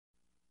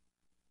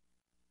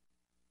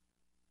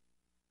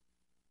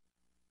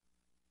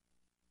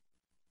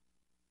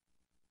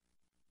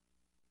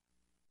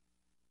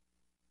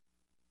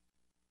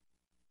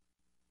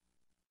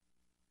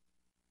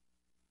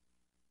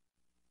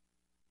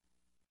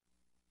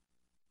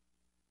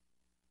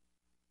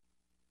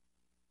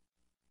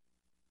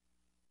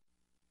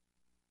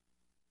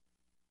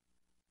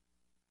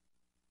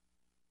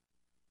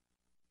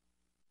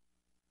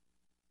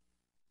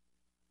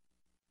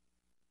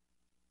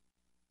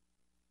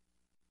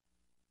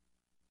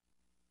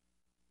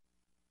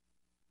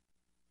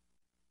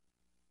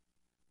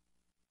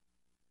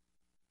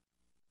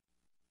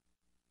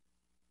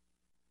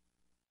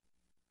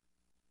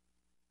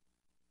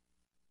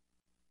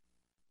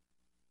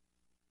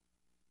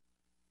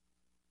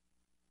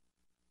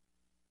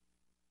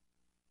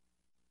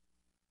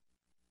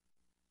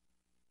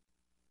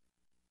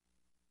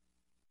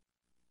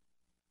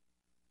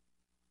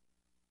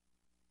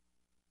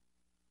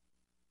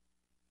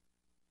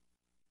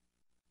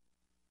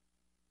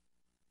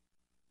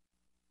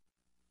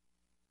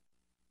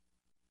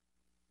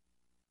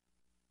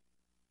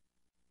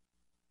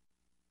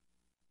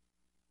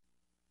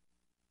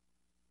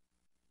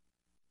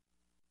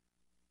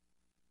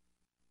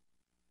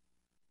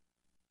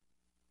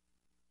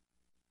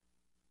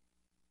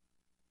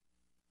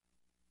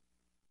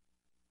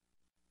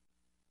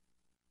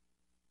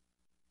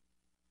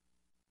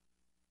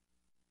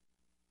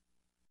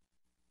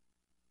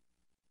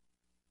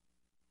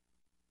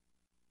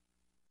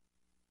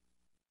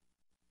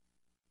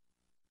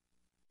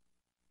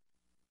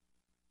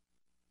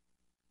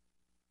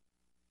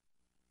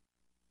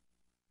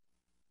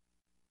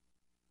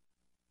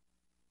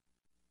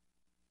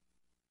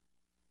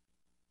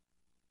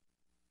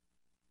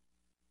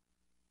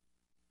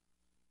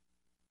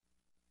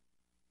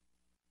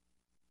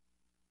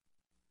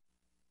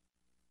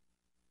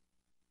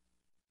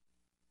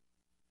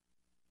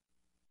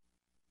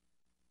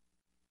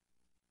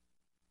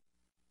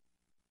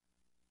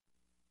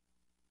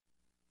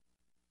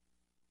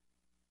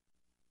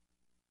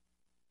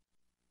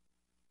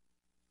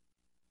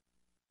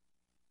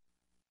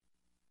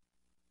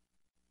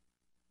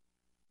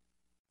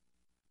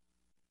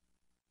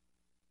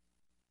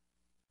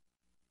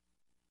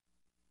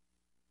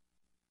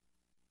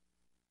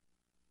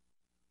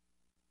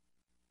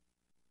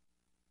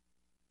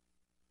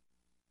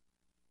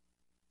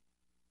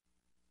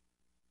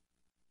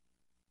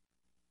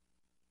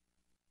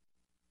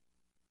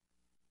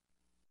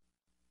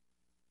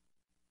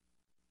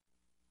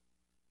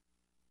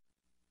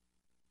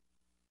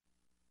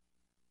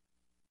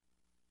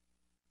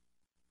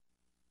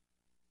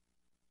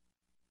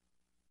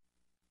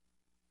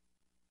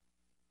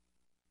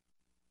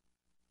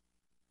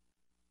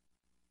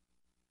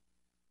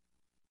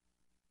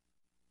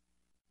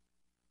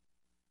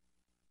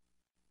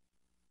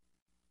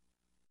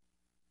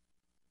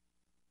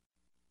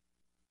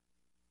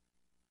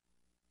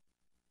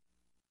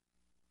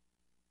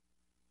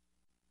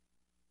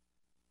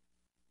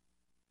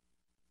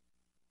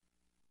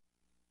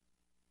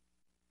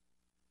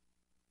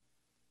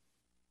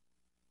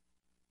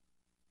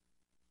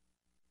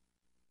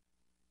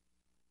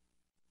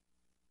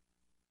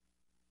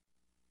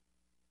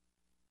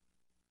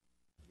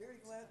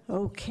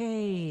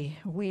Okay,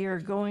 we are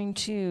going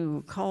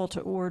to call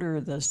to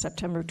order the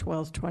September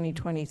 12th,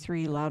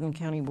 2023 Loudoun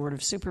County Board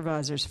of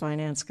Supervisors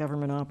Finance,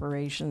 Government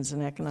Operations,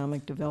 and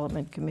Economic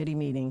Development Committee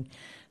meeting.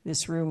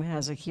 This room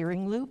has a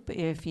hearing loop.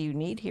 If you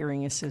need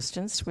hearing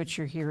assistance, switch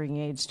your hearing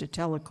aids to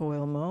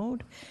telecoil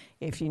mode.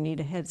 If you need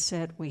a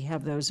headset, we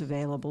have those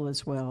available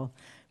as well.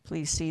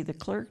 Please see the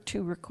clerk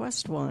to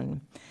request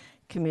one.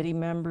 Committee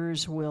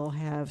members will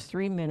have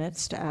 3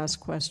 minutes to ask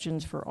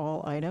questions for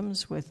all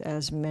items with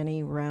as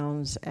many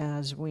rounds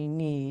as we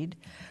need.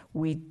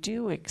 We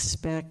do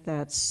expect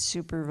that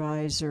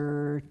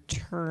Supervisor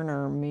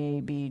Turner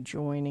may be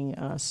joining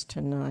us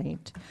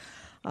tonight.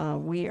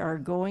 We are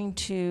going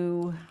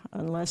to,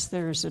 unless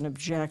there's an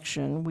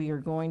objection, we are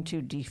going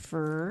to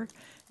defer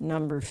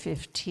number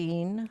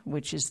 15,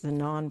 which is the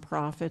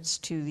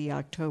nonprofits, to the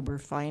October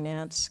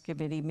Finance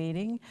Committee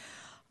meeting.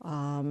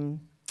 And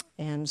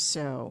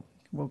so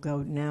we'll go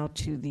now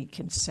to the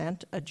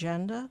consent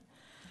agenda.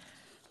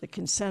 The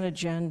consent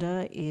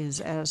agenda is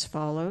as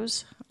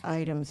follows.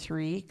 Item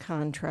 3,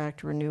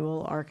 contract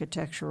renewal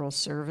architectural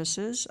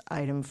services.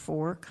 Item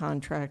 4,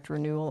 contract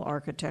renewal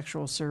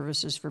architectural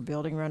services for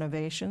building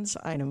renovations.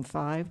 Item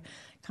 5,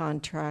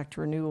 contract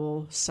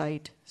renewal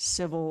site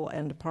civil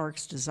and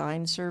parks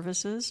design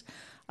services.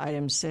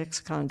 Item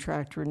 6,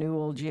 contract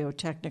renewal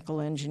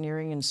geotechnical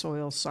engineering and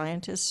soil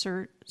scientist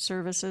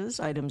services.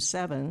 Item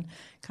 7,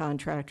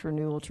 contract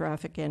renewal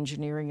traffic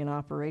engineering and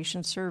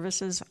operations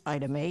services.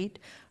 Item 8,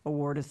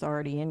 award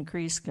authority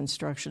increase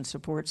construction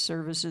support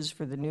services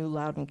for the new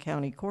Loudoun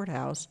County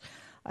Courthouse.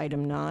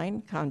 Item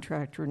 9,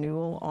 contract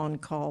renewal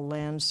on-call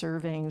land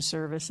surveying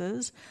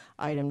services.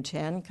 Item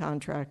 10,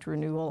 contract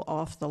renewal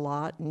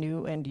off-the-lot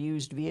new and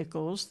used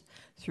vehicles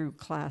through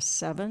Class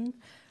 7.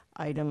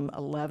 Item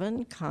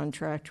 11,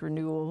 contract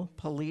renewal,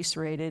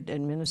 police-rated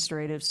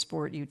administrative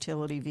sport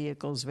utility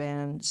vehicles,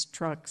 vans,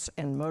 trucks,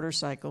 and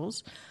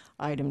motorcycles.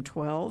 Item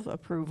 12,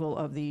 approval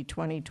of the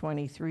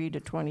 2023 to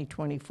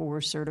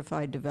 2024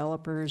 certified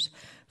developers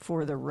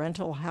for the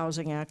rental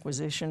housing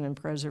acquisition and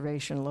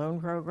preservation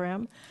loan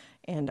program.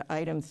 And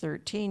item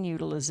 13,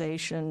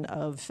 utilization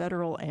of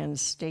federal and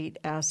state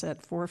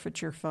asset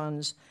forfeiture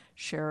funds,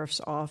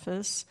 Sheriff's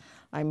Office.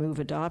 I move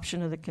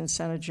adoption of the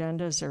consent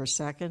agenda. Is there a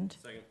second?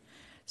 Second.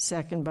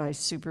 Second by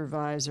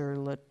Supervisor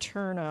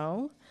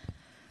Letourneau.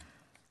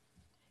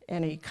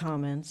 Any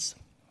comments?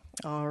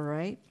 All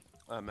right.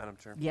 Madam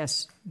Chair.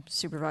 Yes,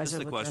 Supervisor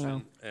Just a Letourneau.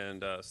 question,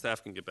 and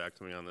staff can get back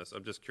to me on this.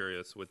 I'm just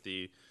curious with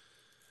the,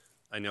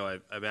 I know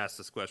I've asked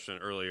this question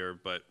earlier,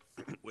 but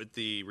with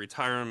the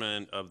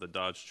retirement of the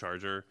Dodge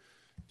Charger,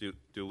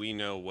 do we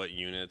know what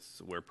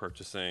units we're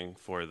purchasing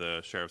for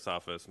the Sheriff's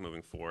Office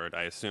moving forward?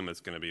 I assume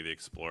it's going to be the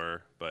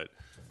Explorer, but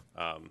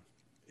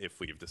if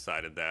we've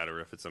decided that, or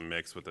if it's a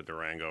mix with the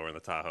Durango or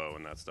the Tahoe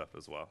and that stuff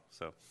as well.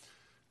 So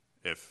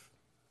if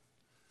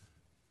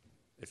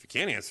you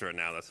can't answer it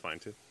now, that's fine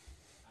too.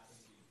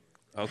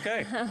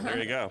 Okay, there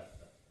you go.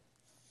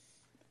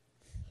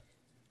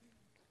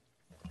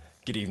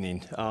 Good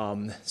evening.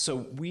 So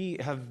we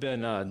have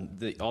been,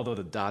 although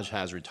the Dodge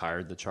has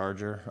retired the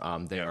Charger,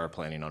 they are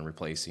planning on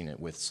replacing it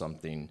with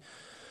something,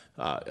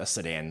 a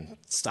sedan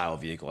style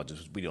vehicle.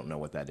 We don't know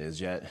what that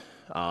is yet.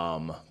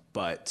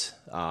 There's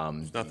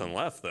nothing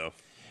left though.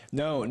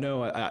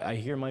 No, I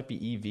hear it might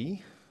be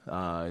EV.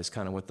 Is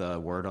kind of what the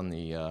word on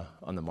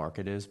the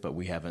market is, but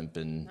we haven't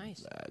been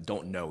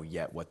don't know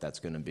yet what that's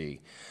going to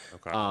be.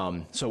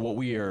 Okay. So what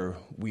we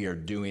are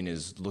doing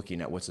is looking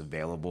at what's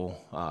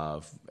available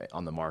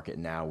on the market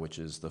now, which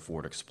is the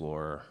Ford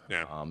Explorer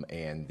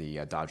and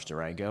the Dodge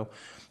Durango,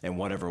 and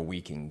whatever we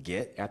can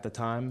get at the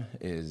time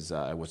is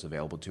what's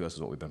available to us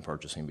is what we've been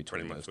purchasing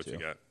between Pretty much those what two. you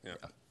got.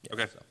 Yeah.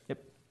 Okay. So,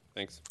 yep.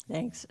 Thanks.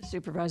 Thanks.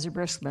 Supervisor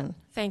Briskman.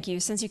 Thank you.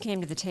 Since you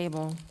came to the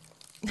table.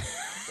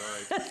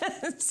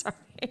 Sorry. Sorry.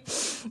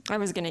 I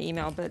was going to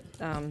email, but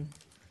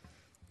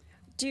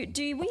do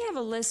we have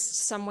a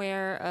list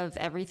somewhere of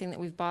everything that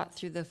we've bought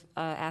through the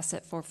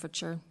asset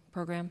forfeiture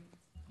program?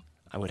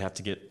 I would have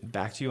to get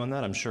back to you on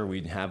that. I'm sure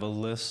we'd have a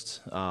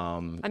list. I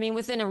mean,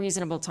 within a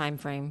reasonable time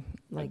frame,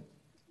 like.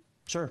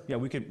 Sure. Yeah,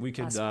 we could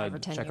Past 5 or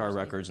 10 check our years,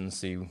 records and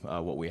see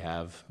what we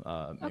have.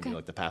 Maybe Okay.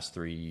 like the past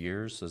 3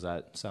 years. Does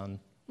that sound?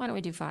 Why don't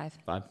we do 5?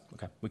 5?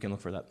 Okay, we can look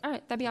for that. All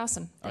right, that'd be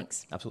awesome. All right,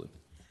 Thanks. absolutely.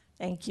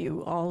 Thank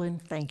you.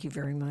 Thank you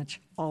very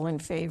much. All in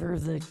favor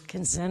of the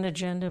consent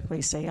agenda,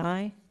 please say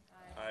aye.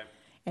 Aye.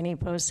 Any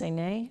opposed, say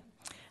nay.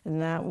 And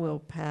that will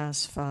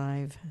pass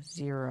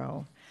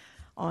 5-0.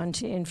 On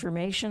to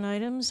information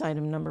items.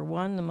 Item number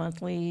 1, the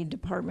monthly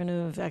Department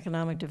of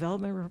Economic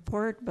Development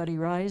report. Buddy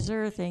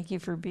Reiser, thank you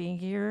for being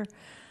here.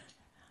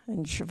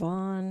 And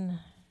Siobhan,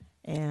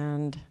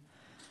 and,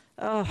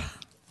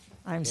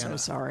 I'm so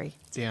sorry.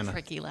 Dana.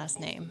 Tricky last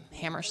name,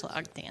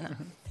 Hammerschlag, Dana.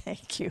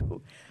 Thank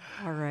you.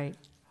 All right.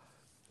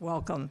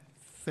 Welcome.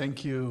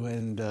 Thank you,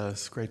 and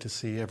it's great to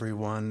see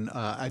everyone.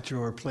 At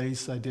your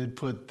place, I did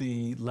put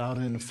the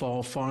Loudoun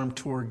Fall Farm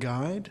Tour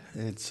Guide.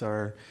 It's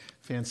our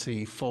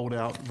fancy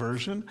fold-out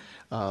version,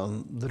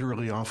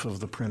 literally off of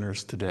the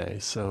printers today.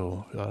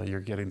 So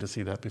you're getting to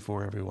see that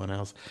before everyone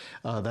else.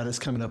 That is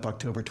coming up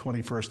October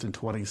 21st and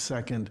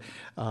 22nd.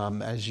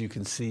 As you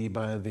can see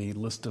by the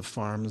list of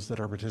farms that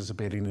are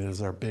participating, it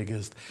is our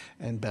biggest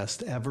and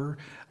best ever.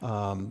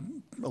 A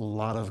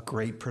lot of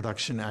great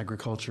production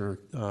agriculture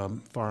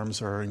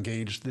farms are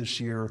engaged this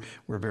year.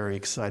 We're very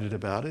excited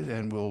about it,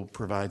 and we'll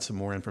provide some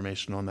more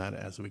information on that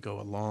as we go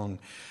along.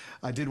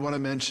 I did want to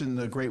mention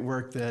the great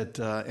work that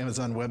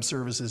Amazon Web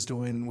Services is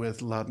doing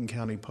with Loudoun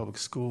County Public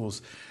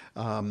Schools.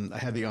 I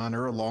had the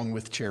honor, along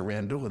with Chair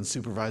Randall and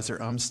Supervisor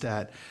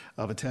Umstadt,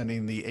 of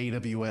attending the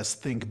AWS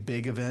Think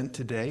Big event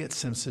today at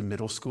Simpson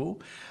Middle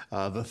School.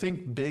 The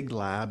Think Big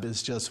Lab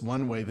is just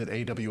one way that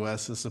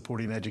AWS is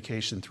supporting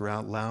education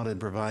throughout Loudoun,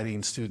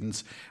 providing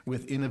students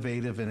with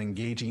innovative and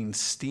engaging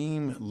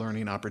STEAM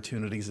learning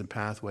opportunities and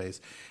pathways.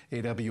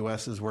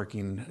 AWS is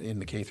working in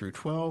the K through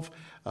 12.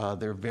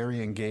 They're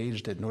very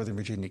engaged at Northern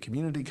Virginia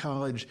Community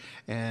College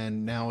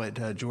and now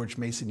at George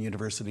Mason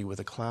University with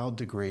a cloud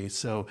degree.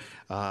 So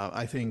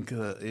I think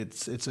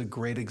it's a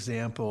great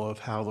example of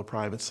how the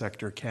private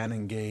sector can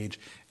engage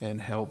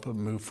and help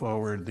move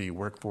forward the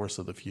workforce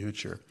of the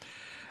future.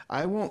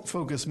 I won't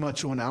focus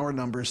much on our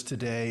numbers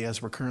today as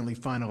we're currently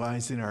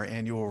finalizing our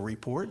annual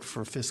report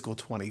for fiscal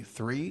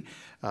 23.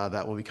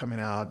 That will be coming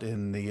out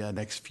in the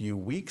next few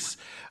weeks.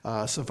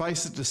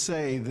 Suffice it to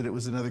say that it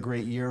was another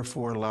great year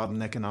for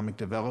Loudoun economic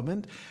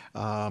development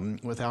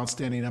with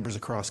outstanding numbers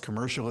across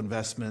commercial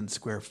investment,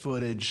 square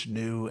footage,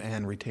 new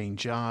and retained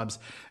jobs.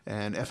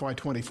 And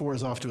FY24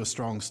 is off to a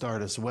strong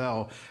start as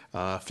well.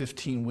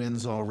 15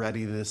 wins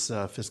already this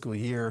fiscal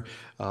year,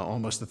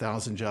 almost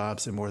 1,000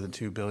 jobs and more than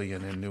 $2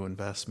 billion in new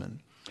investment.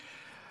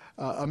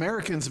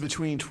 Americans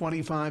between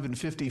 25 and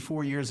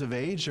 54 years of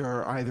age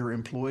are either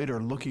employed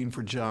or looking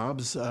for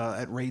jobs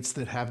at rates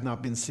that have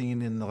not been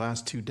seen in the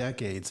last 2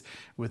 decades,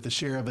 with the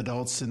share of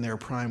adults in their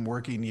prime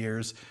working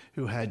years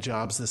who had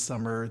jobs this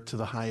summer to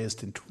the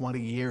highest in 20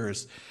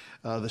 years.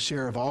 The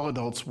share of all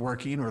adults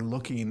working or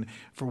looking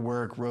for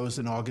work rose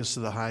in August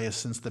to the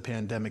highest since the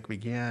pandemic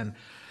began.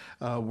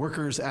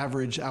 Workers'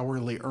 average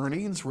hourly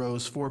earnings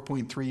rose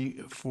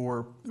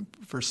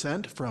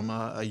 4.34% from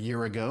a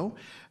year ago.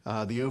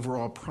 The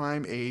overall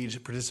prime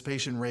age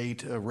participation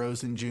rate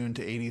rose in June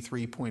to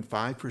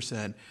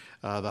 83.5%,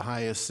 the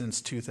highest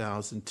since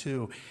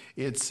 2002.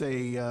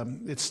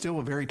 It's still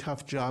a very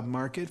tough job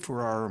market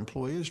for our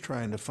employers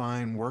trying to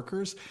find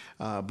workers,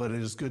 but it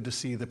is good to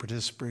see the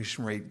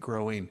participation rate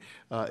growing.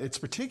 It's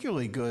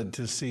particularly good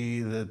to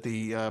see that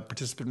the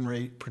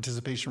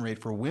participation rate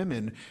for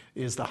women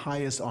is the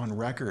highest on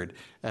record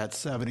at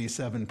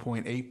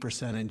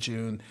 77.8% in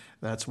June.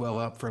 That's well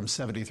up from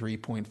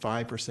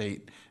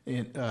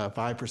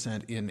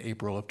 73.5% in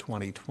April of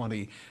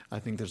 2020. I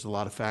think there's a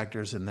lot of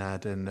factors in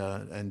that,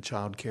 and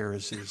child care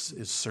is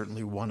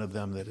certainly one of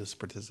them that is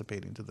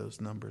participating to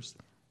those numbers.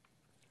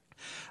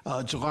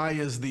 July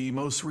is the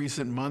most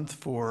recent month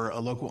for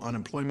local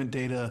unemployment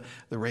data.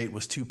 The rate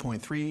was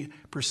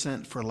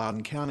 2.3% for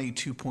Loudoun County,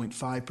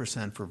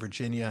 2.5% for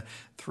Virginia,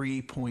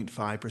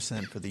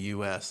 3.5% for the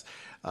U.S.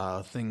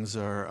 Things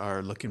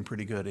are looking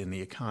pretty good in the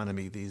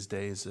economy these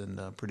days,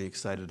 and pretty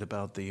excited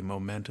about the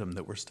momentum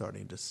that we're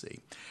starting to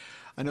see.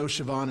 I know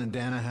Siobhan and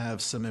Dana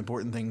have some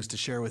important things to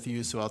share with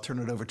you, so I'll turn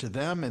it over to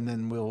them, and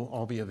then we'll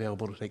all be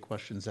available to take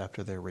questions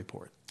after their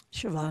report.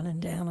 Siobhan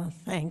and Dana,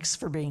 thanks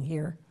for being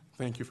here.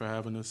 Thank you for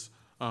having us.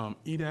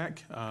 EDAC,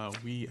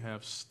 we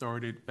have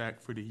started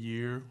back for the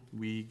year.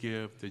 We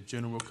give the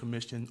General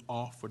Commission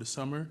off for the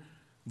summer.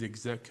 The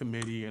Exec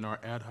Committee and our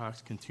ad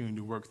hocs continue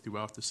to work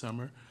throughout the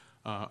summer.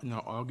 In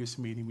our August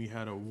meeting, we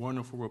had a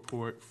wonderful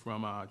report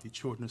from the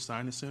Children's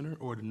Science Center,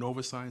 or the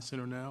Nova Science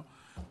Center now.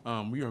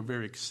 We are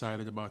very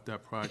excited about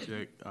that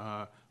project.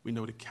 We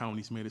know the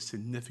county's made a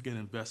significant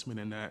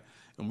investment in that,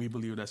 and we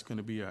believe that's going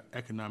to be an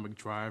economic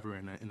driver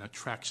and an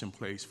attraction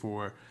place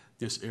for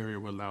this area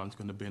where Loudoun's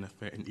going to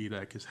benefit, and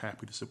EDAC is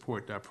happy to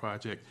support that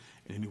project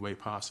in any way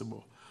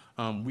possible.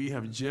 We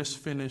have just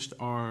finished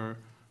our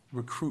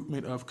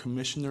recruitment of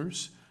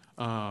commissioners.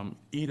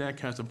 EDAC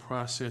has a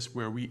process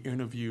where we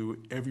interview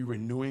every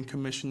renewing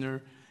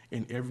commissioner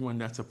and everyone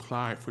that's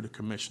applied for the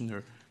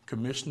commissioner.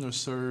 Commissioners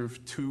serve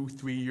 2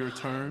 3-year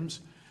terms,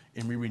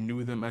 and we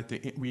renew them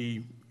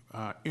we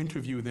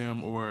interview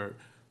them or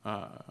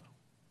I'm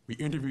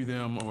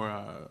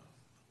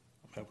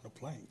having a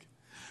blank.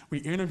 We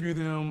interview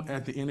them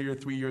at the end of your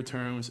 3-year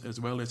terms, as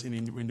well as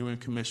any renewing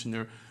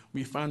commissioner.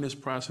 We find this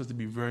process to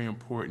be very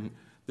important.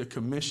 The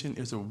commission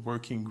is a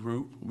working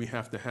group. We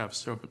have to have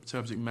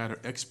subject matter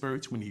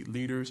experts. We need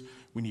leaders.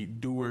 We need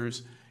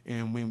doers.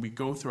 And when we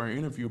go through our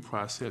interview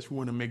process, we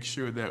want to make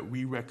sure that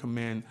we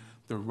recommend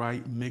the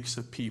right mix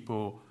of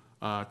people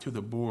to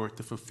the board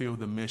to fulfill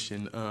the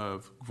mission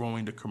of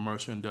growing the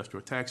commercial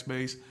industrial tax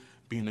base,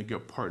 being a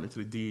good partner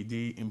to the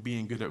DED, and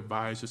being good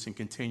advisors and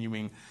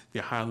continuing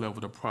the high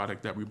level of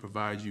product that we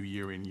provide you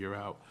year in, year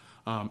out.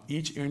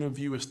 Each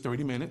interview is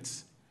 30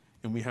 minutes,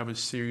 and we have a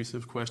series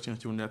of questions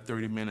during that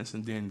 30 minutes,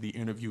 and then the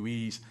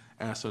interviewees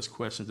ask us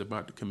questions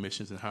about the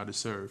commissions and how to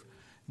serve.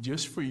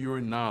 Just for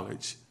your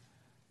knowledge,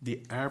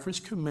 the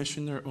average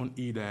commissioner on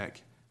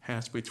EDAC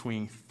has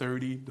between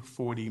 30 to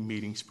 40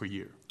 meetings per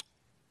year.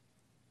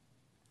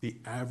 The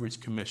average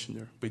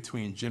commissioner,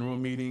 between general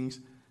meetings,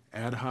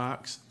 ad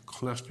hocs,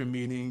 cluster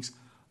meetings,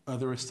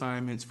 other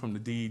assignments from the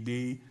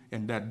DED,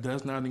 and that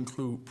does not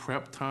include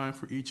prep time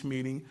for each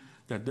meeting.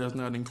 That does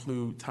not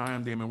include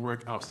time they may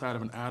work outside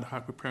of an ad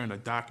hoc preparing a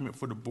document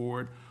for the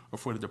board or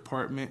for the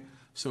department.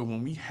 So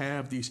when we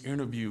have these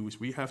interviews,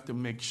 we have to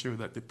make sure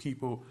that the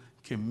people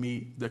can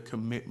meet the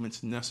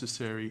commitments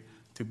necessary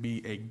to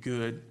be a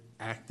good,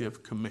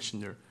 active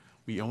commissioner.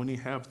 We only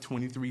have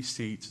 23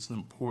 seats. It's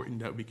important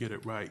that we get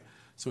it right.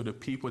 So the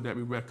people that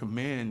we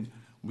recommend,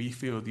 we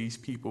feel these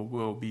people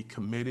will be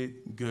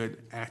committed,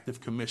 good, active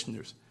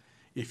commissioners.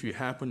 If you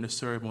happen to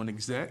serve on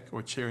exec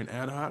or chair an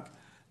ad hoc,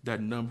 that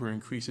number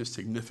increases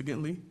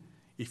significantly.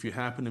 If you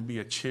happen to be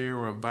a chair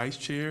or a vice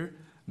chair,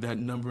 that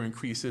number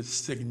increases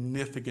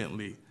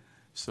significantly.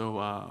 So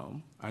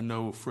I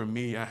know for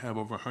me, I have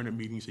over 100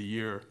 meetings a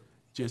year,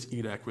 just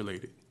EDAC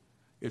related.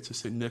 It's a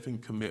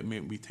significant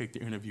commitment. We take the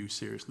interview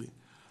seriously.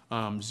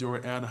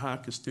 Zora Ad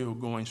Hoc is still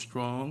going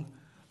strong.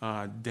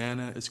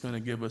 Dana is going to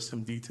give us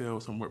some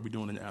details on what we're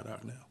doing in Ad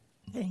Hoc now.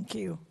 Thank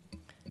you.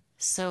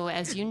 So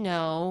as you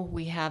know,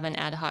 we have an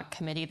ad hoc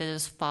committee that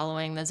is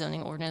following the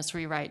zoning ordinance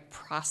rewrite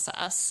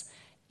process.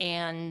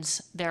 And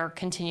there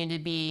continue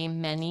to be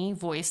many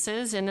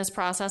voices in this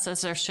process, as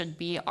there should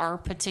be. Our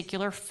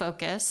particular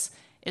focus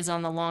is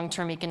on the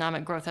long-term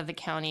economic growth of the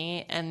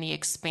county and the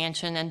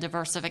expansion and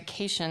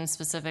diversification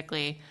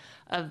specifically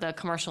of the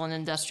commercial and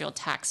industrial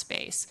tax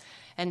base.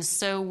 And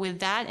so with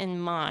that in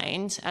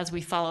mind, as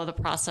we follow the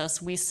process,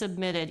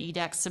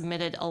 EDAC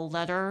submitted a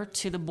letter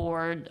to the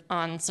board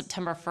on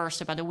September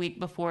 1st, about a week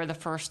before the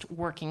first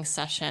working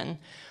session,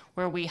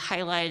 where we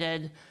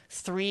highlighted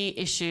 3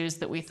 issues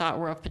that we thought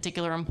were of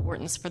particular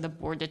importance for the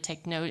board to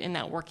take note in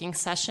that working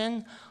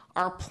session.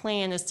 Our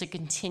plan is to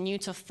continue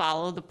to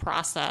follow the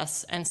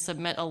process and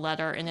submit a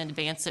letter in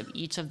advance of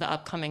each of the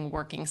upcoming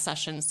working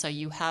sessions, so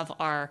you have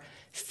our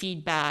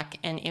feedback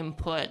and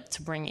input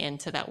to bring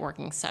into that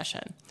working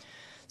session.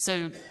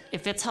 So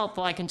if it's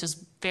helpful, I can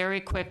just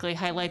very quickly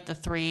highlight the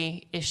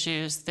 3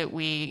 issues that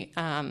we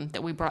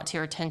brought to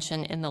your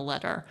attention in the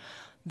letter.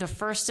 The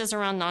first is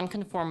around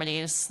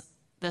nonconformities.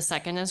 The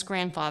second is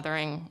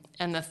grandfathering.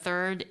 And the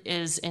third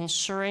is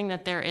ensuring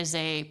that there is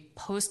a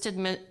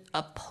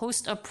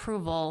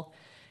post-approval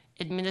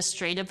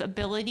administrative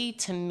ability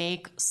to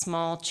make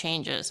small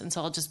changes. And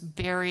so I'll just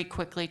very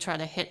quickly try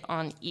to hit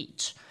on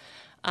each.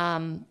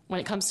 When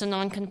it comes to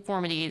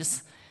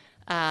nonconformities,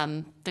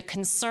 the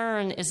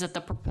concern is that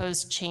the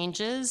proposed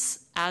changes,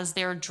 as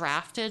they're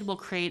drafted, will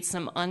create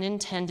some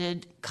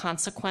unintended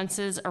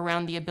consequences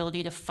around the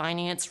ability to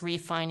finance,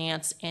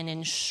 refinance, and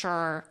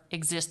insure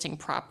existing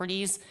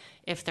properties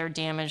if they're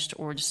damaged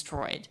or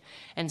destroyed.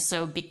 And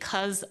so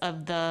because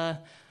of the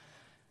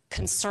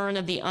concern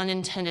of the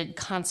unintended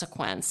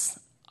consequence,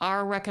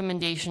 our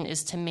recommendation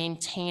is to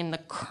maintain the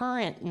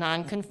current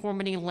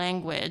nonconformity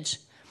language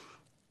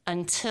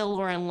until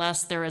or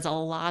unless there is a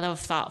lot of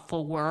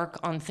thoughtful work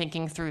on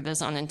thinking through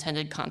those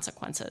unintended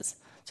consequences.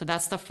 So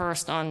that's the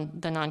first on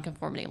the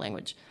nonconformity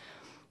language.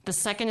 The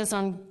second is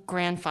on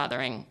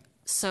grandfathering.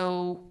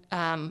 So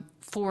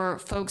for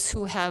folks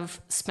who have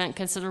spent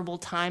considerable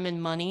time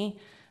and money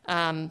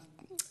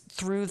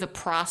through the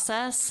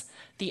process,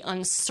 the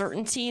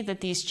uncertainty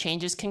that these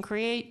changes can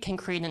create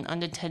an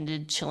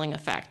unintended chilling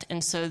effect.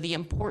 And so the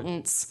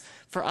importance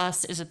for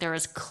us is that there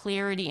is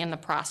clarity in the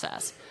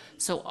process.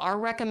 So our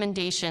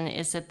recommendation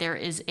is that there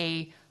is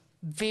a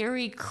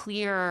very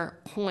clear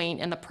point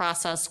in the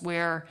process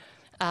where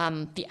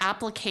the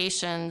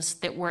applications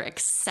that were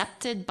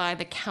accepted by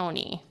the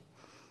county,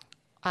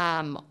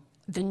 the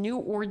new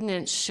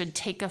ordinance should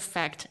take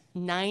effect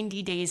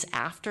 90 days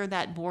after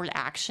that board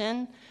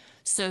action,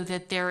 so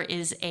that there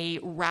is a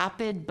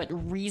rapid but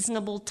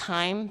reasonable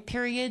time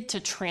period to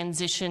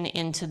transition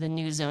into the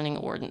new zoning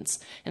ordinance.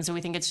 And so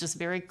we think it's just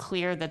very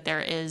clear that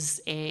there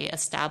is a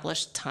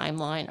established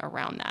timeline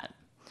around that.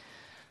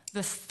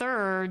 The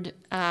third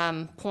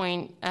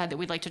point that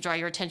we'd like to draw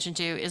your attention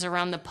to is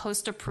around the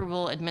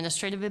post-approval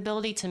administrative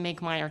ability to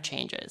make minor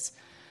changes.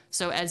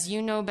 So as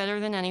you know better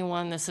than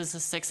anyone, this is a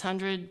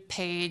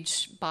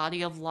 600-page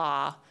body of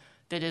law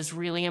that is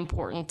really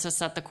important to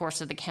set the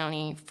course of the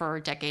county for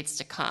decades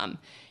to come.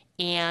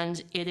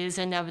 And it is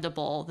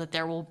inevitable that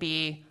there will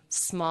be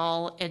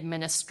small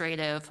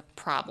administrative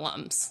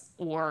problems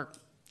or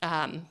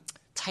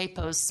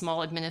typos,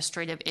 small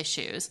administrative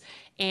issues.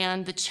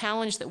 And the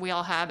challenge that we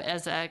all have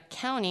as a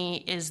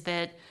county is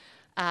that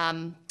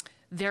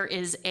there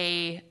is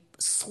a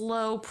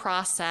slow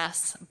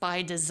process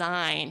by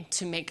design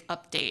to make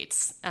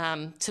updates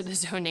to the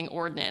zoning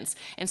ordinance.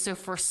 And so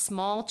for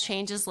small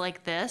changes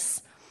like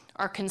this,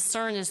 our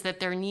concern is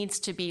that there needs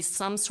to be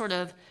some sort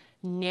of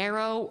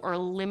narrow or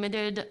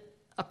limited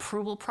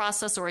approval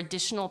process or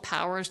additional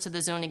powers to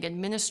the zoning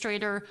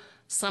administrator,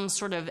 some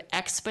sort of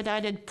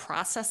expedited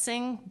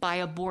processing by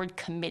a board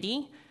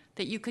committee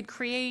that you could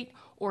create,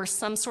 or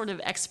some sort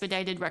of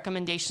expedited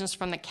recommendations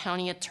from the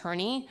county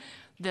attorney.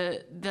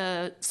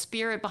 The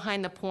spirit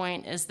behind the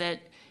point is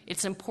that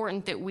it's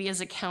important that we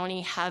as a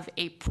county have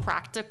a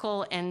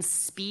practical and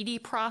speedy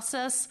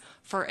process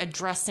for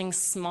addressing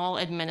small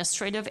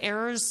administrative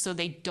errors so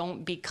they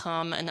don't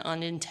become an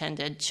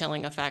unintended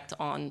chilling effect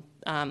on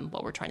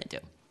what we're trying to do.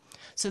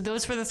 So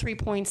those were the 3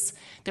 points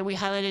that we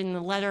highlighted in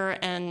the letter,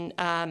 and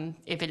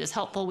if it is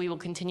helpful, we will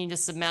continue to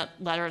submit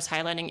letters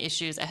highlighting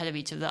issues ahead of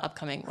each of the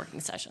upcoming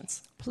working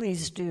sessions.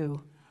 Please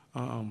do.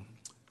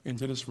 And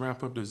to just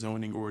wrap up the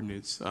zoning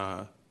ordinance,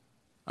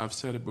 I've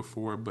said it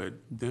before, but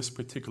this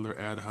particular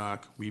ad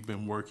hoc, we've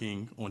been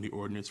working on the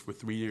ordinance for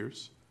 3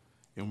 years,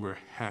 and we're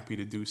happy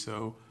to do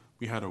so.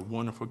 We had a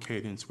wonderful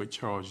cadence with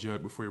Charles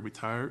Judd before he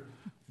retired.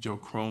 Joe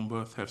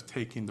Cronbrook has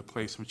taken the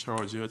place of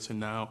Charles Judd, so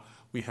now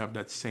we have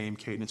that same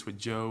cadence with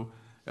Joe,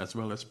 as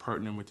well as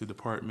partnering with the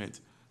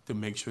department to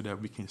make sure that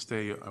we can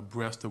stay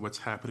abreast of what's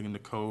happening in the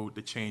code,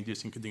 the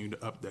changes, and continue to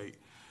update.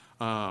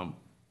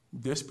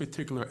 This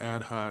particular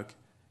ad hoc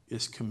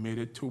is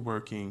committed to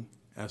working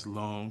as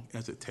long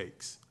as it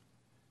takes.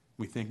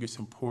 We think it's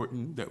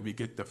important that we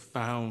get the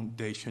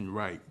foundation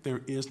right.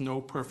 There is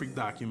no perfect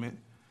document,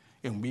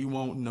 and we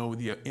won't know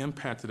the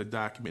impact of the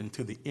document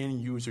until the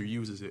end user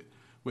uses it,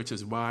 which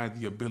is why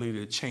the ability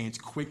to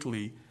change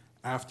quickly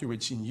after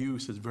it's in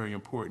use is very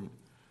important.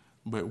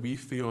 But we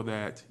feel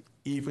that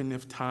even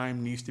if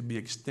time needs to be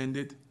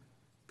extended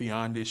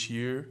beyond this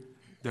year,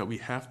 that we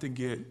have to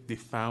get the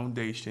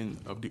foundation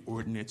of the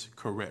ordinance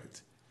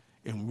correct.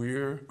 And we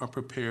are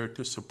prepared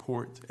to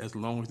support as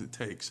long as it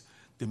takes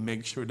to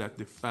make sure that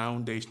the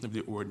foundation of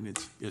the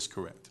ordinance is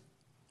correct.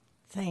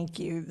 Thank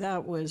you.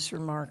 That was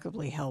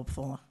remarkably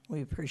helpful.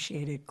 We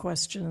appreciate it.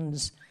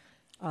 Questions?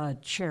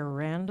 Chair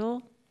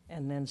Randall,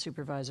 and then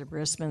Supervisor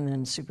Briskman,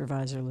 then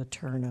Supervisor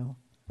Letourneau.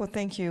 Well,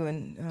 thank you.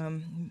 And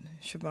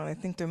Siobhan, I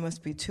think there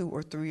must be 2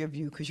 or 3 of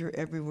you because you're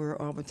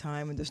everywhere all the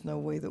time, and there's no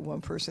way that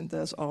one person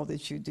does all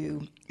that you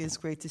do. It's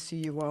great to see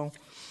you all.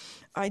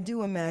 I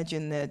do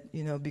imagine that,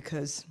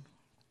 because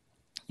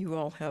you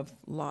all have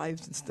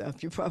lives and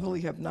stuff, you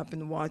probably have not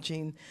been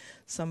watching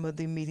some of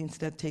the meetings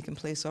that have taken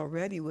place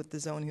already with the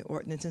zoning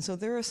ordinance. And so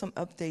there are some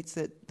updates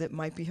that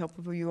might be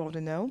helpful for you all to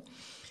know.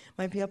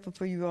 Might be helpful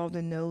for you all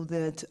to know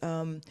that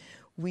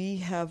we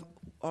have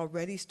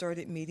already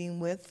started meeting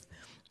with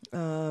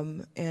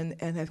and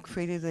have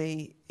created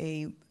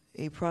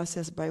a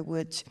process by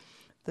which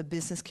the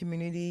business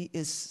community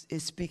is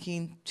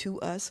speaking to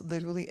us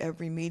literally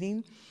every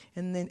meeting.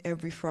 And then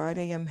every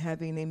Friday I'm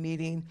having a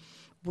meeting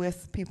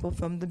with people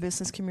from the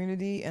business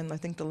community, and I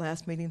think the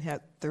last meeting had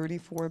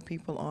 34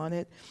 people on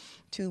it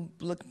to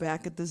look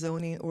back at the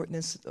zoning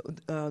ordinance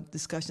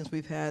discussions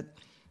we've had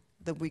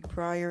the week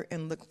prior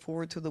and look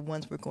forward to the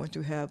ones we're going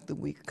to have the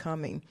week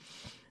coming.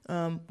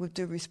 With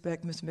due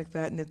respect, Mr.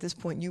 McFadden, at this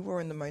point you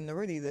were in the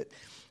minority that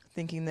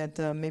thinking that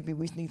maybe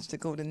we need to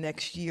go to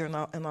next year, and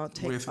I'll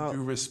take. With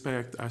due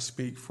respect, I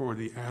speak for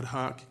the ad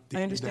hoc.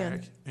 I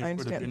understand. I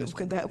understand.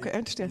 Okay, I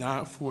understand.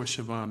 Not for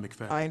Siobhan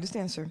McFadden. I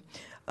understand, sir.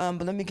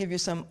 But let me give you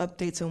some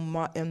updates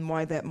on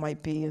why that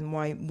might be and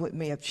what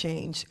may have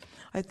changed.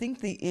 I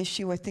think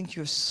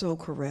you're so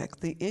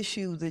correct. The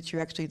issue that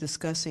you're actually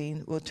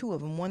discussing, well, 2 of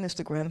them. One is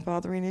the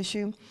grandfathering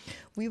issue.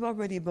 We've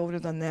already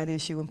voted on that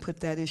issue and put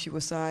that issue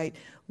aside.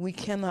 We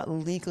cannot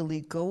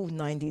legally go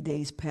 90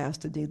 days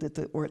past the day that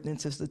the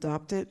ordinance is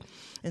adopted.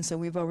 And so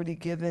we've already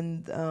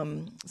given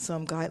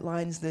some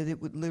guidelines that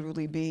it would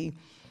literally be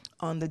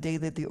on the day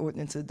that the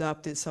ordinance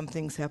adopted, some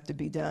things have to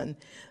be done.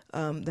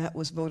 That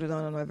was voted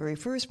on our very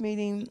first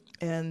meeting,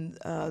 and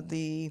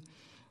the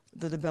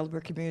developer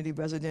community,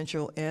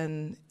 residential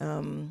and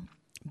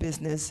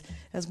business,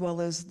 as well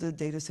as the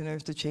data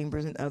centers, the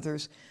chambers, and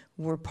others,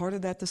 were part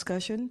of that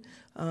discussion,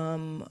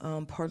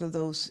 part of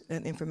those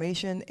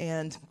information,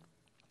 and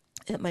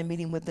at my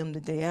meeting with them the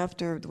day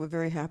after, we're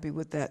very happy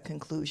with that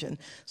conclusion.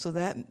 So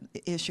that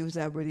issue has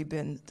already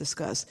been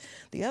discussed.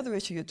 The other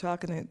issue you're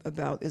talking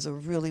about is a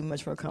really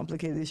much more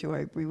complicated issue. I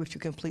agree with you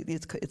completely.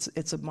 It's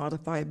a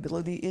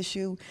modifiability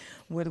issue.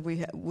 Whether we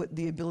have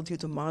the ability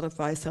to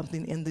modify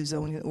something in the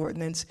zoning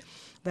ordinance,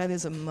 that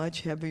is a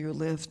much heavier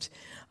lift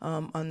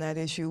on that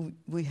issue.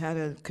 We had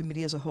a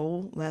committee as a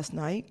whole last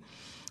night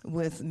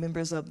with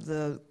members of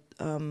the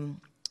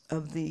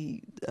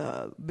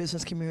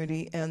business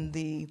community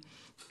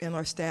and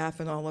our staff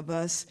and all of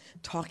us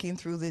talking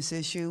through this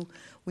issue.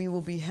 We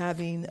will be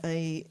having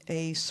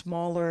a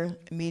smaller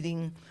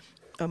meeting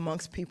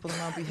amongst people,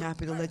 and I'll be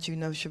happy to let you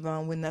know,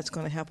 Siobhan, when that's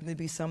going to happen. To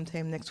be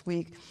sometime next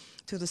week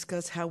to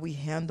discuss how we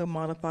handle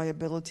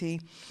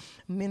modifiability.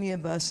 Many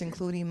of us,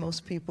 including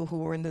most people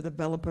who are in the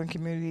developer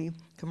community,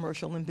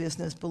 commercial and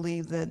business,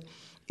 believe that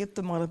if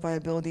the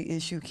modifiability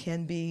issue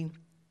can be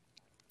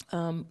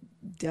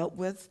dealt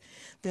with,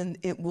 then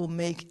it will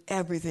make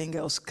everything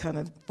else kind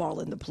of fall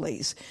into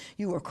place.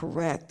 You are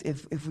correct.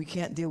 If we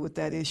can't deal with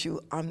that issue,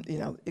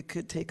 it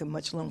could take a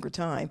much longer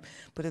time.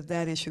 But if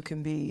that issue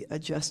can be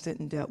adjusted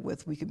and dealt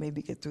with, we could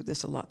maybe get through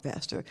this a lot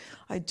faster.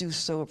 I do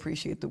so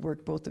appreciate the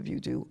work both of you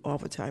do all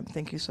the time.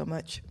 Thank you so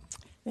much.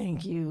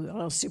 Thank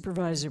you.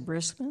 Supervisor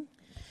Briskman?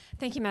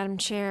 Thank you, Madam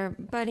Chair.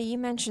 Buddy, you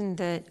mentioned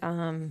that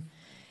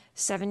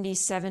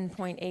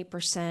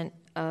 77.8%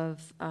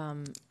 of,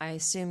 I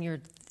assume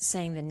you're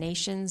saying the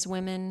nation's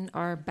women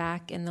are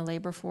back in the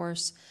labor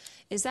force.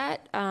 Is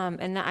that,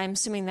 and I'm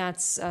assuming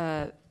that's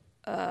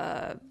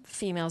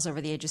females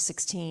over the age of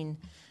 16,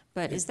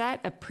 but is that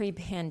a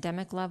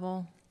pre-pandemic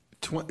level?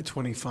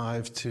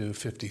 25 to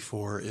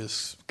 54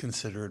 is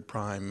considered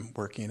prime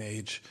working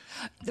age.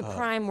 The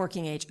prime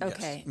working age, yes.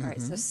 okay, all right.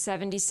 So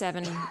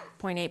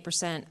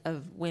 77.8%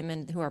 of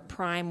women who are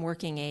prime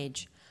working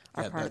age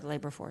are part of the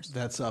labor force.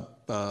 That's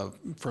up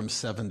from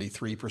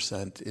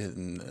 73%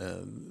 in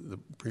the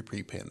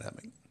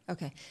pre-pandemic.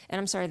 Okay, and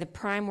I'm sorry, the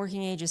prime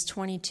working age is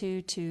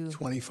 22 to?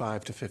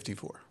 25 to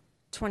 54.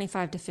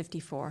 25 to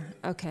 54,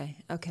 okay.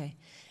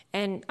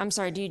 And I'm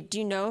sorry, do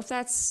you know if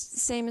that's the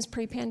same as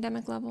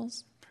pre-pandemic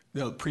levels?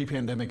 No,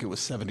 pre-pandemic it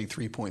was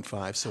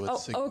 73.5, so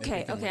it's Oh,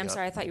 okay, significantly I'm up.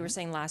 sorry, I thought you were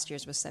saying last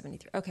year's was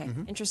 73. Okay,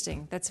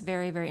 interesting, that's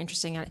very, very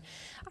interesting.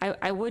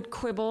 I would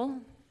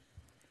quibble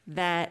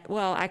that,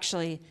 well,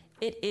 actually,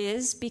 it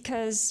is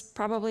because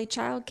probably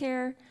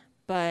childcare,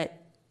 but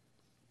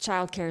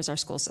childcare is our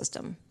school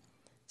system.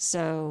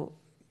 So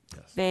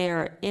they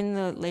are in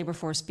the labor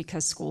force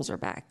because schools are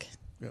back,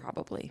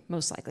 probably,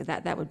 most likely.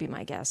 That would be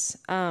my guess.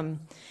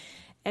 And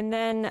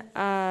then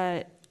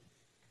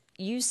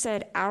you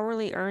said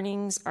hourly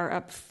earnings are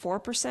up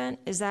 4%.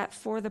 Is that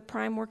for the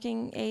prime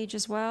working age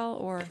as well,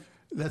 or?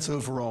 That's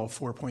overall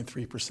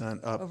 4.3%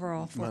 up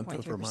Overall, month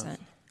over 4.3%.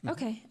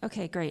 month.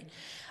 Okay, great.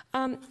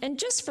 And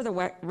just for the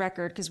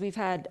record, because we've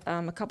had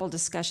a couple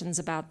discussions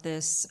about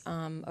this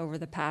over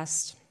the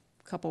past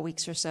couple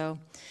weeks or so,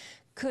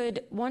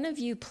 could one of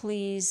you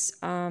please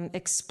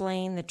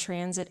explain the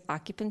transit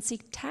occupancy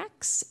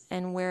tax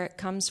and where it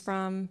comes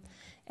from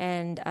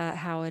and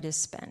how it is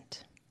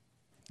spent?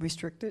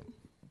 Restricted?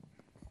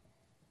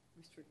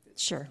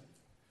 Sure.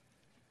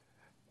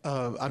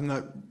 I'm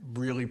not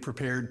really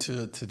prepared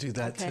to do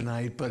that Okay.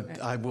 tonight, but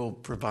Right. I will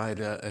provide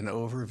an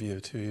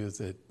overview to you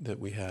that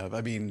we have.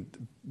 I mean,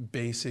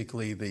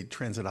 basically, the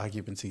transit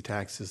occupancy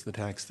tax is the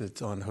tax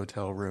that's on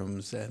hotel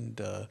rooms and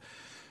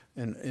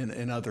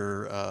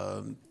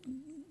other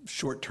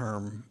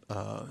short-term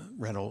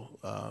rental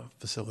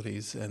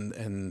facilities.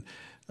 And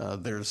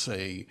there's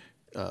a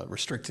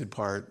restricted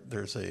part,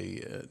 there's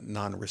a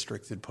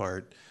non-restricted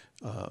part,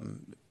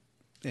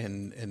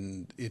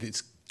 and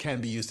it can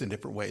be used in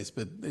different ways,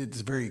 but it's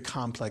very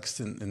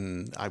complex,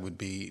 and I wouldn't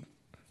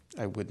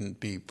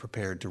be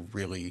prepared to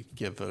really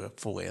give a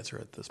full answer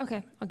at this point.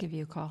 Okay, I'll give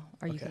you a call,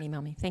 or you can Okay.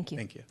 email me. Thank you.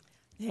 Thank you.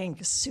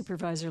 Thanks,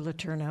 Supervisor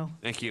Letourneau.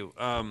 Thank you.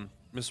 Mr.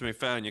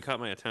 McFadden, you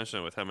caught my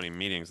attention with how many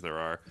meetings there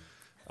are.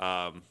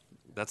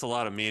 That's a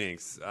lot of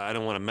meetings. I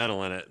don't want to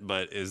meddle in it,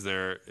 but is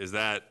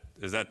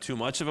that too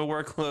much of a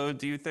workload,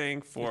 do you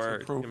think, for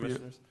It's appropriate.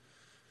 commissioners?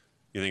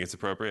 You think it's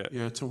appropriate?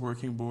 Yeah, it's a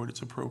working board,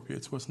 it's appropriate,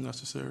 it's what's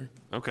necessary.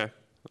 Okay.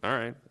 All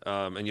right.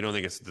 And you don't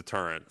think it's a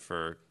deterrent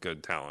for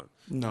good talent?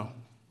 No.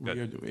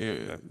 Good.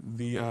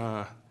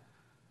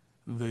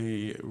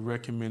 The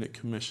recommended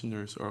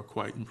commissioners are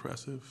quite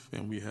impressive,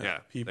 and we have Yeah,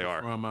 people they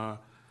are. from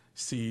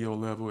CEO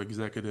level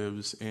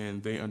executives,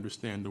 and they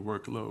understand the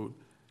workload.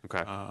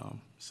 Okay.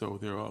 So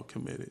they're all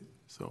committed.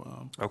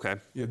 So Okay.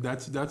 yeah,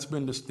 that's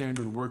been the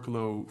standard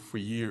workload for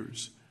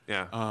years.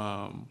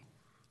 Yeah.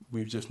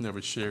 We've just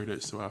never shared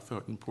it, so I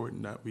felt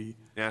important that we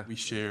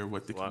share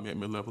what the a lot.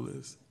 commitment level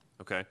is.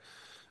 Okay.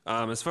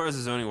 As far as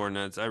the zoning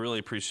ordinance, I really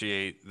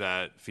appreciate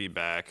that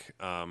feedback.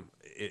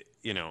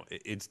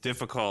 It's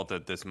difficult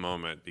at this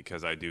moment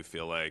because I do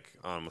feel like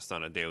almost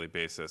on a daily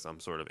basis I'm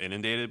sort of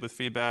inundated with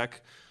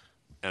feedback,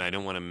 and I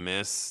don't want to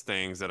miss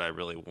things that I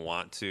really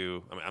want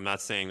to. I mean, I'm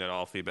not saying that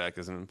all feedback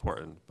isn't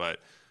important,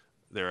 but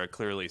there are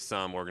clearly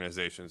some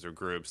organizations or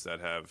groups that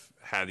have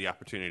had the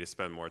opportunity to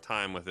spend more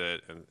time with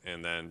it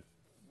and then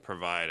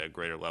provide a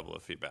greater level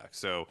of feedback.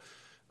 So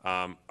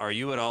are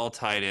you at all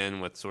tied in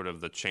with sort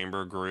of the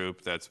chamber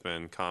group that's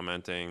been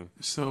commenting?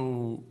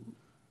 So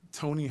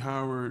Tony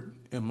Howard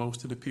and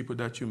most of the people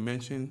that you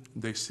mentioned,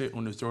 they sit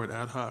on the Zord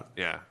ad hoc.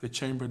 Yeah. The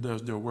chamber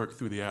does their work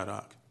through the ad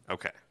hoc.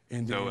 Okay.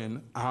 And So-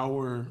 then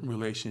our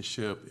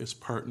relationship is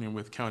partnering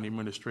with county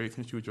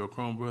administration through Joe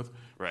Cronbrook,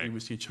 Right.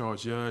 previously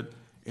Charles Judd,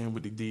 and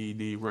with the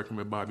DED, working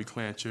with Bobby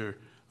Clancher,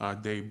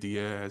 Dave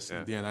Diaz. Yeah.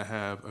 And then I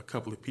have a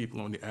couple of people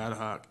on the ad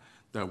hoc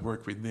that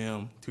work with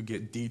them to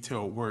get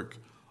detailed work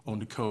on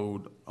the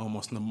code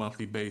almost on a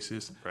monthly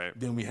basis. Right.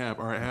 Then we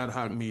have our ad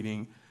hoc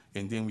meeting,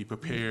 and then we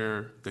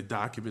prepare the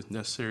documents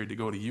necessary to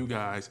go to you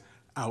guys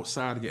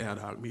outside of the ad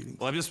hoc meetings.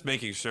 Well, I'm just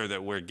making sure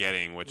that we're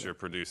getting what you're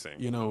producing.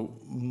 You know,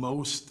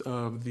 most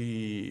of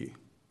the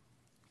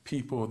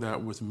people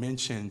that was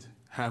mentioned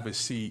have a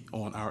seat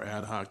on our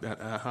ad hoc.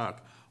 That ad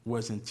hoc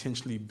was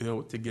intentionally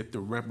built to get the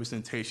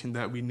representation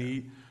that we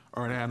need.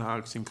 Our ad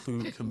hocs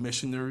include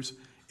commissioners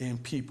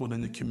and people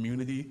in the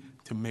community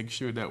to make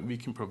sure that we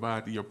can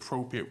provide the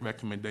appropriate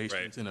recommendations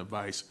Right. and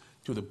advice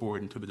to the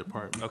board and to the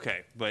department.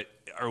 Okay, but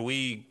are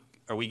we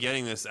are we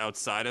getting this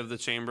outside of the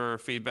chamber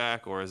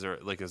feedback, or is there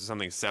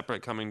something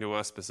separate coming to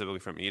us specifically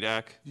from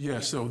EDAC? Yeah,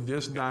 so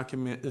this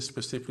document is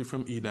specifically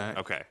from EDAC.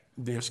 Okay.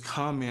 There's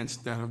comments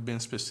that have been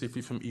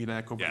specifically from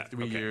EDAC over Yeah,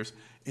 3 okay. years,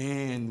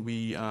 and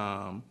we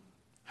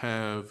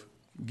have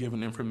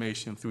given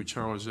information through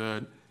Charles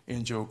Judd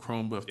and Joe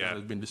Chromebook Yeah. that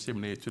has been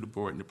disseminated to the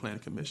board and the planning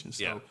commission.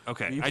 So Yeah,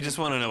 okay. we've I just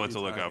want to know what to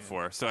been look out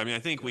for. So, I mean, I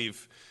think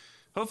we've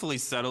hopefully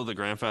settled the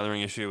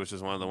grandfathering issue, which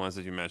is one of the ones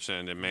that you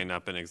mentioned. It may not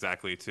have been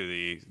exactly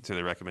to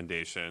the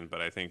recommendation,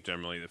 but I think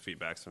generally the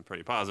feedback's been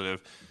pretty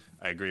positive.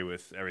 I agree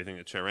with everything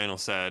that Chair Randall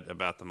said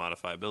about the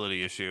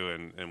modifiability issue,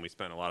 and we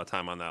spent a lot of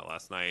time on that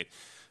last night.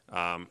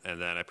 And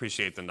then I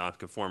appreciate the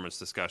nonconformance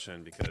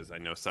discussion because I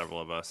know several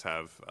of us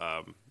have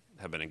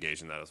been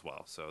engaged in that as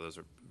well. So those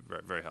are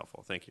very, very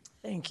helpful. Thank you.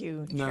 Thank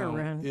you, Chair Now,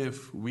 Wren.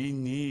 if we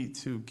need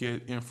to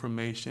get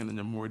information in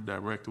a more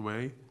direct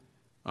way,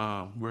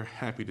 we're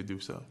happy to do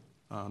so.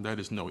 That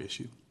is no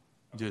issue.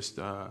 Just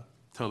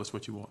tell us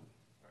what you want.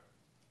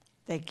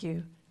 Thank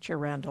you, Chair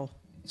Randall.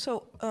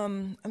 So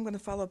I'm going to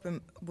follow up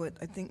on what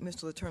I think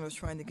Mr. Letourneau was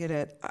trying to get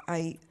at.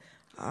 I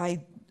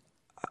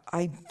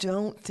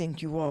don't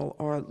think you all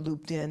are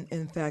looped in.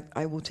 In fact,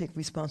 I will take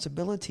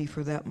responsibility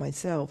for that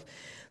myself.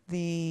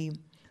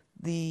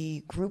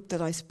 The group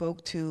that I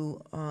spoke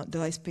to,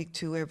 that I speak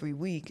to every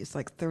week, is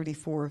like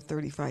 34,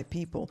 35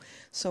 people.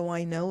 So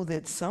I know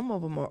that some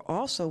of them are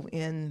also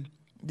in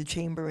the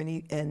chamber and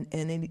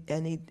in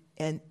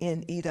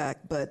EDAC,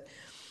 but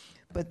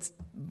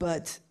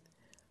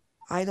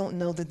I don't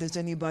know that there's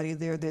anybody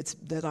there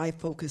that I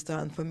focused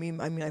on. For me,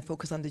 I mean, I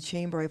focused on the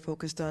chamber. I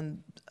focused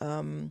on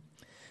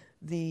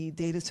the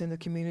data center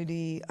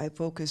community. I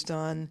focused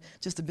on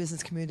just the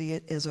business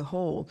community as a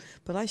whole.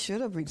 But I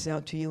should have reached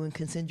out to you and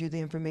can send you the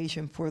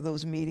information for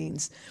those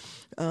meetings.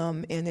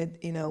 And at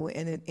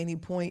any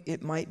point,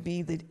 it might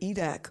be that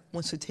EDAC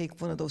wants to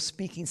take one of those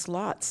speaking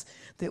slots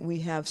that we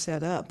have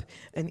set up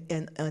and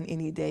on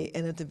any day,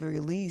 and at the very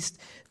least,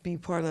 be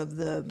part of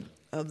the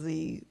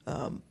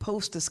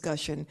post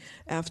discussion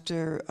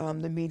after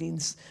the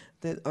meetings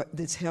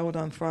that's held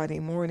on Friday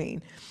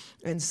morning.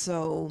 And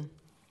so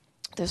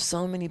there's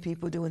so many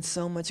people doing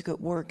so much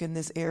good work in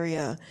this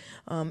area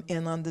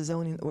and on the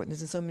zoning ordinance,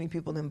 and so many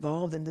people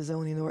involved in the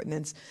zoning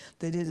ordinance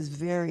that it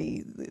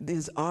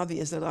is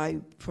obvious that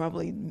I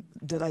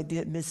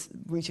did miss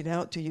reaching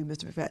out to you,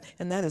 Mr. Pratt,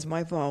 and that is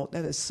my fault.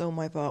 That is so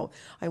my fault.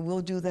 I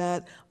will do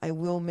that. I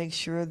will make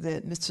sure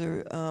that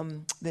Mr.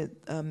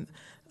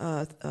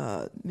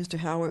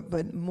 Howard,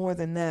 but more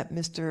than that,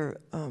 Mr.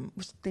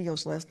 What's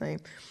Theo's last name?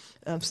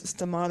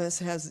 Stamatis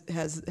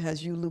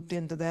has you looped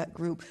into that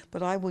group,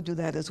 but I will do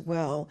that as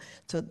well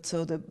to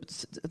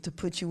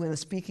put you in a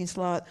speaking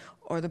slot,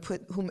 or to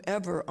put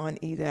whomever on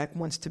EDAC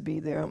wants to be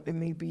there. It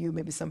may be you,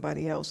 maybe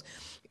somebody else.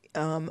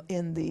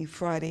 In the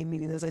Friday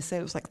meeting, as I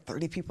said, it was like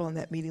 30 people in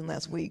that meeting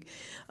last week,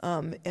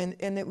 and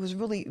it was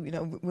really,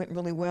 went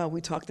really well.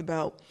 We talked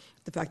about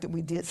the fact that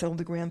we did settle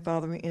the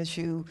grandfathering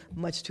issue,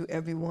 much to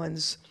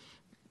everyone's.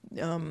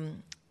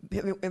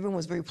 Everyone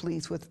was very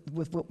pleased with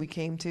what we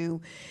came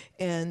to,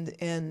 and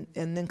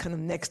then kind of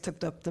next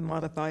took up the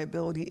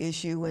modifiability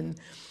issue and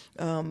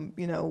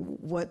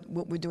what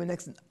we're doing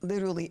next.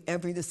 Literally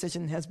every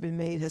decision has been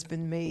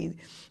made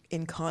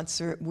in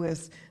concert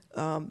with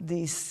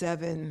these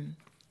 7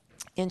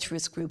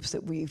 interest groups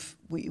that we've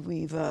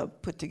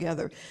put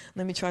together.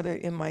 Let me try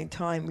to, in my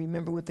time,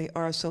 remember what they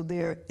are. So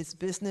it's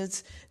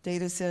business,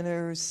 data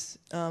centers,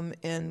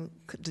 and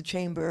the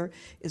chamber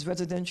is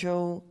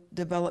residential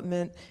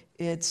development.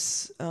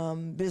 It's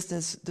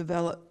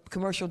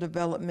commercial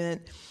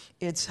development.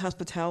 It's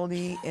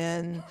hospitality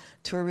and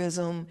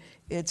tourism.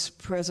 It's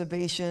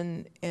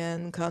preservation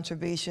and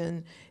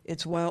conservation.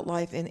 It's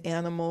wildlife and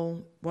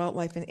animal,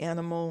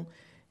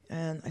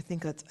 and I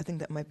think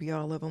that might be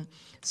all of them.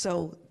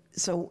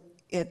 So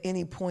at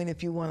any point,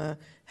 if you want to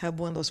have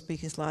one of those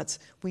speaking slots,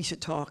 we should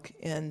talk.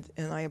 And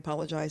I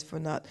apologize for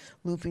not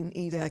looping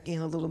EDAC in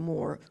a little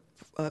more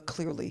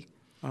clearly.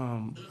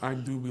 I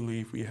do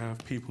believe we have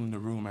people in the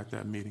room at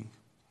that meeting,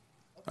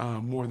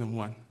 more than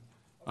one.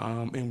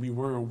 And we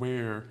were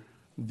aware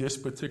this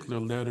particular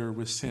letter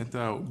was sent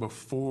out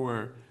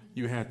before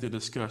you had the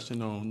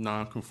discussion on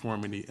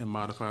nonconformity and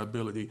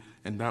modifiability,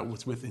 and that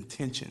was with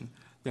intention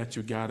that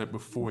you got it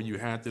before you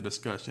had the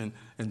discussion,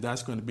 and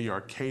that's going to be our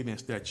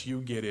cadence, that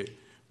you get it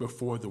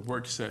before the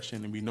work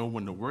session, and we know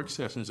when the work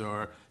sessions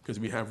are because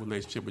we have a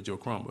relationship with Joe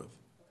Chromebook.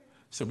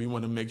 So we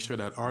want to make sure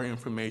that our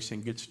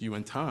information gets to you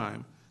in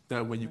time.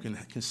 That way you can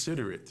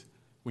consider it.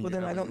 Well,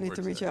 then I don't need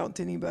to reach out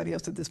to anybody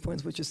else at this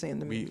point, is what you're saying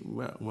to me.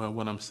 Well,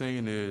 what I'm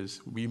saying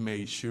is we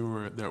made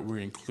sure that we're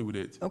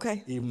included.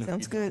 Okay, even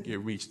sounds if we good.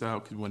 get reached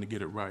out because we want to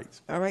get it right.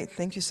 All right,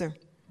 thank you, sir.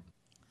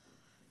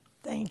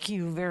 Thank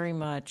you very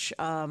much.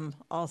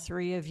 All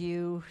 3 of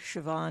you,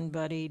 Siobhan,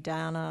 Buddy,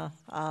 Dana,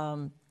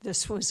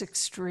 this was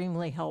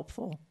extremely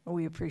helpful.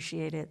 We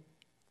appreciate it.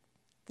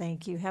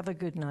 Thank you. Have a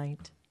good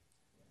night.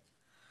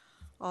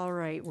 All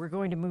right, we're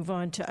going to move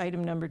on to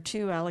item number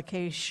 2,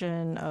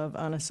 allocation of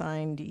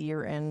unassigned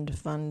year-end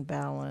fund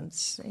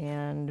balance.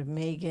 And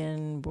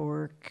Megan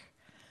Bork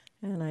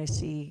And I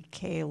see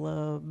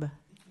Caleb.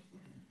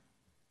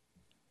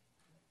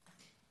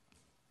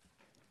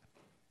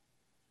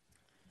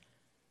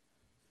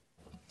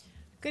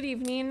 Good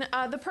evening.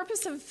 The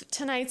purpose of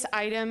tonight's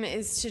item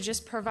is to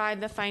just provide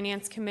the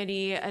Finance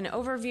Committee an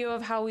overview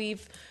of how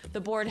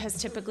the board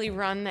has typically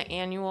run the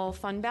annual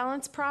fund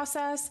balance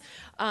process,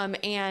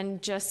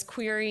 and just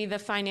query the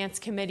Finance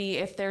Committee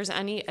if there's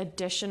any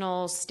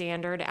additional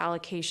standard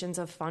allocations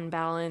of fund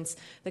balance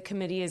the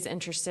committee is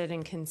interested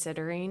in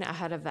considering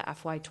ahead of the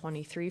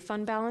FY23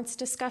 fund balance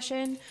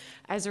discussion.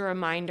 As a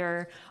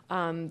reminder,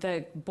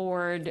 the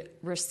board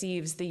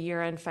receives the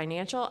year-end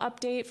financial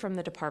update from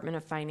the Department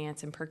of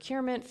Finance and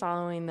Procurement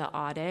following the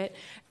audit,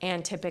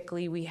 and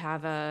typically we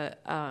have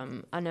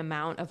an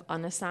amount of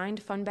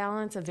unassigned fund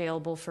balance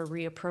available for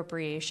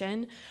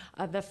reappropriation.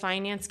 The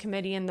Finance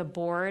Committee and the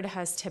board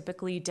has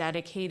typically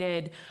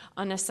dedicated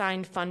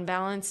unassigned fund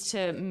balance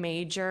to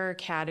major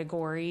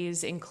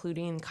categories,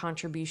 including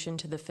contribution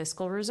to the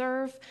fiscal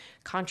reserve,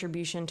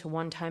 contribution to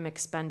one-time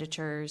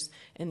expenditures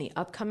in the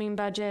upcoming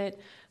budget,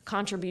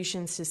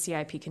 contributions to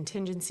CIP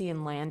contingency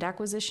and land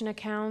acquisition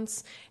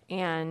accounts,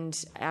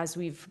 and as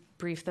we've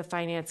briefed the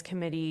Finance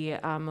Committee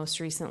most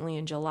recently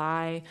in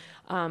July,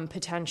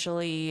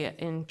 potentially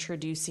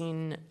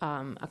introducing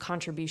a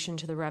contribution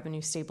to the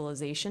Revenue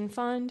Stabilization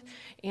Fund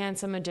and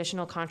some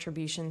additional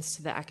contributions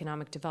to the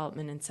Economic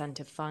Development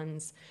Incentive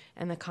Funds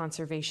and the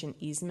Conservation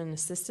Easement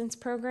Assistance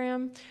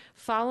Program.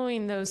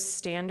 Following those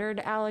standard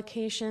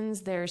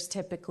allocations, there's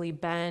typically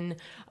been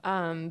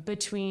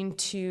between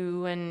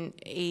 $2 and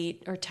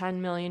 $8 or $10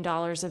 million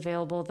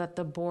available that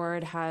the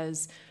board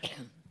has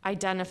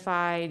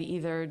identified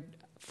either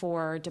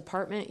for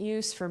department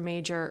use for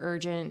major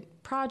urgent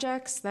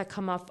projects that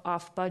come up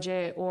off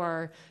budget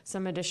or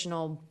some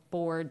additional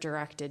board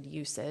directed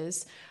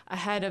uses.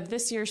 Ahead of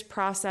this year's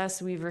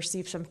process, we've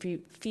received some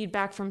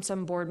feedback from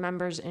some board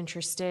members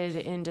interested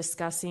in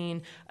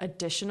discussing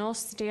additional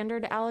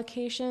standard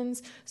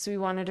allocations. So we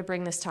wanted to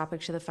bring this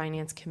topic to the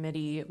Finance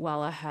Committee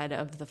well ahead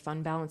of the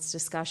fund balance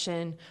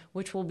discussion,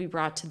 which will be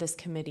brought to this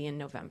committee in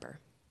November.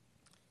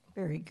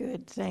 Very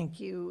good,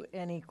 thank you.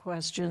 Any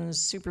questions?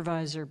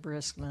 Supervisor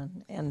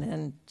Briskman, and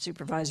then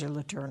Supervisor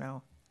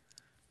Letourneau.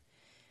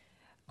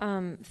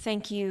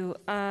 Thank you.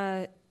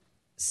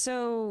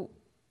 So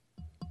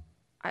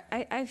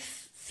I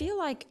feel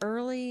like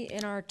early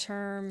in our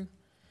term,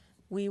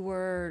 we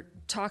were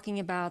talking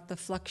about the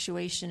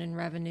fluctuation in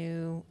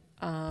revenue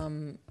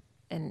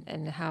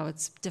and how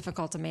it's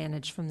difficult to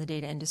manage from the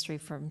data industry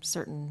from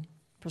certain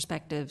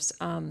perspectives.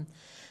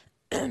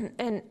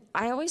 And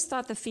I always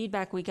thought the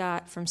feedback we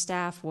got from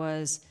staff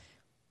was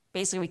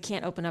basically we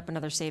can't open up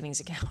another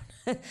savings account.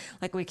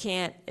 Like we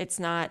can't, it's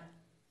not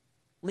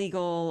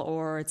legal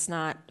or it's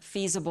not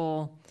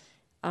feasible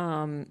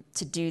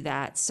to do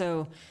that.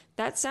 So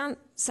that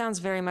sounds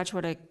very much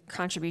what a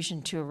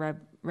contribution to a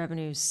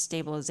revenue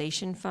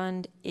stabilization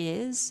fund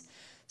is.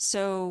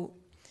 So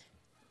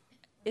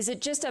is it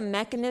just a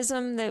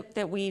mechanism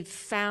that we've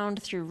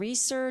found through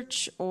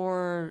research,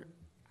 or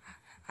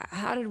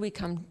how did we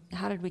come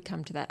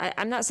to that?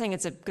 I'm not saying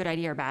it's a good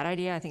idea or bad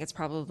idea. I think it's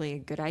probably a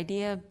good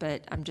idea,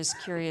 but I'm just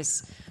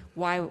curious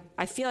why.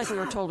 I feel like we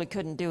were told we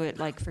couldn't do it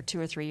like for 2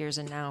 or 3 years,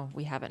 and now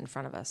we have it in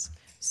front of us.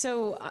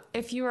 So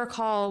if you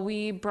recall,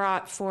 we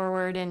brought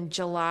forward in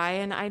July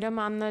an item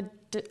on the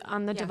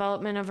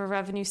development of a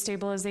revenue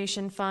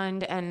stabilization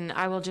fund, and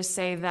I will just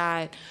say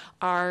that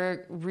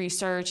our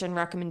research and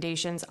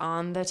recommendations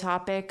on the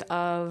topic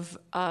of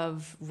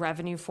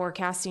revenue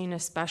forecasting,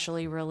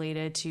 especially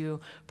related to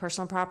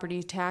personal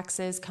property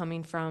taxes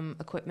coming from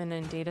equipment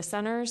and data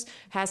centers,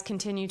 has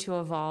continued to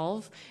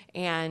evolve,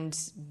 and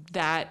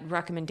that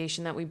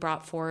recommendation that we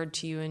brought forward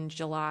to you in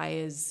July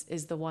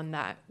is the one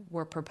that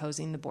we're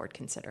proposing the board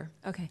consider.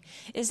 Okay,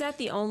 is that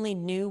the only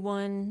new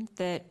one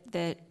that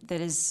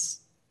is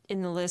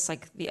in the list?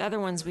 Like the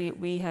other ones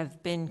we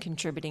have been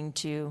contributing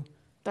to?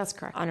 That's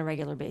correct. On a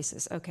regular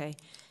basis. Okay.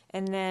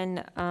 And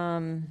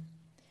then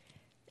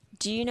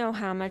do you know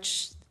how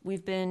much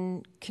we've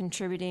been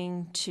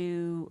contributing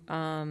to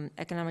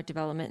economic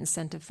development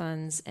incentive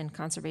funds and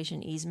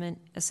conservation easement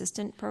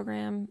assistant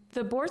program?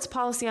 The board's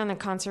policy on the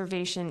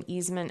conservation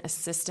easement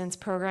assistance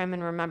program,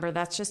 and remember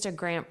that's just a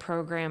grant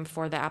program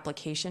for the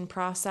application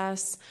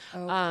process,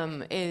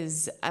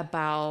 is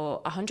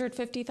about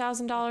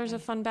 $150,000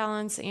 of fund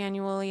balance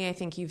annually. I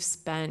think you've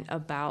spent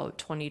about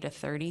 $20,000 to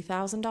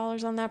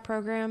 $30,000 on that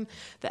program.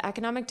 The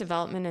economic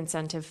development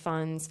incentive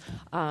funds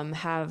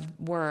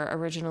were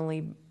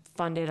originally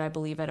funded, I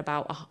believe, at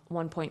about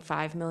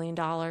 $1.5 million,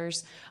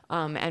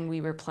 and we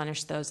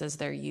replenish those as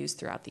they're used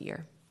throughout the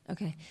year.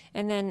 Okay.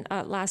 And then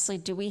lastly,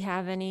 do we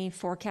have any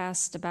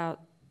forecast about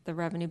the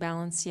revenue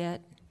balance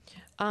yet?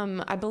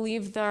 I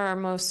believe our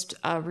most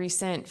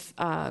recent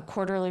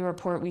quarterly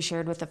report we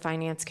shared with the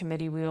Finance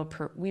Committee,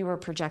 we were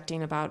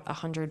projecting about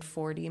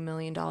 $140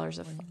 million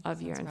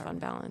of year-end fund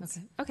balance.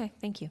 Okay,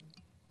 thank you.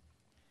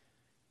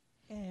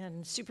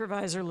 And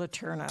Supervisor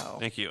Letourneau.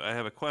 Thank you. I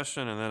have a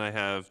question, and then I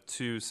have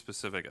 2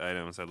 specific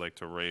items I'd like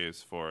to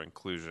raise for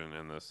inclusion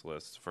in this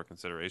list for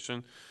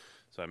consideration.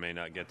 so I may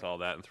not get to all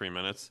that in 3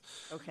 minutes.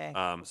 Okay.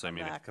 So I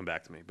may have back. to come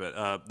back to me.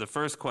 But the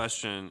first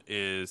question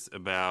is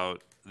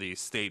about the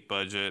state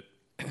budget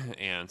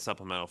and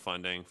supplemental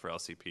funding for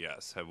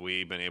LCPS. Have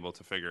we been able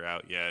to figure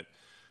out yet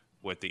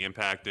what the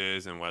impact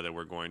is and whether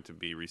we're going to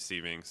be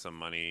receiving some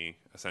money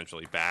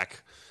essentially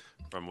back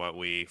from what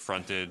we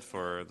fronted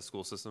for the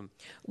school system?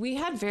 We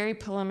had very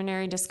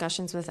preliminary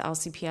discussions with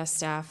LCPS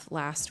staff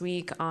last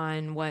week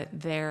on what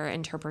their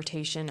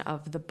interpretation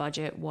of the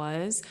budget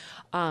was.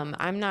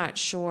 I'm not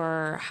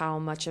sure how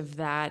much of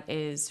that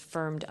is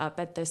firmed up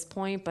at this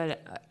point,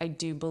 but I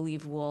do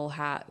believe we'll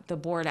have, the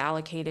board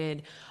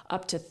allocated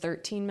up to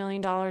 $13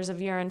 million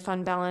of year-end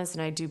fund balance,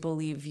 and I do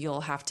believe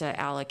you'll have to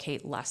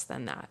allocate less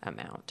than that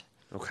amount.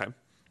 Okay,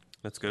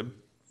 that's good.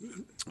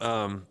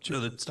 Todd.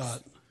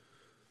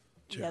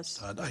 Yes,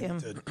 Todd, Tim.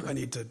 I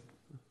need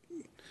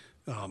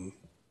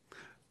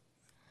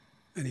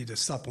to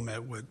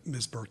supplement what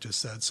Ms. Burke just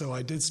said. So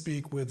I did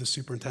speak with the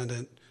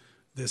superintendent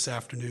this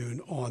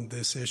afternoon on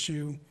this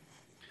issue.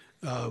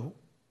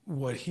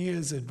 What he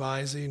is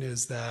advising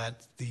is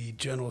that the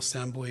General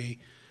Assembly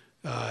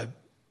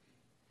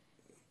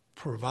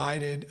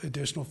provided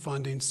additional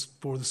funding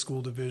for the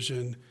school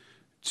division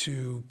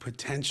to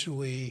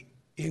potentially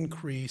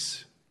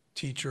increase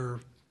teacher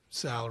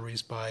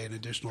salaries by an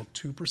additional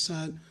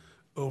 2%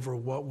 over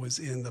what was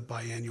in the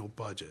biennial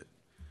budget.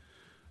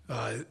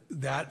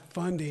 That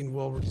funding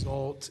will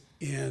result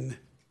in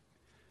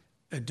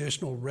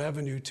additional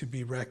revenue to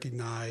be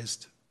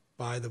recognized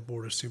by the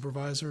Board of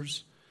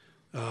Supervisors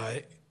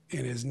and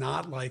is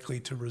not likely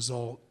to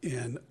result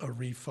in a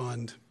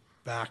refund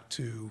back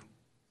to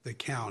the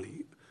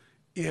county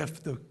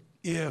if the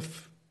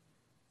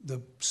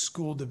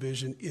school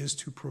division is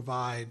to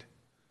provide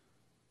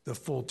the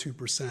full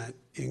 2%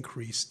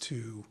 increase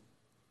to.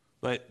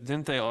 But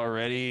didn't they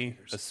already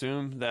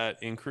assume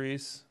that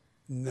increase?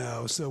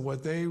 No, so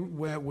what they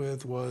went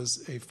with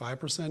was a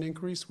 5%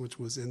 increase, which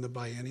was in the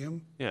biennium.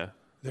 Yeah.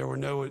 There were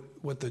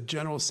what the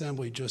General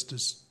Assembly just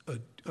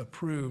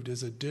approved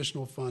is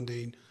additional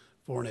funding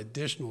for an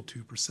additional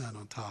 2%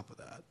 on top of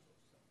that.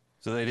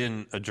 So they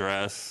didn't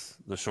address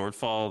the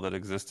shortfall that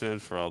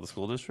existed for all the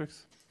school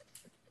districts?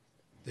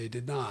 They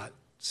did not.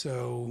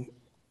 So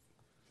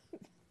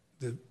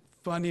the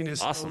funding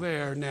is Awesome. still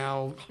there.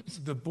 Now,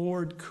 the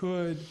board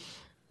could,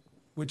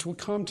 which will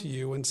come to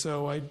you, and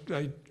so I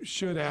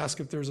should ask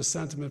if there's a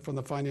sentiment from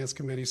the Finance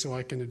Committee so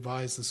I can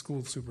advise the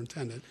school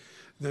superintendent.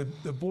 The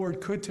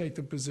board could take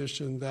the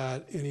position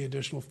that any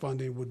additional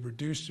funding would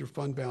reduce your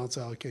fund balance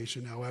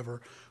allocation.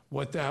 However,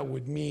 what that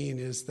would mean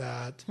is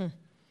that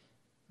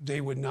they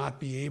would not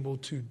be able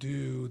to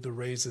do the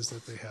raises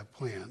that they have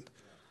planned.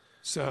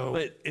 So,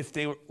 But if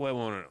they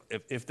were,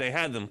 if they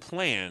had them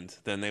planned,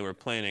 then they were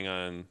planning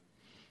on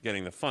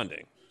getting the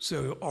funding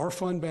so our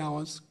fund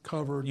balance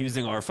covered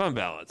using our fund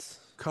balance.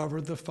 the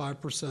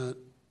 5%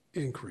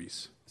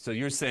 increase. So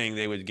you're saying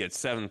they would get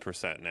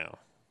 7% now.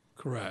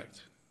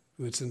 Correct.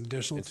 It's an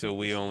additional. And so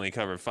we only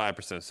covered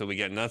 5%. So we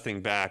get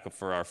nothing back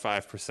for our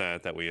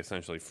 5% that we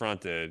essentially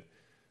fronted,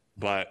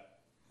 but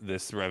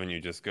this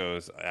revenue just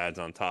adds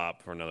on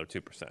top for another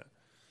 2%.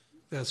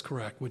 That's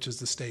correct, which is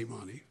the state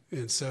money.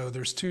 And so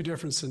there's two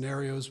different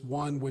scenarios.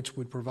 One which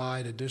would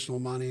provide additional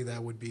money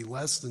that would be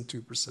less than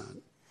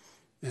 2%,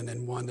 and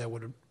then one that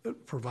would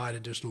provide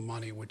additional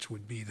money which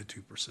would be the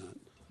 2%.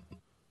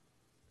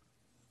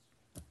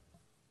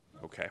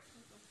 Okay.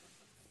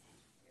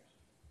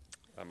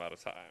 I'm out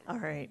of time. All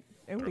right.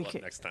 Better We luck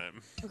could, next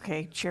time.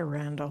 okay, Chair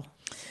Randall.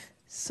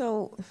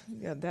 So,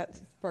 yeah, that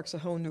sparks a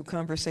whole new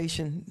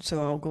conversation,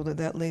 so I'll go to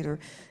that later.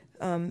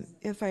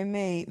 If I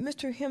may,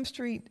 Mr.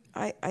 Hemstreet,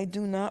 I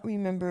do not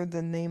remember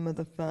the name of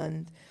the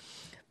fund,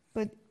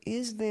 but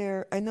is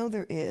there, I know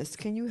there is,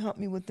 can you help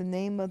me with the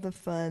name of the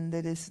fund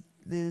that is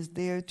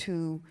there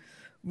to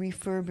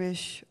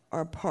refurbish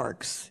our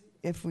parks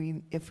if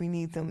we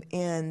need them?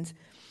 And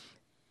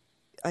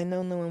I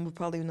know no one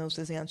probably knows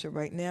this answer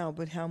right now,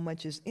 but how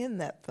much is in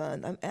that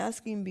fund? I'm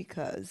asking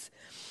because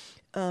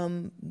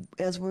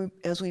as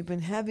we've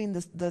been having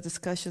the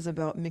discussions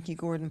about Mickey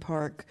Gordon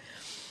Park,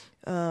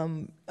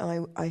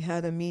 I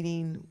had a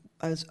meeting.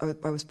 I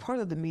was part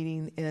of the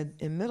meeting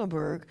in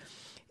Middleburg,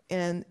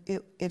 and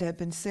it had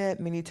been said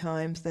many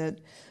times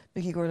that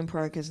Mickey Gordon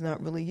Park is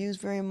not really used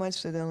very much.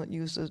 So they don't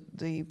use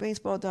the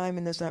baseball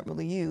diamond. That's not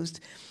really used.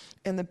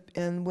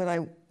 And what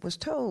I was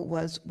told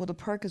was, well, the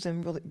park is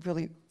in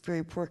really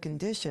very poor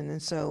condition,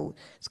 and so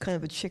it's kind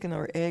of a chicken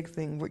or egg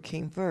thing. What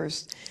came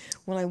first?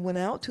 When I went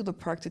out to the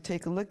park to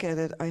take a look at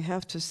it, I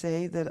have to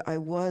say that I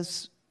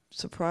was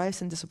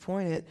surprised and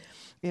disappointed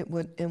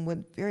in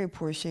what very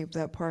poor shape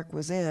that park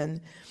was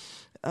in,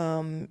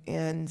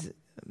 and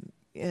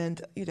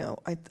you know,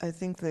 I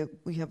think that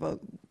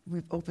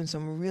we've opened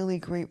some really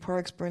great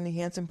parks. Bernie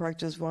Hansen Park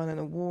just won an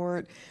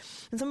award,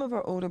 and some of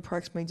our older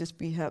parks may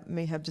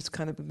have just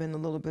kind of been a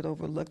little bit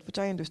overlooked, which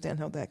I understand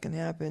how that can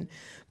happen.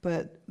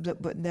 But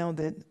now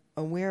that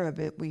aware of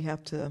it,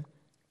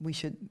 we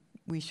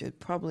should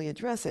probably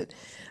address it.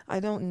 I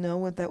don't know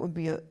what that would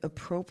be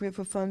appropriate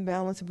for fund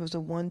balance if it was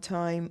a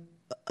one-time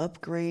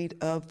upgrade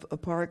of a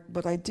park,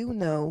 but I do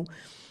know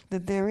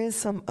that there is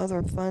some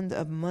other fund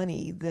of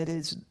money that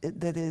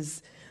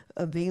is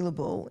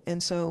available,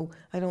 and so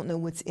I don't know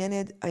what's in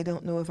it. I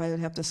don't know if I would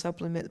have to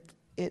supplement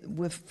it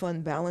with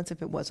fund balance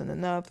if it wasn't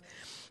enough,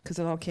 because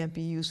it all can't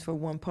be used for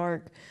one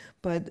park.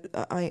 But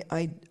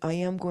I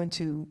am going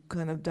to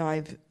kind of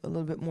dive a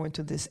little bit more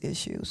into this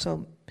issue.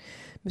 So,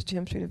 Mr.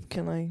 Hemstreet,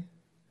 can I?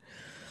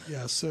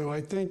 Yeah, so I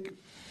think,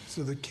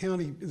 so the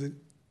county,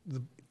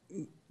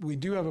 we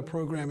do have a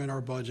program in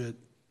our budget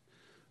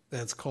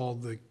that's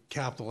called the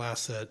Capital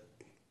Asset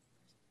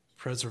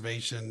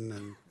Preservation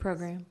and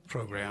Program.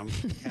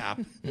 CAP.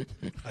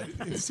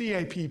 It's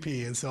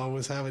CAPP, and so I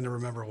was having to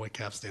remember what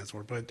CAP stands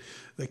for, but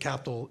the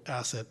Capital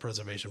Asset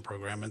Preservation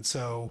Program. And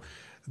so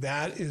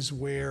that is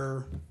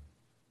where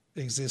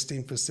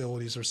existing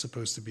facilities are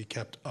supposed to be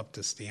kept up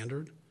to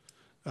standard.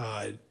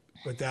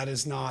 But that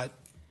is not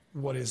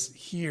what is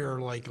here,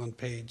 like on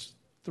page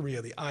 3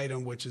 of the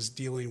item, which is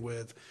dealing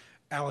with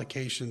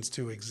allocations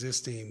to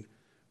existing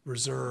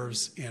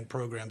reserves and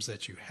programs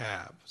that you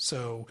have.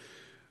 So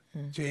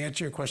to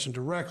answer your question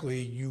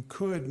directly, you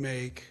could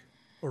make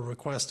or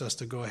request us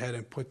to go ahead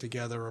and put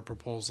together a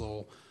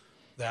proposal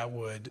that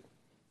would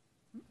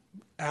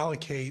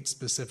allocate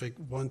specific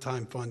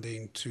one-time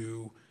funding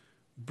to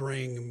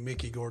bring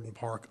Mickey Gordon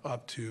Park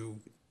up to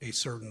a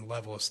certain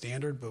level of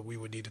standard, but we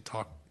would need to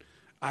talk,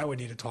 I would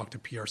need to talk to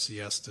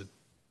PRCS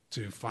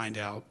to find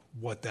out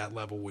what that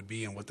level would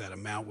be and what that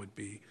amount would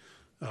be.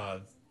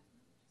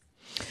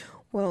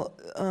 Well,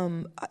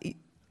 I'm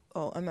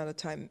out of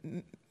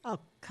time.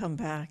 I'll come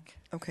back.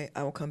 Okay,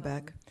 I will come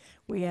back.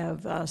 We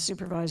have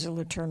Supervisor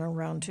Letourneau,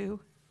 round 2.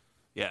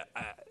 Yeah,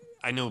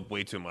 I know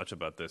way too much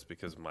about this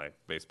because of my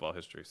baseball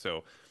history.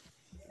 So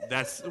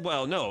that's,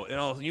 well, no,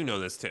 and you know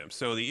this, Tim.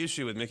 So the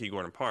issue with Mickey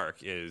Gordon Park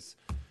is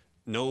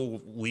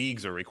no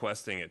leagues are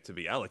requesting it to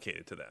be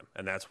allocated to them,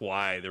 and that's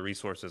why the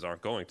resources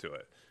aren't going to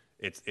it.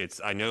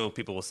 It's I know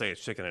people will say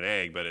it's chicken and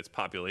egg, but it's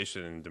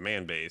population and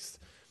demand based.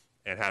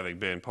 And having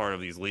been part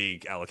of these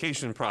league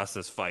allocation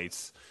process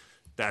fights,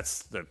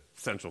 that's the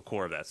central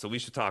core of that. So we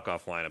should talk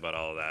offline about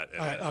all of that.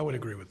 I would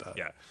agree with that.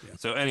 Yeah.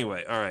 So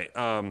anyway, all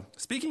right.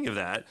 Speaking of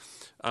that,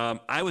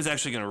 I was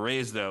actually going to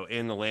raise, though,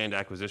 in the land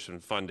acquisition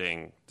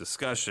funding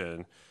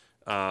discussion,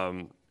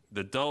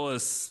 the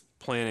Dulles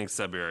planning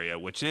sub-area,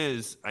 which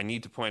is, I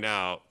need to point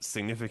out,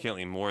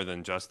 significantly more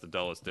than just the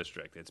Dulles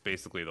district. It's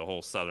basically the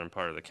whole southern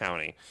part of the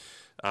county,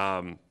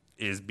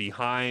 is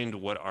behind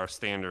what our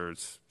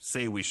standards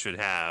say we should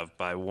have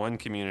by 1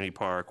 community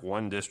park,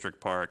 1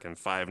 district park, and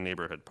 5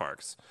 neighborhood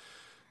parks.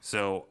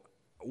 So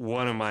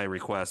one of my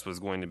requests was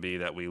going to be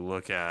that we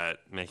look at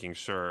making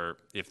sure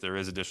if there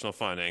is additional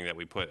funding, that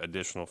we put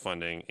additional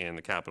funding in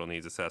the capital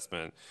needs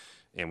assessment,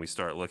 and we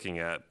start looking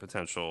at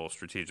potential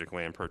strategic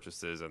land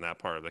purchases in that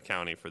part of the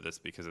county for this,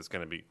 because it's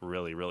going to be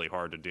really, really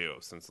hard to do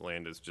since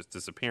land is just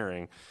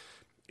disappearing.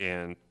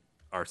 And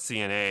our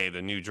CNA,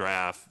 the new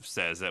draft,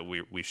 says that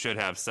we should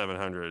have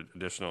 700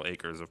 additional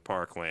acres of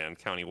parkland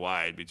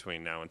countywide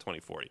between now and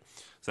 2040.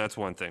 So that's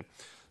one thing.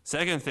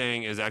 Second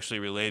thing is actually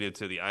related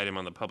to the item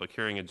on the public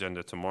hearing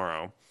agenda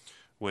tomorrow,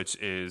 which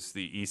is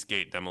the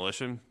Eastgate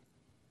demolition.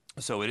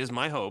 So it is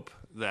my hope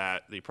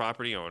that the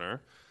property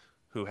owner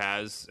who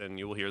has, and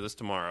you will hear this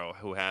tomorrow,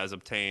 who has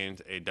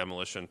obtained a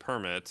demolition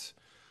permit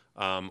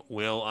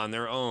will on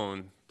their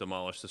own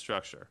demolish the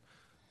structure.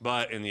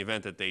 But in the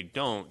event that they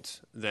don't,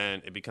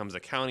 then it becomes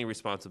a county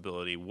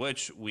responsibility,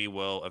 which we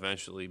will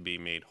eventually be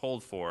made whole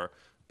for.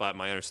 But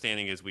my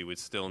understanding is we would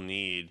still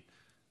need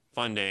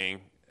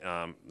funding,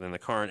 and the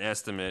current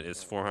estimate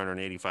is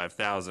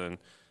 $485,000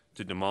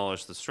 to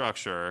demolish the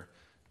structure,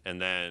 and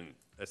then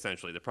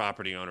essentially the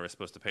property owner is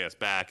supposed to pay us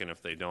back, and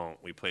if they don't,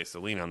 we place a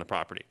lien on the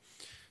property.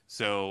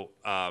 So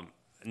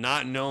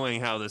not knowing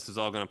how this is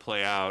all going to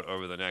play out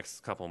over the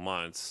next couple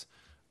months,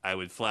 I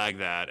would flag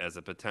that as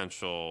a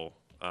potential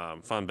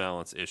fund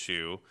balance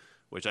issue,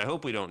 which I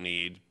hope we don't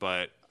need,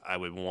 but I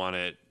would want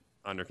it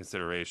under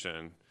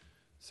consideration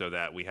so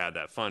that we had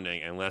that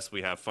funding, unless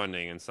we have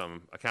funding in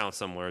some account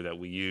somewhere that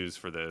we use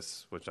for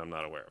this, which I'm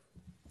not aware of.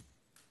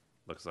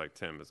 Looks like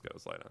Tim has got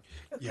his light on.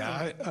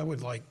 Yeah, I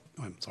would like,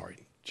 I'm sorry,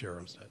 Chair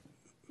Umstead.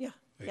 Yeah,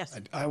 yes.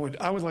 I would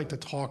like to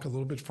talk a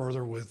little bit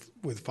further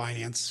with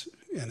finance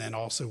and then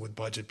also with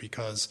budget,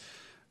 because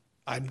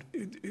I'm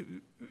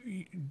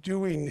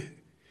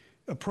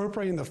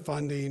appropriating the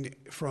funding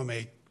from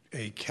a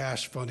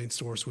cash funding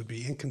source would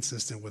be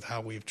inconsistent with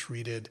how we've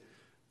treated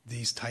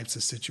these types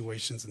of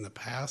situations in the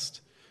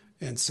past.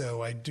 And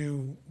so I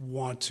do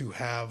want to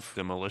have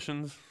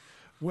Demolitions?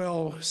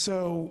 Well,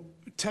 so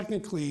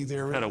technically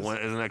there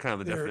Isn't that kind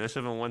of the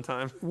definition of a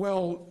one-time?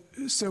 Well,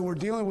 so we're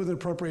dealing with an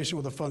appropriation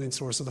with a funding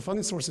source. So the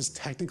funding source is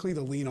technically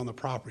the lien on the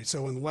property.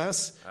 So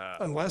unless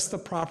the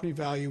property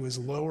value is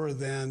lower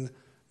than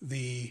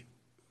the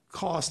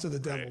cost of the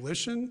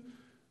demolition,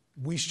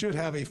 we should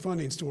have a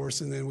funding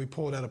source, and then we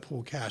pull it out of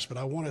pool cash. But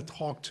I want to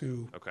talk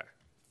to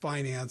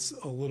finance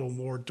a little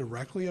more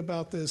directly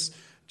about this,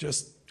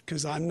 just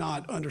because I'm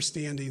not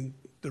understanding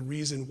the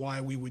reason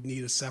why we would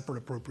need a separate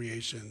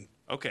appropriation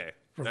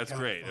from That's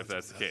county great if funds on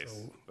that's the that, case,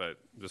 so- but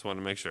just want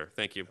to make sure.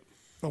 Thank you.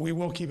 But we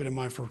will keep it in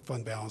mind for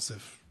fund balance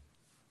if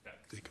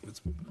the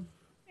commencement.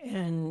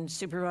 And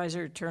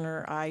Supervisor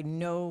Turner, I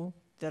know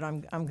that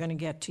I'm going to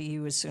get to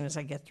you as soon as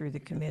I get through the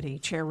committee.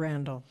 Chair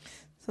Randall.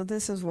 So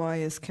this is why,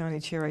 as county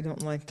chair, I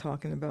don't like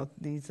talking about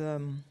these,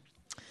 kind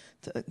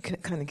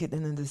of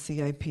getting into the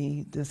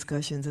CIP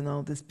discussions and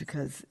all this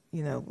because,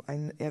 you know,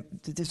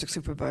 the district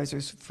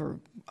supervisors, for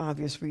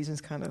obvious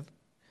reasons, kind of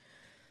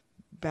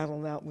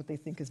battle out what they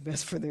think is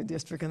best for their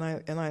district, and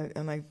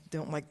I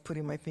don't like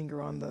putting my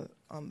finger on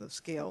the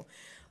scale.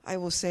 I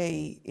will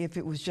say, if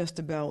it was just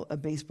about a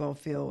baseball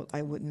field,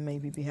 I wouldn't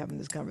maybe be having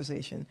this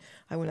conversation.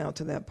 I went out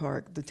to that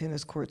park. The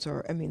tennis courts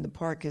the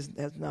park has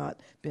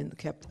not been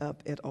kept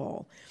up at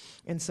all.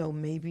 And so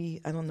maybe,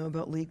 I don't know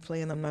about league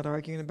play, and I'm not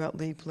arguing about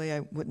league play.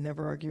 I would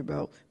never argue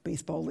about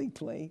baseball league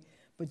play,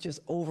 but just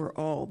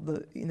overall,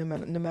 no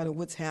matter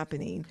what's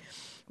happening,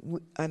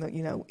 I don't,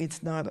 you know,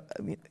 it's not,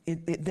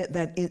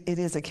 it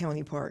is a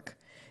county park,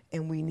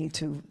 and we need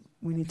to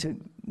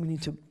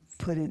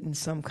put it in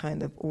some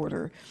kind of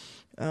order.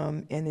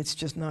 And it's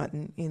just not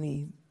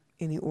in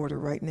any order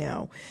right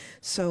now.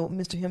 So,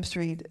 Mr.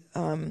 Hemstreet,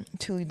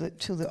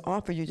 to the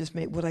offer you just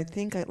made, what I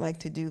think I'd like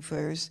to do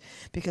first,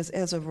 because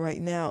as of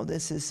right now,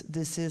 this is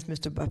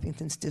Mr.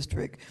 Buffington's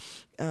district.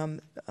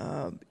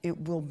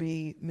 It will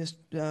be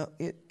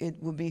it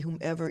will be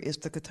whomever is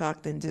the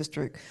Catoctin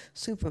district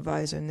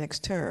supervisor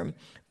next term.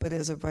 But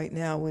as of right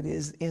now, it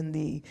is in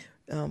the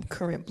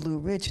current Blue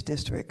Ridge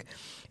district.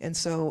 And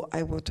so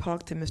I will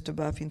talk to Mr.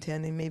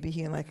 Buffington, and maybe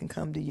he and I can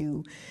come to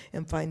you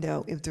and find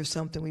out if there's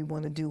something we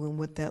want to do and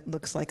what that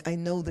looks like. I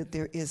know that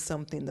there is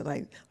something that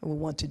I will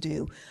want to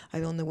do. I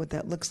don't know what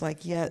that looks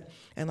like yet,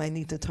 and I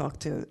need to talk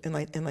to, and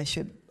I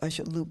should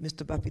loop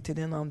Mr. Buffington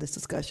in on this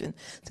discussion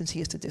since he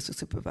is the district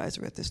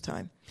supervisor at this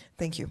time.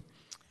 Thank you.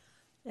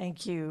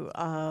 Thank you.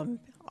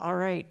 All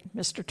right,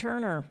 Mr.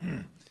 Turner.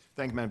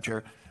 Thank you, Madam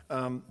Chair.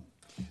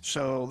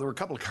 So there were a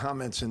couple of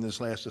comments in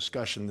this last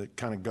discussion that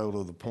kind of go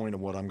to the point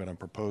of what I'm going to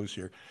propose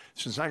here.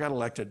 Since I got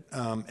elected,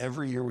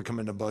 every year we come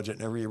into budget,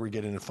 and every year we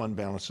get into fund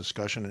balance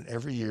discussion, and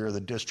every year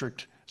the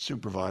district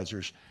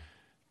supervisors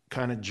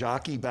kind of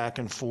jockey back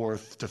and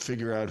forth to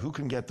figure out who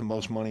can get the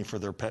most money for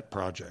their pet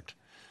project.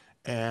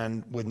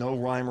 And with no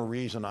rhyme or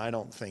reason, I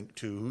don't think,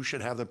 to who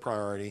should have the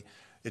priority.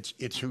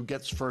 It's who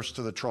gets first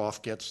to the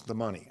trough gets the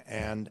money.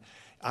 And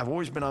I've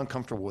always been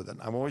uncomfortable with it.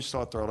 I've always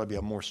thought there ought to be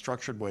a more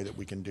structured way that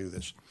we can do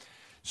this.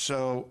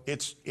 So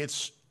it's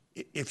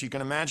if you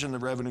can imagine the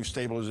revenue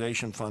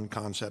stabilization fund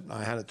concept.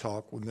 I had a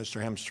talk with Mr.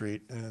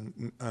 Hemstreet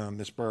and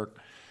Ms. Burke.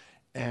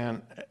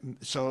 And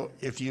so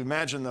if you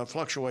imagine the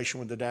fluctuation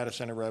with the data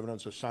center revenue,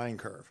 it's a sine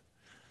curve.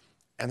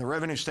 And the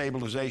revenue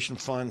stabilization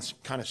fund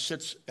kind of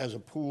sits as a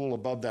pool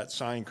above that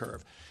sine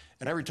curve.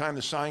 And every time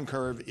the sine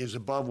curve is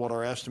above what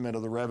our estimate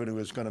of the revenue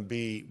is going to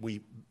be,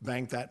 we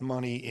bank that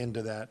money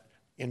into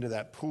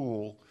that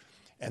pool.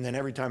 And then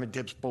every time it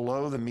dips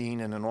below the mean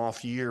in an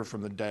off year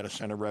from the data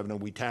center revenue,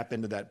 we tap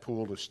into that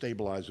pool to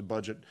stabilize the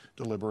budget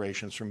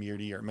deliberations from year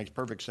to year. It makes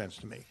perfect sense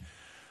to me.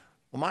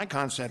 Well, my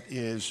concept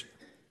is,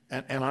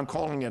 and I'm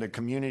calling it a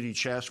community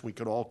chest. We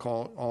could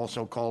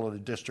also call it a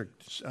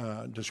district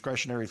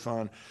discretionary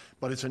fund,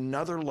 but it's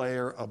another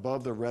layer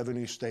above the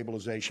revenue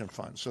stabilization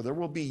fund. So there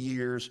will be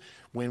years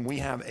when we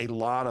have a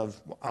lot of,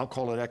 I'll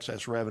call it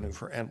excess revenue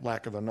for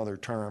lack of another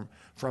term,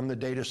 from the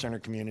data center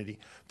community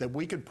that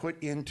we could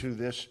put into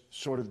this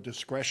sort of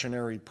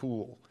discretionary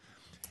pool.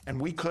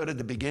 And we could, at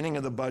the beginning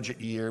of the budget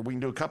year, we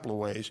can do a couple of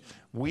ways.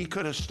 We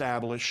could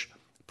establish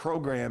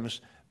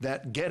programs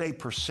that get a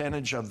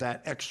percentage of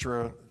that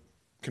extra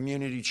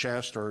community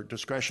chest or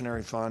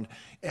discretionary fund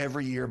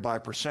every year by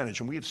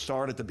percentage. And we'd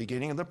start at the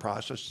beginning of the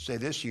process to say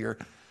this year,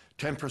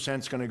 10%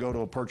 is going to go to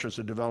a purchase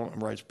of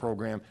development rights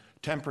program.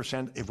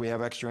 10%, if we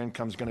have extra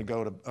income, is going to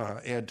go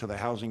to add to the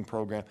housing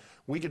program.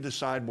 We could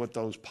decide what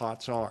those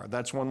pots are.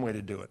 That's one way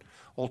to do it.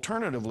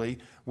 Alternatively,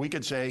 we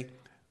could say,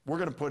 we're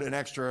going to put an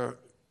extra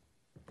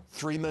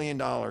 $3 million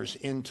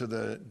into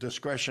the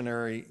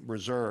discretionary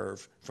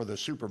reserve for the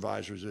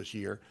supervisors this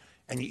year,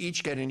 and you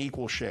each get an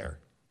equal share.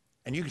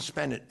 And you can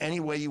spend it any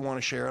way you want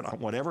to share it on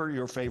whatever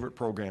your favorite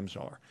programs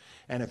are.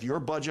 And if your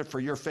budget for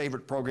your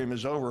favorite program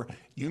is over,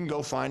 you can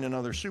go find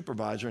another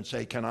supervisor and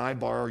say, can I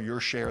borrow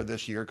your share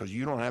this year because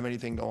you don't have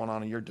anything going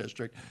on in your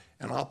district,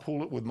 and I'll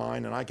pool it with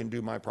mine and I can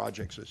do my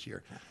projects this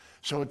year.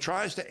 So it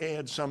tries to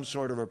add some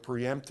sort of a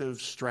preemptive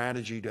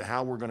strategy to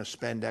how we're going to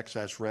spend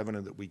excess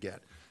revenue that we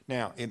get.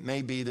 Now, it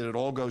may be that it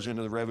all goes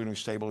into the revenue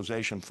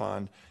stabilization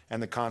fund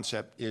and the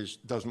concept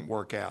doesn't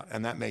work out,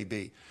 and that may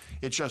be.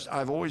 It's just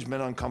I've always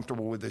been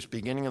uncomfortable with this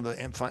beginning of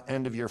the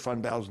end of year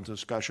fund balance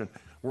discussion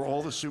where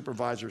all the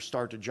supervisors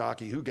start to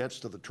jockey who gets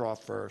to the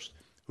trough first,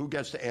 who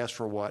gets to ask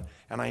for what,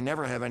 and I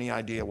never have any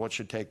idea what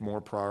should take more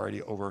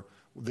priority over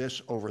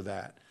this over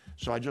that.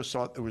 So I just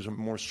thought there was a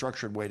more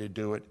structured way to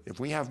do it. If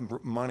we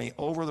have money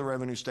over the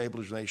revenue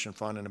stabilization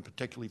fund in a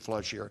particularly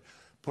flush year,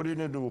 put it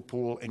into a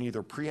pool and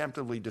either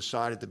preemptively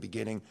decide at the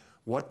beginning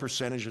what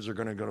percentages are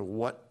going to go to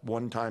what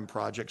one-time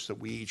projects that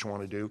we each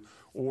want to do,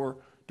 or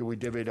do we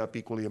divvy it up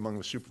equally among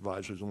the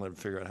supervisors and let them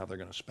figure out how they're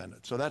going to spend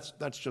it? So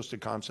that's just a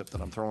concept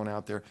that I'm throwing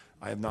out there.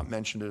 I have not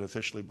mentioned it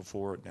officially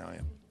before, now I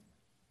am.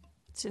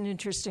 It's an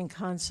interesting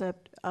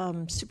concept.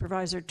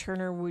 Supervisor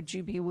Turner, would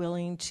you be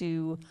willing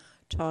to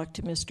talk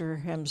to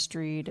Mr.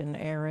 Hemstreet and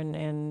Aaron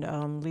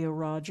and Leo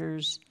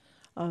Rogers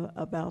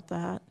about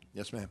that?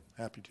 Yes, ma'am,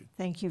 happy to.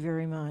 Thank you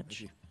very much.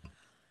 Thank you.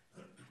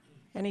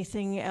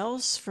 Anything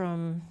else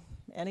from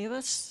any of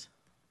us?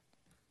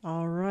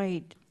 All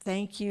right.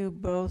 Thank you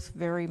both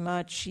very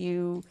much.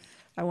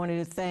 I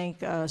wanted to thank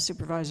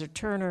Supervisor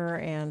Turner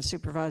and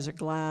Supervisor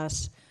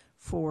Glass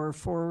for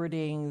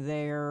forwarding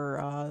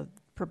their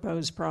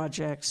proposed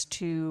projects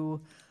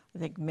to, I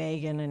think,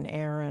 Megan and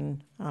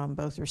Aaron.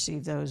 Both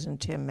received those,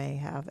 and Tim may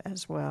have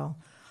as well.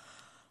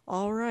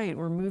 All right,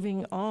 we're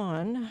moving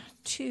on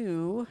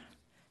to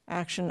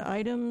action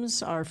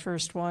items. Our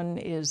first one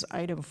is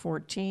item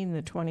 14,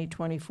 the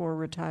 2024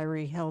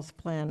 Retiree Health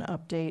Plan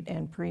Update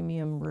and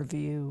Premium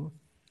Review.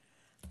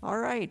 All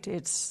right,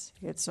 it's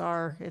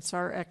our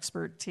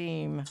expert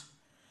team.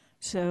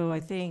 So I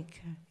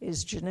think,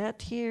 is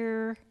Jeanette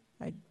here?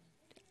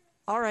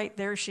 All right,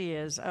 there she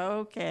is.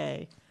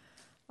 Okay.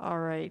 All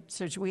right,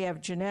 so we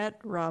have Jeanette,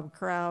 Rob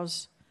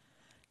Krause.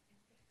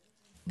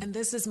 And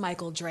this is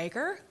Michael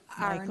Drager,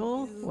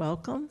 Michael,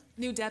 welcome.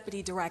 new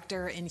Deputy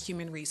Director in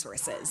Human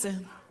Resources.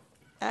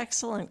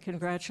 Excellent,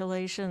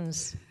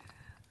 congratulations.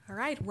 All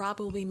right, Rob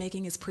will be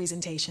making his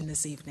presentation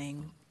this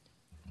evening.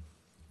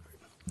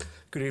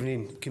 Good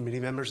evening,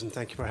 committee members, and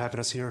thank you for having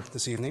us here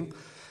this evening.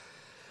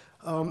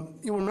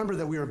 You'll remember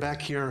that we were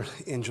back here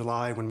in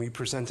July when we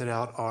presented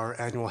out our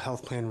annual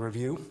health plan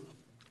review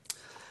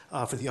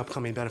for the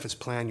upcoming benefits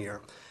plan year.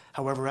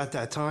 However, at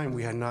that time,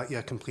 we had not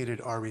yet completed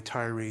our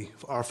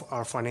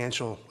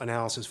financial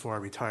analysis for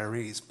our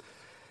retirees.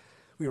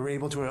 We were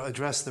able to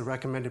address the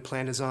recommended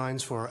plan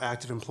designs for our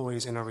active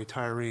employees and our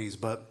retirees,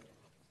 but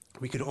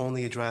we could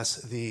only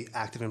address the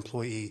active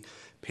employee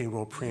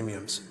payroll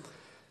premiums.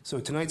 So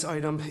tonight's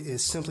item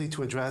is simply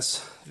to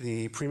address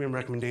the premium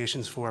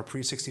recommendations for our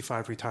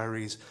pre-65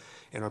 retirees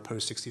and our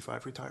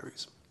post-65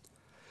 retirees.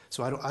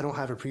 So I don't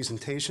have a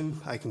presentation.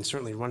 I can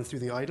certainly run through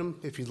the item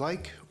if you'd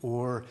like,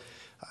 or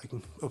I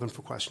can open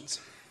for questions.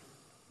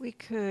 We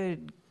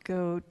could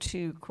go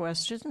to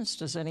questions.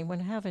 Does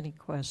anyone have any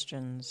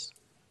questions?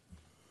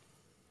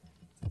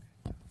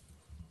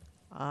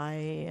 I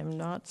am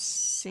not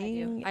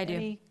seeing I do.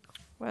 any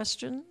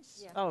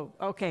questions. Yeah. Oh,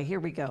 okay, here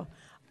we go.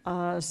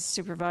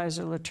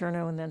 Supervisor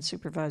Letourneau and then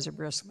Supervisor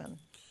Briskman.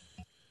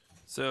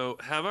 So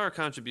have our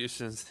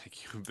contributions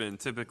been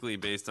typically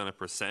based on a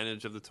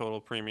percentage of the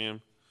total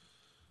premium?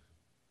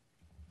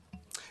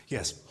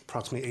 Yes,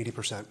 approximately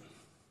 80%.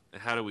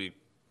 And how do we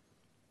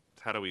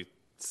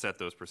set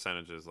those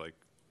percentages? Like,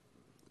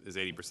 is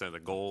 80% the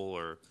goal,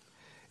 or?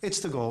 It's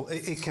the goal.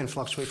 It can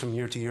fluctuate from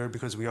year to year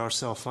because we are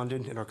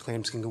self-funded and our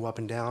claims can go up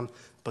and down,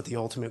 but the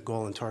ultimate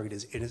goal and target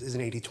is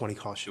an 80-20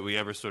 cost share. Do we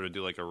ever sort of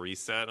do like a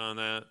reset on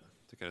that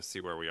to kind of see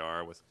where we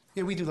are with?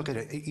 Yeah, we do look at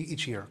it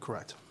each year,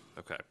 correct.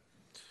 Okay.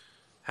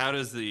 How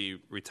does the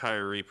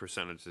retiree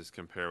percentages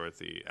compare with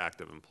the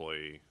active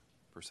employee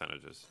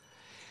percentages?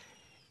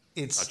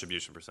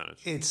 Contribution percentage.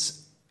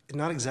 It's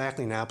not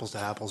exactly an apples to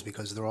apples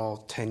because they're all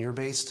tenure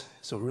based.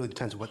 So it really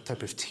depends what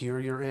type of tier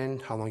you're in,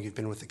 how long you've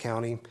been with the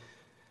county,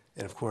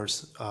 and of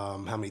course, how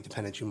many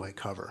dependents you might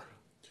cover.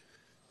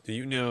 Do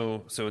you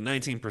know, so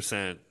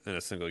 19% in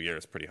a single year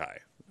is pretty high.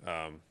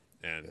 I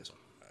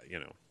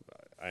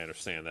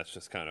understand that's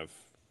just kind of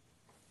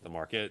the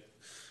market.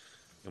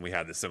 And we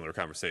had this similar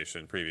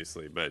conversation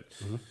previously, but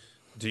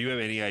do you have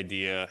any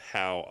idea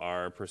how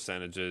our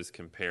percentages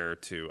compare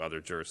to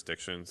other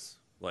jurisdictions?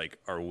 Like,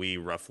 are we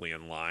roughly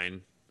in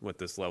line with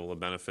this level of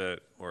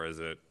benefit, or is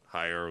it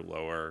higher,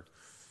 lower?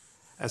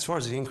 As far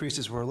as the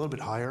increases, we're a little bit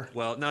higher.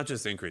 Well, not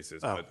just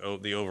increases,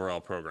 but the overall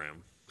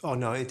program. Oh,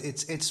 no,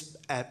 it's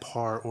at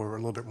par or a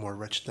little bit more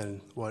rich than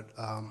what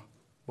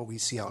we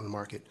see out in the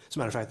market. As a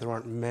matter of fact, there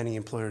aren't many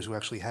employers who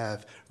actually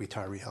have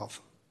retiree health.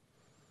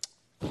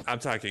 I'm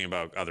talking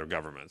about other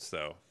governments,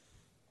 though.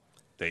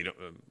 They don't.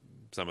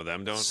 Some of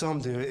them don't. Some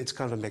do. It's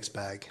kind of a mixed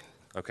bag.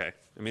 Okay.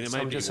 I mean, it Some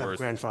might be just worth.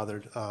 have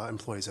grandfathered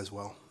employees as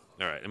well.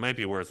 All right. It might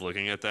be worth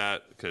looking at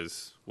that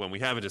because when we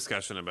have a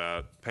discussion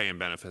about pay and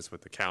benefits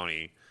with the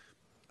county,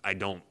 I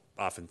don't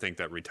often think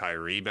that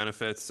retiree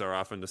benefits are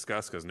often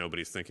discussed because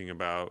nobody's thinking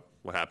about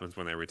what happens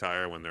when they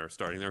retire, when they're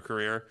starting their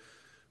career.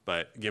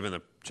 But given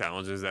the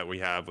challenges that we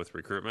have with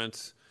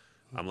recruitment,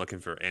 I'm looking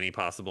for any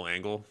possible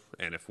angle.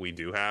 And if we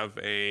do have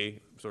a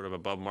sort of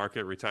above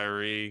market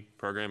retiree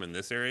program in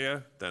this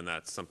area, then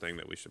that's something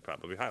that we should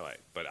probably highlight.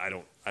 But I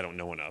don't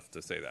know enough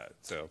to say that.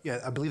 So Yeah,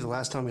 I believe the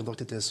last time we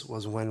looked at this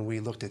was when we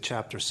looked at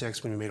Chapter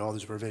 6, when we made all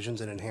these revisions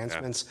and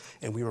enhancements,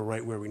 and we were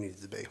right where we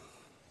needed to be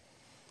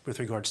with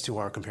regards to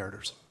our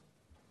comparators.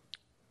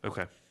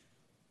 Okay.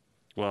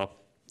 Well,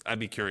 I'd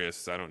be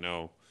curious. I don't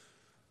know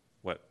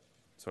what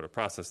sort of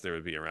process there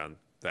would be around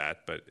that,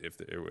 but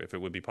if it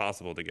would be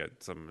possible to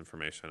get some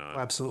information on.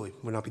 Absolutely.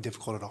 Would not be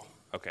difficult at all.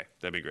 Okay,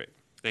 that'd be great.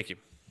 Thank you.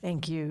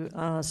 Thank you.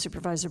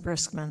 Supervisor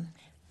Briskman.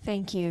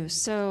 Thank you.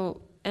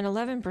 So an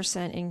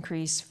 11%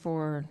 increase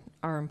for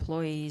our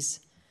employees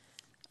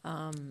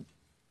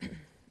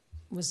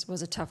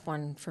was a tough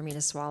one for me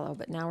to swallow,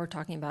 but now we're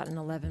talking about an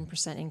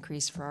 11%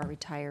 increase for our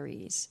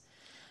retirees.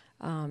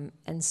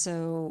 And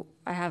so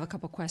I have a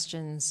couple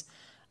questions.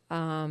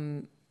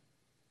 Our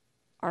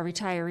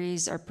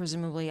retirees are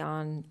presumably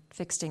on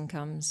fixed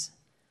incomes.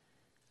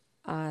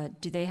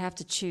 Do they have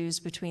to choose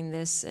between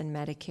this and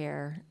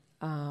Medicare,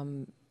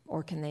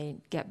 or can they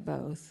get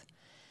both?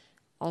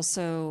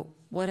 Also,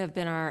 what have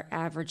been our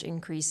average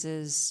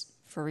increases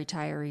for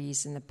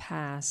retirees in the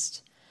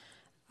past?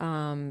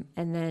 And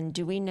then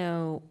do we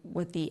know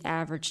what the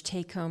average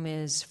take-home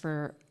is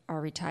for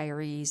our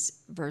retirees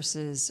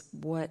versus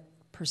what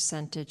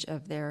percentage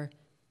of their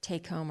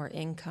take-home or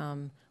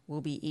income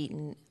will be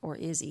eaten or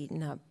is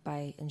eaten up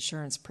by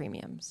insurance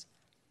premiums?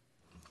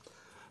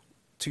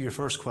 To your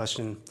first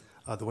question,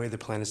 the way the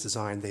plan is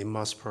designed, they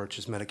must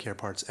purchase Medicare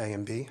Parts A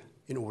and B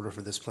in order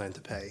for this plan to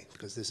pay,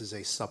 because this is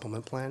a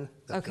supplement plan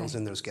that fills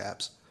in those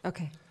gaps.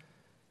 Okay.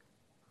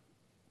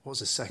 What was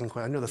the second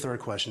question? I know the third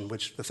question,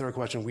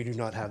 we do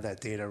not have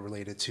that data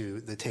related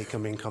to the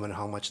take-home income and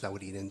how much that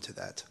would eat into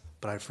that.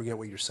 But I forget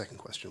what your second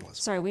question was.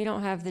 Sorry, we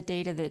don't have the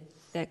data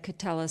that could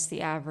tell us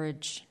the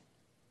average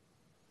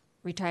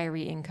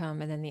retiree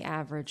income and then the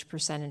average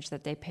percentage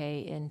that they pay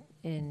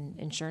in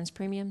insurance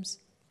premiums.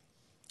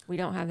 We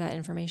don't have that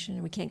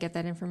information. We can't get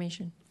that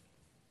information.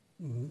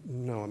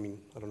 No, I mean,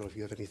 I don't know if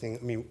you have anything. I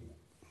mean, To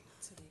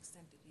the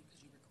extent that you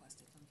request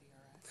it from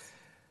VRS.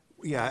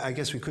 yeah, I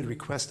guess we could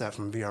request that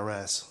from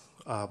VRS,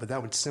 but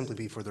that would simply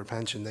be for their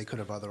pension. They could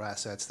have other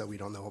assets that we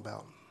don't know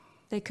about.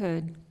 They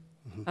could.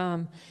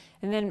 And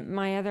then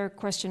my other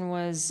question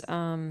was,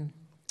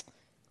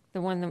 the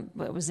one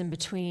that was in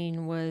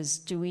between was,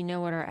 do we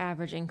know what our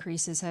average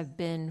increases have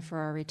been for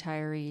our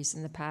retirees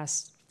in the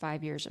past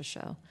 5 years or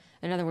so?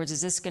 In other words, is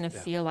this going to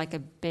feel like a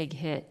big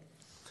hit?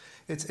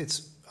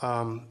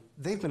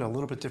 They've been a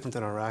little bit different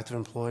than our active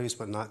employees,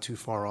 but not too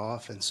far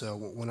off. And so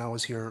when I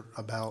was here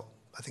I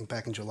think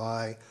back in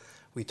July,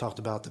 we talked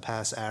about the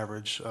past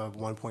average of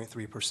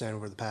 1.3%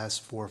 over the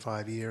past 4 or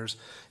 5 years.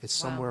 It's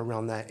somewhere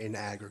around that in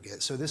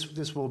aggregate. So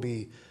this will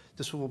be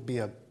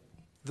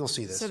they'll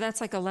see this. So that's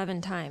like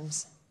 11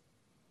 times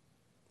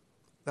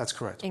That's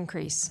correct.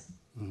 increase.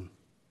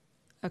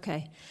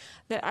 Okay.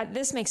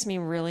 This makes me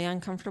really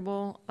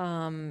uncomfortable.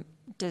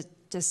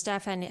 Does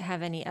staff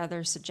have any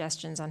other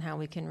suggestions on how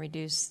we can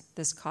reduce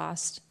this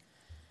cost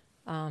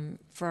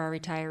for our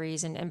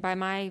retirees? And by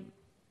my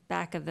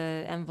back of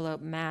the envelope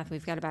math,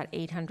 we've got about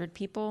 800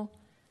 people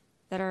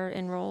that are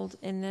enrolled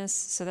in this.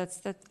 So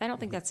I don't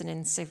think that's an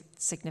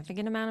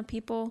insignificant amount of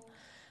people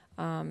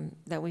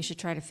that we should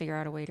try to figure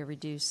out a way to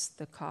reduce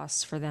the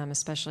costs for them,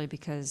 especially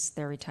because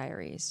they're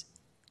retirees.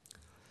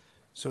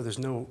 So there's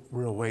no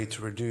real way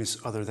to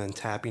reduce other than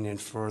tapping in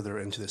further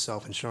into the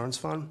self-insurance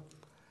fund.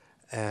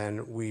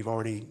 And we've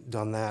already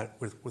done that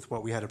with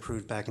what we had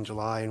approved back in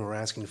July, and we're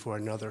asking for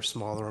another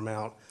smaller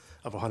amount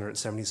of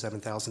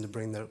 $177,000 to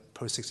bring the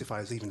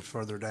post-65s even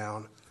further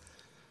down.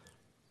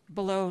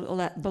 Below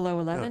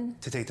 11?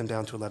 To take them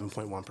down to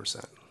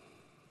 11.1%.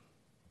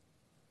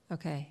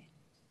 Okay.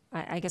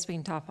 I guess we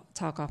can talk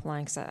offline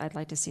because I'd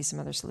like to see some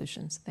other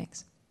solutions.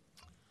 Thanks.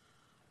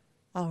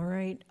 All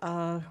right,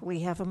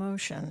 we have a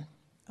motion.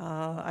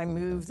 I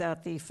move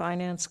that the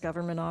Finance,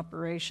 Government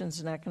Operations,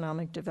 and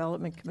Economic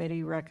Development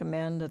Committee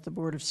recommend that the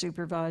Board of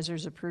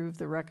Supervisors approve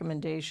the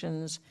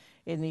recommendations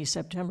in the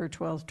September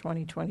 12,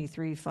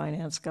 2023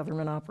 Finance,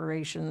 Government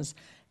Operations,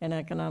 and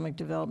Economic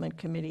Development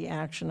Committee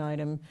action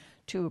item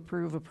to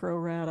approve a pro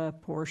rata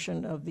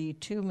portion of the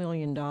 $2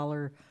 million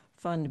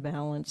fund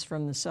balance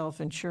from the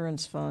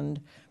self-insurance fund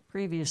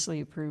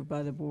previously approved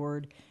by the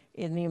board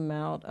in the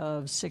amount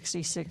of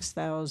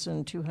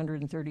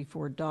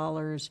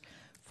 $66,234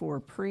 for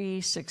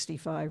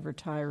pre-65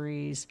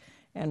 retirees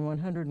and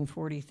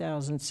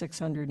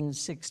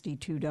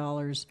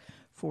 $140,662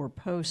 for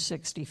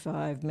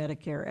post-65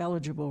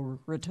 Medicare-eligible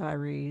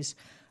retirees.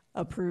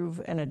 Approve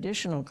an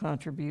additional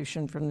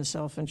contribution from the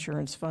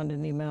self-insurance fund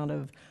in the amount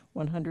of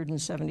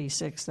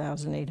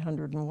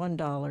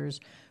 $176,801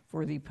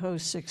 for the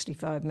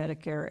post-65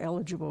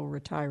 Medicare-eligible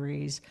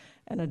retirees,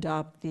 and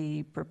adopt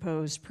the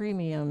proposed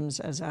premiums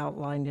as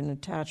outlined in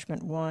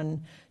Attachment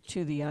 1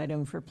 to the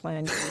item for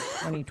Plan Year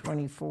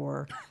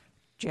 2024,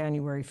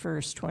 January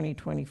 1st,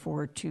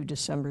 2024 to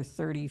December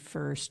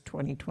 31st,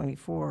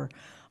 2024.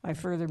 I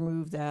further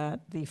move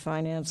that the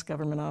Finance,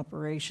 Government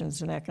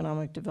Operations, and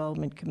Economic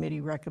Development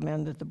Committee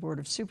recommend that the Board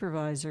of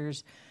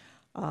Supervisors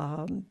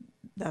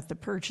that the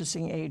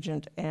purchasing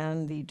agent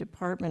and the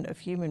Department of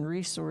Human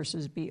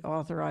Resources be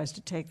authorized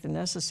to take the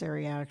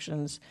necessary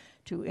actions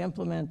to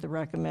implement the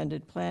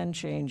recommended plan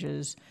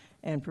changes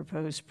and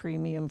propose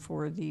premium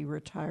for the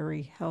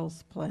retiree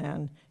health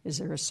plan. Is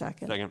there a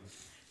second? Second.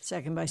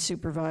 Second by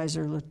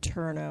Supervisor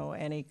Letourneau.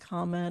 Any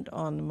comment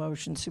on the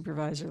motion,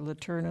 Supervisor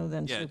Letourneau,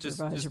 then Yeah,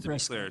 Supervisor just to be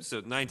Briscoe? clear,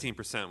 so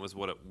 19% was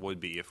what it would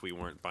be if we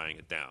weren't buying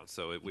it down.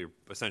 So we're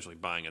essentially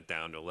buying it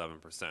down to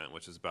 11%,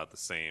 which is about the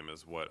same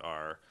as what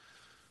our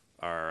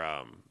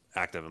our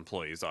active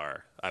employees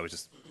are. I was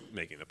just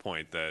making the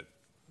point that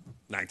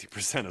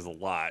 90% is a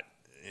lot,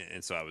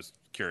 and so I was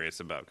curious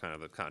about kind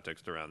of the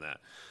context around that.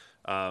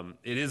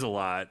 It is a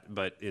lot,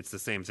 but it's the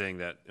same thing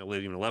that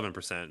even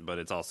 11%, but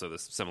it's also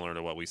similar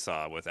to what we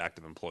saw with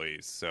active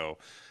employees. So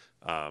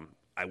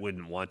I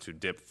wouldn't want to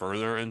dip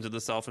further into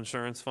the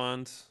self-insurance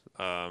fund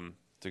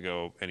to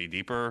go any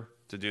deeper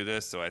to do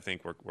this. So I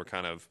think we're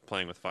kind of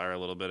playing with fire a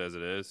little bit as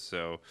it is.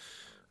 So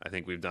I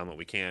think we've done what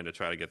we can to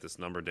try to get this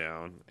number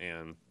down.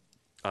 And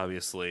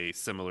obviously,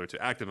 similar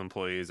to active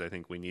employees, I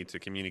think we need to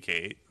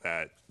communicate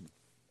that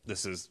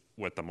this is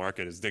what the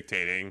market is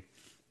dictating.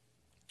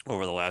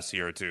 Over the last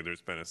year or two,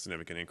 there's been a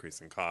significant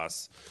increase in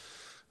costs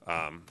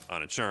on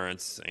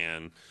insurance,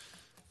 and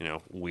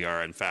we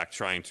are in fact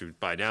trying to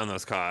buy down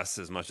those costs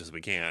as much as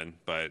we can.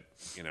 But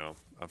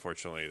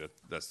unfortunately,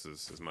 that's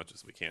as much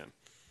as we can.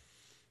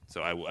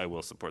 So I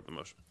will support the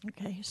motion.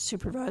 Okay,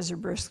 Supervisor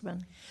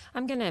Briskman.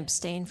 I'm going to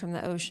abstain from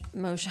the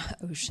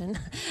motion.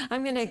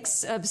 I'm going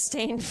to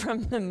abstain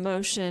from the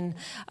motion.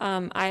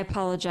 I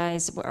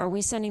apologize. Are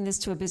we sending this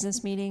to a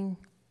business meeting?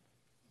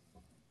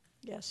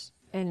 Yes.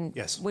 And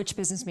Yes. which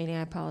business meeting?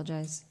 I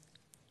apologize.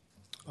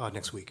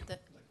 Next week.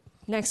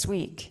 Next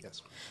week?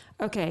 Yes.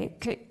 Okay.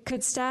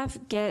 Could staff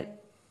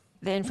get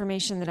the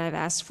information that I've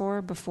asked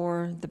for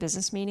before the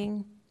business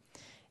meeting?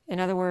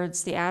 In other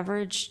words, the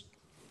average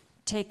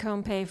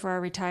take-home pay for our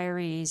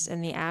retirees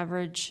and the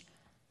average,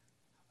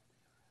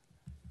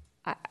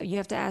 you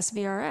have to ask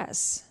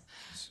VRS,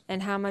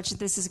 and how much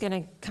this is going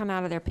to come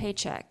out of their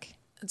paycheck.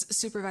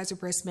 Supervisor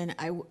Briskman,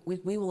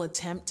 we will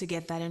attempt to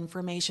get that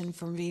information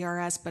from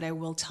VRS, but I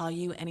will tell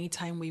you,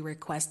 anytime we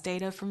request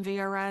data from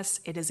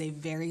VRS, it is a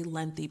very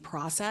lengthy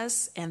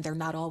process, and they're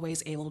not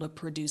always able to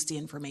produce the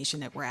information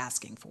that we're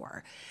asking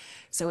for.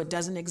 So it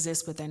doesn't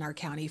exist within our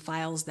county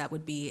files. That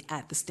would be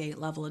at the state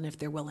level, and if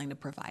they're willing to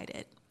provide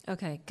it.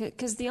 Okay,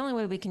 because the only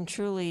way we can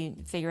truly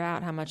figure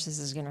out how much this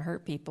is going to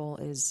hurt people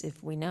is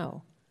if we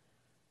know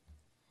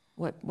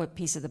what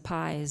piece of the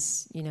pie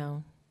is,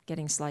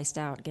 getting sliced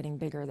out, getting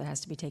bigger, that has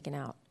to be taken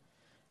out.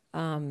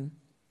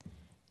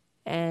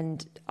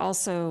 And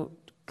also,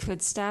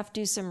 could staff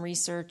do some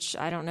research?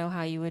 I don't know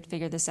how you would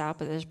figure this out,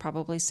 but there's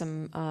probably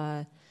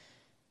some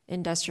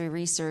industry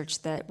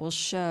research that will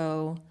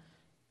show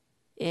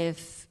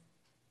if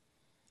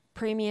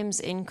premiums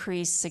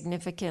increase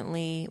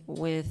significantly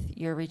with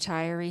your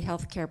retiree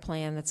health care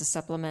plan that's a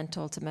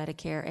supplemental to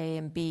Medicare A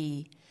and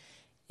B.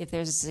 If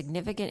there's a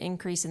significant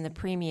increase in the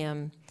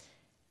premium,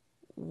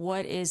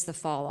 what is the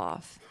fall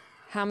off?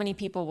 How many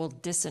people will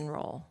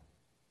disenroll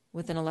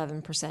with an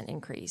 11%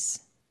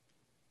 increase?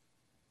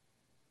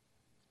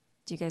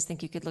 Do you guys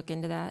think you could look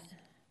into that?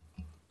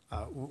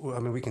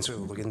 We can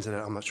certainly look into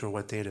that. I'm not sure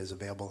what data is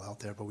available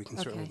out there, but we can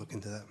certainly look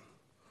into that.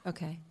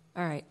 Okay,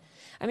 all right.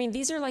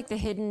 These are like the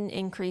hidden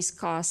increased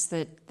costs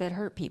that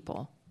hurt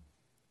people,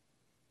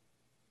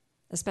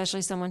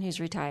 especially someone who's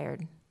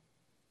retired.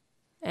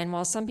 And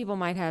while some people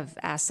might have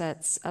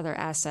assets, other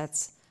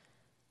assets,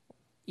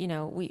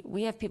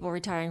 we have people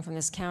retiring from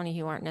this county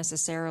who didn't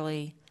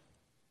necessarily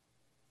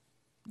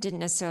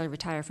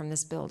retire from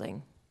this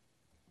building.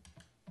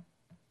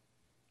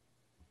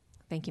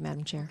 Thank you,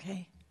 Madam Chair.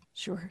 Okay,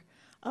 sure.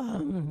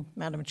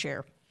 Madam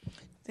Chair.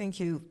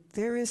 Thank you.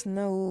 There is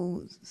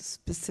no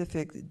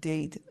specific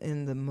date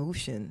in the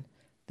motion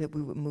that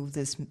we would move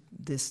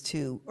this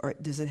to, or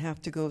does it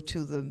have to go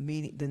to the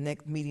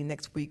next meeting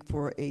next week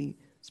for a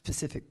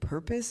specific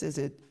purpose? Is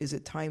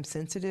it time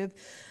sensitive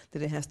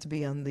that it has to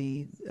be on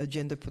the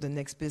agenda for the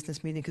next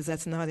business meeting? Because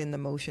that's not in the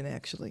motion,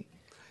 actually.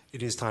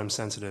 It is time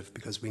sensitive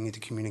because we need to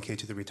communicate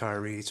to the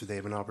retirees so they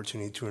have an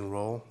opportunity to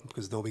enroll,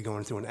 because they'll be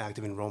going through an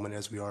active enrollment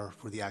as we are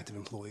for the active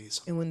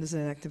employees. And when does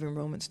that active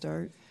enrollment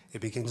start?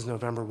 It begins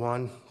November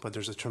 1, but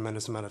there's a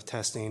tremendous amount of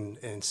testing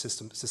and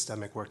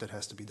systemic work that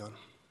has to be done.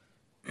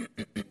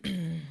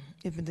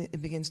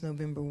 It begins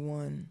November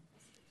 1.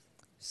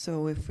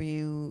 So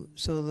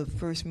the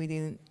first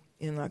meeting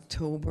in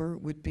October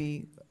would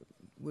be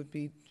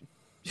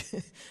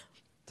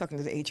talking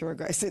to the HR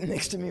guy sitting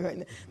next to me right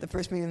now. The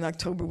first meeting in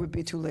October would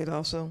be too late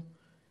also?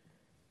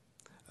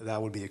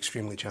 That would be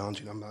extremely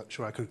challenging. I'm not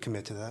sure I could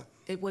commit to that.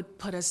 It would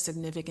put us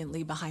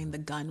significantly behind the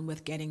gun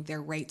with getting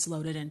their rates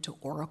loaded into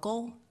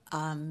Oracle,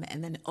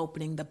 and then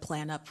opening the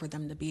plan up for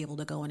them to be able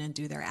to go in and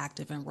do their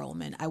active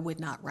enrollment. I would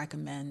not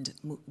recommend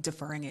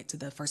deferring it to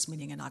the first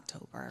meeting in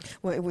October.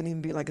 Well, it wouldn't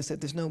even be, like I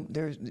said,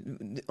 there's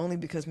only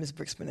because Ms.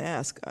 Briskman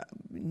asked.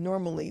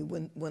 Normally,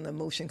 when a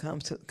motion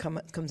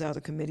comes out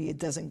of committee, it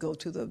doesn't go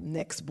to the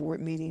next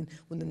board meeting.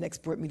 When the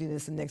next board meeting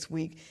is the next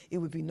week, it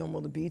would be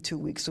normal to be 2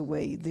 weeks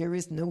away. There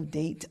is no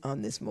date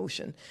on this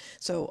motion.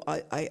 So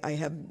I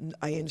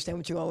understand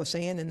what you all are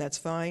saying, and that's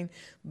fine,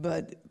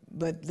 but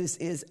this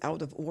is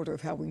out of order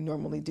of how we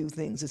normally do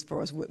things as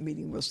far as what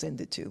meeting we'll send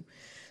it to.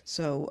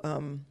 So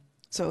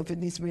if it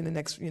needs to be in the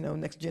next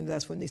agenda,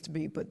 that's what it needs to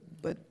be. But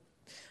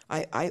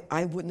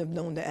I wouldn't have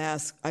known to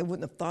ask. I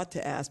wouldn't have thought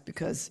to ask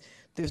because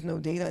there's no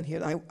date on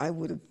here. I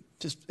would have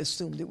just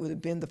assumed it would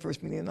have been the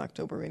first meeting in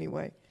October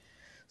anyway.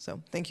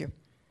 So thank you.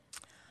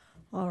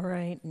 All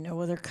right, no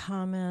other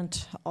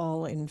comment.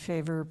 All in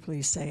favor,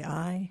 please say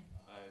aye.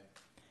 Aye.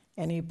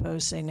 Any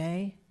opposed, say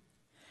nay.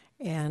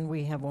 And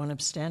we have one You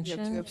abstention.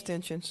 have 2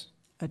 abstentions.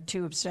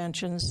 2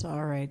 abstentions.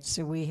 All right,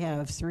 so we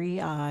have 3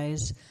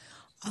 ayes,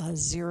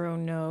 0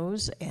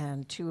 noes,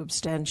 and 2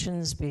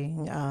 abstentions,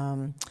 being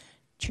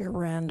Chair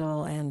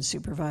Randall and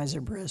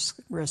Supervisor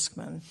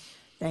Briskman.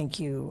 Thank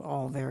you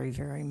all very,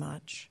 very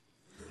much.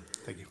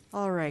 Thank you.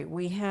 All right,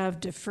 we have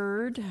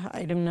deferred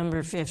item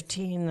number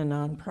 15, the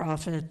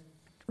nonprofit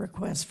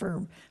request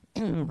for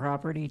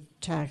property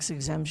tax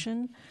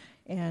exemption.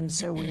 And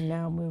so we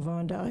now move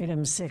on to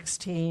item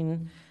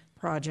 16,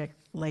 project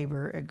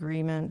labor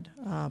agreement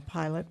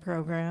pilot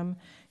program.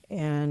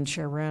 And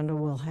Chair Randall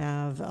will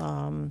have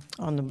on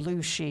the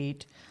blue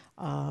sheet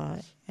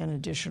an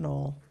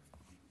additional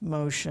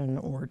motion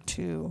or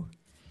 2.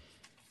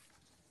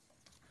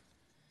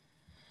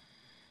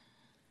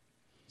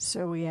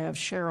 So we have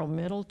Cheryl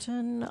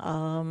Middleton.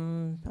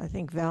 I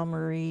think Val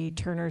Marie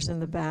Turner's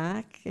in the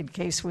back in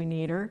case we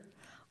need her.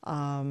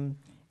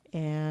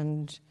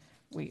 And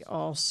we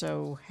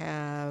also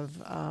have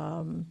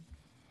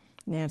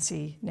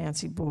Nancy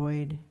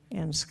Boyd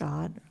and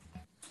Scott.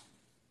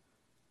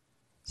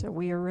 So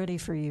we are ready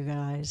for you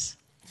guys.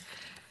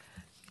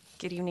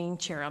 Good evening,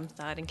 Chair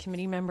Umthad and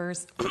committee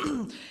members.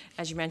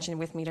 As you mentioned,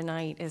 with me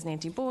tonight is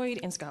Nancy Boyd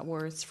and Scott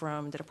Worth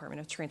from the Department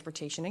of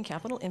Transportation and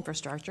Capital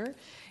Infrastructure.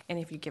 And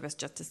if you give us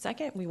just a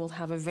second, we will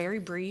have a very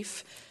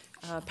brief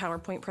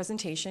PowerPoint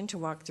presentation to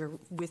walk through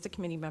with the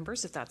committee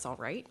members, if that's all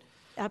right.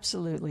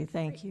 Absolutely,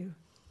 thank you.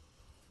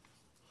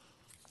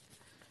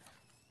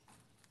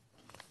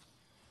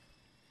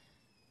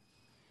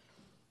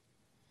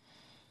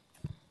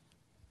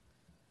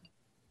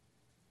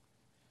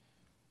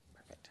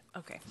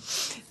 Okay,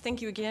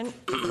 thank you again.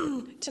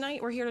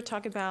 Tonight, we're here to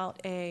talk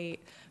about a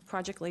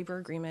project labor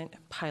agreement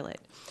pilot.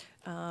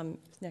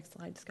 Next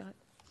slide, Scott.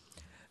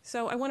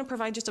 So I want to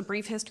provide just a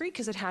brief history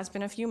because it has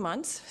been a few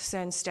months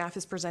since staff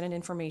has presented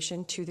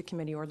information to the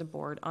committee or the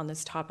board on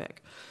this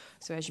topic.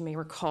 So as you may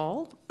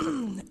recall,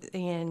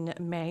 in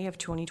May of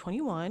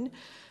 2021,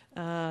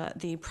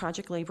 the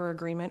Project Labor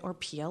Agreement, or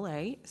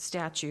PLA,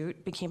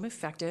 statute became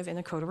effective in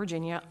the Code of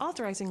Virginia,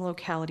 authorizing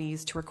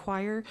localities to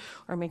require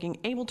or making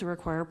able to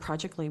require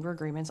project labor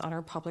agreements on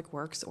our public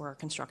works or our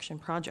construction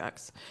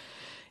projects.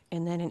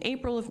 And then in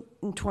April of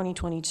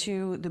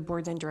 2022, the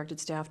board then directed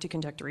staff to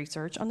conduct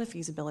research on the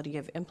feasibility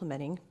of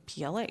implementing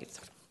PLAs.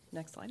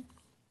 Next slide.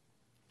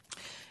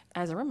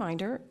 As a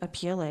reminder, a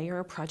PLA, or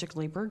a project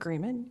labor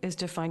agreement, is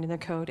defined in the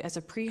code as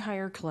a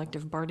pre-hire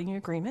collective bargaining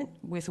agreement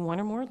with one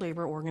or more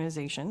labor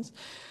organizations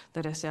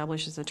that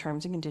establishes the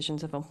terms and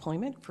conditions of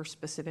employment for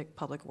specific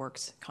public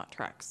works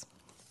contracts,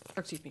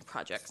 or excuse me,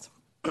 projects.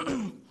 Go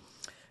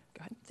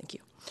ahead, thank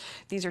you.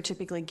 These are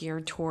typically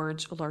geared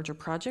towards larger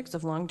projects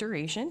of long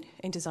duration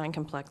and design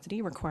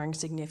complexity, requiring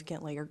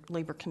significant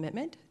labor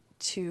commitment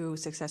to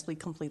successfully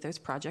complete those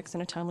projects in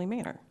a timely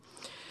manner.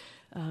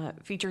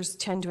 Features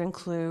tend to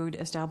include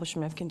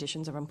establishment of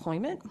conditions of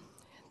employment,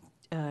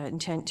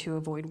 intent to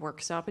avoid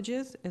work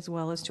stoppages, as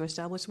well as to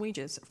establish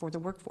wages for the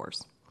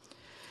workforce.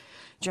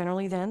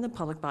 Generally, then, the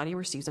public body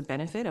receives a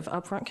benefit of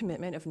upfront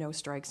commitment of no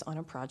strikes on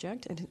a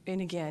project,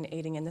 and again,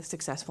 aiding in the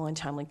successful and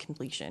timely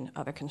completion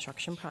of a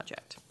construction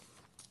project.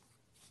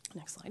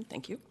 Next slide,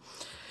 thank you.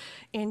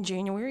 In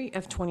January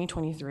of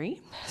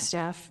 2023,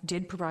 staff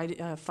did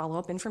provide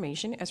follow-up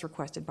information as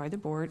requested by the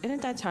board, and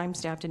at that time,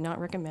 staff did not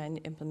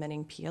recommend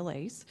implementing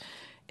PLAs.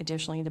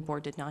 Additionally, the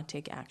board did not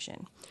take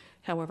action.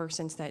 However,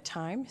 since that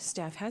time,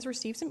 staff has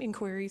received some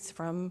inquiries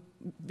from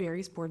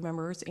various board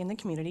members in the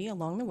community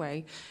along the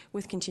way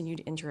with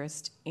continued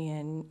interest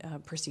in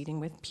proceeding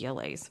with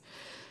PLAs.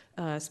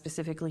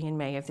 Specifically in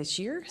May of this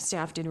year,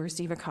 staff did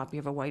receive a copy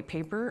of a white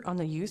paper on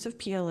the use of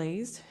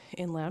PLAs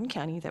in Loudoun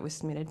County that was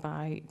submitted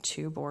by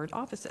 2 board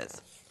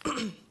offices.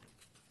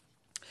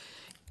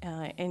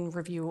 In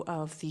review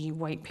of the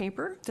white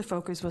paper, the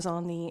focus was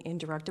on the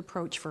indirect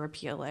approach for a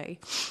PLA.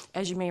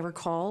 As you may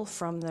recall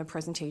from the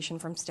presentation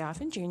from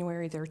staff in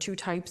January, there are 2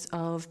 types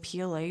of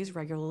PLAs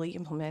regularly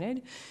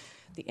implemented.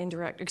 The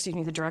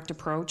direct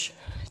approach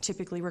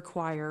typically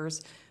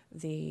requires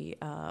the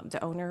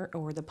owner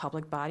or the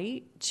public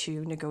body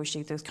to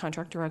negotiate those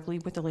contracts directly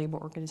with the labor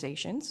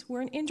organizations,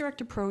 where an indirect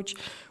approach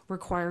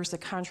requires the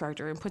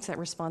contractor and puts that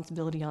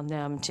responsibility on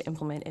them to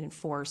implement and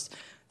enforce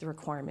the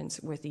requirements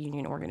with the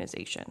union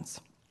organizations.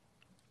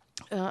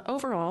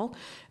 Overall,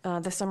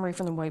 the summary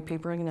from the white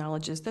paper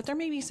acknowledges that there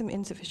may be some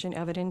insufficient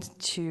evidence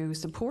to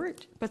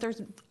support, but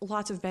there's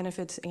lots of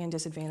benefits and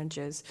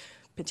disadvantages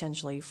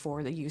potentially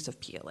for the use of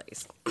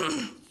PLAs.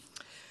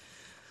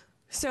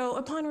 So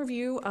upon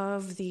review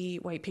of the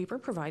white paper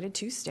provided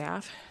to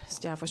staff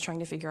was trying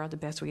to figure out the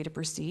best way to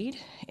proceed,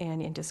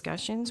 and in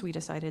discussions, we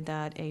decided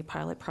that a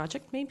pilot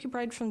project may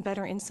provide some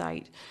better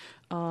insight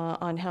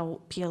on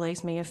how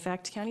PLAs may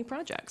affect county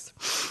projects.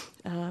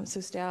 So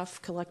staff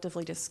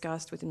collectively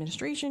discussed with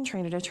administration,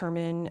 trying to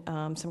determine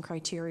some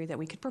criteria that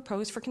we could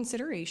propose for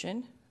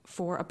consideration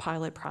for a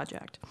pilot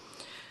project.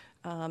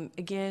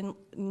 Again,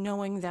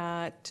 knowing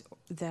that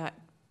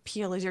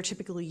PLAs are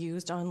typically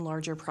used on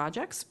larger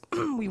projects.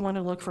 We want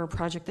to look for a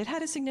project that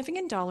had a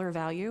significant dollar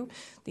value.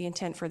 The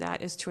intent for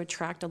that is to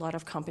attract a lot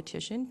of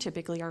competition.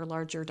 Typically, our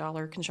larger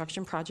dollar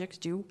construction projects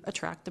do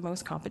attract the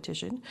most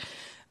competition.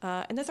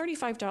 And the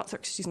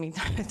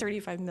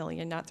 $35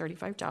 million, not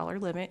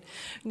 $35 limit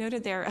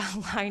noted there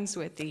aligns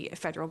with the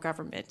federal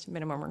government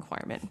minimum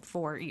requirement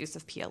for use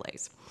of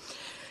PLAs.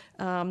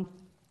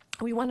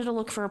 We wanted to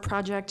look for a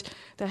project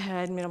that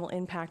had minimal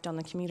impact on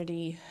the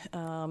community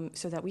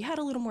so that we had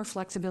a little more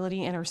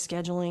flexibility in our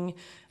scheduling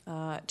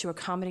to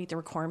accommodate the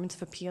requirements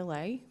of a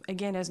PLA.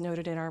 Again, as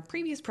noted in our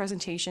previous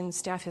presentation,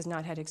 staff has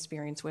not had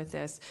experience with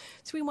this,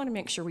 so we want to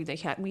make sure we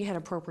had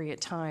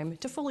appropriate time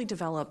to fully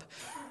develop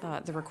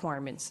the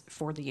requirements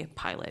for the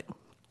pilot.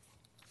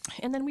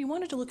 And then we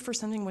wanted to look for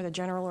something with a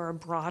general or a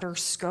broader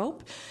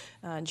scope.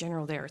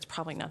 General there is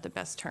probably not the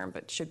best term,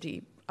 but should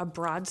be a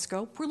broad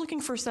scope. We're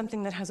looking for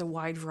something that has a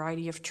wide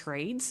variety of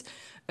trades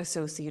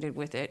associated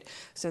with it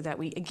so that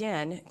we,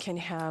 again, can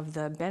have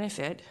the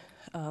benefit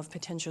of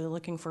potentially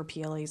looking for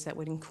PLAs that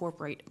would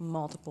incorporate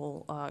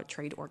multiple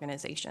trade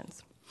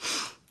organizations.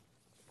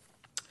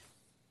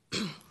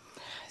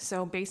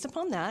 So based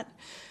upon that,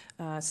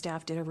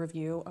 staff did a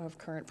review of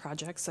current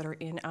projects that are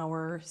in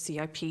our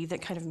CIP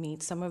that kind of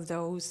meet some of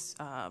those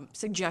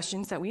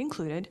suggestions that we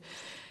included.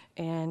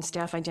 And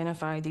staff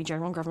identified the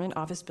General Government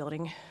Office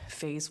Building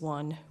Phase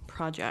 1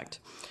 project.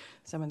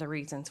 Some of the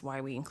reasons why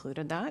we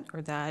included that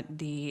are that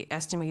the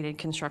estimated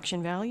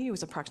construction value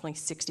was approximately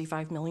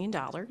 $65 million.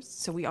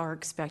 So we are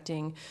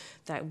expecting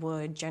that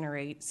would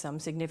generate some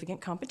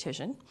significant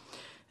competition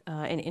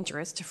and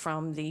interest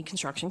from the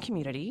construction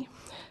community.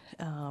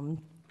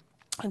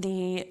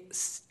 The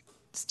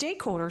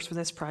stakeholders for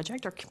this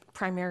project are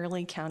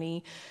primarily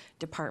county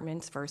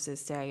departments versus,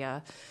 say,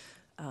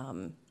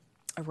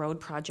 a road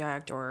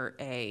project or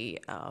a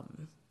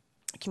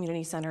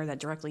community center that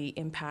directly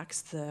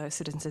impacts the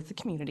citizens of the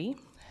community.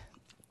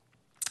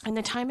 And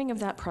the timing of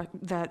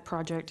that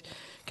project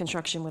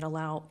construction would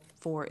allow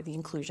for the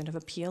inclusion of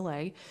a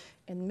PLA,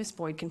 and Ms.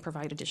 Boyd can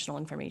provide additional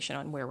information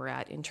on where we're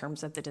at in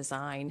terms of the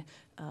design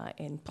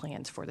and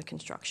plans for the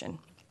construction.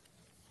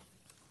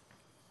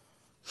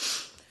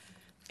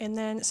 And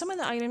then some of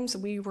the items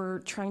we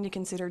were trying to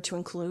consider to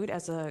include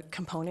as a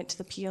component to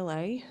the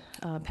PLA,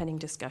 pending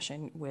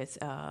discussion with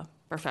a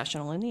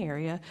professional in the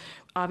area.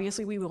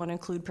 Obviously, we want to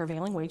include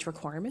prevailing wage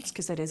requirements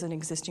because that is an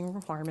existing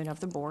requirement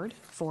of the board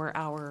for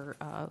our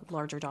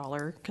larger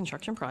dollar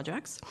construction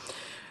projects.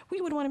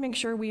 We would want to make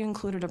sure we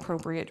included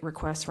appropriate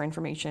requests for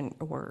information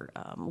or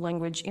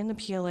language in the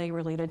PLA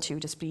related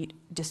to dispute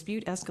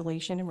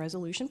escalation and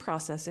resolution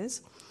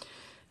processes,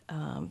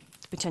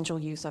 potential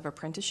use of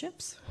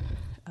apprenticeships,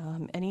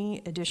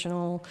 any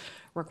additional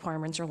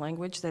requirements or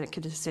language that it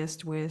could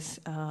assist with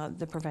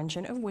the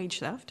prevention of wage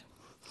theft.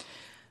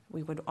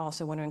 We would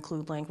also want to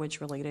include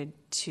language related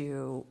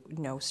to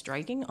no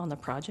striking on the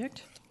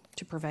project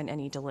to prevent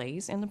any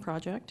delays in the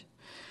project.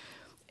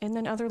 And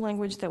then other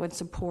language that would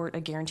support a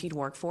guaranteed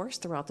workforce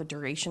throughout the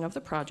duration of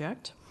the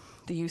project,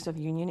 the use of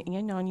union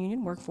and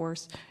non-union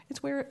workforce,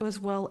 as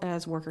well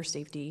as worker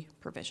safety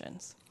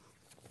provisions.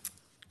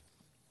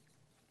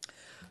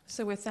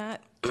 So with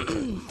that,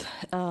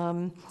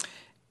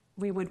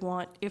 we would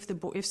want,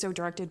 if so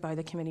directed by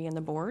the committee and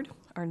the board,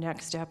 our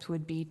next steps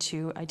would be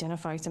to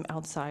identify some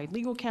outside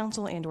legal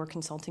counsel and or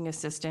consulting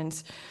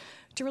assistance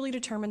to really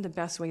determine the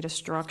best way to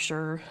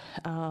structure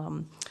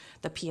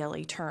the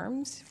PLA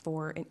terms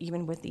for, and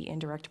even with the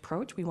indirect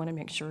approach, we want to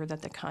make sure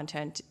that the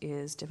content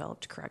is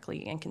developed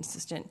correctly and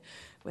consistent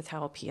with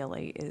how a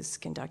PLA is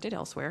conducted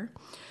elsewhere.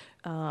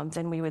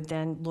 Then we would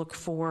then look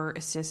for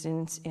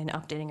assistance in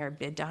updating our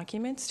bid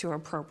documents to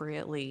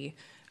appropriately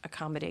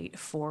accommodate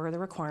for the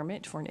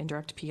requirement for an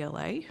indirect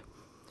PLA.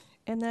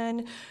 And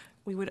then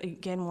we would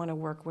again want to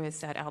work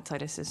with that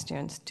outside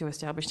assistance to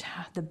establish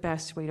the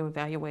best way to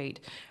evaluate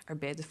our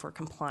bids for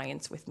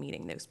compliance with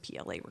meeting those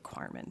PLA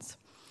requirements.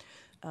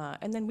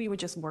 And then we would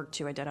just work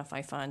to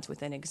identify funds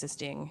within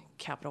existing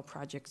capital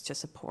projects to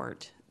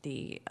support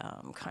the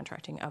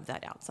contracting of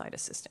that outside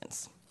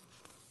assistance.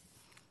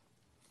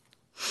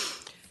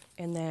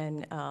 And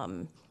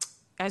then,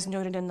 as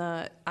noted in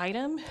the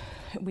item,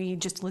 we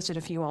just listed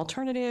a few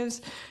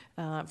alternatives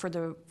for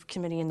the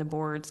committee and the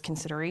board's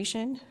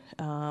consideration.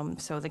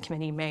 So the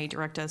committee may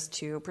direct us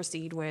to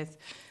proceed with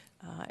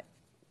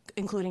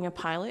including a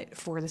pilot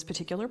for this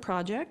particular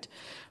project.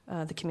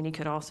 The committee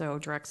could also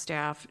direct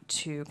staff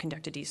to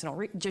conduct additional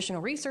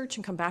research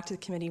and come back to the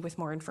committee with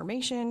more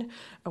information,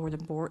 or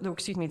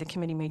the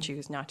committee may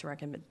choose not to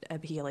recommend a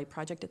PLA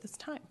project at this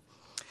time.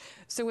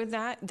 So with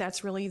that,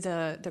 that's really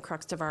the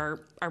crux of our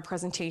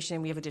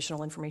presentation. We have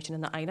additional information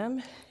in the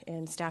item,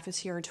 and staff is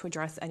here to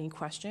address any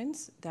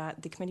questions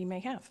that the committee may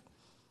have.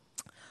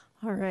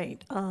 All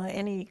right.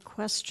 Any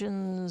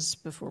questions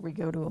before we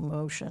go to a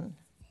motion?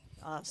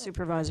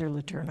 Supervisor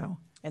Letourneau,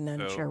 and then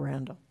Chair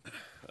Randall.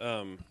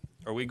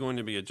 Are we going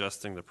to be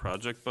adjusting the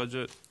project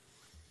budget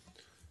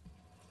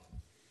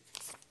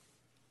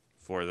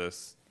for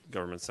this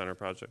government center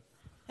project?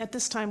 At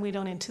this time, we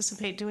don't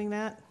anticipate doing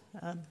that,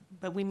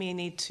 but we may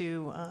need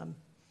to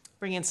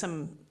bring in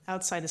some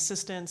outside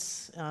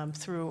assistance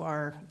through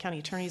our county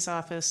attorney's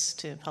office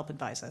to help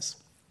advise us.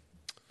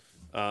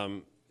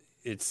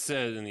 It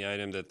said in the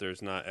item that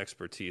there's not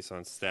expertise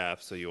on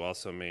staff, so you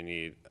also may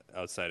need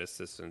outside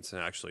assistance in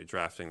actually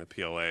drafting the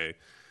PLA.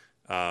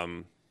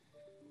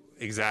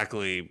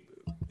 Exactly,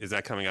 is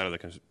that coming out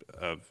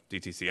of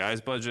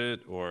DTCI's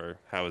budget, or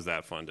how is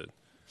that funded?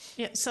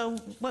 Yeah, so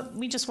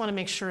we just want to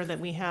make sure that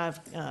we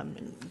have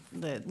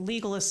the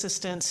legal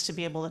assistance to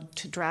be able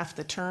to draft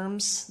the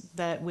terms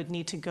that would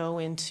need to go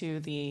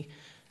into the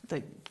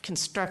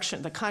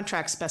construction, the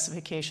contract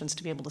specifications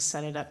to be able to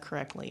set it up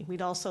correctly.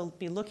 We'd also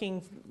be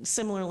looking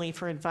similarly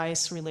for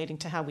advice relating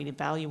to how we'd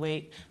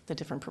evaluate the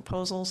different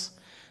proposals.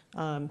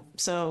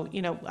 So,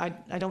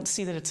 I don't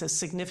see that it's a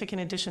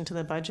significant addition to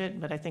the budget,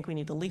 but I think we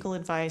need the legal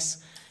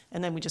advice,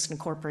 and then we just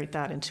incorporate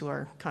that into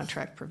our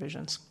contract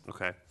provisions.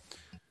 Okay.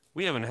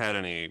 We haven't had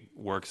any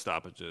work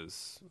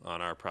stoppages on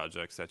our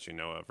projects that you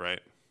know of, right?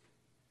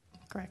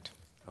 Correct.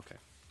 Okay.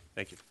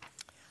 Thank you.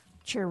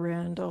 Chair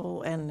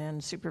Randall, and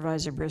then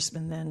Supervisor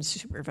Briskman, then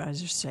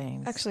Supervisor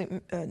Sains. Actually,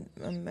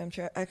 Madam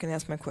Chair, I can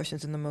ask my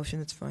questions in the motion.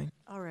 It's fine.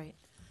 All right.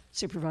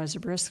 Supervisor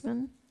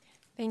Briskman?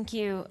 Thank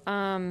you.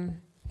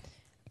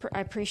 I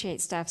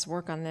appreciate staff's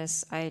work on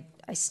this. I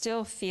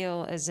still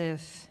feel as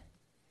if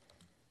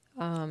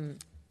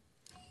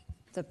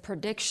the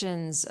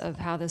predictions of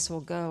how this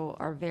will go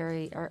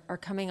are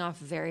coming off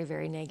very,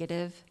 very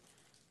negative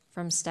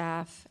from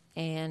staff,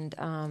 and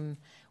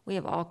we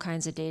have all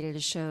kinds of data to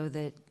show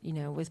that,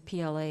 with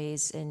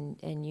PLAs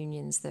and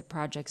unions, that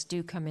projects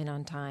do come in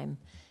on time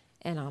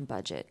and on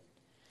budget.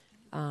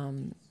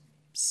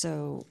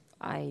 So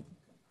I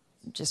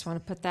just want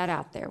to put that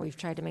out there. We've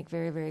tried to make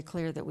very, very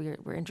clear that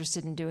we're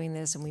interested in doing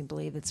this, and we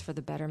believe it's for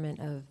the betterment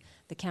of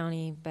the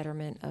county,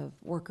 betterment of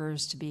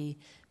workers to be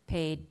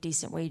paid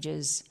decent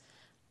wages,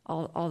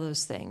 all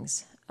those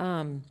things.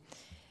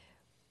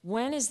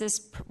 When is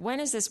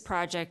this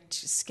project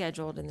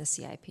scheduled in the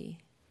CIP?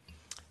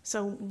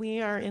 So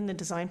we are in the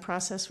design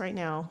process right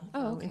now,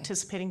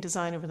 anticipating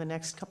design over the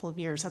next couple of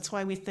years. That's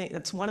why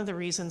that's one of the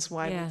reasons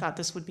why we thought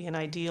this would be an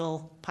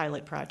ideal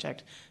pilot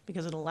project,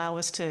 because it'll allow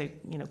us to,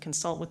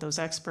 consult with those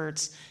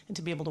experts and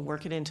to be able to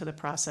work it into the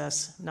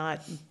process,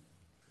 not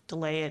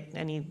delay it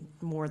any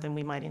more than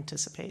we might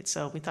anticipate.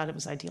 So we thought it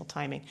was ideal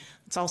timing.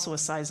 It's also a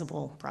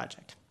sizable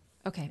project.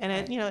 Okay. And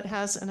it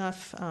has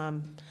enough,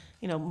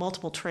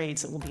 multiple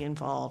trades that will be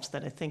involved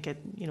that I think it,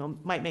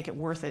 might make it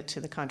worth it to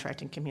the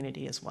contracting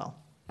community as well.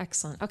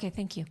 Excellent. Okay,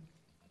 thank you.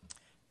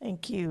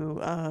 Thank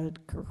you.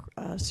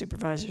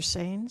 Supervisor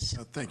Sains?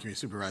 Thank you.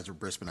 Supervisor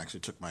Briskman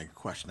actually took my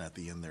question at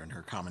the end there in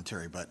her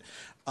commentary, but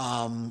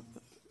kind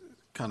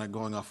of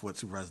going off what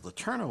Supervisor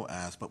Letourneau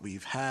asked, but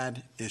we've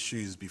had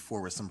issues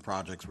before with some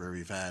projects where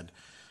we've had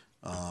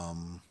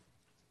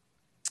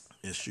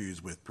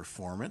issues with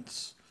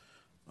performance.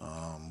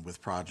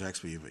 With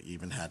projects, we've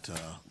even had to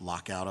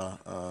lock out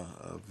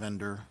a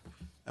vendor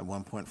at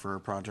one point for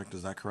a project.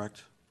 Is that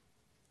correct?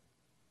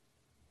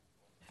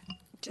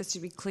 Just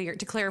to be clear,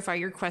 to clarify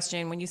your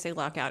question, when you say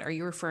lockout, are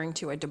you referring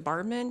to a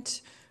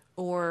debarment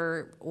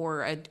or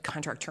a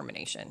contract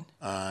termination?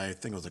 I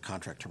think it was a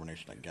contract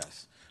termination, I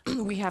guess.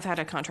 We have had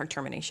a contract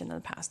termination in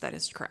the past. That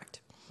is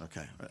correct.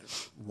 Okay.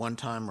 One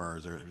time, or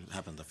has it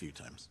happened a few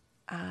times?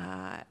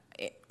 I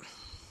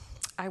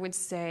would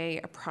say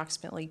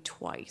approximately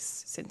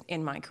twice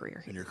in my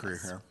career. In your career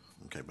here?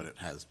 Okay, but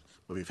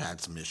we've had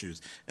some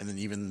issues. And then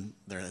even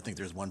there, I think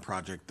there's one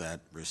project that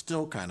we're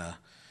still kind of,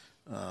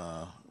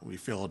 we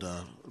failed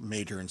a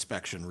major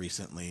inspection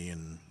recently,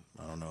 and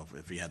I don't know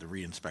if we had the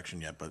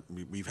re-inspection yet, but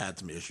we've had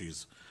some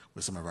issues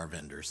with some of our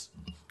vendors.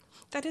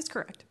 That is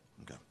correct.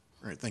 Okay.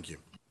 All right, thank you.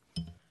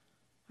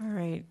 All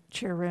right.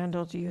 Chair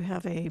Randall, do you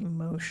have a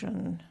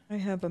motion? I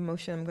have a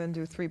motion. I'm going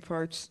to do three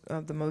parts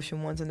of the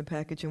motion. One's in the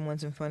package and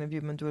one's in front of you.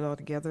 I'm going to do it all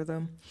together,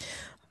 though.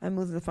 I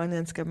move that the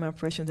Finance, Government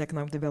Operations,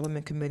 Economic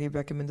Development Committee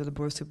recommend to the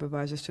Board of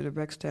Supervisors to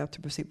direct staff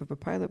to proceed with a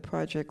pilot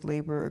project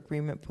labor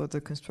agreement for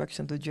the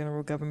construction of the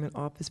General Government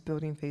Office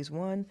Building Phase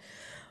 1.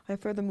 I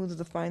further move that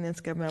the Finance,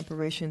 Government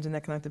Operations, and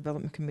Economic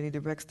Development Committee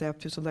direct staff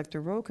to select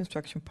a road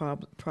construction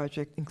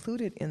project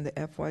included in the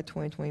FY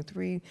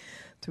 2023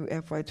 through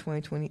FY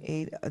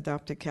 2028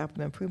 adopted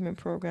capital improvement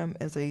program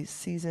as a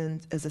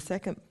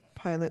second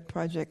pilot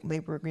project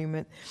labor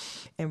agreement,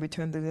 and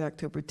return to the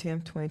October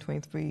 10th,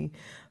 2023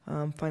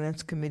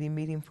 Finance Committee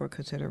meeting for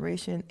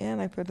consideration.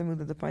 And I further move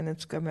that the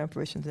Finance, Government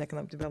Operations, and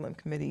Economic Development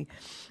Committee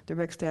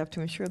direct staff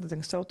to ensure that the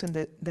consultant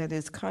that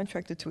is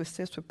contracted to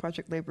assist with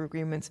project labor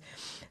agreements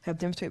have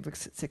demonstrated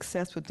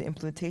success with the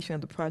implementation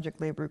of the project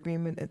labor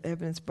agreement, as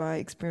evidenced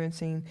by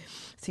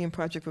seeing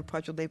project with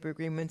project labor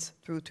agreements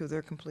through to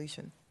their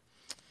completion.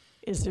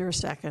 Is there a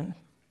second?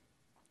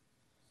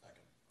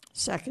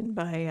 Second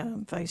by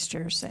Vice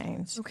Chair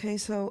Sains. Okay,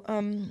 so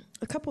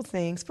a couple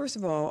things. First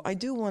of all, I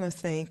do want to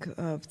thank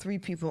three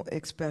people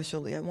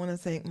especially. I want to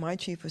thank my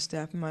Chief of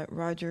Staff, Mike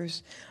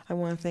Rogers. I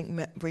want to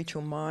thank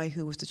Rachel Mai,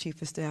 who was the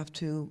Chief of Staff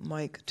to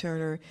Mike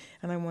Turner.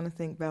 And I want to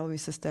thank Valerie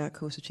Sestak,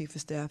 who was the Chief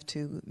of Staff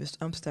to Ms.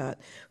 Umstadt,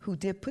 who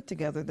did put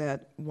together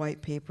that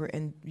white paper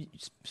and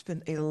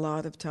spent a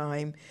lot of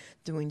time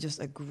doing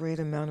just a great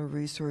amount of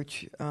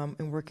research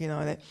and working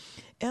on it.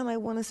 And I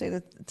want to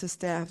say to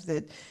staff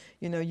that,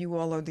 you know, you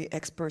all are the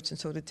experts, and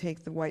so to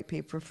take the white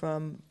paper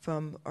from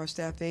our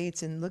staff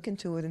aides and look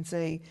into it and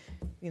say,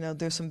 you know,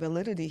 there's some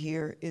validity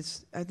here,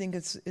 I think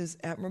is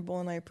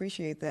admirable, and I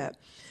appreciate that.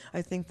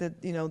 I think that,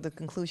 you know, the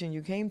conclusion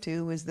you came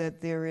to is that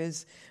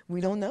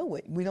we don't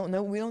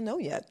know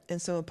yet,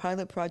 and so a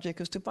pilot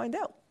project is to find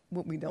out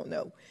what we don't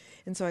know.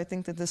 And so I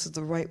think that this is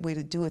the right way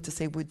to do it, to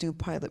say we do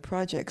pilot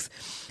projects.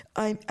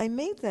 I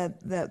made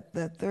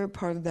that third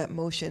part of that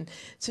motion.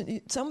 So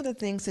some of the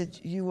things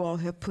that you all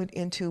have put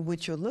into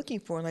what you're looking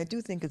for, and I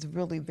do think it's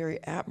really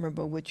very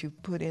admirable what you've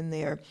put in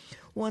there.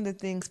 One of the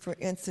things, for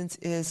instance,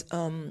 is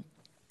the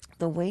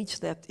wage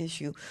theft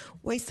issue.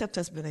 Wage theft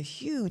has been a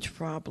huge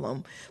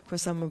problem for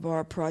some of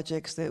our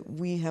projects that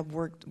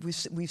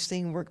we've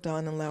seen worked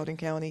on in Loudoun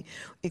County.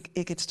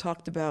 It gets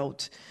talked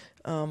about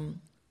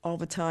all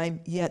the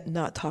time, yet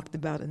not talked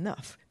about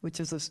enough,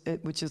 which is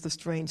a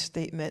strange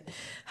statement.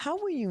 How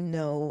will you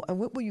know,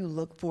 what will you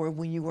look for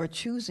when you are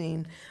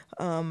choosing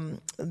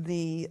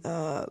the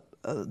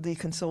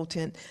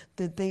consultant,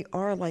 that they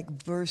are like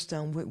versed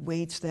on what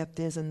wage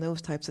theft is and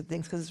those types of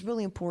things? Because it's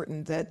really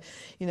important that,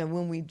 you know,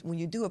 when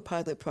you do a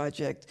pilot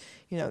project,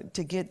 you know,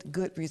 to get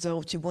good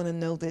results, you want to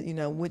know that, you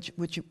know, what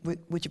you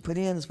put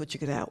in is what you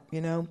get out,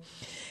 you know.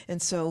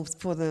 And so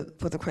for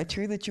the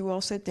criteria that you all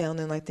set down,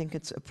 and I think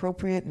it's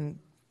appropriate and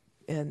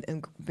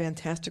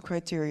fantastic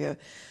criteria.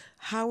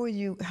 How do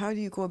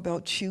you go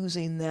about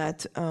choosing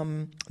that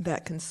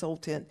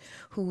consultant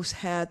who's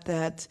had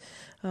that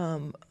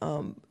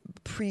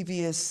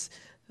previous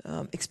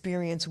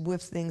experience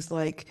with things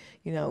like,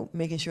 you know,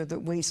 making sure that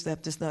wage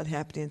theft is not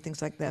happening and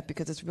things like that,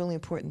 because it's really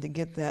important to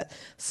get that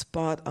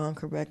spot on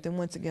correct. And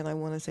once again, I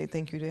want to say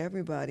thank you to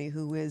everybody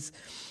who has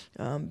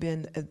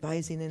been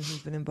advising and who's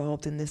been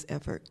involved in this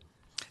effort.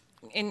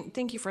 And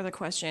thank you for the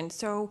question.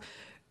 So,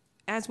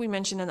 as we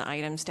mentioned in the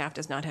item, staff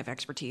does not have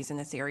expertise in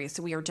this area,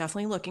 so we are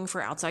definitely looking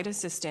for outside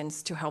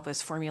assistance to help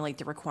us formulate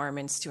the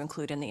requirements to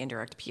include in the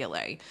indirect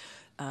PLA.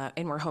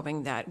 And we're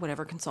hoping that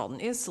whatever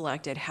consultant is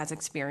selected has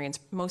experience,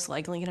 most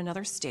likely in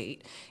another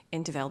state,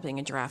 in developing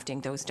and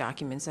drafting those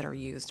documents that are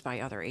used by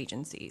other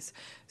agencies.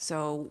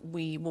 So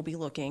we will be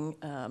looking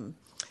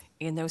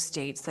in those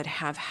states that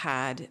have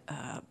had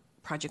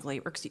project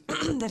labor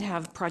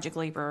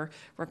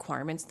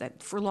requirements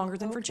that for longer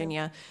than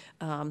Virginia.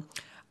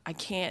 I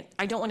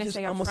don't want to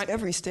say almost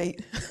every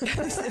state.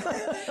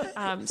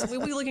 So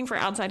we'll be looking for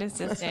outside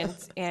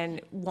assistance,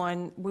 and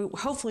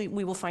hopefully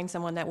we will find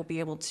someone that will be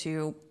able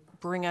to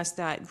bring us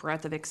that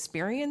breadth of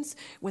experience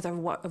with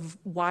a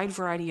wide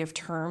variety of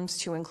terms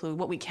to include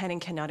what we can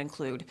and cannot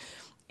include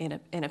in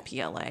a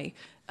PLA.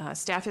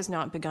 Staff has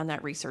not begun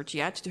that research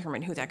yet to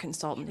determine who that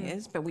consultant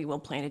is, but we will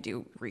plan to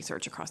do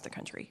research across the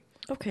country.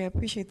 Okay, I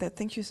appreciate that.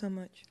 Thank you so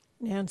much.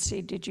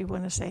 Nancy, did you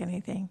want to say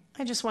anything?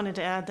 I just wanted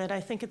to add that I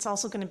think it's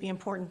also going to be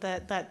important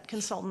that that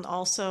consultant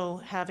also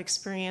have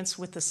experience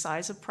with the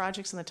size of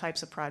projects and the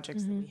types of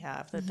projects that we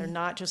have, that they're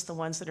not just the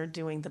ones that are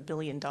doing the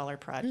billion-dollar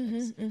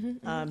projects,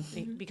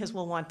 because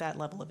we'll want that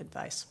level of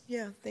advice.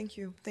 Yeah, thank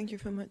you. Thank you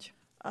so much.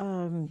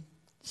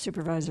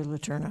 Supervisor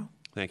Letourneau.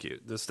 Thank you.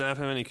 Does staff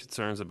have any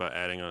concerns about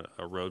adding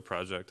a road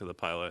project to the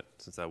pilot,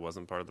 since that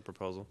wasn't part of the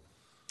proposal?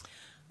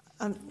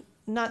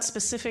 Not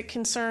specific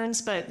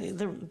concerns, but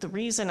the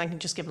reason, I can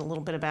just give a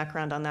little bit of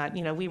background on that.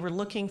 You know, we were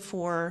looking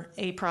for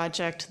a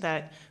project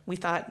that we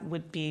thought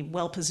would be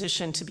well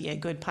positioned to be a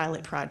good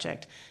pilot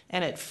project.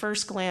 And at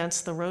first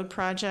glance, the road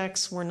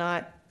projects were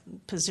not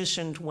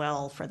positioned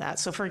well for that.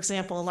 So for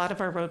example, a lot of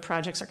our road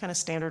projects are kind of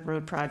standard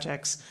road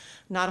projects,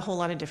 not a whole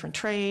lot of different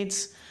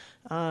trades.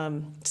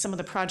 Some of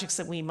the projects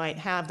that we might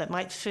have that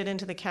might fit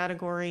into the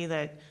category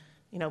that,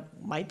 you know,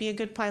 might be a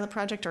good pilot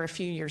project or a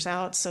few years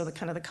out. So the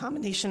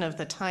combination of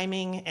the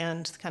timing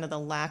and kind of the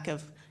lack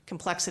of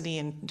complexity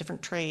in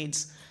different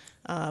trades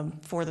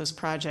for those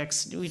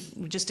projects, we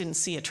just didn't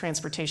see a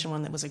transportation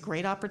one that was a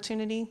great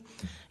opportunity.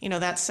 You know,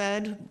 that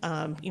said,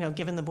 you know,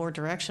 given the board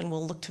direction,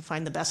 we'll look to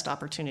find the best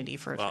opportunity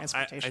for a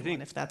transportation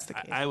one if that's the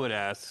case. I would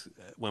ask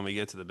when we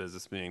get to the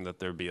business meeting that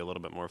there be a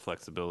little bit more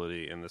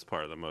flexibility in this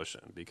part of the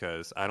motion,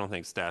 because I don't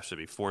think staff should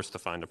be forced to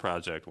find a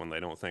project when they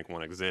don't think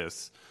one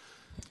exists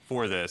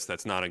for this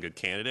that's not a good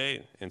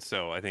candidate. And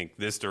so I think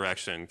this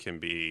direction can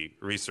be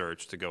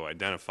researched to go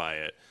identify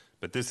it,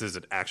 but this is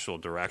an actual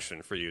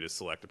direction for you to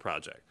select a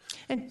project.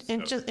 And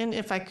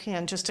if I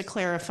can, just to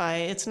clarify,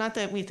 it's not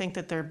that we think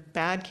that they're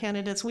bad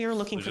candidates. We are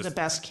looking for the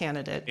best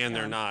candidate. And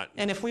they're not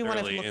and if we want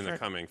to look in for the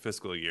coming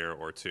fiscal year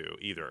or two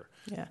either.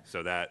 Yeah.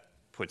 So that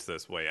puts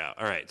this way out.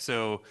 All right,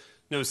 so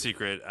no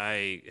secret,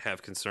 I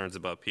have concerns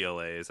about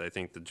PLAs. I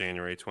think the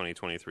January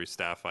 2023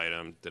 staff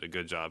item did a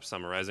good job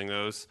summarizing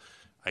those.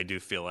 I do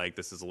feel like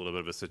this is a little bit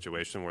of a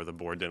situation where the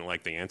board didn't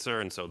like the answer,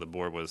 and so the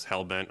board was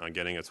hell-bent on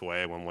getting its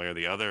way one way or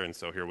the other, and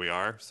so here we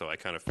are. So I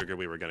kind of figured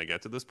we were going to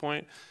get to this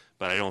point,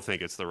 but I don't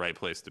think it's the right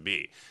place to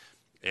be.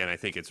 And I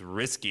think it's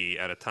risky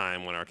at a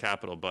time when our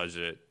capital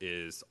budget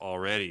is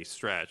already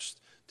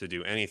stretched to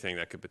do anything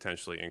that could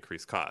potentially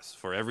increase costs.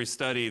 For every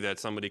study that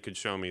somebody could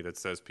show me that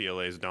says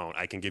PLAs don't,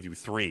 I can give you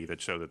 3 that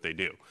show that they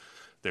do.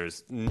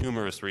 There's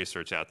numerous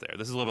research out there.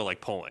 This is a little bit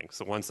like polling.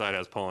 So one side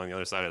has polling, the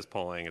other side has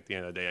polling. At the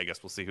end of the day, I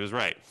guess we'll see who's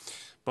right.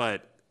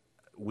 But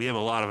we have a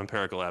lot of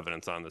empirical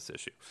evidence on this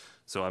issue.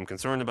 So I'm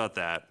concerned about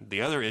that.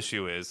 The other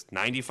issue is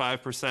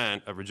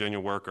 95% of Virginia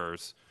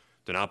workers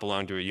do not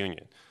belong to a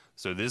union.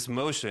 So this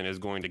motion is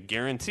going to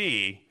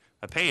guarantee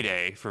a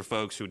payday for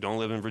folks who don't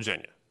live in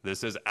Virginia.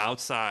 This is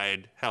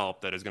outside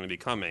help that is going to be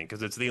coming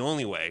because it's the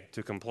only way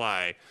to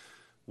comply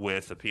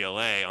with the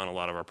PLA on a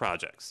lot of our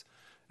projects.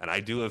 And I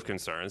do have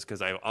concerns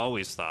because I've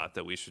always thought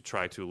that we should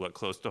try to look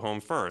close to home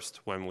first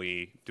when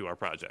we do our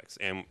projects.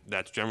 And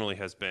that generally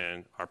has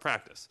been our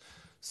practice.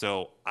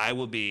 So I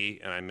will be,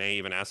 and I may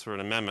even ask for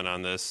an amendment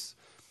on this,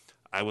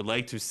 I would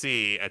like to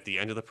see at the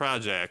end of the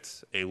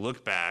project a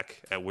look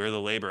back at where the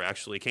labor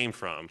actually came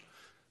from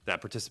that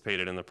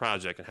participated in the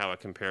project and how it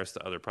compares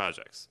to other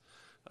projects.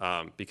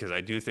 Because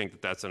I do think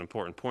that that's an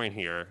important point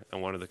here and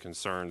one of the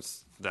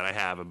concerns that I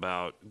have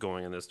about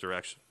going in this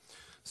direction.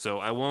 So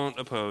I won't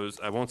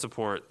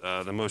support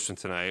the motion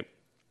tonight.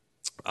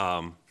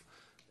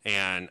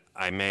 And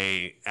I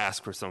may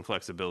ask for some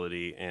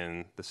flexibility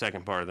in the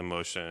second part of the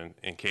motion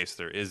in case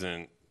there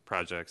isn't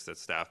projects that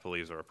staff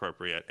believes are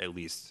appropriate, at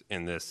least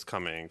in this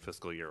coming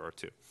fiscal year or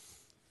 2.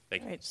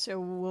 Thank you. All right, so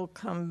we'll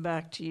come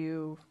back to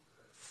you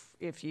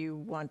if you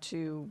want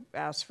to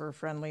ask for a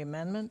friendly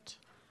amendment.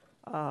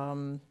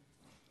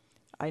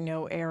 I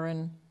know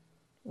Aaron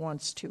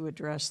wants to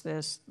address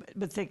this,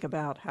 but think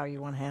about how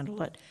you want to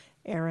handle it.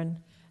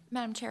 Aaron?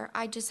 Madam Chair,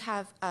 I just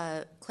have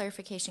a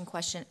clarification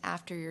question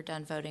after you're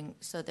done voting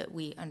so that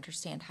we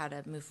understand how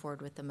to move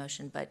forward with the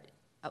motion, but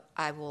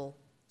I will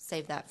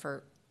save that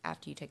for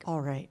after you take a vote.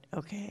 All right,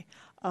 okay.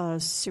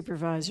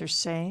 Supervisor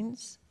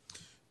Sains?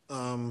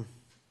 Well,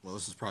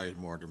 this is probably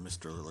more to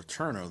Mr.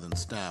 Letourneau than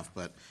staff,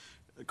 but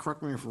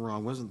correct me if I'm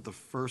wrong, wasn't the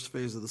first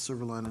phase of the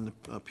Silver Line in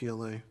the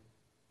PLA?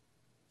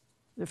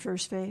 The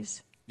first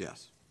phase?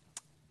 Yes.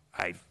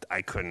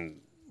 I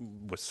couldn't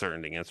with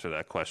certainty answer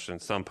that question.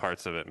 Some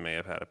parts of it may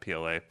have had a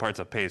PLA. Parts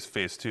of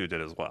phase 2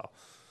 did as well.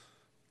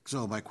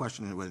 So my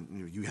question is,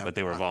 when you have, but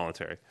they were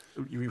voluntary.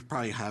 You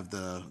probably have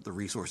the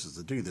resources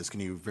to do this. Can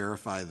you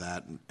verify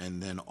that?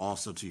 And then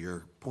also to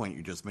your point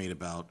you just made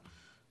about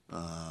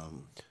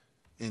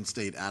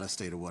in-state,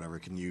 out-of-state, or whatever,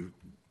 can you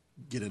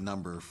get a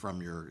number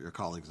from your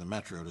colleagues in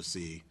Metro to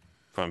see?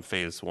 From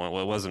phase 1,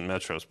 well, it wasn't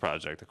Metro's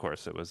project, of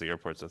course, it was the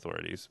airports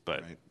authorities,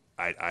 but right.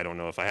 I don't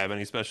know if I have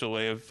any special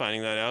way of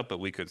finding that out, but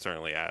we could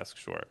certainly ask,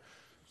 sure.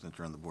 Since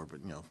you're on the board,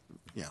 but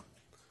yeah.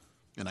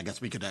 And I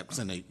guess we could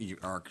send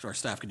our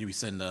staff, could you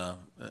send an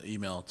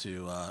email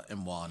to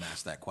MWA and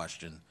ask that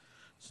question?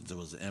 Since it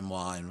was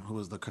MWA, and who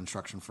was the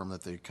construction firm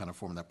that they kind of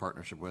formed that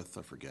partnership with?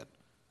 I forget.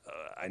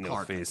 I know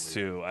Clark, phase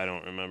 2. I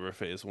don't remember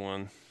phase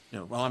 1.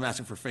 Well, I'm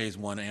asking for phase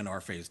 1 and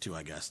our phase 2,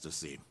 I guess, to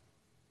see,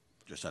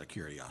 just out of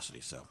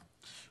curiosity. So,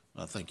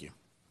 thank you.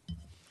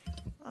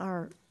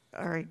 All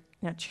right.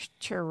 Now,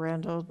 Chair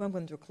Randall. I'm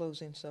going to do a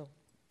closing, so.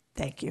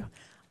 Thank you.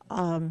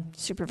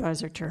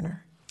 Supervisor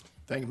Turner.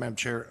 Thank you, Madam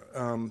Chair.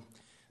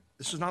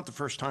 This is not the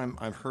first time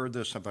I've heard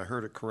this. If I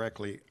heard it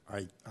correctly,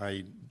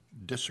 I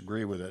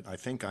disagree with it. I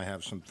think I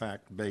have some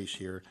fact base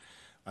here.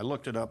 I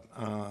looked it up.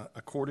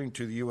 According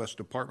to the U.S.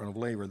 Department of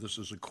Labor, this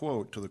is a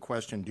quote to the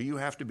question, do you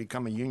have to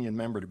become a union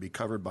member to be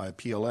covered by a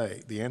PLA?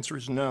 The answer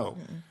is no.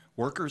 Mm-hmm.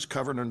 Workers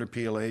covered under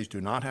PLAs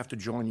do not have to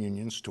join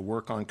unions to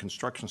work on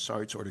construction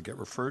sites or to get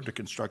referred to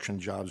construction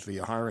jobs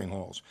via hiring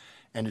halls.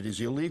 And it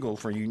is illegal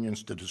for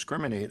unions to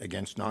discriminate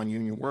against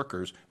non-union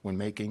workers when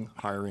making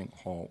hiring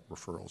hall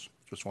referrals.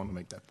 Just want to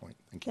make that point.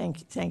 Thank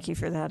you. Thank you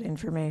for that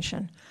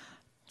information.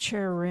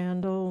 Chair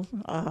Randall,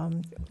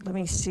 let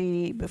me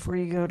see, before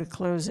you go to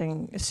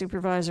closing,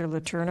 Supervisor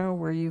Letourneau,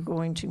 were you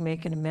going to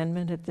make an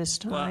amendment at this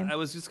time? Well, I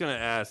was just going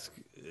to ask,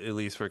 at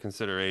least for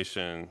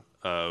consideration,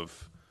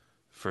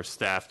 for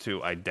staff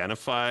to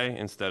identify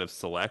instead of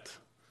select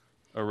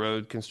a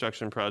road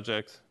construction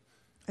project.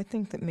 I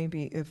think that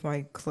maybe if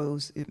I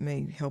close, it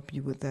may help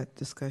you with that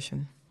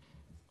discussion.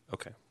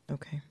 Okay.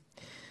 Okay.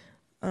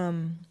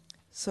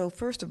 So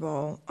first of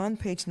all, on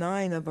page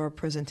 9 of our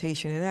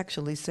presentation, it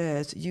actually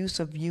says use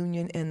of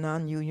union and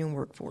non-union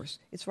workforce.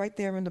 It's right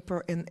there in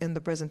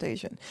the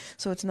presentation.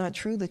 So it's not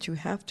true that you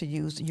have to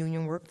use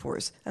union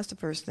workforce. That's the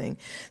first thing.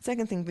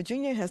 Second thing,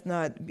 Virginia has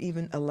not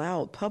even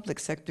allowed public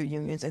sector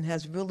unions and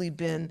has really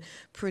been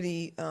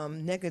pretty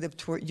negative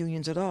toward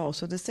unions at all.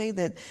 So to say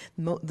that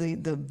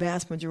the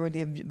vast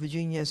majority of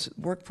Virginia's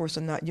workforce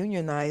are not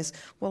unionized,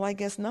 well, I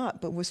guess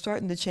not. But we're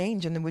starting to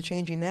change, and then we're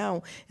changing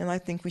now, and I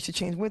think we should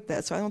change with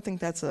that. So I don't think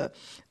that's a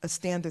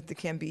standard that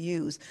can be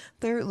used.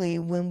 Thirdly,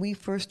 when we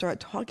first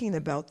start talking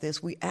about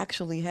this, we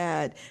actually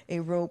had a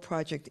road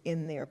project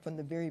in there from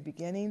the very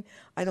beginning.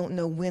 I don't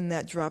know when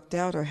that dropped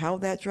out or how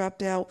that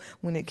dropped out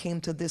when it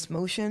came to this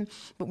motion,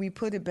 but we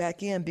put it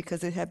back in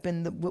because it had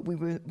been what we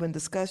were been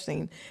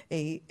discussing.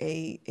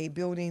 A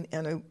building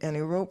and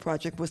a road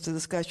project was the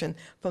discussion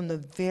from the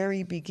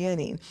very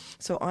beginning.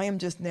 So I am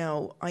just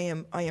now, I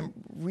am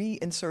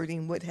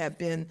reinserting what had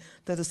been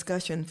the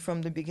discussion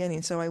from the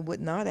beginning. So I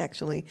would not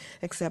actually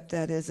accept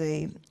that as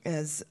a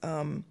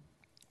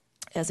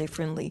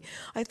friendly.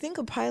 I think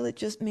a pilot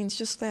just means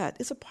just that.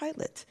 It's a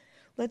pilot.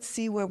 Let's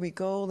see where we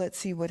go. Let's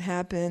see what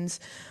happens.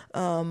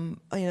 I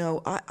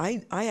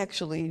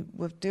actually,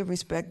 with due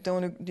respect,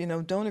 don't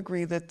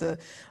agree that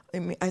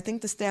I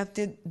think the staff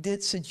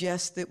did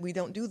suggest that we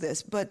don't do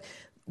this, but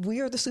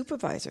we are the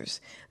supervisors.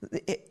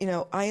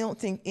 I don't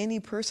think any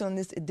person on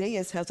this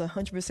dais has a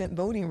 100%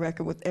 voting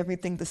record with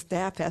everything the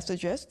staff has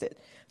suggested.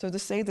 So to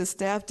say the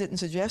staff didn't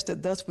suggest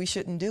it, thus we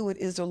shouldn't do it,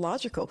 is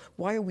illogical.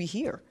 Why are we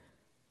here?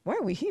 Why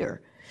are we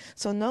here?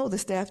 So no, the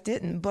staff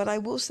didn't. But I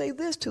will say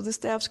this to the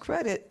staff's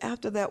credit.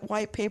 After that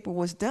white paper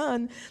was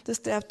done, the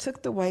staff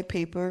took the white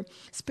paper,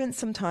 spent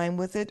some time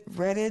with it,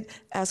 read it,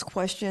 asked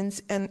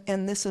questions, and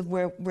this is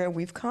where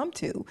we've come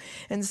to.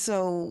 And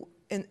so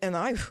and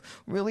I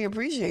really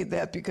appreciate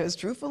that, because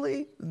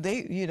truthfully,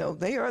 they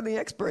are the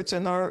experts,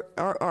 and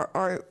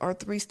our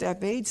three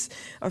staff aides,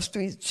 our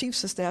three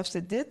chiefs of staffs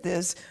that did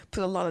this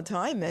put a lot of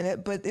time in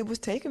it, but it was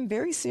taken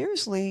very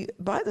seriously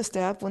by the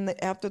staff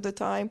after the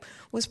time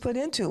was put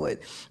into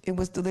it. It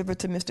was delivered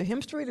to Mr.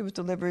 Hemstreet, it was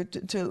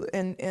delivered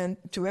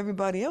to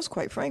everybody else,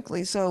 quite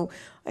frankly. So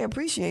I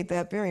appreciate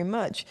that very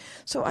much.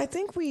 So I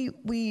think we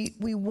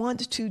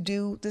want to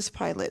do this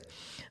pilot.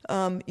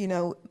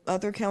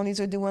 Other counties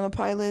are doing a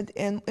pilot,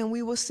 and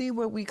we will see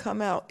where we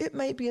come out. It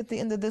may be at the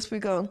end of this we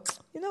go,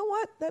 you know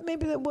what,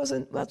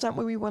 that's not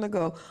where we want to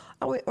go.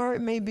 Or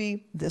it may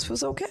be, this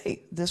was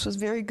okay. This was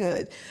very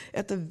good.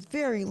 At the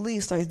very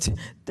least, I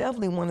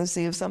definitely want to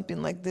see if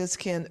something like this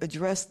can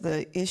address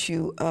the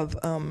issue of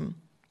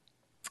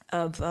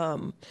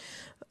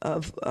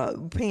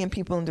paying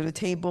people under the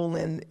table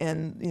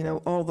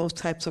and all those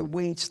types of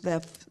wage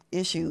theft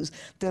issues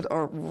that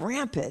are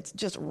rampant,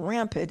 just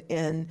rampant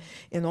in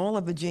all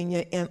of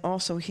Virginia and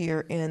also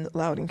here in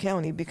Loudoun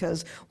County,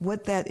 because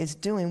what that is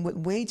doing, what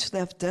wage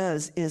theft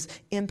does, is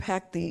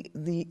impact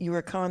your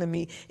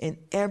economy in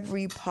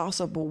every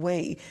possible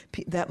way.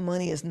 That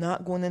money is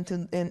not going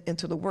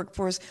into the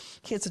workforce.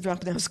 Kids are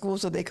dropping out of school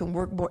so they can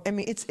work more. I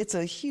mean, it's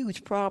a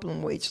huge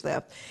problem, wage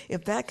theft.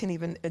 If that can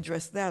even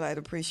address that, I'd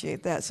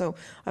appreciate that. So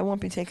I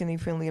won't be taking any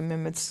friendly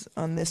amendments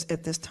on this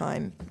at this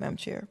time, Madam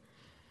Chair.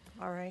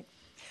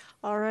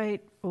 All right,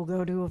 we'll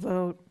go to a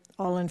vote.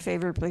 All in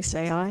favor, please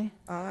say aye.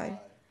 Aye.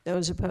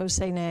 Those opposed,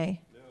 say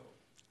nay.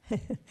 No.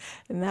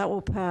 And that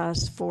will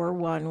pass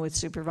 4-1 with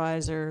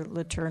Supervisor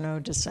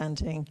Letourneau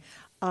dissenting.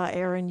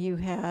 Erin, you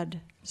had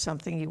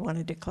something you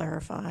wanted to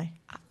clarify.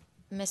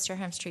 Mr.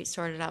 Hemstreet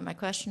sorted out my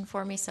question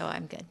for me, so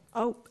I'm good.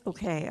 Oh,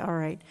 okay, all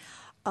right.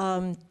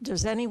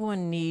 Does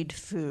anyone need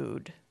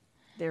food?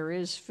 There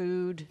is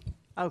food.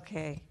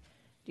 Okay.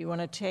 Do you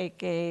want to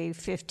take a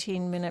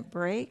 15-minute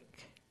break?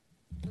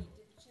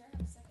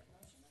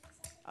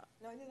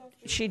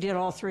 She did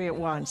all three at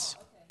once.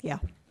 Yeah.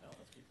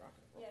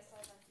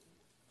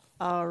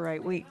 All right.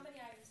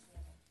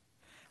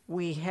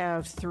 We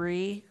have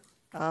three.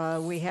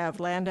 We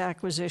have land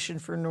acquisition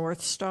for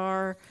North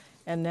Star,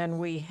 and then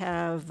we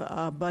have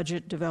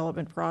budget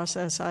development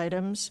process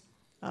items,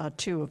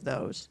 two of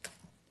those.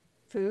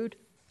 Food?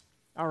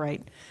 All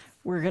right.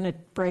 We're going to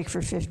break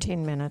for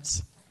 15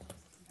 minutes.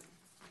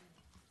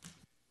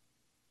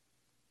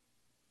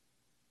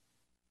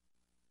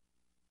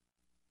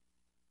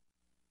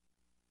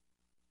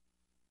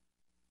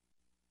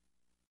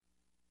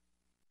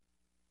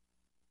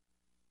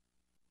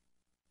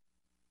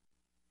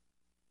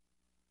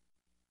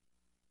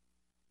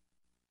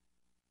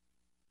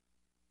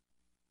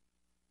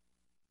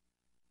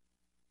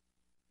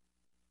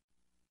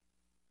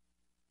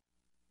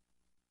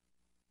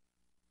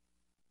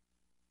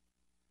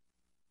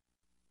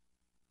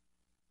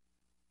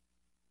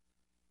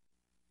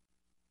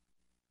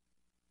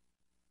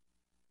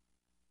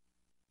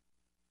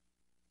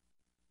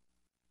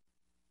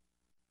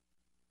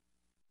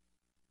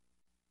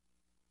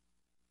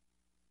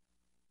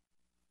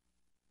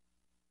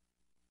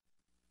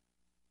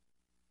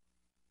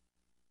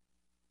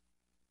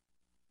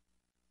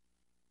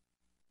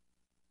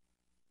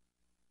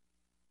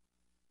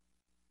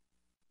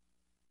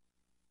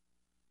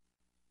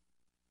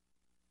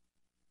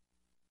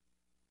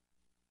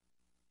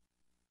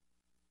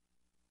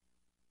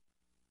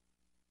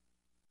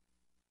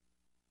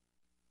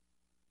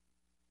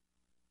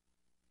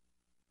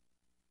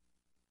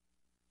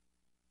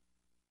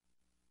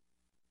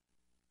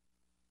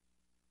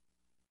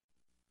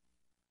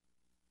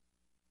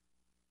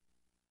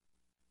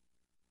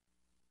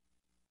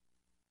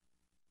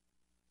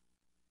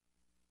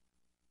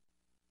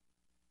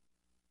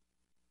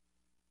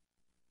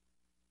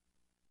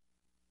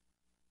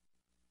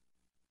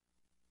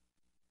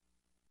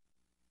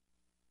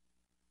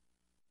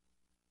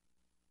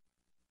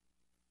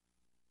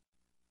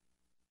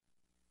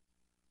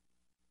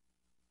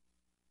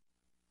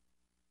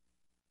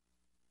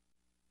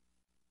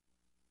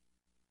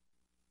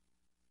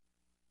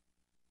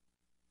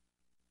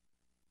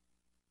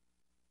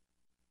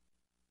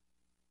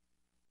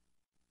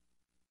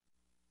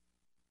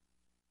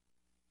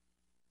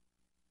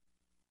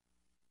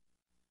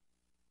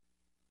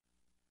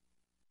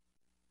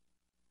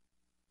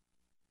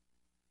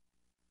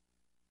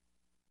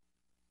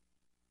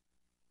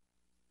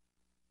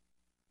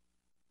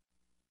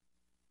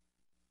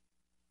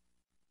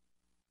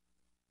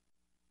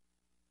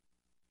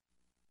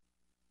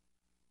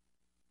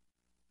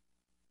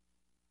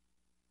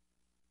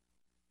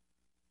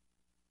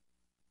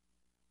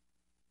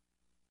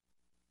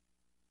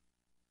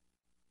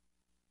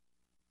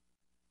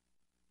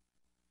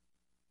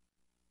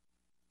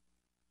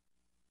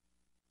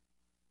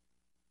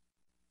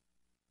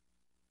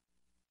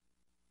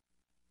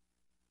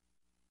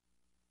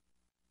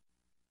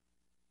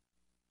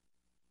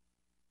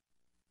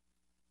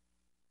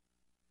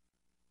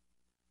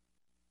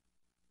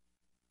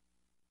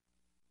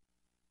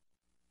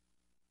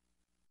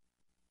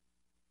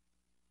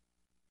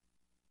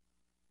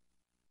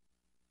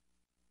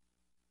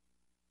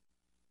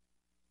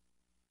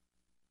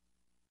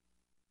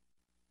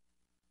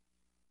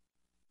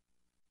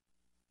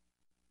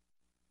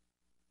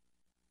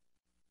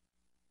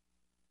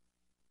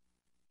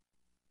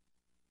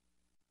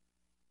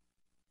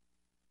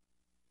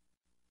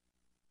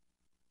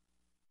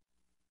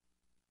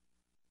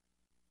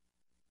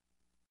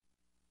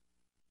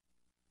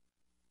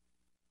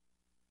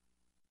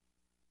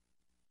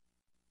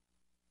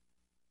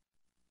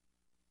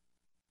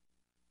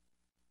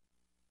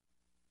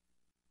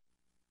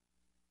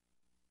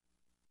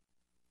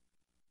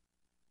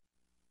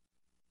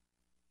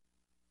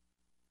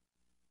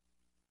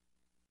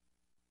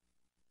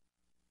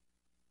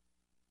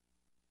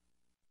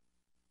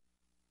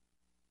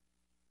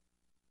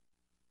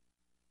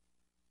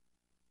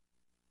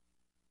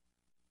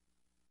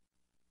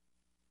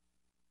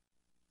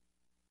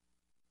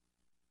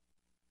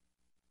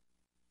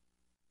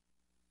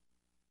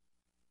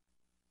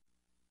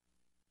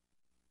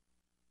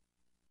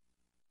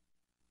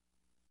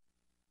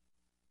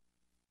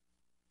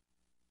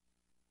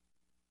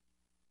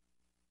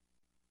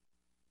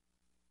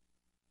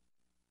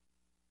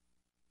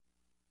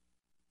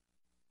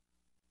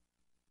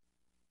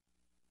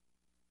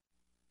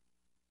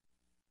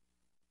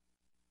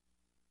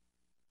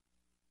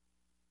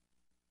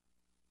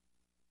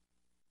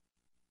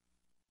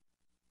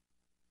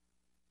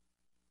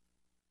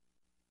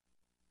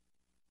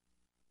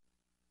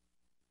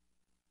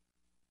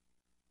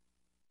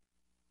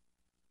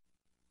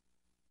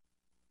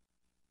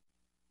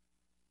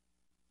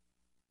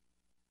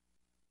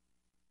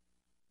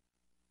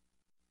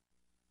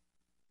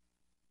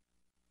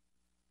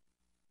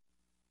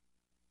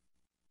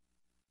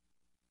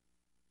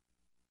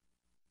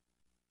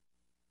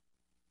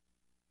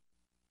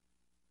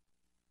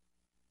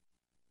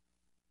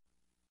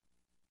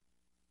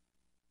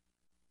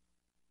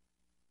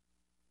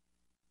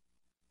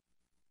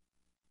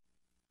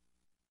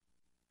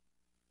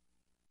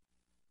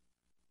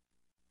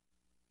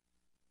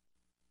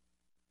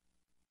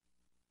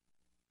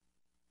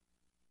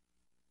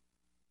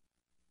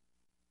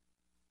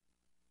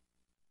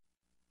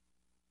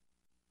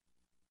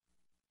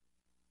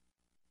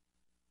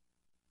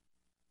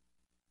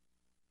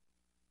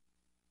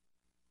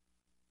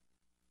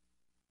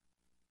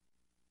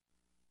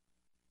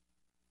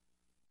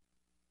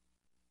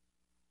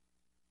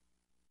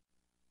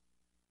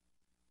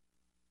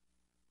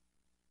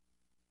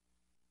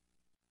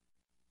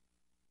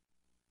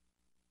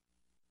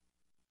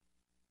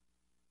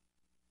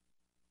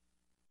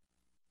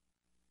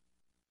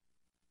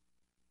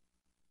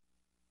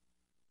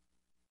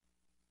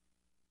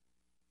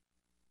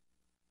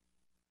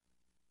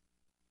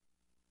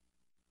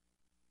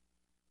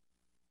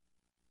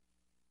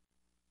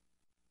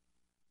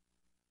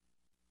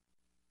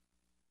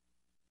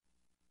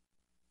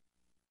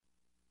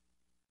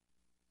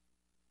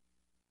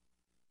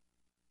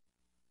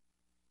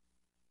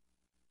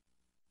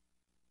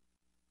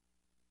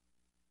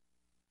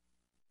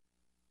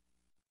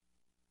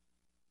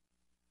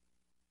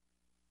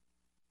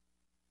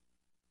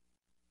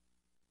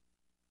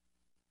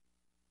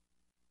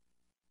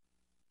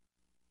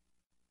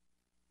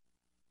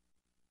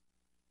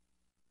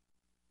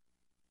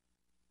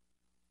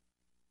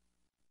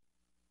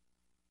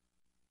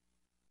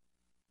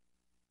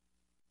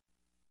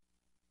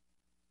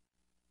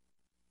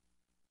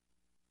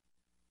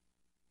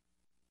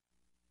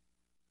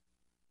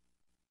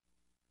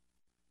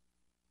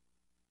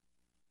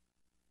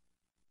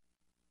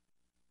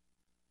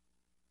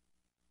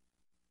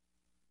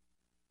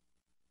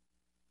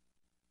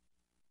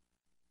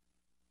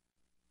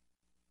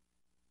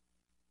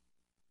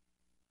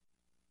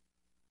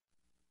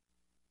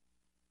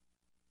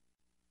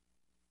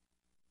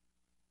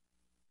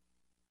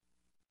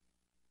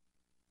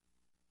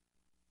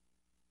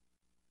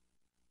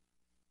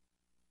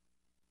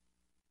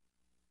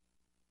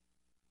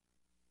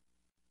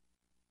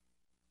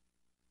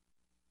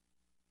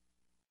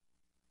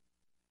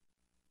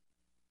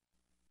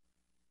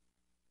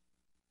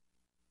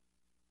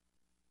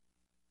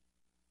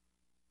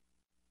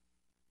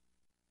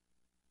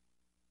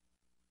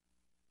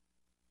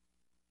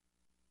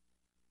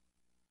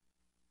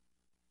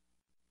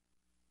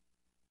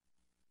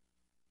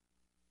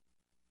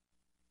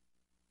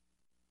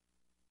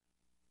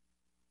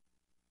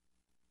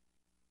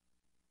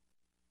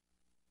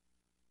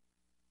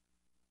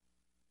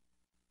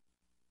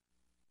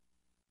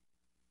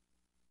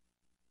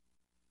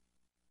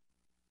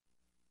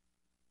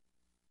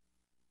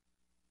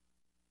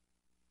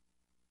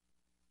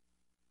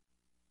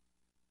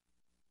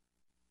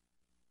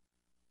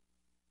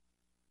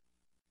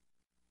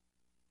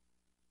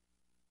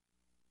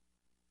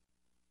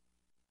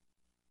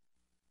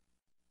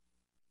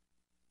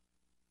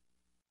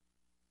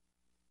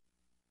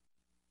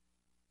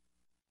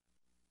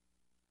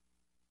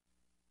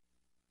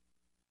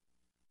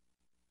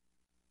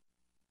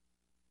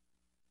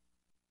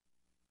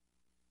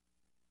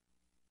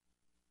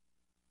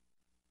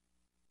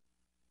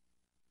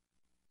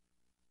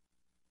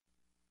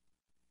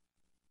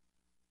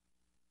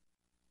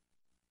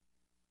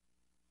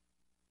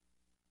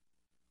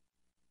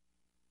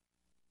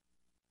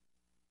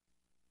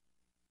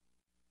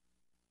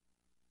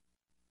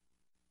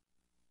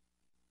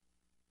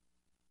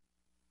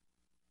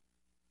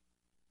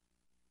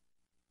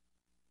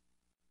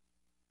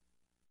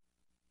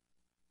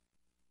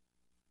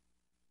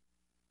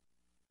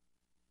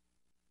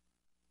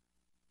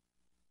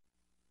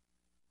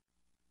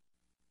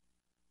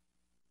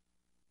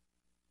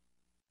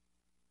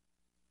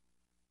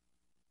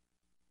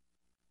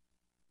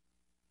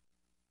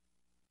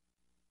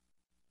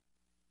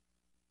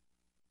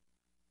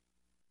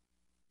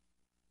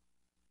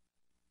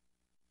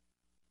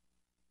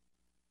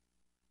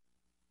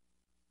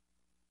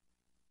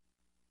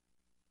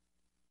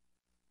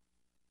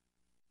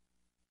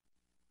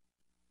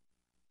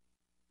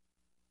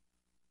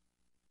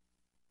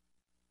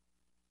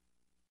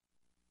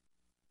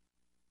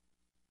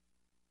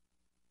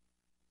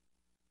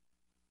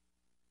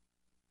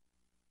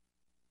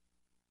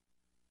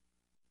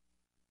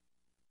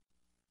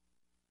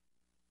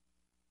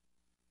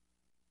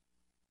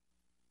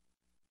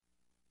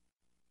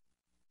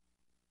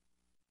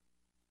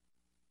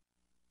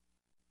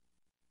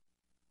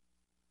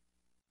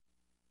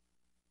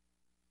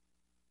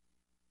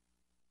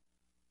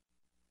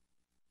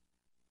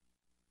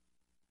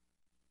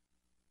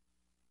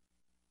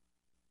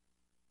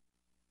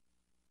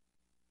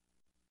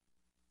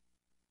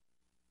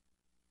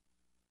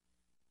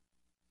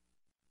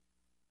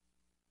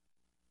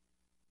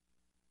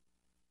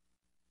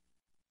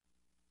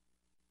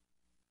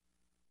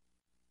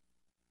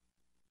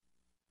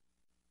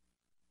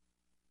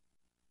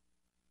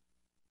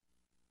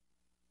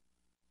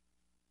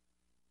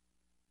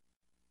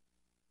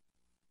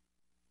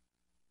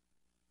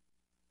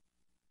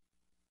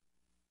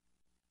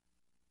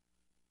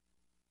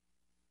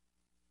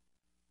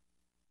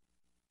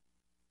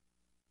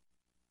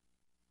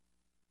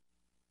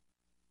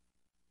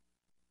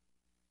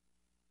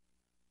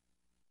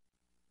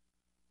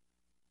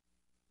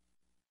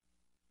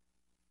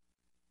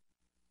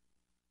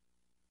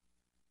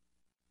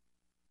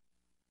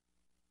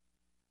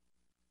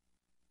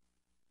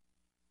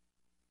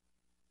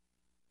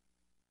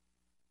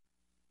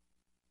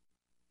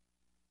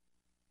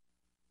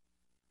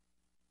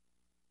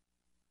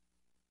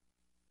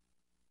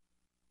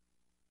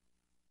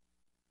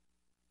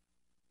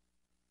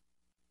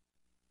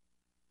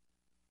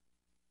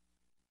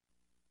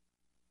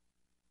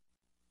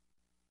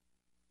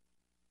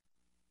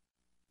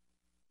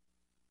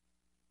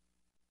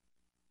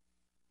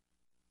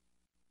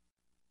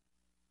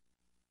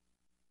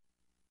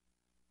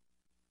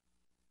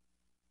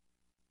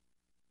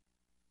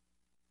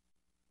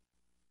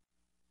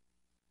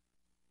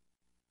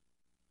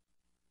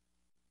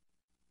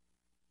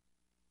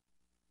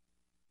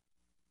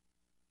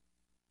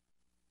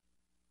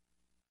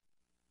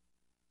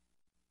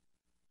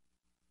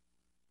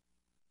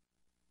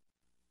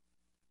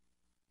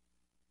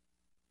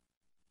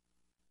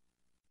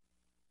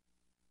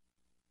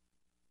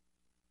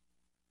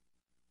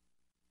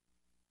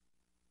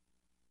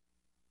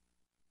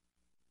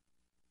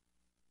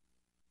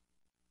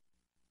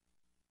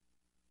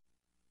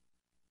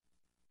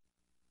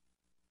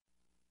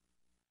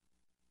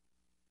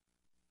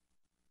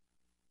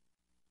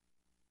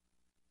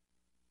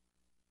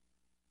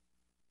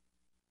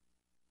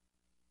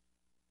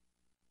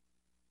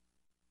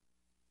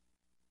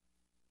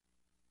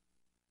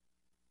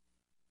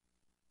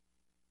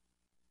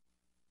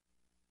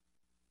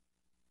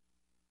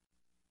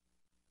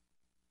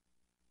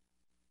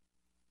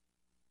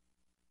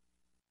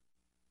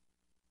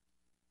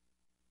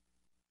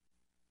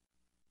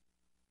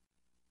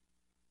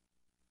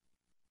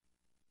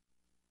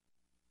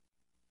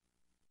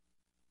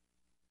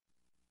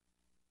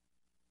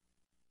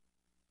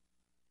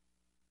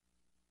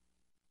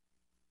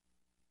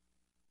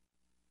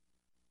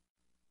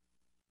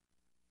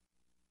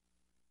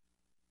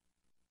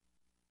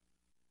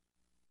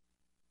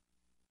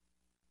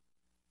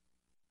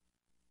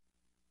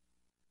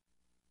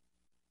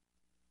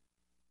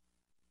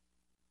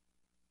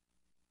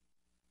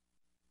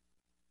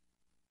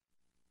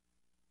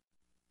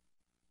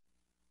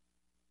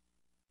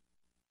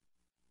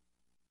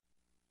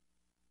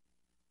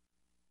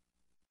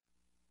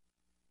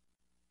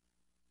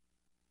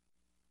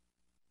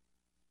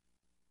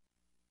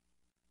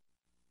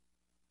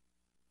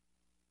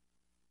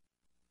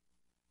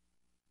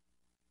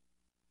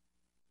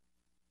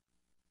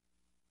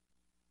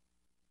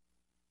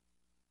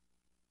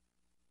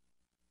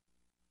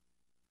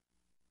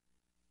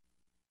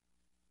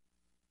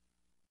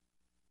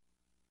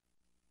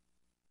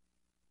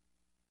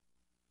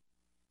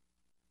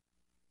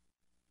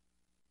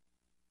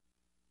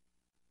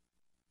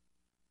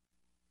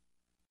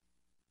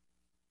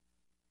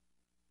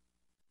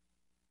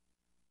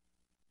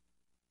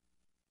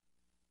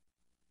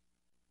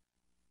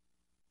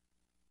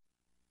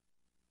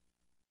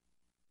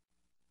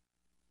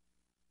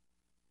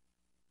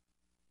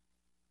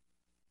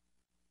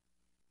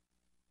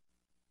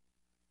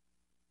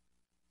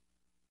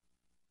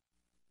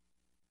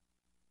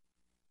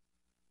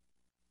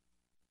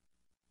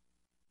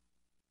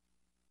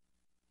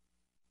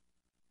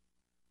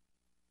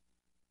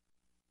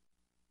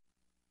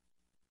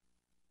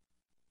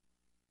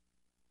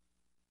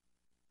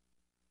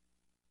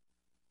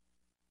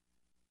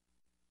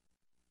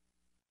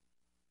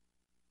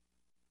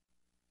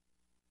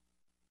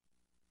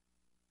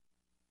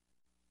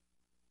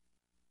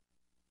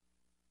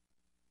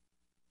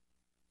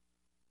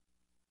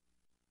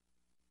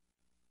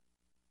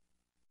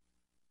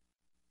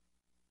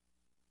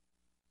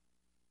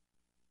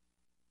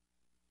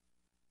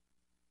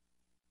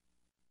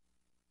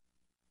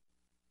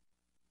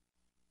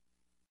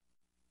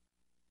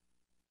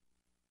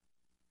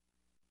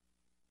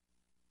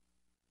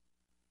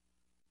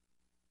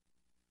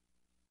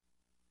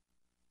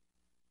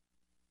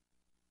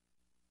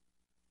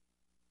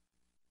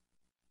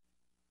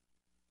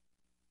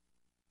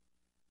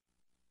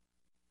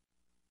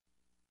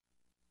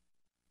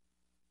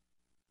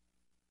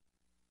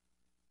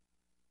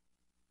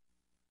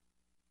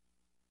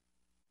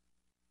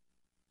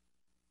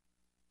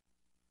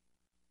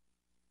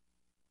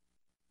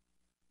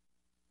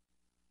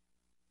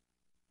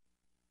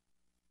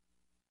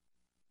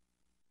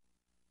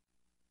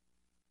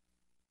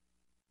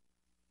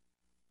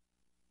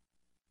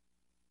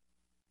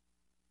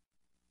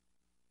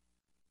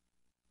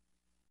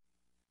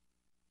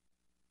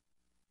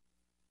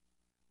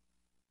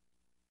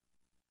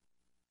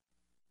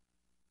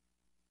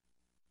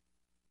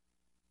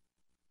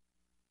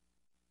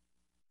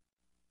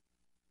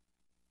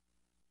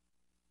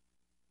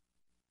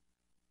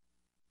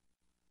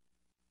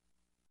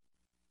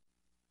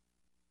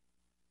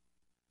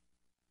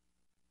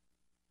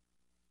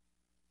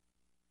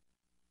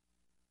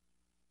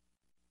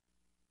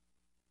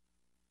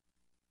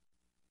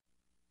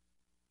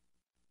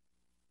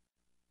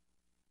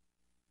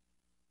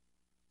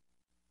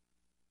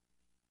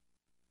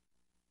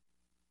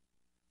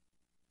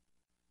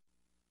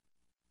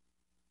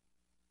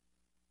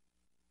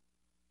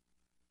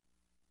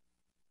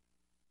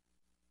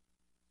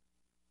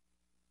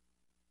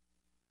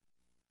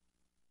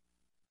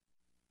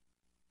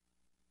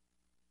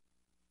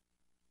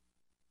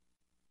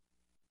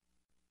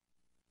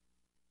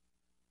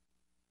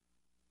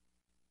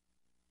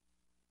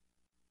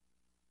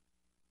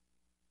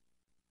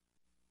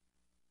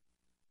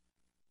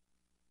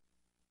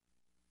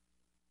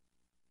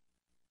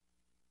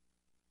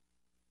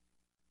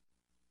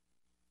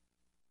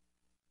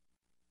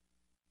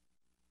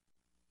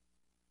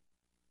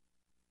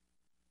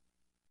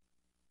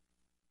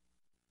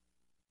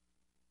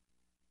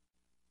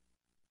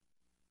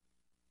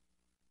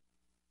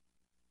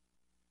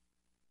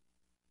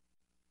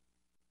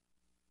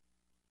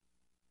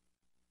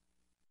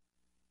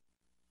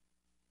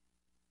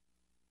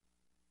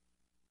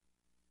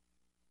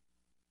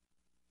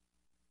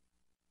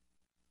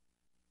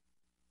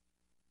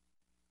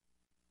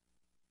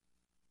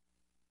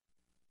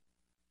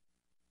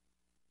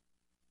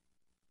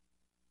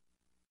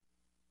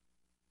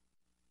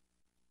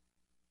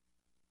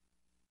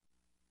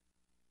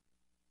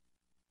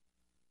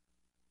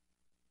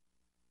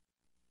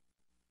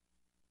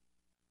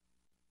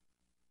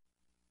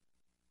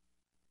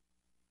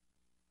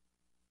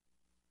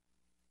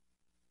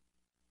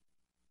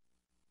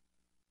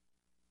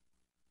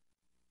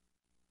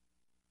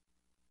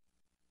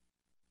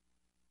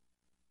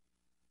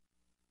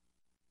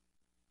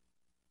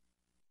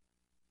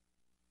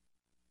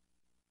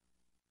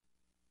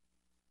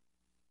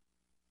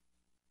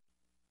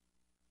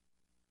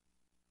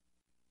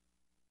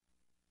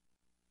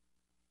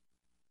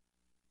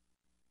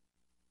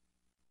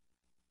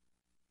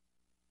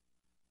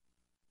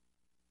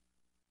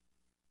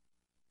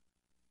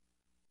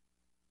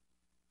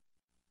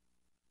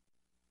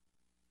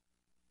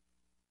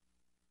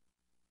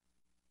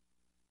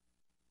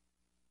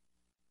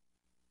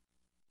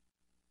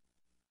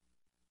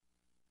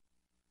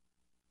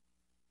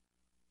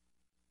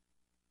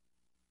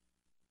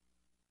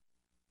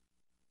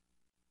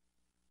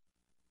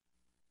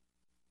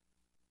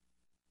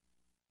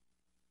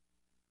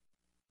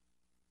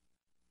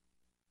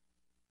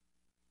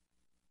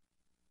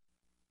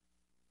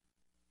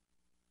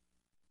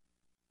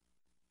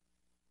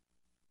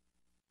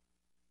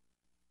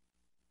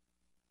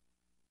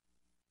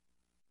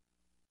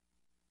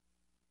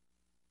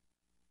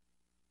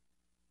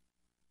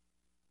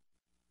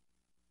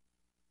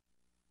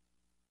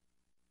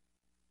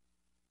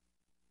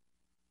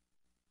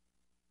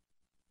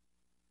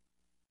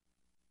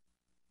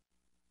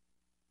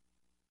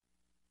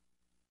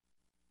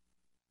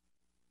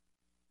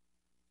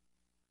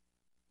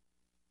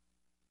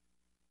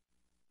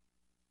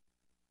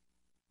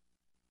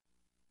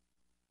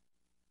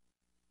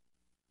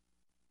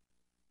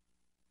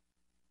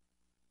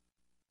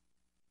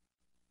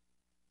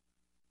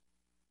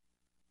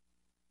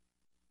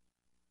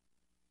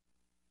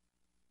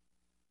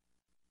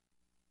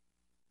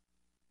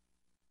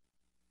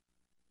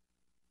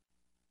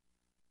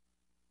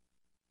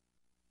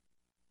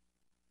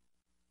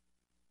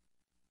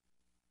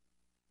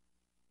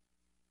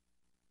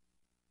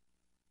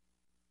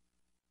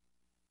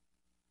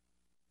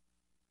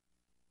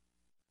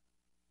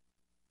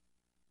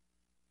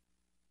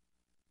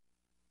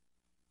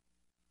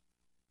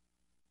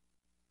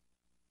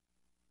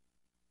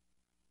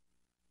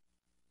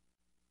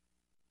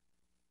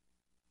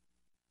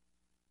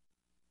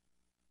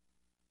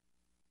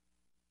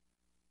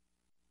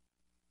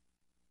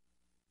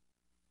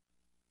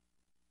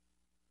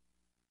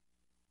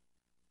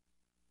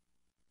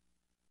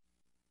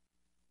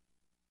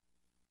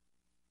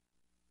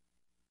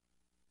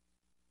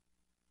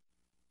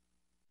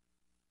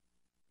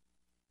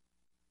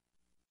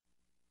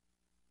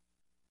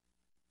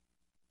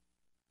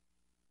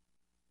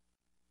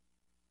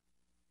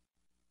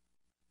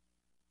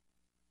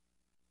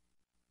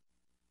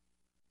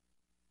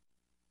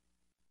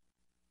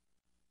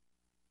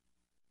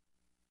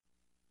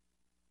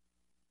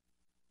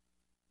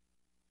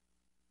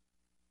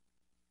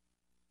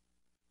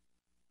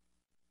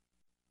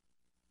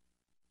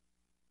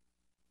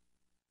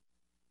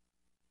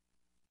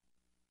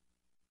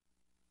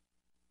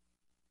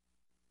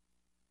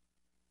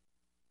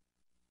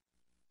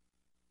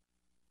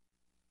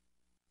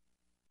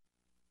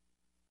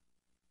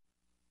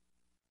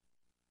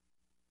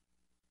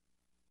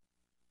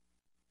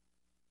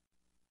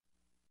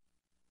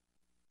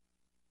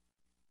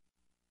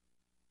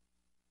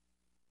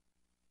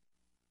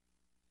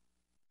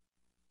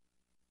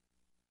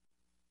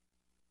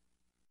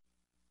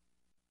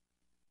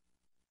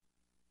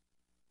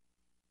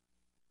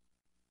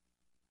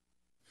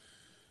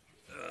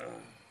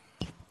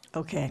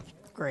 Okay,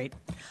 great.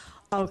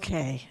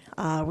 Okay,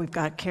 we've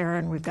got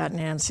Karen, we've got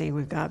Nancy,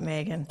 we've got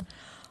Megan.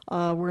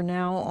 We're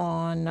now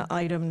on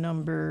item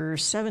number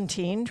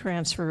 17,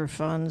 transfer of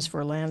funds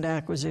for land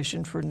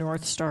acquisition for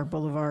North Star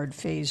Boulevard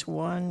Phase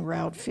 1,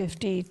 Route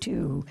 50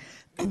 to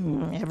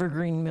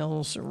Evergreen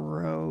Mills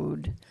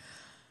Road.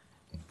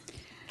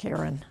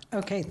 Karen.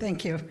 Okay,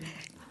 thank you.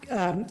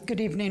 Good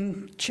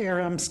evening, Chair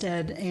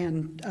Umstead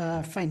and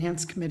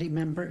Finance Committee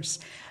members.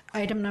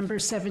 Item number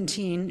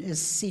 17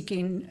 is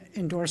seeking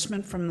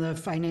endorsement from the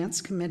Finance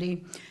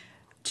Committee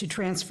to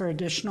transfer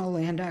additional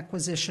land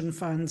acquisition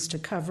funds to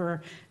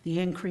cover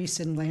the increase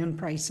in land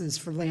prices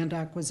for land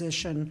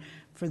acquisition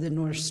for the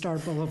North Star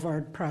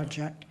Boulevard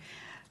project.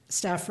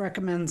 Staff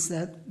recommends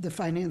that the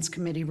Finance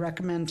Committee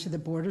recommend to the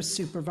Board of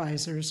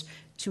Supervisors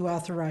to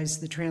authorize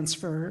the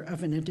transfer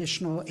of an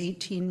additional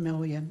 $18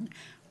 million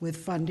with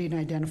funding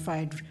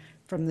identified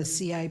from the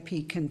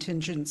CIP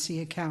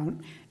contingency account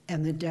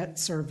and the debt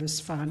service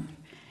fund.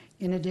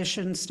 In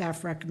addition,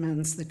 staff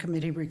recommends the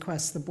committee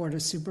requests the Board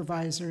of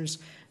Supervisors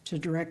to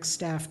direct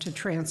staff to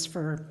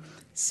transfer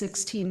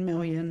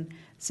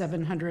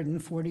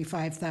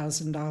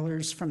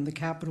 $16,745,000 from the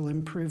Capital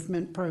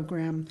Improvement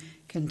Program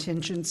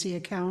contingency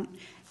account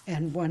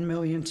and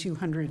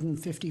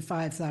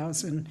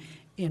 $1,255,000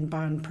 in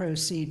bond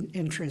proceed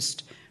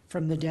interest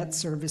from the debt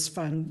service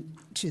fund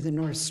to the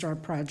North Star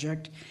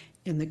project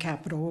in the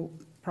Capital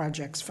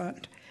Projects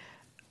Fund.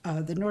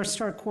 The North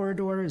Star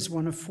Corridor is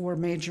one of 4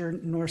 major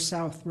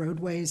north-south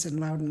roadways in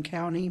Loudoun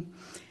County,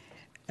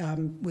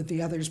 with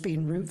the others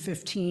being Route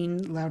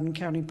 15, Loudoun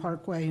County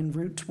Parkway, and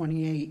Route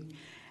 28.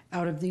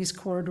 Out of these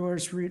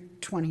corridors,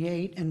 Route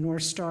 28 and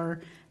North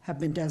Star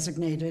have been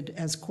designated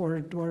as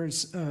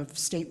corridors of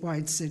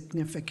statewide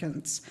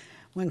significance.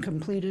 When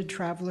completed,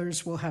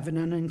 travelers will have an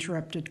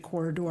uninterrupted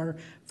corridor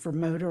for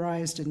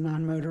motorized and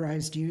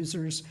non-motorized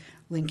users,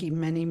 linking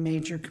many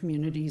major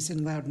communities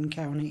in Loudoun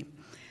County.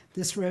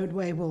 This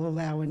roadway will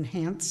allow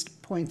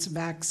enhanced points of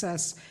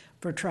access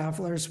for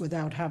travelers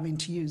without having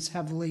to use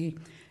heavily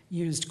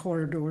used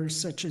corridors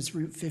such as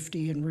Route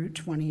 50 and Route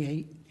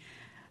 28.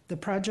 The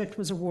project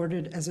was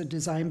awarded as a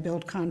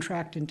design-build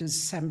contract in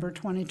December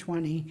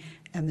 2020,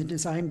 and the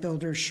design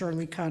builder,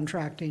 Shirley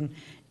Contracting,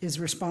 is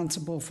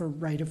responsible for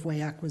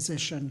right-of-way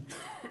acquisition.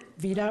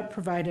 VDOT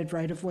provided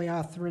right-of-way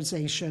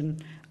authorization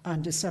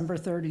on December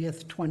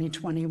 30th,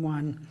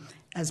 2021.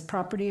 As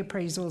property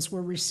appraisals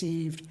were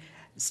received,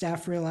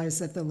 staff realized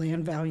that the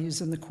land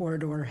values in the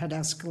corridor had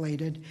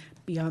escalated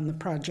beyond the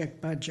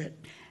project budget.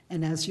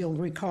 And as you'll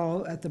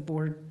recall, at the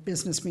board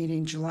business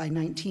meeting July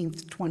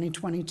 19th,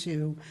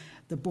 2022,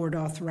 the board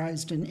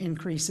authorized an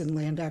increase in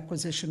land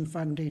acquisition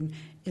funding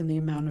in the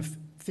amount of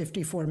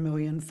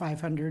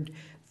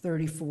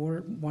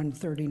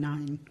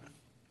 $54,534,139.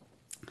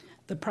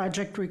 The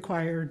project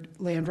required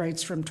land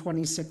rights from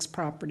 26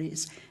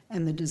 properties,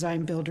 and the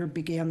design builder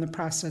began the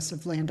process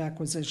of land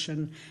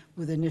acquisition,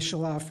 with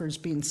initial offers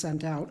being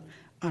sent out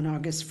on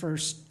August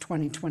 1st,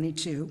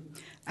 2022.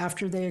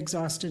 After they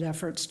exhausted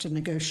efforts to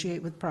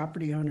negotiate with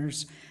property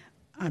owners,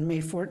 on May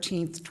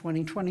 14th,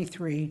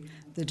 2023,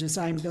 the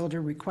design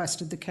builder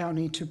requested the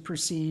county to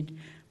proceed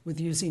with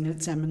using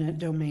its eminent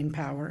domain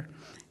power.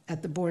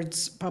 At the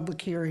board's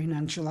public hearing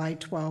on July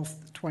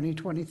 12th,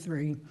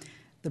 2023,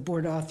 the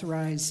board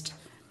authorized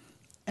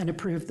and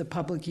approved the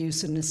public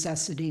use and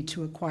necessity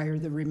to acquire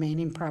the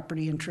remaining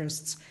property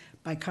interests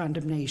by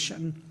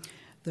condemnation.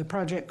 The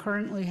project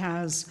currently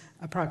has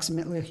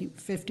approximately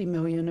 $50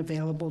 million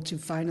available to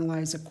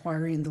finalize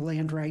acquiring the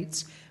land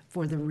rights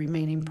for the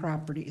remaining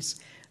properties.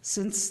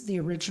 Since the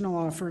original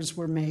offers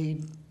were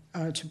made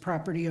to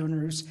property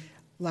owners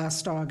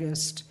last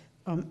August,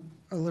 a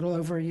little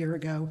over a year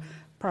ago,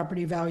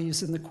 property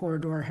values in the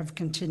corridor have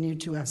continued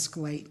to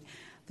escalate.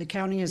 The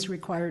county is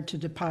required to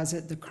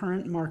deposit the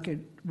current market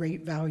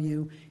rate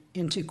value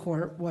into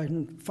court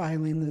when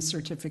filing the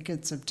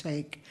certificates of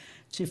take.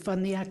 To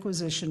fund the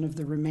acquisition of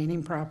the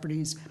remaining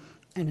properties,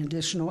 an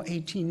additional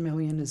 $18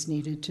 million is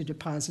needed to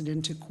deposit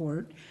into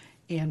court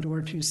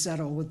and/or to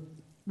settle with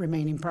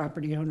remaining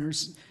property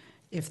owners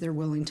if they're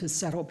willing to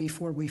settle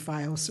before we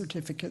file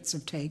certificates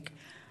of take.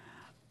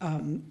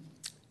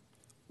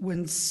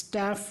 When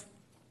staff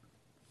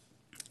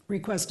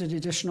requested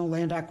additional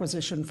land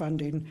acquisition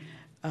funding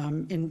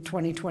in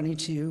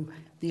 2022,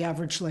 the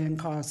average land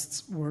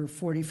costs were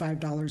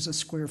 $45 a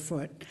square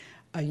foot.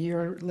 A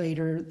year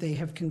later, they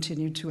have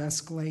continued to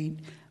escalate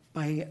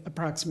by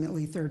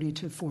approximately 30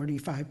 to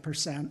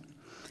 45%.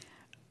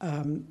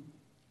 In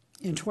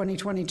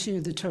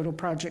 2022, the total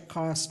project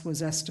cost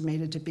was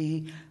estimated to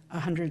be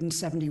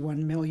 $171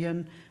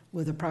 million,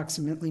 with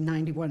approximately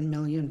 $91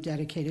 million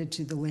dedicated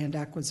to the land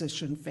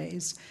acquisition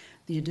phase.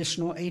 The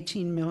additional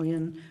 $18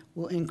 million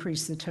will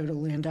increase the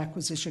total land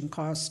acquisition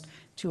cost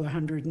to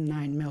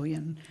 $109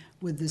 million.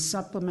 With this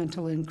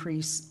supplemental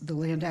increase, the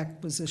land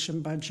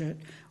acquisition budget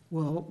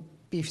will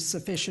be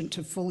sufficient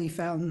to fully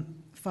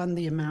fund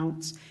the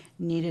amounts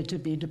needed to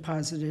be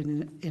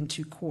deposited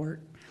into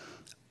court.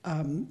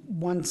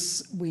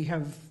 Once we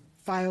have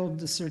filed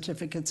the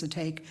certificates of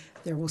take.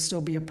 There will still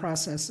be a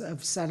process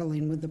of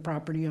settling with the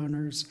property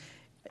owners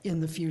in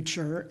the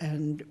future,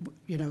 and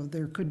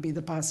there could be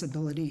the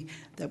possibility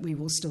that we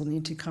will still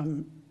need to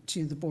come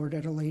to the board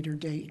at a later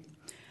date.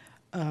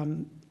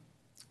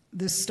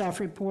 This staff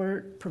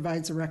report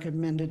provides a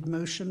recommended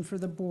motion for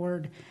the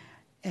board,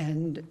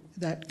 and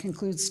that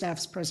concludes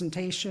staff's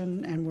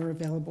presentation, and we're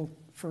available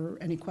for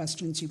any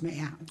questions you may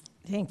have.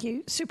 Thank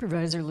you.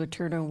 Supervisor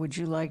Letourneau, would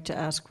you like to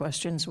ask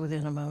questions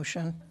within a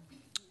motion?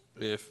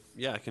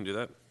 Yeah, I can do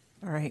that.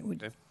 All right,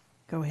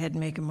 go ahead and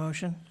make a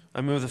motion. I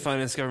move the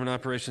Finance, Government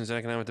Operations, and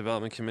Economic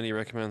Development Committee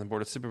recommend the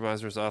Board of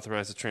Supervisors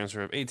authorize the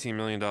transfer of $18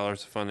 million of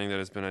funding that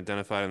has been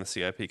identified in the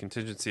CIP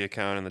contingency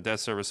account and the debt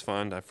service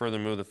fund. I further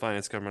move the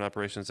Finance, Government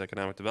Operations,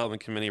 Economic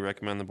Development Committee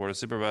recommend the Board of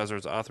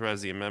Supervisors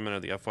authorize the amendment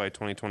of the FY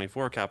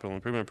 2024 Capital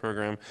Improvement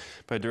Program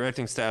by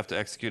directing staff to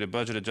execute a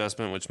budget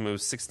adjustment which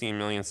moves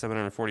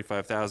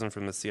 $16,745,000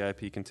 from the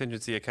CIP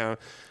contingency account,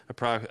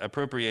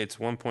 appropriates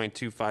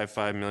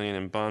 $1.255 million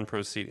in bond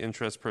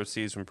interest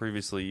proceeds from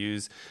previously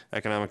used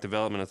Economic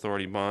Development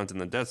Authority bonds in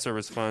the debt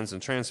service funds,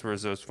 and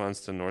transfers those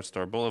funds to North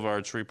Star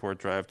Boulevard, Shreveport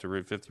Drive to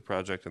Route 50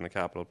 project and the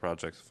Capital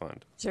Projects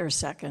Fund. Is there a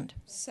second?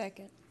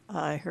 Second.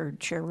 I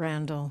heard Chair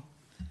Randall.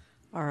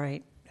 All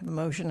right, a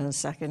motion and a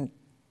second.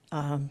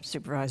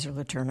 Supervisor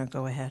Letourneau,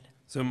 go ahead.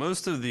 So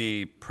most of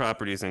the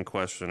properties in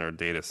question are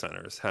data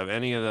centers. Have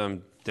any of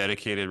them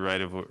dedicated right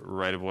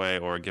of way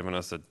or given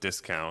us a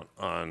discount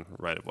on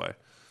right of way?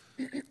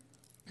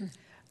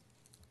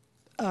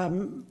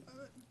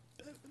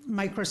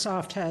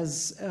 Microsoft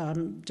has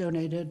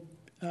donated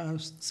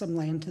some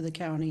land to the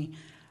county.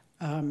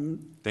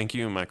 Thank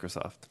you,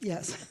 Microsoft.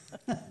 Yes.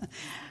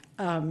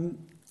 Off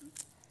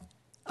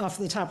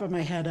the top of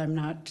my head, I'm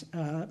not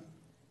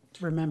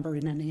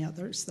remembering any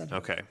others that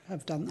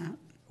have done that.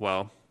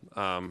 Well,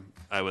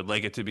 I would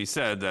like it to be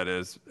said that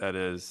as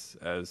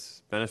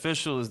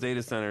beneficial as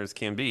data centers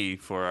can be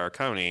for our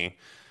county,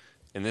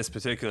 in this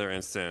particular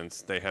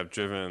instance, they have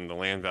driven the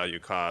land value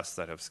costs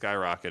that have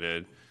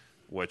skyrocketed,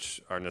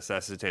 which are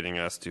necessitating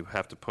us to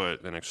have to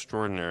put an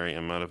extraordinary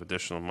amount of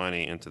additional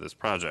money into this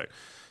project.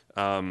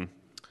 Do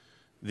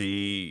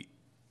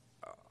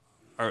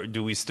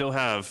we still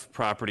have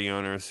property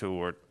owners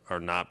who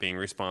are not being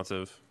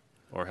responsive,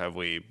 or have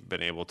we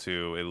been able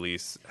to at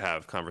least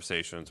have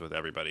conversations with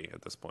everybody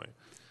at this point?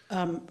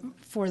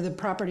 For the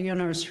property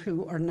owners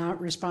who are not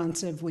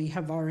responsive, we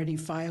have already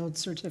filed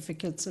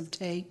certificates of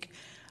take.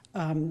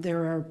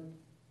 There are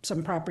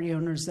some property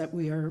owners that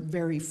we are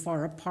very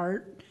far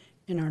apart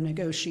in our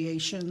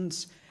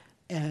negotiations,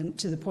 and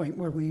to the point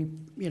where we,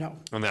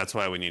 And that's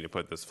why we need to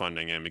put this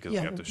funding in, because we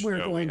have to show we're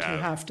going to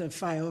have to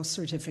file a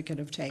certificate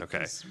of take.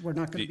 Okay. We're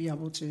not going to be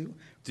able to.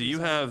 Do you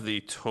have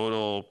the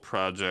total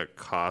project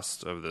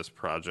cost of this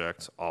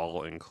project,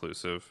 all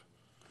inclusive?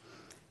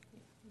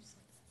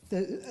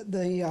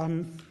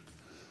 The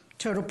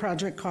total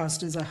project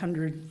cost is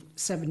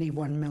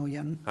 $171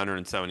 million.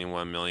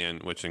 $171 million,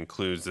 which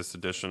includes this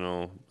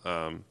additional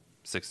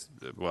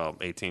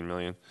 18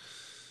 million?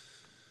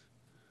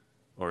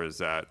 Or is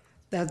that?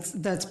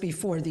 That's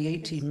before the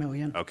 18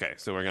 million. Okay,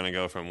 so we're going to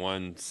go from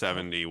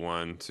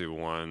 171 to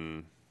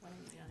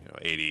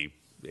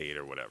 188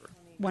 or whatever.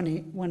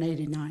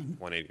 189.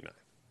 189.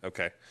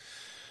 Okay.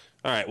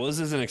 All right. Well, this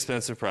is an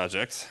expensive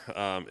project.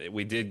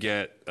 We did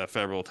get a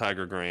federal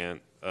Tiger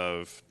grant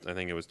of, I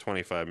think it was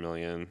 $25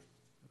 million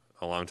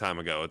a long time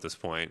ago at this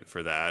point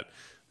for that.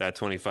 That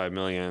 $25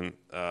 million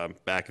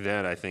back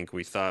then, I think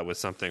we thought was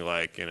something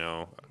like,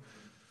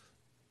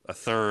 a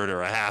third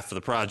or a half of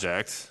the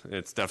project.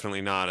 It's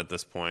definitely not at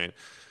this point.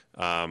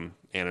 And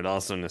it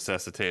also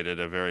necessitated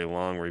a very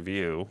long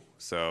review.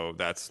 So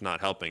that's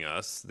not helping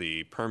us.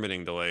 The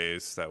permitting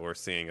delays that we're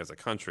seeing as a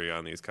country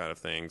on these kind of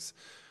things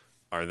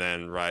are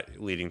then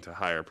leading to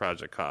higher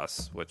project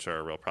costs, which are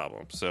a real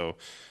problem. So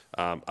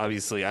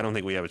obviously, I don't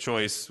think we have a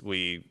choice.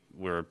 We've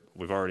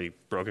already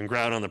broken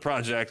ground on the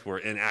project. We're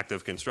in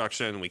active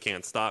construction. We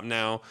can't stop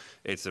now.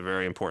 It's a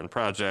very important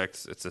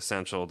project. It's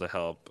essential to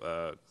help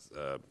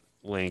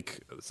link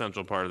the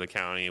central part of the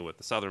county with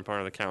the southern part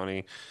of the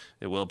county.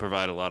 It will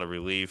provide a lot of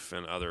relief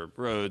and other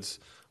roads,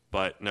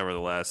 but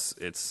nevertheless,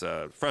 it's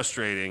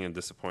frustrating and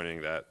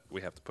disappointing that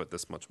we have to put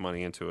this much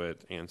money into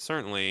it. And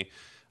certainly,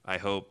 I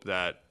hope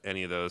that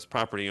any of those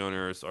property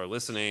owners are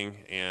listening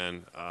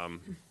and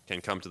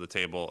can come to the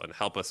table and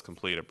help us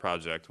complete a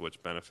project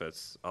which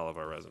benefits all of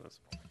our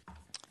residents.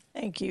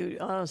 Thank you.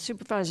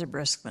 Supervisor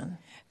Briskman.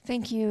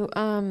 Thank you.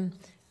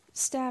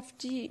 Staff,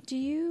 do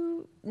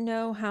you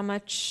know how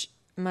much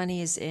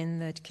money is in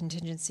the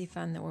contingency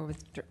fund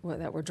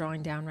that we're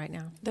drawing down right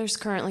now? There's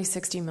currently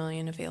 $60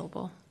 million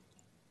available.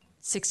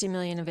 60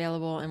 million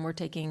available, and we're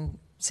taking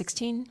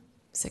 16?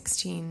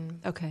 16.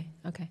 Okay.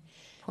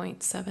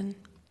 0.7.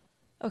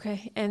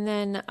 Okay, and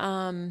then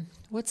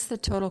what's the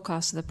total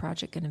cost of the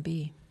project going to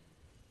be?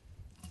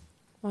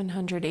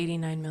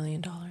 $189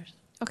 million.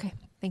 Okay,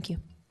 thank you.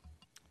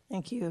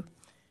 Thank you.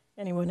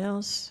 Anyone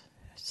else?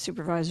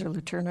 Supervisor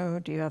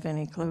Letourneau, do you have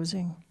any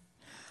closing?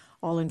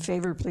 All in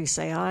favor, please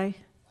say aye.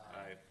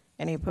 Aye.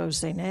 Any opposed,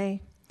 say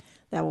nay.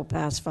 That will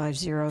pass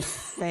 5-0.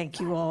 Thank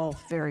you all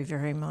very,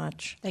 very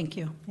much. Thank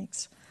you.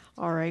 Thanks.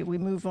 All right, we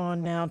move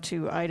on now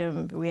to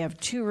we have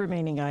two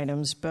remaining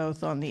items,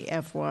 both on the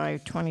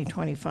FY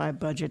 2025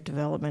 budget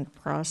development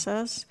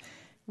process.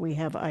 We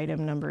have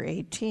item number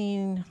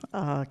 18,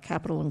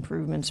 capital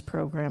improvements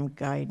program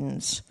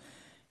guidance.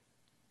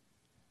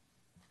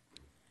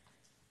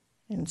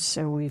 And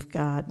so we've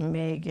got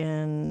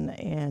Megan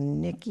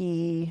and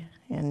Nikki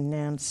and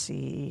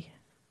Nancy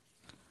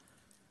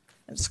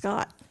and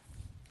Scott.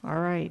 All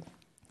right.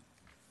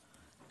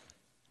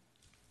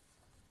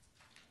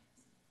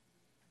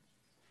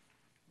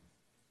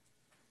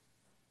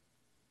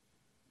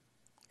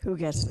 Who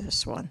gets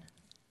this one?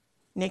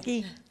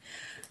 Nikki?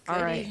 All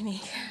Good right. evening.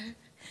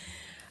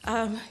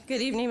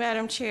 Good evening,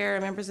 Madam Chair,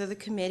 members of the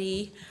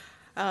committee.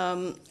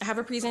 I have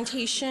a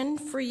presentation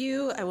for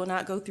you. I will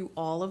not go through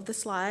all of the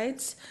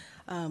slides,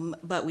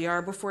 but we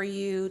are before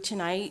you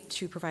tonight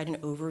to provide an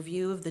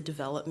overview of the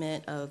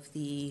development of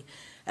the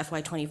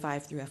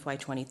FY25 through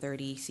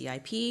FY2030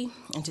 CIP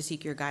and to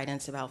seek your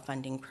guidance about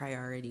funding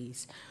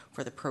priorities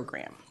for the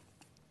program.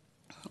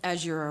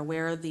 As you're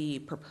aware, the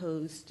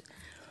proposed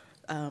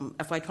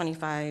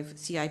FY25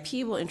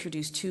 CIP will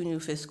introduce two new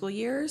fiscal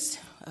years,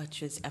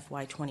 which is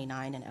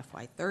FY29 and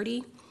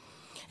FY30.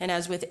 And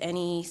as with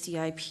any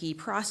CIP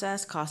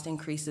process, cost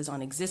increases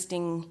on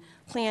existing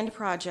planned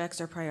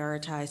projects are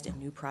prioritized and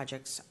new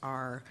projects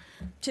are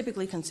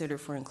typically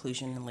considered for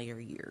inclusion in later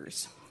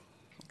years.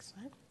 Next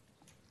slide.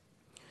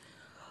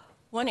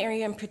 One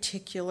area in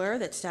particular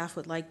that staff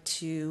would like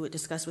to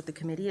discuss with the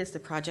committee is the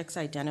projects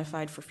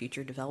identified for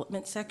future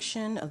development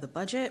section of the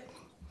budget.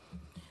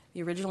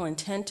 The original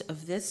intent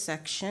of this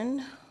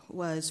section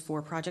was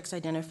for projects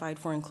identified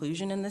for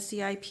inclusion in the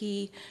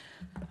CIP,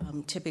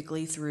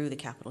 typically through the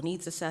capital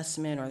needs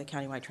assessment or the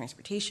countywide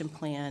transportation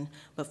plan,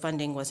 but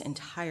funding was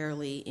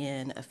entirely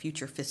in a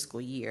future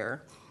fiscal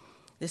year.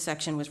 This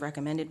section was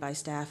recommended by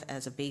staff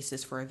as a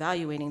basis for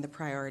evaluating the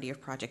priority of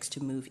projects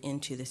to move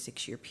into the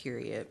 6-year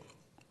period.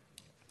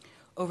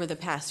 Over the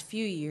past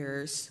few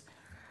years,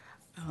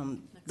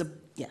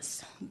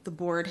 the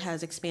board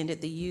has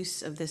expanded the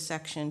use of this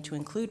section to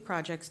include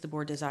projects the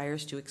board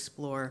desires to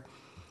explore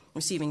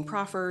receiving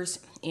proffers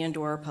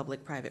and/or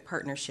public-private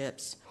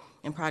partnerships,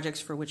 and projects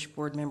for which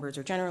board members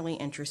are generally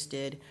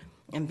interested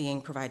in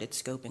being provided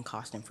scope and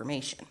cost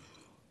information.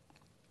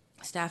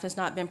 Staff has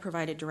not been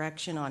provided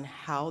direction on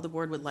how the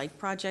board would like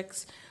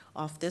projects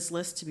off this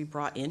list to be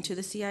brought into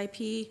the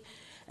CIP,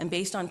 and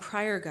based on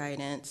prior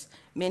guidance,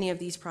 many of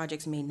these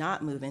projects may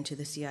not move into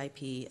the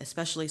CIP,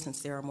 especially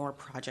since there are more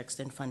projects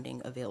than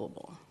funding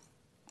available.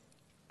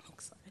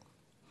 Next slide.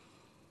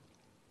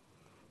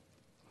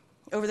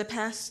 Over the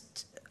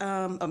past,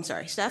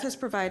 staff has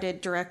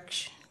provided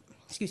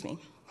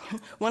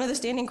one of the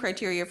standing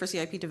criteria for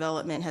CIP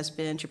development has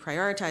been to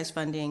prioritize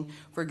funding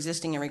for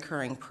existing and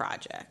recurring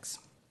projects.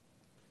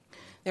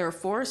 There are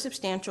 4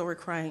 substantial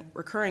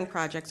recurring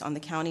projects on the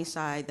county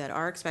side that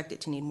are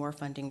expected to need more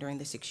funding during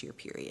the 6-year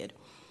period.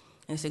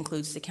 And this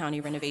includes the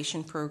County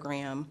Renovation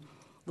Program,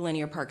 the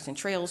Linear Parks and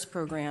Trails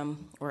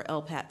Program, or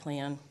LPAT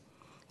plan,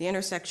 the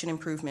Intersection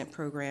Improvement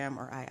Program,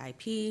 or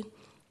IIP,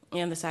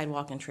 and the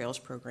Sidewalk and Trails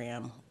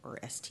Program, or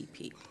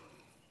STP.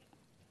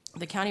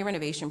 The County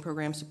Renovation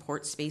Program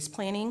supports space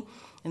planning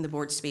and the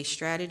board's space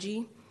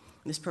strategy.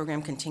 This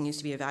program continues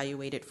to be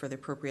evaluated for the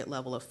appropriate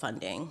level of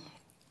funding.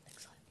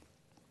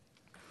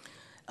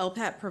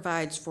 LPAT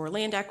provides for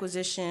land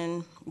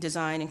acquisition,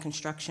 design, and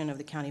construction of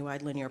the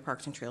countywide linear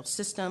parks and trails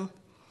system.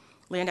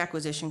 Land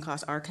acquisition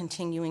costs are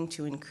continuing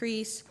to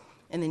increase,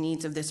 and the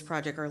needs of this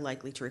project are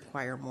likely to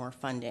require more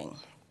funding.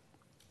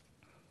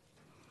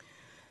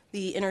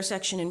 The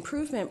Intersection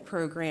Improvement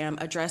Program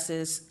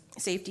addresses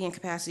safety and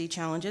capacity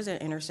challenges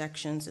at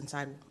intersections,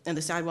 and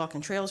the Sidewalk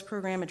and Trails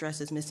Program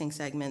addresses missing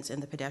segments in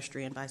the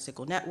pedestrian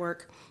bicycle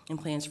network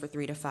and plans for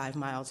 3 to 5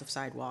 miles of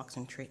sidewalks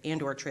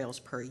and/or trails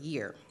per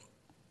year.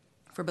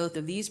 For both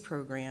of these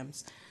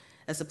programs,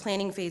 as the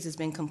planning phase has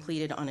been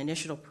completed on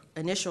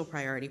initial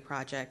priority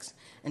projects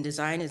and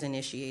design is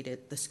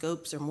initiated, the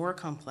scopes are more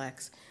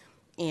complex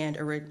and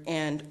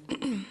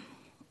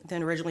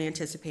than originally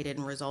anticipated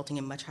and resulting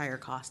in much higher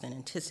cost than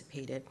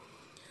anticipated.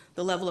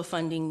 The level of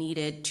funding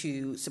needed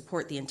to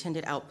support the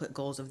intended output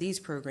goals of these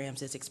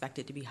programs is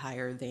expected to be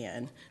higher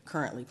than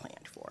currently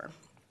planned for.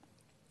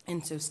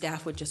 And so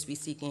staff would just be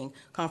seeking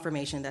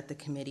confirmation that the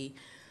committee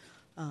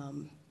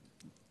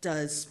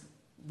does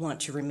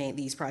want to remain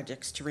these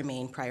projects to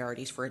remain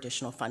priorities for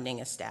additional funding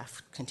as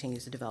staff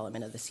continues the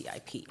development of the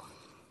CIP.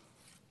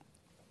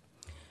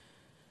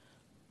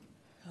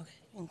 Okay,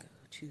 and go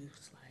to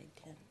slide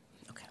 10.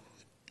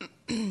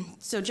 Okay.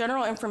 So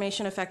general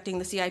information affecting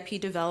the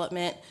CIP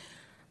development.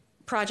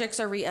 Projects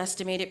are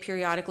re-estimated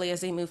periodically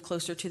as they move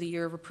closer to the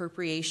year of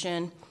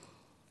appropriation,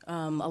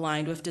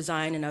 aligned with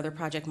design and other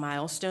project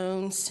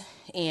milestones.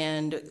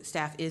 And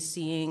staff is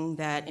seeing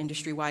that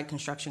industry-wide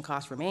construction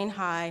costs remain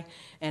high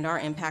and are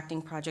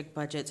impacting project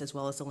budgets as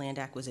well as the land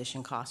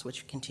acquisition costs,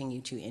 which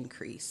continue to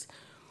increase.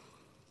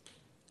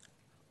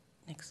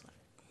 Next slide.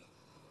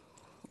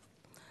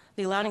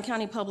 The Loudoun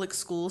County Public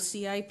Schools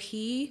CIP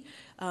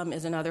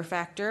is another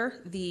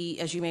factor.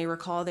 As you may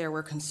recall, there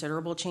were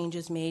considerable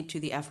changes made to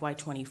the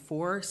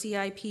FY24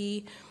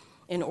 CIP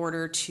in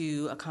order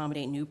to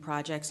accommodate new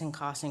projects and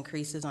cost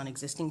increases on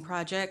existing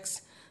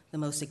projects, the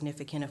most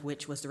significant of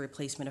which was the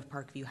replacement of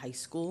Parkview High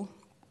School.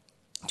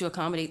 To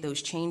accommodate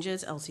those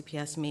changes,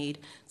 LCPS made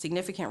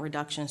significant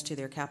reductions to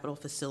their capital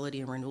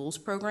facility and renewals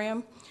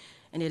program,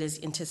 and it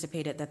is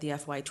anticipated that the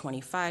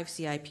FY25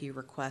 CIP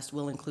request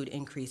will include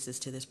increases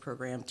to this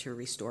program to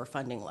restore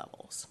funding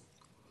levels.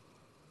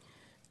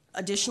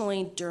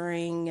 Additionally,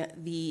 during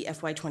the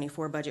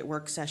FY24 budget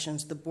work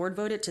sessions, the board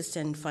voted to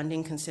send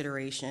funding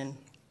consideration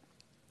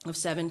of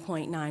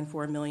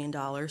 $7.94 million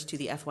to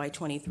the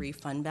FY23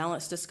 fund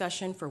balance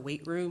discussion for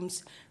weight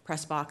rooms,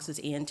 press boxes,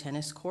 and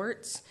tennis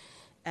courts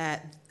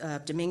at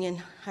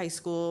Dominion High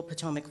School,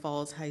 Potomac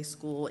Falls High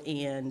School,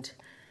 and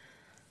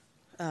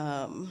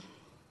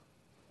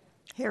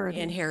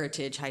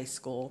Heritage High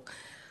School.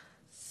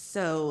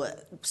 So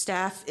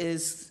staff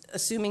is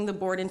assuming the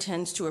board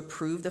intends to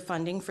approve the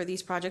funding for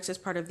these projects as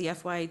part of the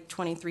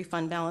FY23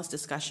 fund balance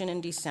discussion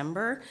in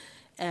December,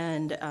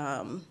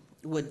 and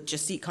would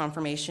just seek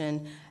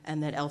confirmation,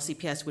 and that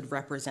LCPS would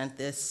represent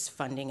this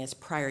funding as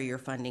prior year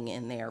funding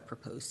in their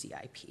proposed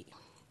CIP.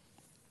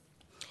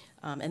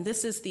 And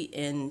this is the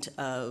end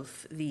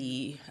of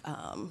the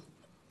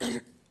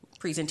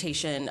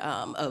presentation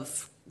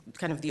of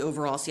kind of the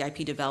overall CIP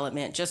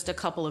development. Just a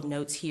couple of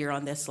notes here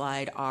on this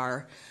slide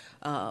are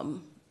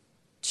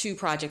two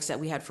projects that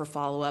we had for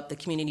follow-up. The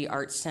Community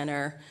Arts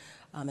Center,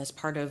 as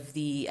part of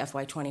the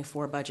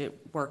FY24 budget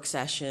work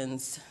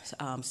sessions,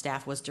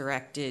 staff was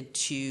directed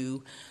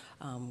to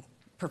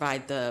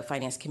provide the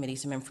Finance Committee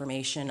some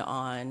information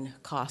on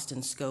cost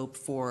and scope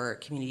for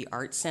Community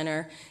Arts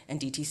Center, and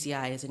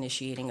DTCI is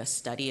initiating a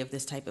study of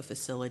this type of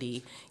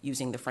facility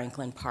using the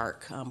Franklin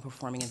Park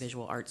Performing and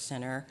Visual Arts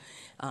Center.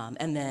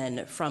 And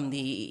then from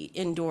the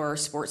indoor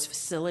sports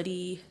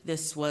facility,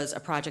 this was a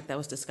project that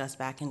was discussed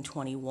back in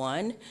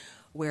 21,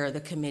 where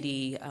the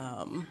committee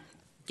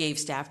gave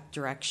staff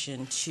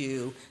direction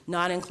to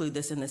not include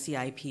this in the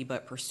CIP,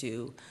 but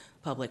pursue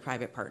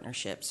public-private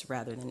partnerships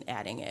rather than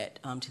adding it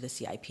to the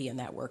CIP, and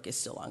that work is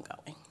still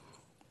ongoing.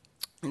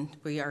 And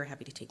we are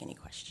happy to take any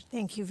questions.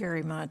 Thank you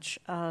very much.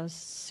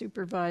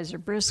 Supervisor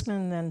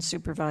Briskman, then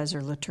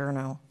Supervisor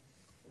Letourneau.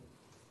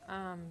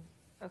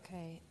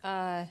 Okay.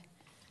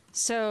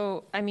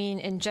 So, I mean,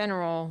 in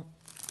general,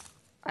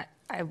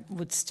 I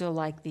would still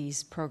like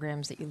these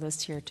programs that you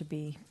list here to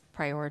be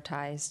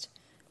prioritized.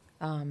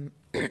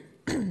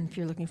 If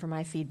you're looking for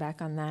my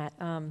feedback on that.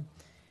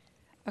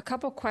 A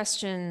couple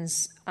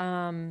questions.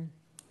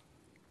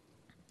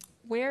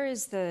 Where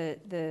is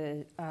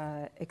the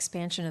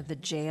expansion of the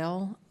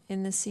jail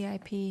in the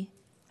CIP?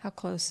 How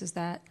close is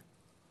that?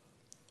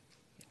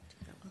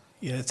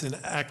 Yeah, it's an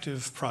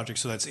active project,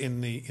 so that's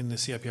in the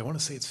CIP. I want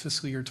to say it's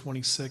fiscal year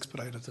 26,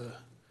 but I'd have to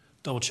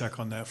double check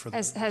on that for the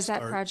Has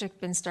that project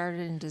been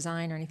started in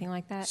design or anything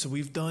like that? So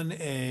we've done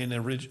an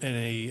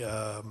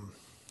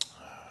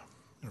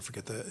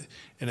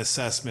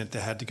assessment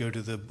that had to go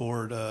to the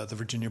board, the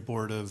Virginia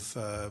Board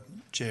of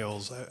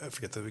Jails. I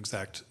forget the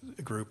exact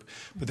group,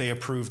 but they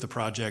approved the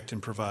project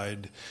and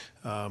provide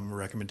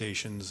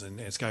recommendations, and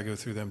it's got to go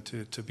through them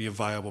to be a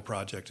viable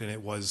project. And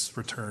it was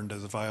returned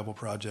as a viable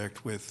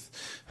project with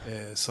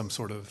some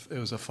sort of, it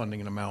was a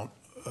funding amount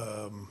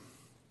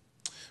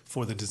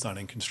for the design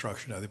and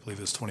construction. I believe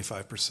it was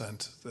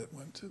 25% that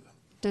went to them.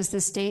 Does the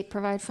state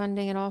provide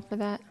funding at all for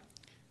that?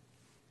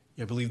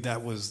 Yeah, I believe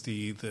that was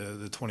the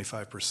 25%.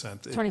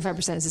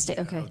 25% is the state,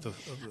 okay.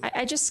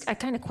 I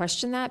kind of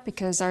question that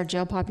because our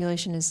jail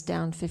population is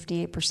down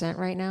 58%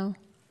 right now.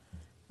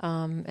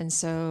 And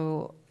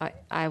so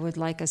I would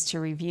like us to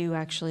review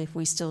actually if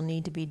we still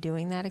need to be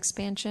doing that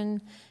expansion,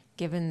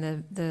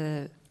 given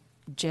the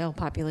jail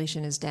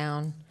population is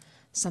down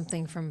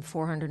something from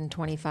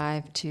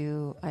 425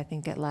 to, I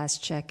think at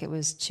last check, it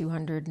was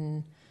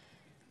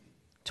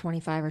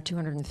 225 or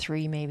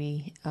 203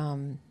 maybe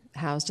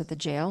housed at the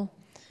jail.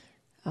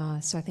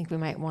 So I think we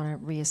might want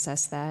to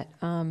reassess that.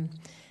 I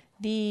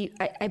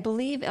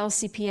believe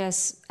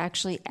LCPS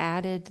actually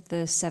added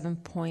the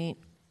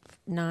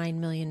 $7.9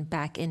 million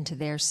back into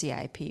their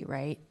CIP,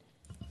 right?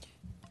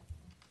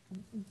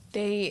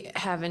 They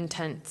have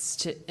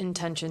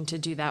intention to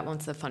do that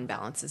once the fund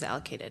balance is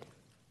allocated.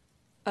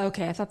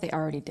 Okay, I thought they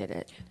already did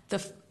it.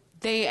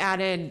 They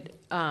added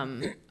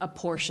a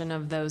portion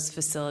of those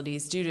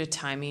facilities due to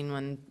timing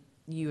when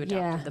you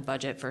adopted the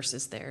budget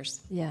versus theirs.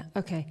 Yeah,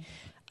 okay.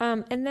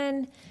 And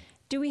then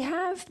do we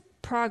have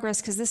progress,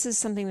 because this is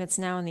something that's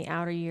now in the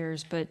outer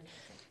years, but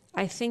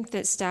I think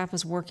that staff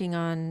was working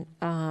on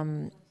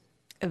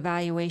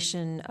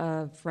evaluation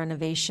of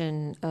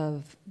renovation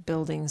of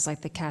buildings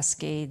like the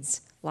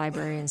Cascades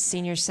Library and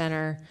Senior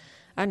Center,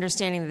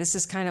 understanding that this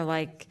is kind of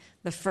like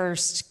the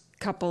first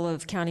couple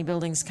of county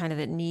buildings kind of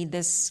that need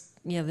this,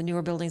 the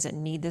newer buildings that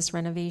need this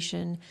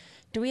renovation.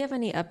 Do we have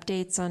any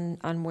updates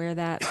on where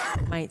that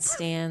might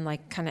stand,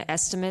 like kind of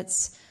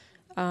estimates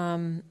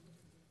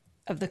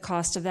of the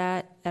cost of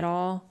that at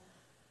all?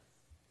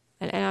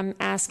 And I'm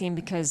asking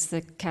because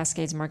the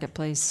Cascades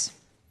Marketplace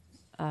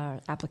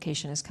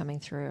application is coming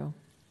through.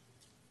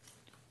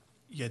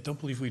 Yeah, don't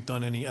believe we've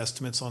done any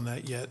estimates on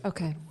that yet.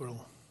 Okay.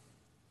 We'll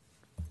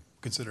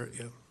consider it,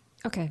 yeah.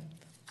 Okay.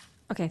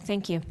 Okay,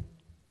 thank you.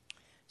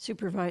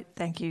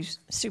 Thank you,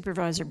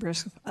 Supervisor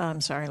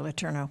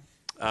Letourneau.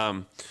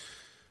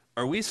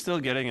 Are we still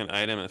getting an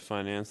item at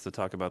Finance to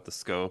talk about the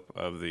scope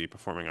of the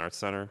Performing Arts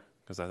Center?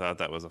 Because I thought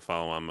that was a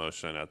follow-on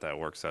motion at that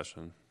work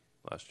session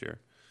last year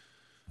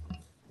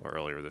or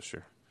earlier this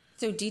year.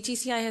 So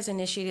DTCI has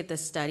initiated the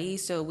study,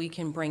 so we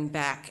can bring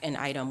back an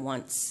item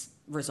once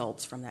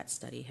results from that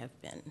study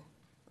have been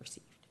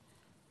received.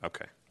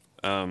 Okay.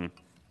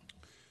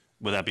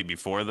 Would that be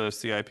before the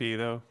CIP,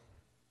 though,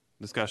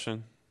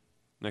 discussion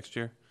next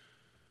year?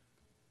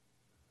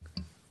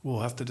 We'll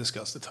have to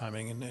discuss the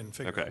timing and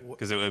figure Okay, out what.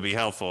 because it would be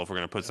helpful if we're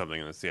going to put something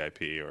in the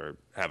CIP or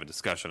have a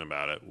discussion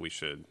about it. We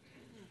should,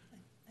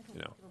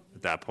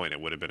 at that point,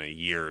 it would have been a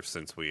year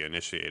since we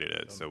initiated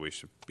it, so we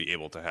should be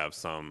able to have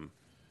some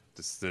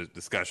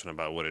discussion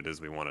about what it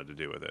is we wanted to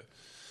do with it.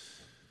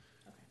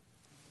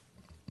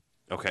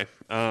 Okay.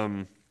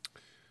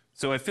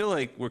 So I feel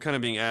like we're kind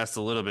of being asked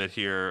a little bit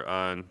here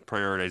on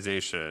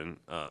prioritization.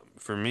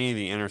 For me,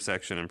 the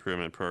intersection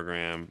improvement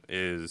program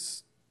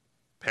is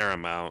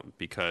paramount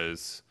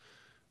because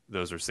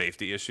those are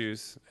safety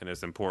issues, and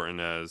as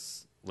important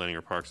as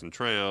linear parks and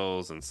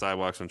trails and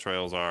sidewalks and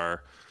trails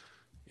are,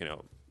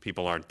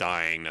 people aren't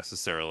dying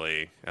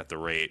necessarily at the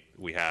rate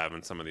we have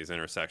in some of these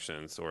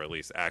intersections, or at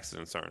least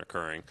accidents aren't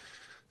occurring.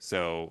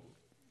 So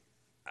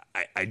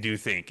I do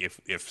think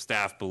if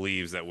staff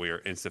believes that we are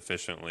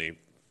insufficiently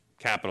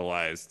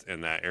capitalized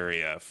in that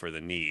area for the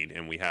need,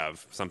 and we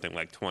have something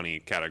like 20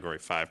 Category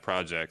 5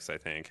 projects, I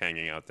think,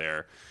 hanging out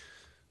there,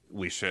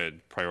 we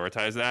should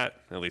prioritize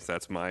that. At least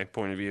that's my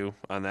point of view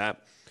on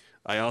that.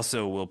 I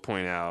also will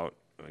point out,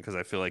 because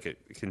I feel like it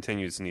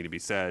continues to need to be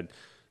said,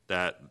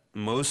 that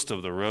most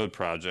of the road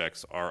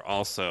projects are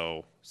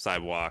also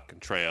sidewalk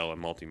and trail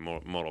and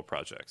multimodal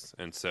projects.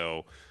 And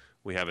so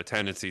we have a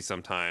tendency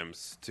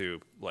sometimes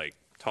to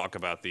talk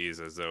about these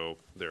as though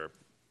they're,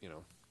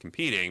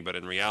 competing, but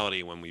in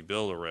reality, when we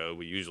build a road,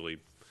 we usually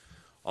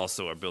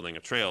also are building a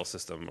trail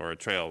system or a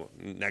trail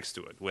next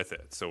to it with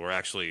it. So we're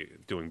actually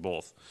doing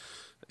both.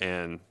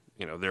 And,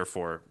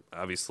 therefore,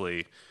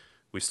 obviously,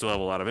 we still have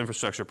a lot of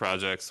infrastructure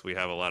projects. We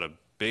have a lot of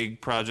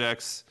big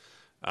projects.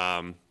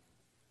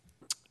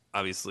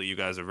 Obviously, you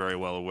guys are very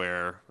well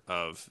aware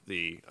of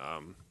the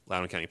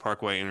Loudoun County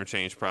Parkway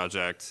interchange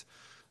project.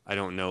 I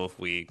don't know if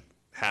we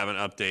have an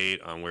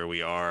update on where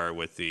we are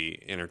with the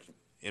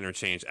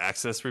interchange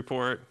access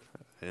report.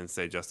 I didn't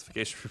say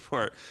justification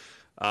report.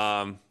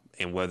 And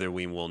whether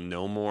we will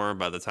know more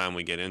by the time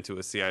we get into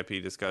a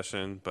CIP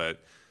discussion,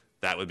 but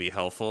that would be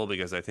helpful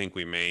because I think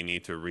we may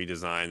need to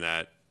redesign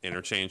that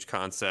interchange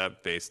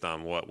concept based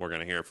on what we're going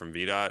to hear from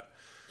VDOT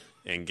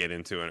and get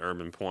into an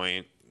urban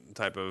point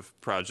type of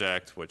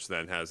project, which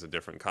then has a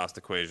different cost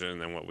equation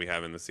than what we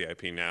have in the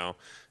CIP now.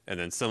 And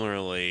then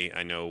similarly,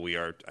 I know we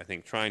are, I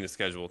think, trying to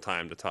schedule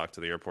time to talk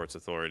to the Airports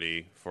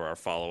Authority for our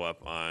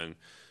follow-up on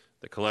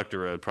the Collector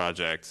Road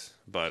project,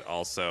 but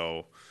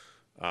also,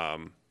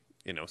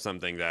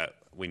 something that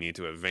we need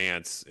to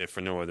advance, if for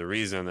no other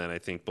reason, then I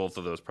think both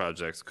of those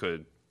projects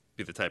could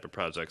be the type of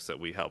projects that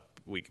we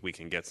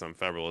can get some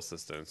federal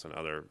assistance and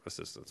other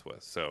assistance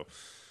with. So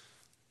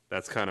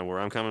that's kind of where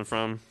I'm coming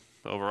from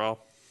overall.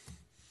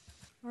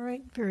 All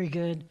right, very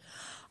good.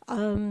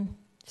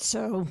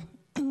 So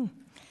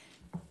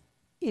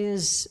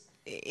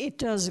it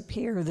does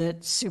appear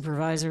that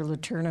Supervisor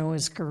Letourneau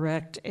is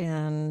correct,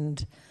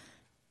 and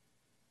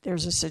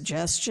there's a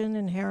suggestion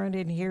inherent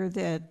in here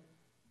that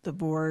the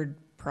board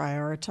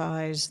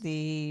prioritize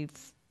the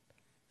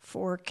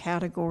 4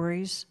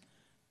 categories: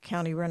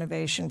 county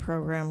renovation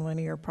program,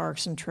 linear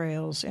parks and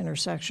trails,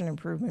 intersection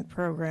improvement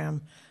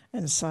program,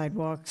 and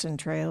sidewalks and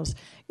trails.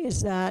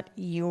 Is that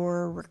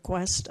your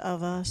request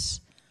of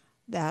us,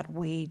 that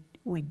we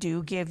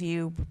do give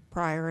you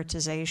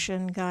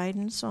prioritization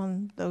guidance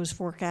on those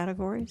 4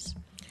 categories?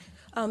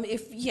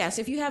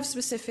 If you have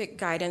specific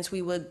guidance,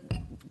 we would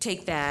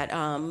take that.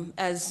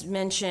 As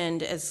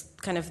mentioned, as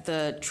kind of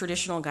the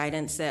traditional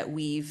guidance that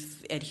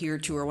we've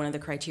adhered to, or one of the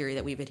criteria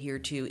that we've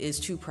adhered to, is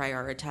to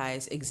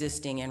prioritize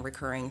existing and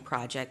recurring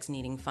projects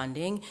needing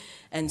funding.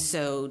 And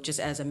so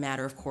just as a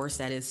matter of course,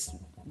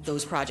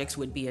 those projects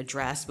would be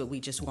addressed, but we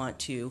just want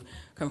to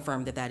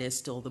confirm that that is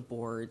still the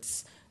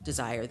board's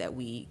desire, that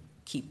we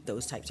keep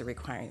those types of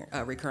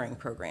recurring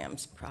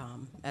programs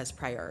as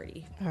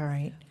priority. All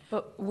right.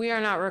 But we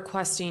are not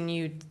requesting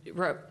you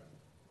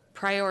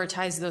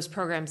prioritize those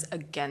programs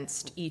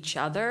against each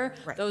other.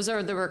 Right. Those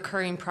are the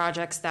recurring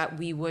projects that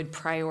we would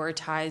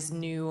prioritize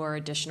new or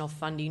additional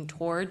funding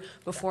toward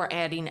before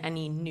adding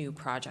any new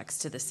projects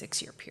to the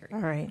 6-year period.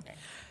 All right.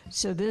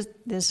 So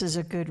this is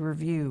a good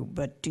review,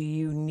 but do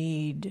you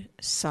need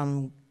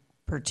some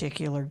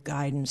particular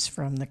guidance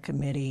from the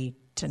committee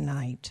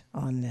tonight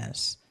on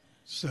this?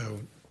 So,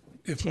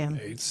 if Tim? I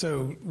may,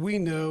 so we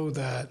know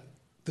that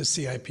the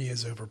CIP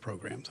is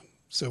over-programmed.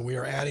 So we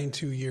are adding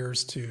 2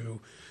 years to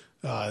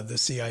the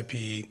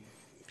CIP.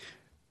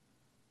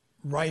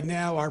 Right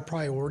now, our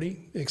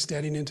priority,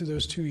 extending into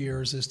those 2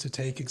 years, is to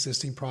take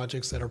existing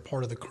projects that are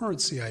part of the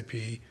current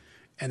CIP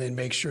and then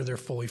make sure they're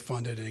fully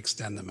funded and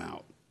extend them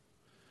out.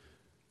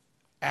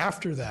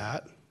 After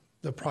that,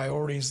 the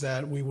priorities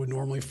that we would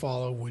normally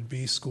follow would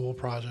be school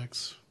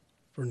projects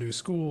for new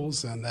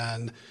schools, and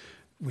then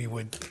we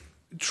would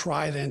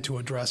try then to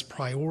address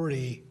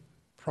priority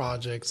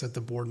projects that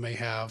the board may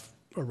have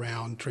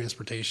around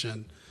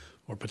transportation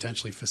or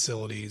potentially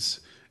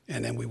facilities,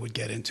 and then we would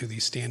get into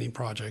these standing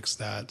projects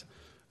that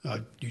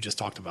you just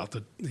talked about,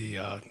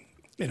 the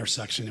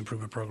intersection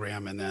improvement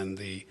program, and then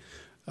the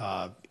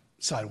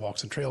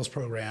sidewalks and trails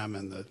program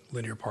and the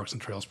linear parks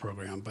and trails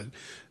program. But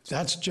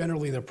that's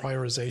generally the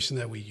prioritization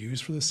that we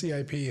use for the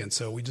CIP, and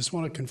so we just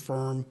want to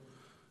confirm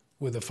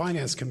with the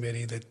Finance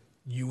Committee that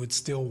you would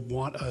still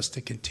want us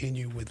to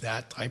continue with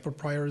that type of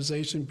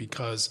prioritization,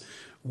 because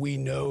we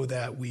know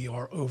that we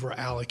are over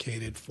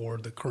allocated for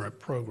the current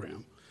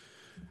program.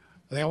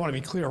 I think I want to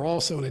be clear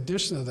also, in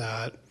addition to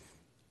that,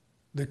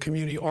 the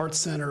Community Arts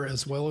Center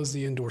as well as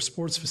the indoor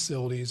sports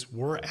facilities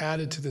were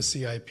added to the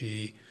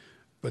CIP,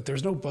 but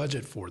there's no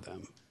budget for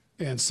them.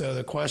 And so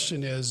the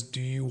question is,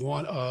 do you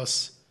want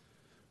us,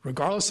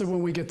 regardless of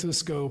when we get to the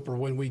scope or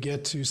when we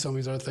get to some of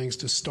these other things,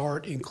 to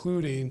start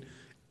including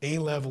a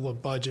level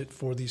of budget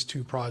for these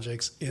two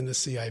projects in the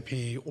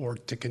CIP, or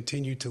to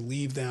continue to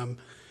leave them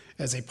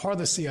as a part of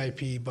the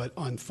CIP but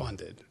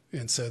unfunded?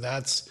 And so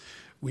that's,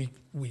 we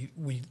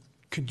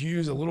could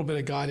use a little bit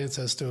of guidance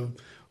as to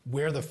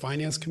where the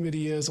Finance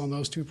Committee is on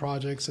those two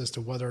projects, as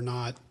to whether or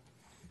not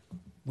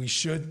we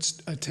should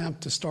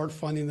attempt to start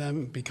funding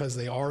them because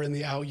they are in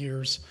the out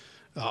years.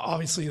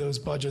 Obviously, those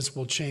budgets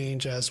will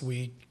change as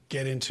we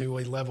get into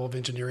a level of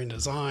engineering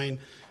design,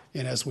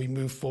 and as we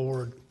move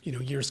forward,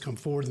 years come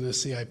forward in the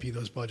CIP,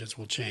 those budgets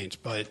will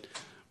change. But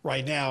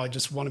right now, I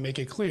just want to make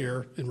it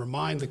clear and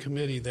remind the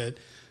committee that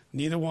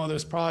neither one of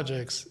those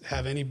projects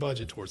have any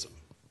budget towards them.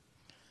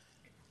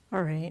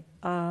 All right.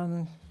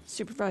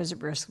 Supervisor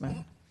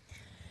Briskman.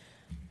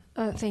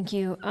 Thank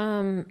you.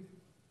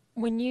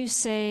 When you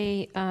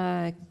say,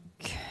 I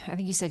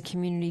think you said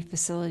community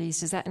facilities,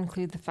 does that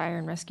include the fire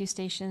and rescue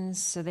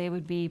stations? So they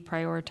would be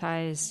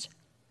prioritized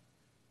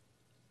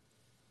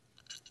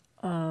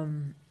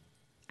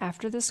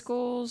after the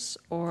schools,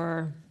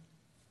 or,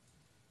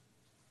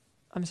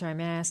 I'm sorry,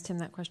 may I ask Tim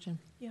that question?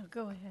 Yeah,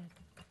 go ahead.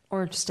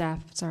 Or staff,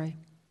 sorry.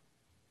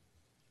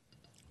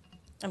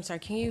 I'm sorry,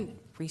 can you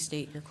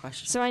restate your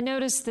question? So I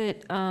noticed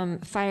that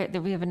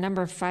that we have a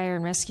number of fire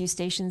and rescue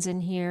stations in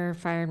here,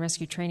 fire and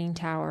rescue training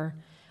tower.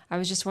 I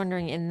was just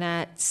wondering, in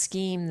that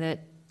scheme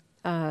that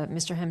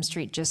Mr.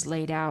 Hemstreet just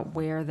laid out,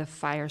 where the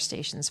fire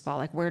stations fall,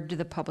 like where do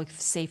the public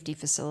safety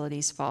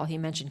facilities fall? He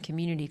mentioned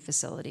community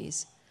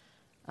facilities.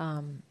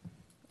 I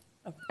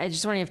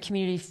just wondering if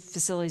community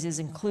facilities is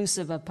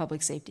inclusive of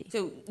public safety.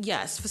 So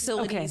yes,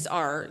 facilities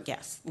are,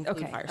 yes, include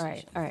Okay, fire all right,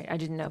 stations. all right. I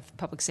didn't know if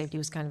public safety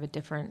was kind of a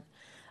different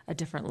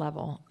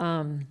level.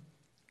 I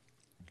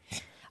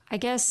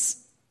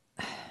guess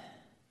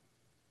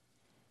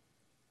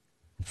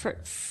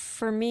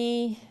for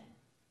me,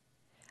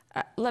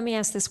 let me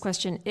ask this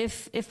question.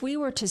 If we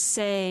were to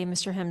say,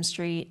 Mr.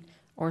 Hemstreet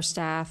or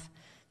staff,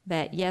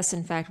 that yes,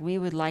 in fact, we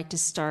would like to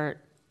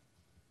start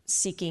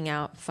seeking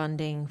out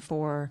funding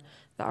for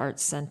the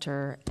Arts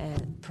Center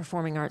and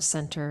Performing Arts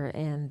Center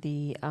and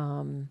the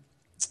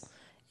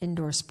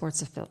indoor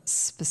sports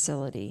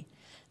facility,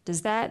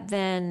 does that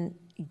then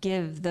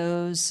give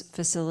those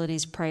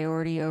facilities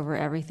priority over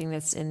everything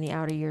that's in the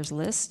outer years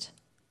list?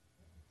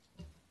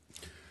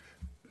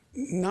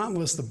 Not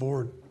unless the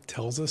board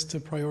tells us to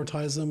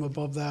prioritize them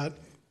above that.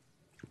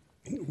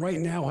 Right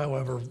now,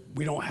 however,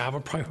 we don't have a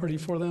priority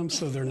for them,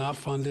 so they're not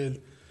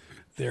funded.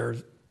 They're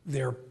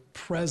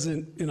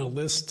present in a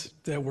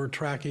list that we're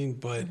tracking,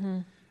 but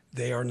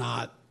they're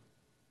not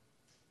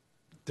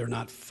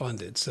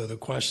funded. So the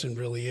question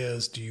really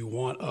is, do you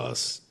want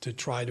us to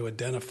try to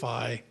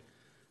identify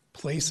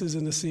places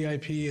in the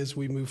CIP as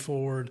we move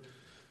forward?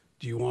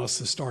 Do you want us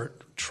to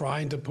start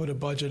trying to put a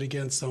budget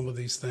against some of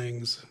these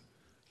things,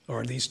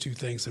 or these two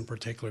things in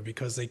particular,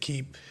 because they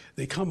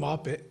come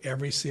up at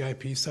every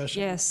CIP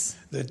session? Yes.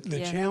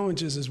 The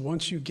challenge is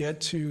once you get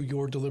to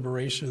your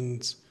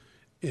deliberations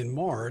in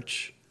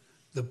March,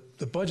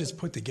 the budget's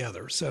put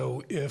together.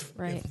 So if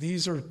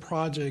these are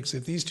projects,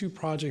 if these two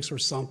projects are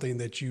something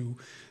that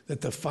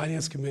the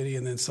Finance Committee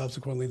and then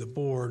subsequently the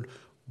board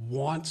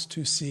wants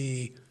to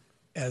see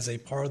as a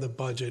part of the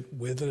budget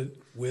with at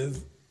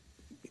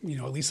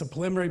least a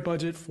preliminary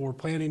budget for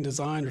planning,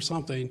 design, or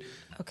something,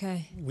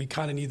 okay, we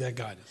kind of need that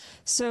guidance.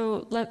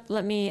 So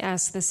let me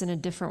ask this in a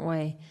different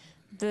way.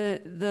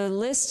 The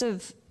list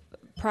of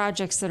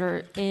projects that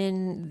are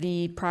in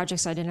the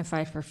projects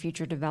identified for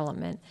future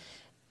development,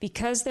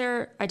 because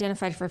they're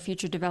identified for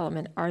future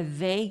development, are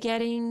they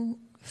getting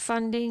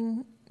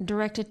funding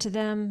directed to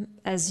them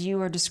as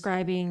you are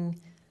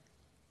describing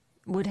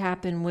would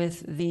happen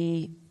with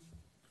the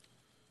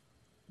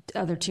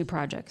other two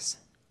projects?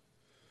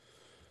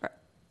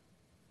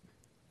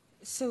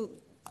 So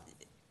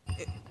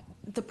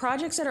The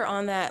projects that are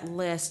on that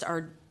list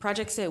are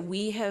projects that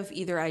we have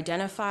either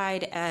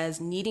identified as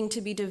needing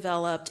to be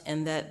developed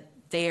and that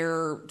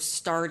their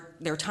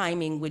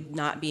timing would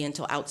not be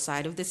until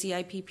outside of the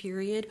CIP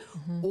period,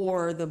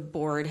 or the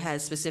board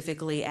has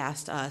specifically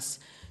asked us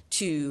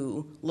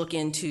to look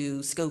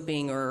into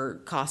scoping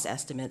or cost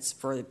estimates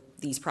for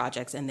these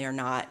projects, and they're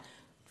not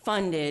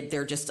funded.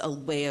 They're just a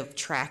way of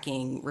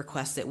tracking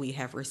requests that we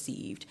have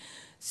received.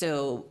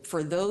 So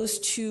for those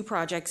two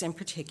projects in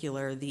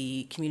particular,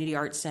 the Community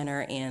Arts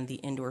Center and the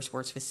indoor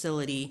sports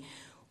facility,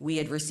 we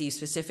had received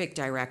specific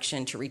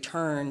direction to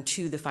return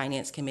to the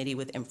Finance Committee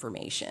with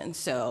information.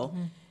 So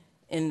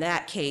in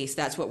that case,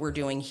 that's what we're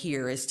doing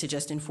here, is to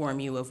just inform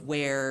you of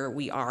where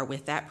we are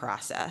with that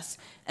process,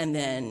 and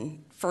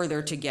then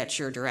further to get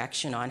your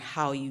direction on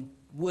how you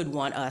would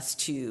want us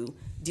to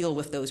deal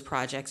with those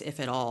projects, if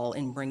at all,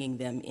 in bringing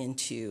them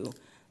into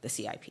the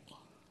CIP.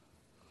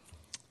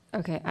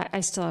 Okay,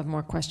 I still have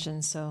more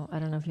questions, so I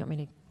don't know if you want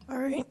me to. All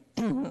right,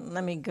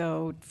 let me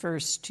go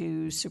first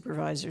to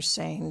Supervisor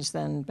Sains,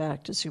 then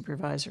back to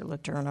Supervisor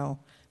Letourneau,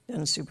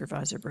 then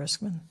Supervisor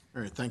Briskman.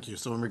 All right, thank you.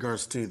 So in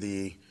regards to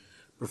the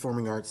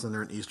Performing Arts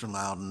Center in Eastern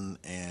Loudoun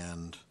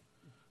and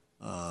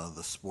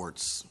the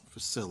sports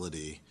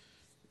facility,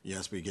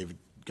 yes, we gave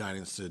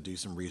guidance to do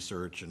some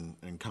research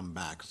and come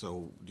back.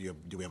 So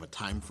do we have a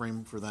time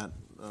frame for that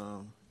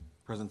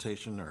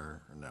presentation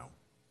or no?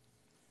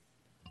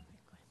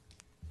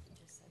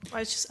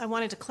 I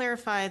wanted to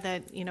clarify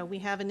that, we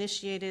have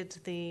initiated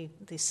the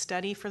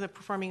study for the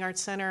Performing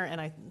Arts Center, and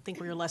I think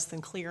we were less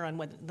than clear on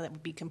what that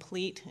would be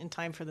complete in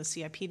time for the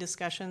CIP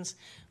discussions.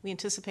 We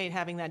anticipate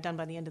having that done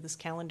by the end of this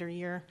calendar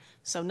year,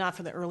 so not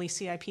for the early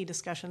CIP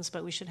discussions,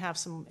 but we should have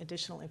some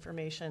additional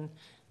information,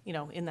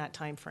 in that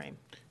time frame.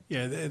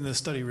 Yeah, and the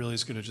study really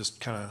is going to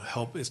just kind of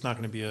help. It's not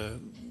going to be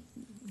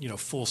a,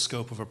 full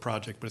scope of a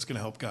project, but it's going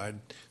to help guide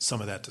some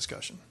of that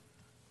discussion.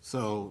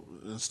 So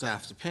in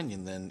staff's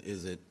opinion, then,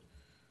 is it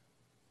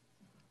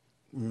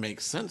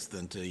makes sense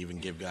then to even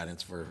give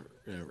guidance for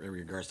in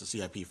regards to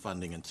CIP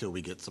funding until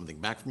we get something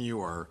back from you,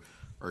 or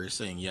are you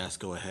saying yes,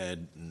 go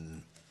ahead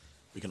and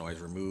we can always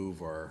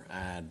remove or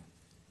add?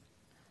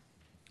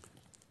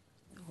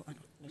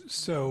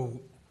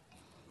 So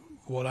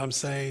what I'm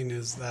saying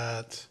is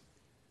that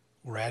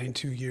we're adding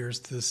 2 years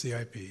to the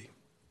CIP.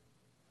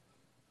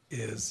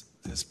 Is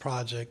this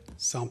project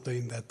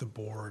something that the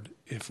board,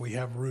 if we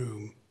have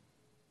room,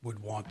 would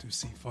want to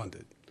see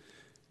funded?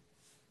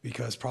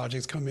 Because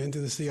projects come into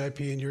the CIP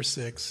in year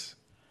 6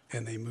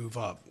 and they move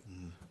up.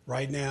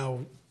 Right now,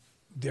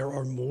 there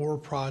are more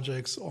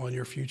projects on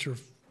your future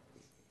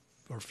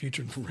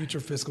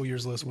fiscal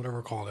years list, whatever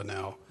we're calling it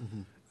now,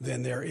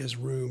 than there is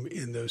room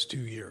in those 2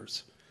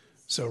 years.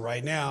 So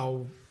right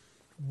now,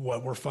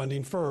 what we're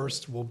funding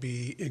first will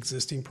be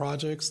existing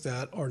projects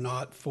that are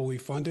not fully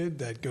funded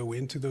that go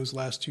into those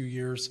last 2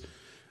 years.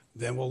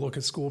 Then we'll look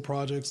at school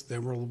projects,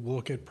 then we'll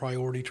look at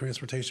priority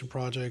transportation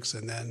projects,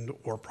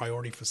 or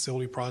priority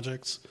facility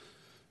projects.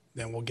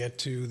 Then we'll get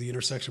to the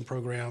intersection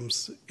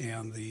programs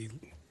and the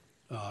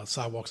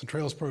sidewalks and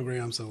trails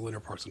programs and the linear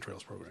parks and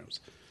trails programs.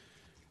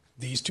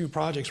 These 2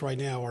 projects right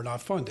now are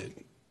not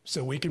funded.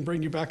 So we can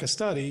bring you back a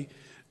study,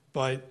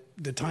 but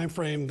the time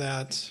frame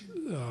that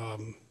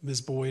Ms.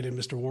 Boyd and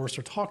Mr. Warris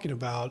are talking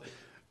about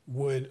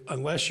would,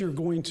 unless you're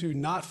going to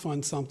not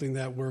fund something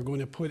that we're going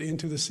to put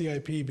into the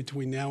CIP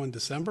between now and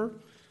December,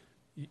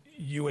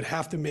 you would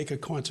have to make a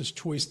conscious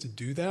choice to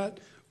do that,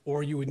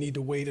 or you would need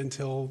to wait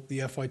until the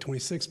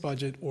FY26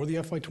 budget or the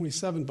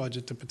FY27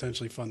 budget to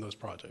potentially fund those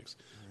projects.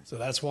 So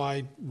that's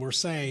why we're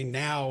saying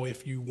now,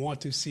 if you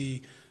want to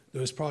see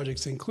those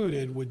projects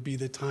included, would be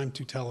the time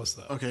to tell us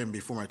that. Okay, and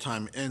before my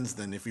time ends,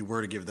 then, if we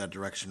were to give that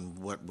direction,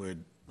 what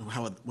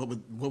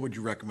would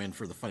you recommend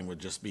for the funding? Would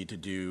just be to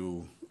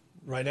do?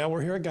 Right now,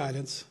 we're here at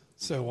guidance.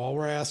 So all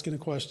we're asking the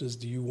question is,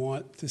 do you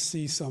want to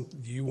see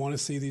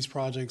these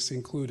projects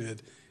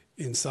included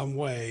in some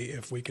way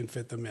if we can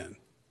fit them in?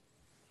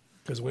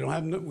 Because we don't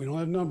have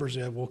numbers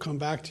yet. We'll come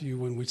back to you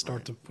when we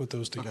start to put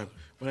those together. Okay.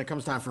 When it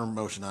comes time for a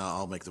motion,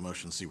 I'll make the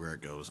motion, see where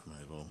it goes.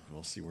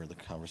 We'll see where the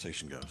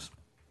conversation goes.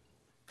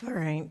 All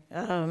right.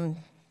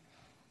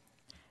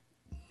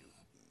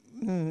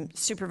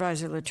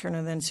 Supervisor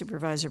Letourneau, then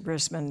Supervisor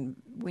Briskman,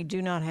 we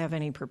do not have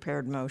any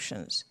prepared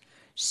motions.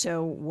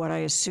 So what I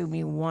assume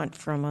you want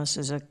from us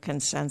is a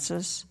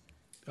consensus?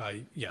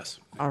 Yes.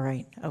 All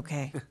right,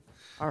 okay.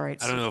 All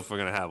right. I don't know if we're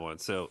going to have one.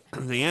 So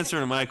the answer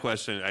to my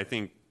question, I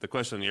think the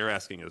question you're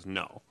asking is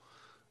no.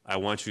 I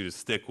want you to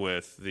stick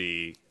with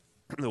the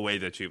way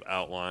that you've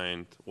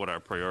outlined what our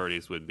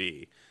priorities would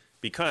be.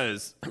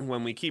 Because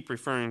when we keep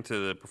referring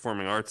to the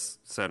Performing Arts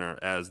Center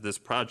as this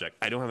project,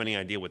 I don't have any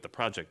idea what the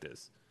project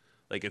is.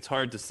 Like, it's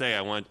hard to say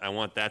I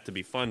want that to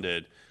be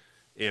funded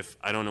if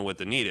I don't know what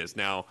the need is.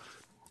 Now,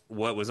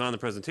 what was on the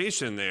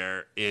presentation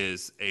there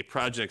is a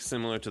project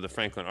similar to the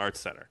Franklin Arts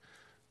Center.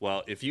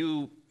 Well, if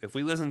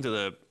we listen to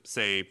the,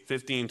 say,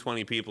 15,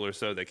 20 people or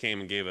so that came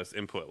and gave us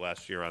input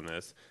last year on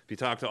this, if you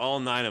talk to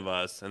all 9 of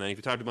us, and then if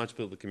you talk to a bunch of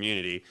people in the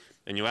community,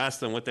 and you ask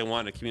them what they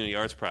want in a community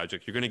arts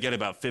project, you're going to get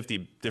about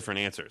 50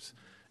 different answers.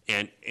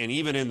 And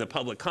even in the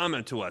public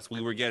comment to us,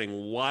 we were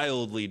getting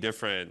wildly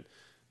different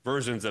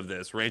versions of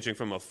this, ranging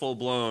from a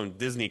full-blown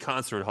Disney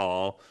concert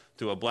hall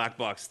to a black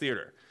box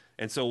theater.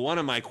 And so one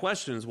of my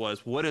questions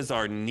was, what is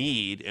our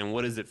need and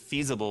what is it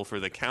feasible for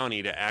the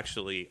county to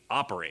actually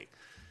operate?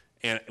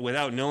 And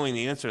without knowing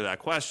the answer to that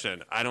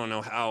question, I don't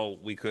know how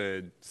we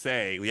could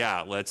say,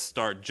 yeah, let's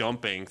start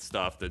jumping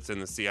stuff that's in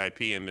the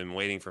CIP and been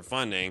waiting for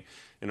funding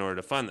in order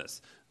to fund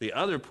this. The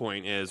other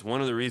point is,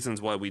 one of the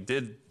reasons why we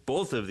did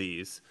both of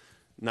these,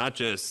 not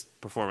just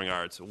performing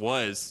arts,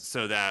 was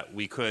so that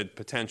we could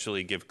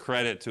potentially give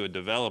credit to a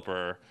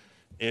developer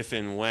if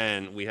and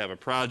when we have a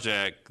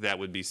project that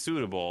would be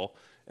suitable.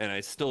 And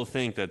I still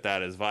think that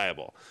that is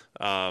viable.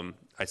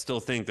 I still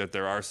think that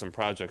there are some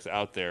projects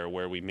out there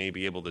where we may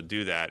be able to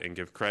do that and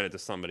give credit to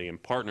somebody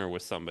and partner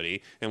with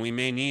somebody. And we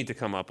may need to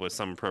come up with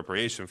some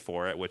appropriation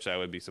for it, which I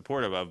would be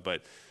supportive of.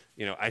 But,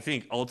 you know, I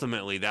think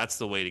ultimately that's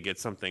the way to get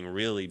something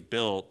really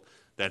built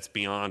that's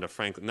beyond a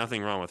Franklin.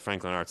 Nothing wrong with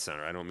Franklin Arts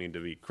Center. I don't mean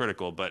to be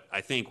critical, but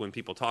I think when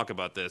people talk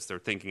about this, they're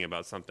thinking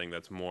about something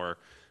that's more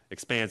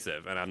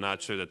expansive. And I'm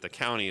not sure that the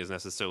county is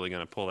necessarily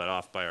going to pull that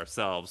off by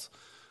ourselves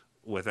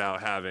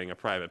without having a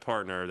private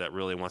partner that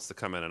really wants to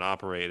come in and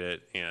operate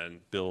it and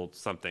build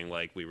something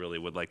like we really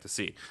would like to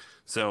see.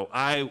 So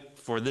I,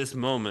 for this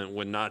moment,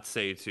 would not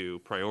say to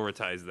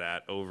prioritize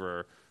that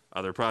over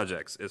other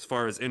projects. As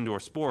far as indoor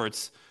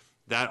sports,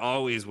 that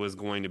always was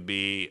going to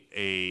be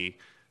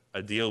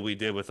a deal we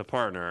did with a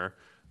partner,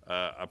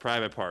 a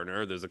private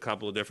partner. There's a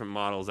couple of different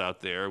models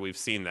out there. We've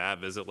seen that.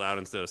 Visit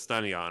Loudon's did a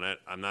study on it.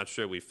 I'm not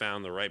sure we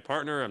found the right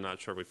partner. I'm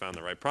not sure we found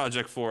the right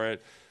project for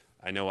it.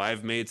 I know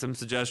I've made some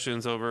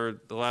suggestions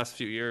over the last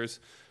few years.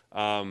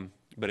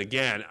 But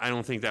again, I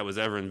don't think that was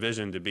ever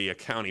envisioned to be a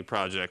county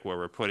project where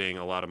we're putting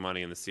a lot of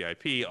money in the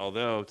CIP,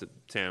 although,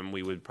 Tim,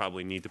 we would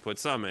probably need to put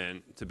some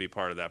in to be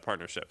part of that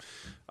partnership.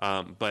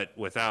 But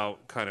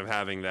without kind of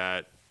having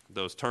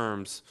those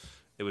terms,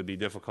 it would be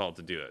difficult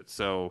to do it.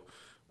 So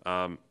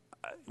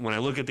when I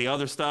look at the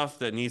other stuff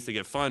that needs to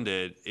get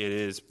funded, it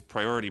is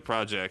priority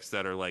projects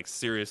that are like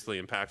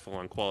seriously impactful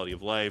on quality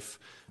of life.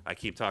 I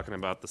keep talking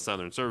about the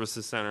Southern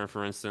Services Center,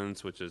 for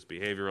instance, which is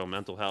behavioral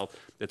mental health.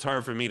 It's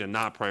hard for me to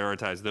not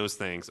prioritize those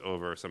things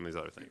over some of these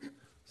other things.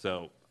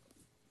 So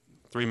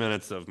 3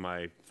 minutes of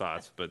my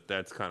thoughts, but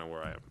that's kind of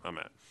where I'm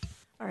at.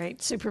 All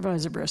right,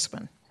 Supervisor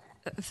Briskman.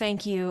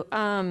 Thank you.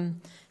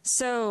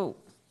 So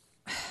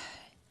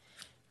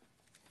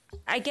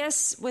I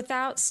guess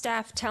without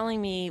staff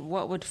telling me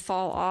what would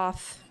fall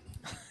off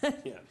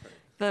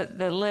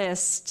the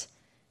list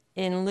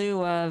in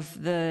lieu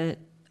of the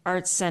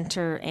Arts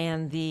Center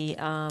and the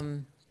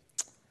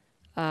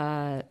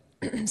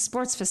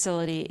sports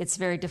facility, it's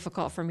very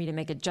difficult for me to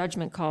make a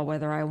judgment call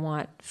whether I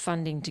want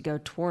funding to go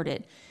toward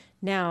it.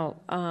 Now,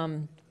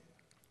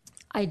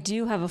 I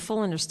do have a full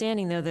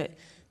understanding, though, that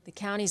the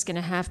county's going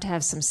to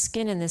have some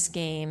skin in this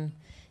game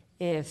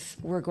if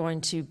we're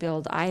going to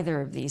build either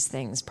of these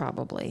things,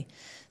 probably.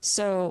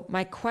 So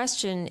my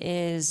question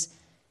is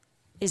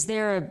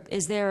there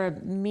a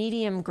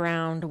medium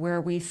ground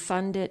where we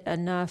fund it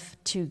enough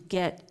to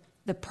get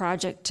the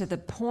project to the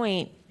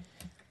point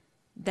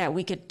that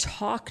we could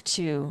talk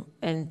to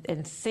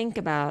and think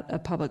about a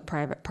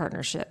public-private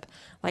partnership?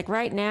 Like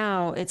right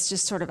now, it's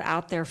just sort of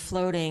out there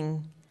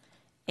floating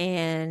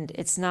and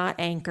it's not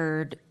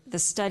anchored. The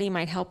study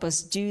might help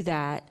us do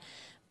that,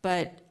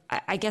 but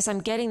I guess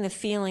I'm getting the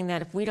feeling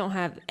that if we don't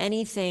have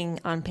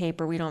anything on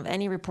paper, we don't have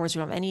any reports, we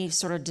don't have any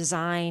sort of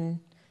design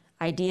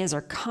ideas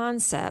or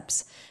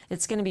concepts,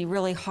 it's going to be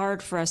really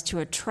hard for us to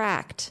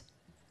attract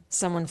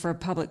someone for a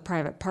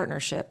public-private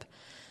partnership.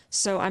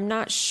 So I'm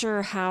not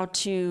sure how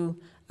to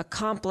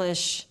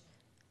accomplish,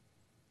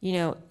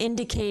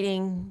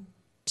 indicating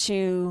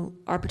to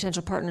our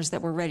potential partners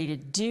that we're ready to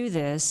do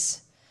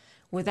this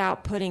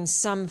without putting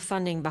some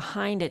funding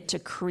behind it to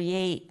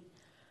create,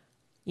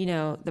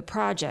 the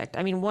project.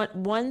 I mean,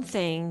 one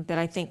thing that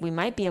I think we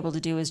might be able to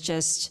do is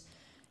just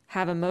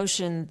have a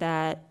motion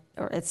that,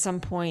 or at some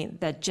point,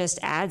 that just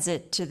adds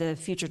it to the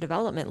future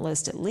development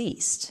list at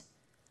least.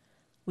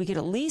 We could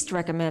at least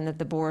recommend that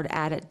the board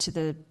add it to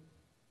the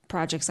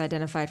projects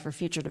identified for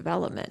future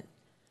development.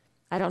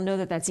 I don't know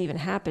that that's even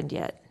happened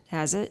yet,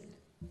 has it?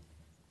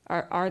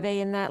 Are they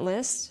in that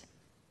list?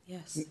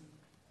 Yes.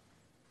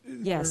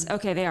 Yes,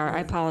 okay, they are. I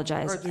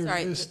apologize.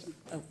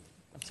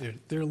 Sorry.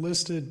 They're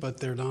listed, but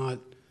they're not.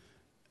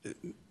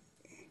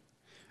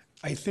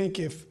 I think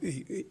if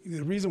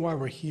the reason why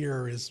we're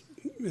here is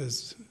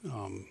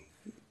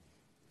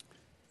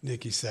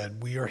Nikki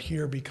said, we are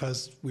here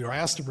because we were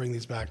asked to bring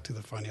these back to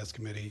the Finance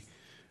Committee.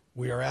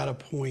 We are at a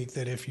point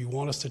that if you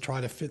want us to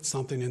try to fit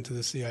something into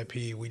the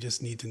CIP, we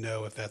just need to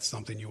know if that's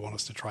something you want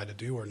us to try to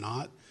do or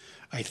not.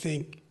 I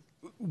think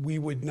we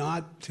would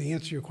not, to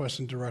answer your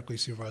question directly,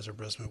 Supervisor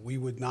Briskman, we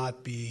would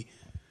not be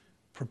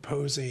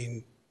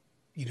proposing,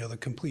 the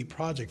complete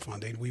project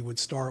funding. We would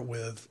start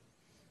with,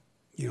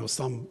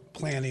 some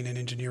planning and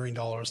engineering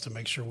dollars to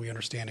make sure we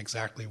understand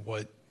exactly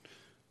what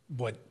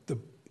the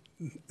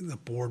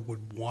board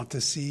would want to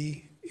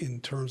see in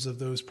terms of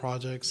those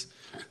projects.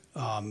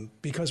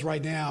 Because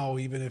right now,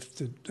 even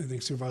if I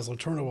think Supervisor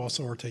Letourneau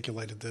also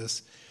articulated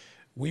this,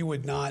 we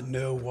would not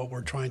know what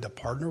we're trying to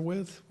partner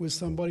with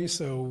somebody.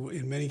 So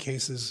in many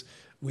cases,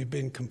 we've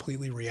been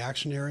completely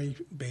reactionary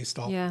based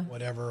off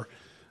whatever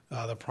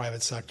the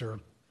private sector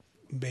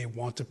may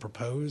want to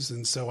propose.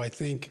 And so I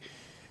think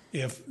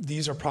if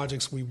these are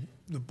projects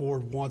the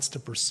board wants to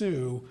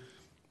pursue,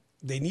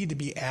 they need to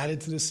be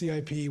added to the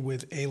CIP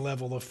with a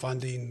level of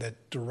funding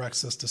that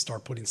directs us to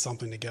start putting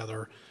something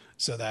together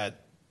so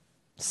that.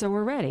 So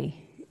we're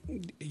ready.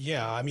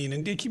 Yeah, I mean,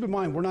 and keep in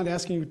mind, we're not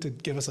asking you to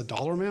give us a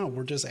dollar amount.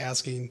 We're just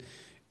asking,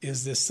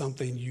 is this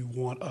something you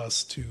want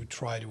us to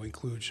try to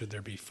include should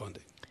there be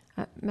funding?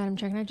 Madam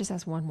Chair, can I just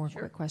ask one more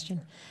quick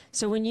question?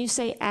 So when you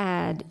say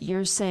add,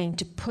 you're saying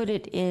to put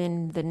it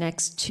in the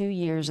next 2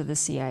 years of the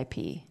CIP?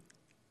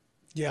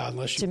 Yeah,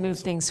 unless you. To move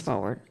things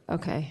forward.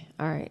 Okay,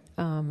 all right.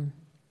 I'm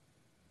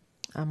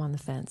on the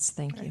fence.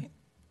 Thank you.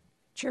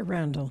 Chair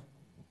Randall.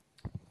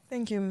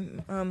 Thank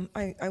you.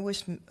 I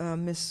wish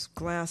Ms.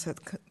 Glass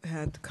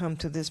had come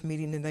to this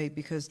meeting tonight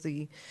because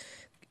the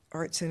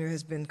Art Center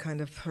has been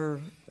kind of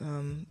her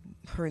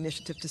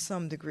initiative to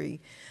some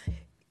degree.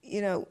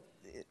 You know,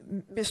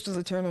 Mr.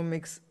 Letourneau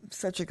makes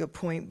such a good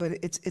point, but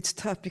it's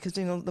tough because,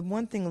 you know, the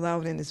one thing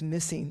Loudoun is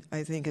missing,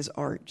 I think, is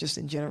art just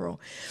in general.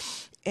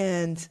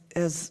 And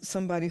as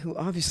somebody who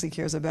obviously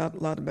cares a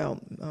lot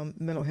about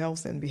mental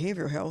health and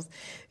behavioral health,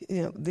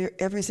 you know,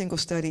 every single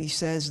study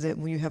says that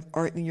when you have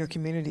art in your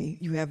community,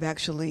 you have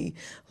actually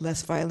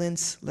less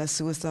violence, less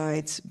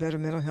suicides, better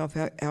mental health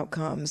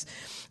outcomes.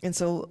 And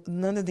so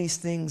none of these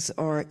things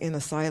are in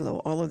a silo.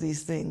 All of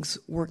these things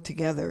work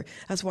together.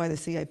 That's why the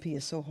CIP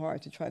is so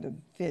hard to try to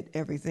fit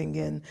everything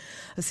in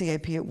a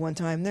CIP at one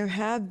time. There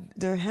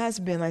has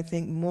been, I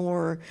think,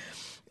 more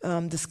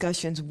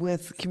discussions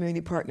with community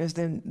partners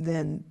than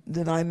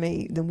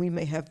we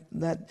may have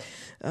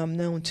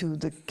known to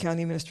the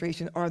county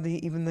administration or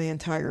even the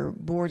entire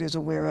board is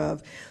aware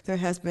of. There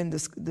has been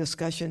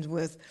discussions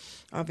with,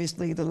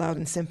 obviously, the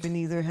Loudoun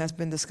Symphony. There has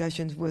been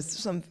discussions with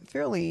some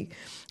fairly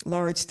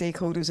large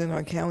stakeholders in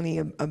our county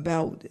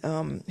about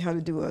how to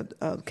do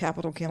a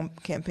capital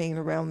campaign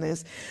around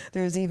this.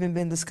 There's even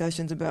been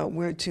discussions about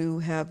where to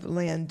have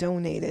land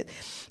donated.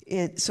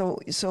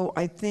 So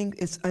I think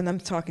and I'm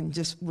talking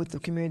just with the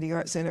Community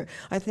Arts Center,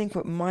 I think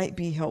what might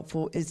be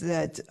helpful is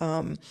that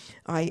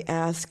I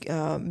ask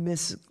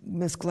Ms.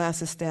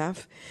 Glass's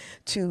staff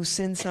to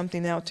send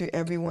something out to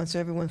everyone so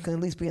everyone can at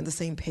least be on the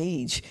same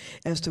page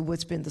as to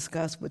what's been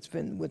discussed,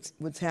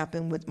 what's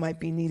happened, what might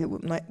be needed,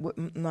 what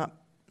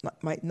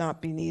might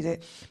not be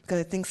needed, because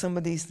I think some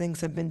of these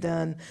things have been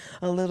done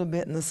a little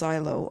bit in the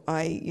silo.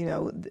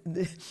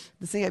 The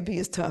CIP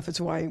is tough. It's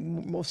why I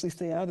mostly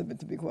stay out of it,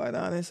 to be quite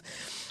honest.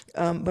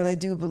 But I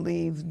do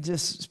believe,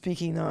 just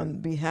speaking on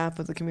behalf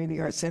of the Community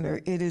Arts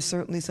Center, it is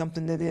certainly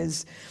something that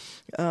is,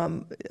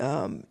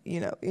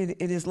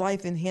 it is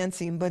life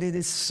enhancing, but it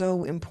is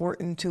so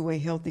important to a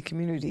healthy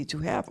community to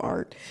have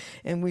art,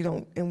 and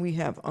we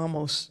have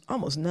almost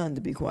none,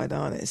 to be quite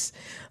honest.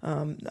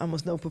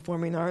 Almost no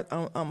performing art,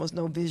 almost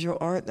no visual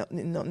art,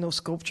 no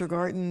sculpture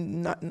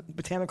garden, not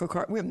botanical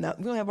garden. We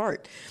don't have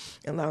art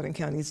in Loudoun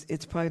County.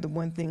 It's probably the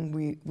one thing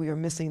we are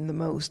missing the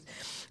most.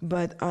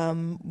 But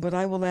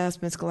I will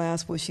ask Ms.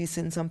 Glass, will she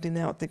send something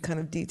out that kind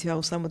of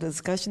details some of the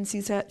discussions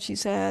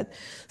she's had,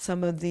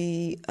 some of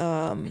the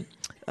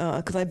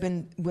because I've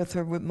been with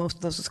her with most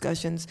of those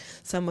discussions,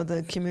 some of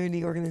the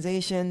community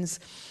organizations,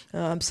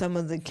 some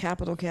of the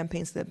capital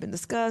campaigns that have been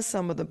discussed,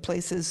 some of the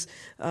places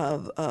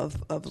of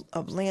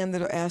land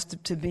that are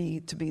asked to be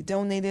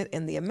donated,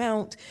 and the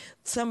amount.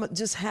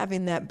 Just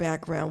having that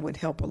background would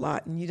help a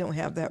lot, and you don't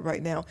have that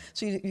right now.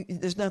 So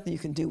there's nothing you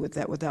can do with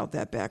that without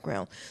that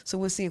background. So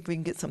we'll see if we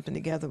can get something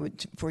together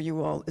for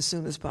you all as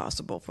soon as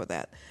possible for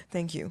that.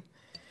 Thank you.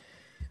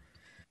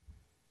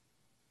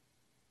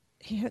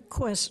 Yeah,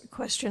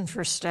 question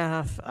for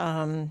staff.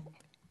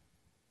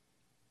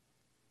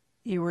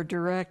 You were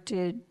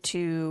directed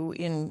to,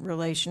 in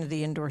relation to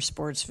the indoor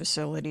sports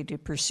facility, to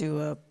pursue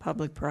a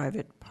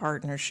public-private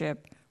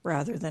partnership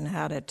rather than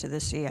add it to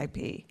the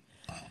CIP.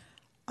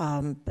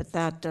 But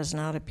that does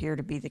not appear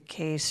to be the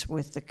case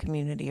with the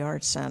Community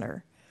Arts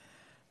Center.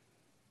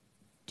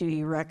 Do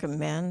you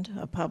recommend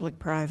a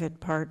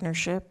public-private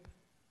partnership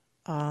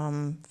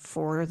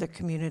for the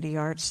Community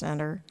Arts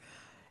Center?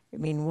 I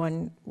mean,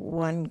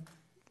 one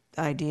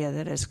idea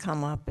that has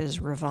come up is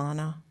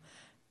Rivanna.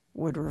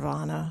 Would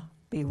Rivanna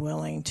be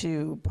willing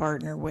to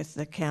partner with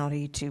the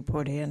county to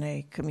put in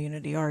a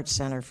community arts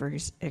center, for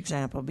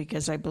example?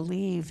 Because I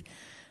believe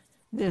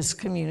this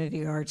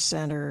community arts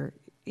center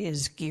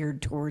is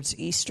geared towards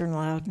Eastern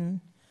Loudoun.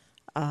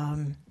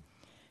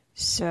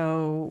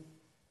 So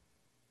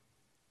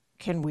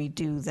can we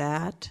do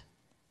that?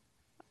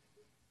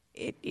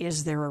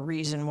 Is there a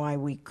reason why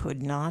we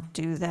could not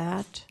do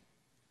that?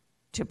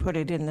 To put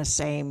it in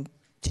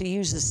to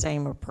use the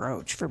same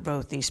approach for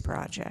both these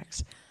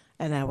projects,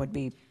 and that would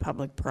be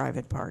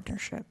public-private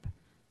partnership.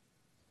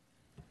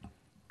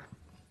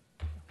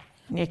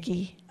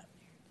 Nikki,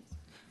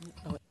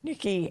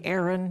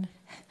 Aaron.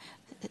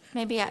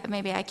 Maybe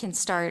I can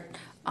start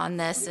on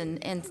this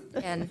and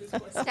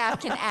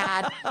staff can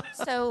add.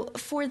 So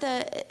for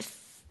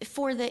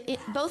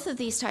both of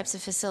these types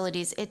of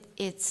facilities,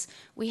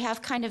 we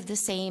have kind of the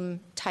same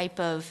type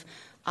of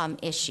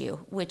issue,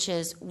 which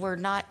is we're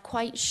not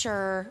quite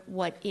sure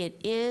what it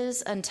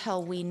is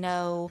until we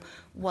know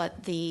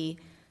what the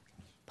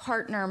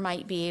partner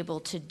might be able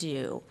to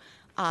do.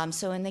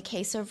 So in the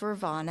case of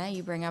Rivanna,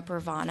 you bring up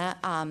Rivanna,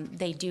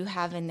 they do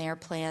have in their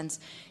plans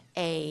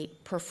a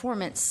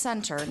performance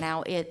center.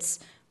 Now, it's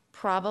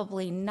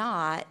probably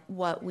not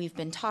what we've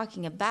been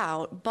talking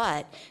about,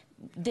 but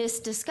this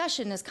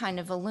discussion is kind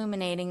of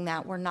illuminating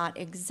that we're not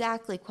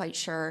exactly quite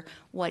sure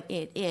what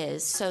it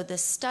is. So the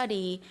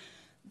study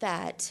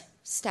that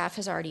staff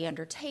has already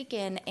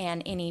undertaken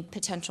and any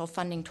potential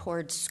funding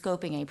towards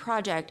scoping a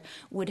project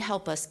would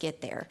help us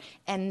get there,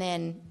 and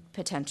then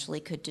potentially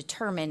could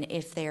determine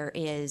if there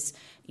is,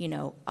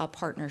 a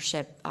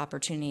partnership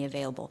opportunity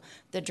available.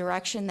 The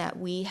direction that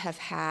we have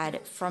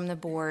had from the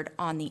board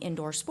on the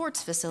indoor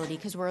sports facility,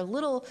 because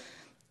we're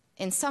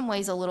in some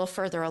ways a little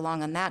further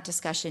along on that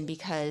discussion,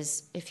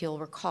 because if you'll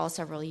recall,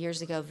 several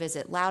years ago,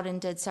 Visit Loudoun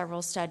did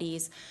several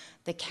studies.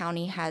 The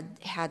county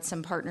had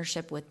some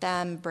partnership with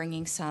them,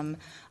 bringing some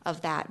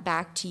of that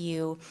back to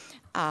you.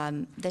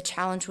 The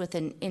challenge with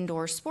an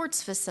indoor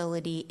sports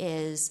facility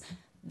is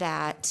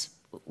that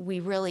we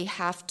really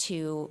have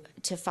to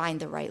find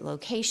the right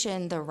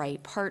location, the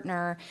right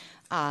partner,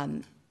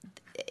 and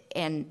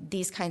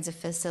these kinds of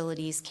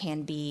facilities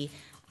can be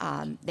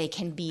a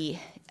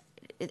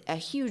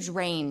huge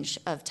range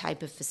of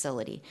type of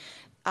facility.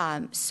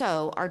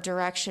 So our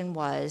direction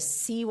was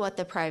see what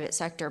the private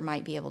sector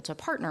might be able to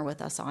partner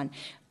with us on.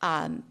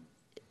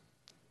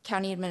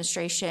 County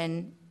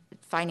administration,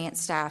 finance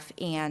staff,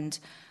 and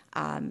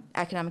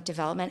economic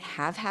development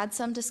have had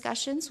some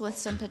discussions with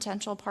some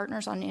potential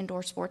partners on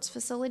indoor sports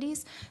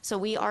facilities. So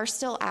we are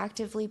still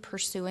actively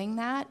pursuing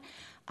that.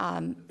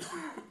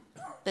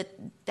 But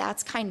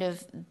that's kind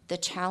of the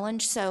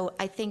challenge. So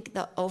I think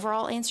the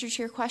overall answer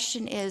to your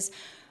question is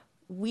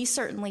we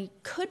certainly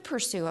could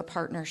pursue a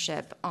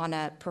partnership on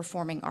a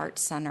performing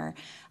arts center.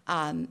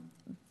 But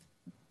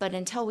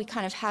until we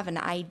kind of have an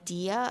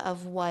idea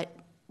of what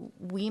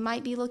we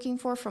might be looking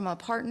for from a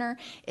partner,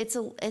 it's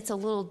a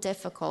little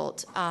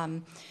difficult.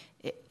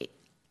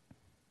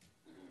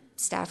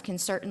 Staff can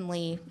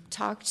certainly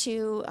talk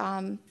to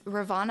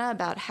Rivanna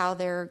about how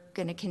they're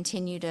going to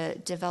continue to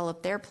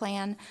develop their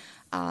plan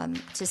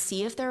to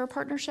see if there are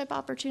partnership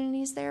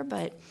opportunities there,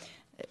 but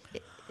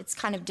it's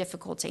kind of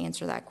difficult to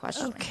answer that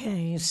question.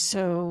 Okay,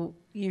 so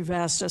you've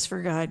asked us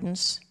for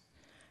guidance.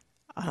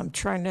 I'm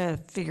trying to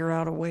figure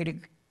out a way to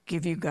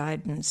give you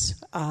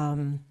guidance.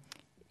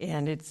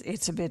 And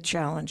it's a bit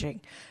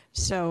challenging.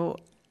 So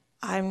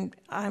I'm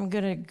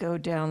going to go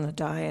down the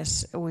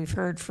dais. We've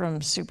heard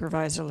from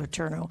Supervisor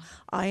Letourneau.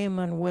 I am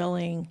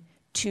unwilling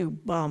to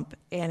bump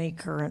any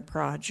current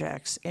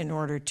projects in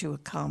order to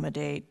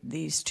accommodate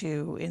these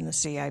two in the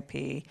CIP,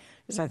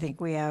 because I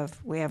think we have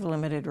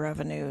limited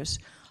revenues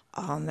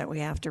that we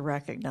have to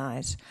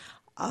recognize.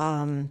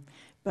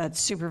 But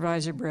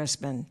Supervisor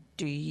Briskman,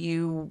 do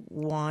you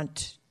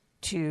want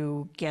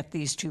to get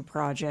these two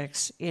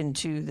projects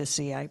into the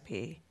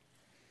CIP?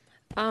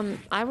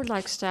 I would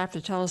like staff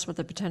to tell us what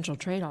the potential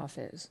trade-off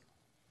is.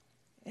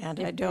 And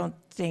I don't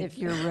think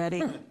you're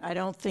ready. I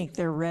don't think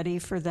they're ready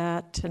for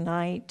that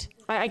tonight.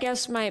 I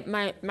guess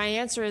my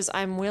answer is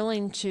I'm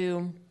willing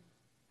to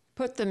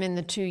put them in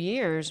the 2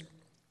 years,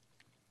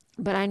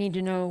 but I need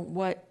to know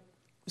what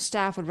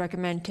staff would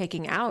recommend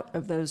taking out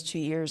of those 2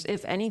 years,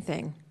 if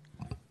anything.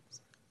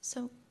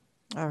 So,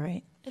 all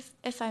right.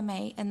 If I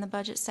may, and the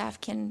budget staff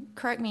can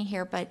correct me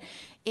here, but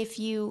if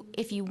you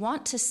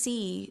want to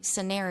see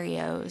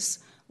scenarios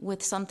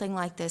with something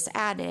like this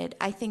added,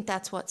 I think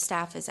that's what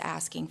staff is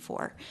asking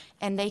for.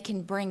 And they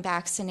can bring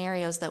back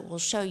scenarios that will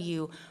show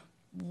you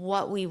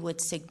what we would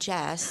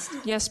suggest.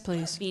 Yes,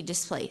 please. Be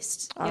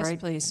displaced. All right,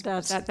 please.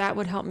 That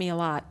would help me a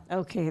lot.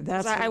 Okay,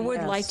 that's. I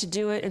would like to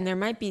do it, and there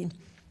might be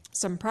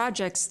some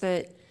projects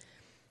that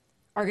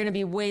are going to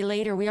be way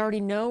later. We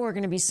already know we're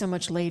going to be so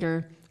much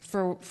later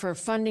for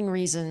funding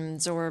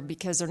reasons, or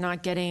because they're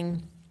not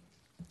getting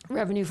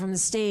revenue from the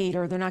state,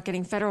 or they're not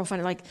getting federal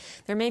funding. Like,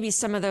 there may be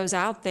some of those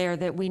out there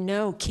that we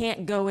know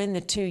can't go in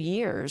the 2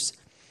 years,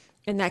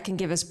 and that can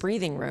give us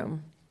breathing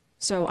room.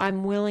 So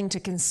I'm willing to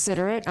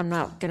consider it. I'm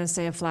not going to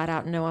say a flat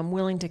out no. I'm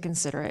willing to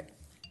consider it.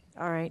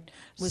 All right.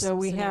 With So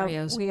we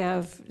scenarios.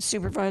 have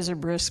Supervisor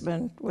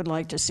Briskman would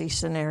like to see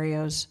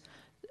scenarios.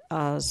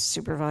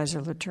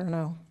 Supervisor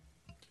Letourneau.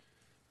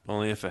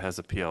 Only if it has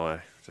a PLA.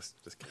 Just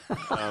kidding.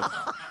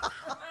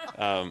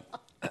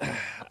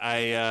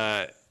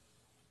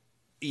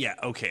 Yeah,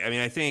 okay. I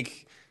mean, I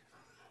think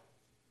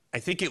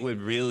it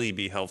would really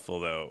be helpful,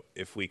 though,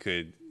 if we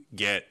could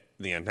get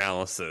the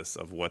analysis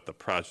of what the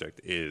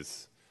project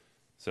is,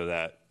 so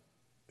that,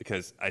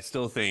 because I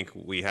still think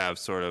we have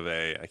sort of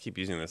I keep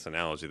using this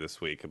analogy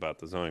this week about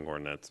the zoning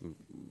ordinance,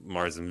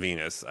 Mars and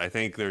Venus. I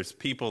think there's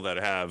people that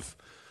have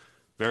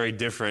very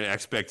different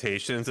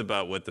expectations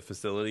about what the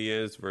facility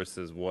is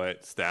versus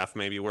what staff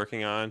may be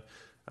working on.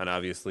 And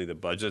obviously the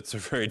budgets are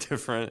very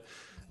different.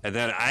 And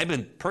then I've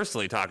been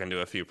personally talking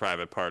to a few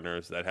private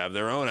partners that have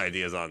their own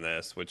ideas on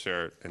this, which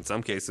are in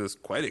some cases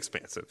quite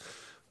expansive.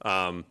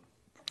 I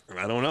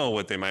don't know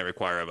what they might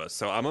require of us.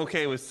 So I'm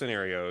okay with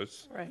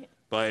scenarios. Right.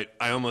 But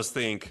I almost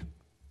think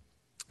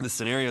the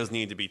scenarios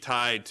need to be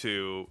tied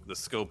to the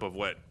scope of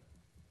what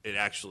it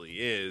actually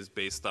is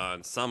based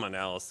on some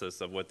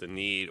analysis of what the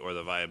need or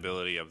the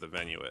viability of the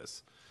venue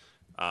is.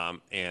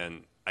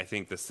 And I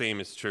think the same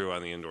is true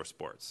on the indoor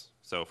sports.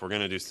 So if we're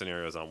going to do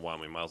scenarios on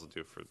one, we might as well do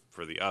it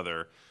for the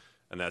other,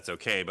 and that's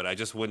okay. But I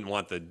just wouldn't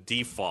want the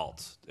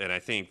default. And I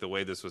think the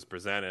way this was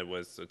presented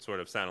was it sort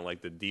of sounded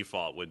like the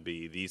default would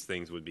be these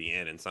things would be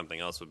in and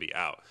something else would be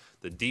out.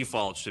 The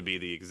default should be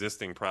the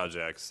existing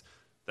projects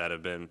that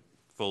have been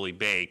fully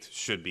baked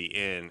should be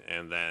in,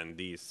 and then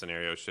these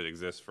scenarios should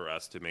exist for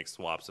us to make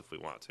swaps if we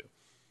want to.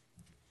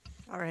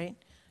 All right.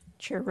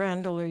 Chair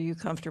Randall, are you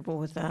comfortable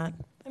with that?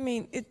 I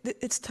mean,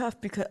 it's tough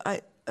because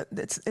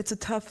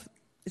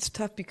it's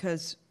tough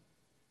because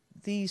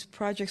these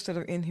projects that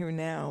are in here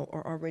now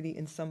are already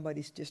in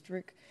somebody's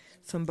district.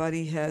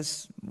 Somebody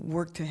has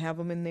worked to have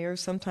them in there.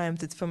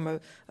 Sometimes it's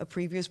from a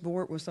previous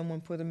board where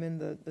someone put them in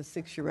the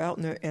 6-year out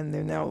and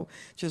they're now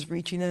just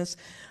reaching us.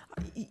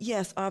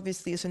 Yes,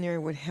 obviously a scenario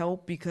would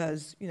help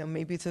because,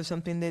 maybe it's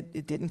something that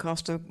it didn't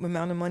cost the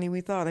amount of money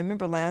we thought. I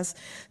remember last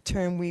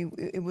term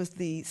it was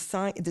the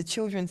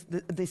science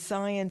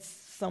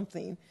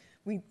something.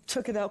 We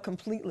took it out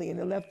completely and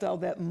it left all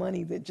that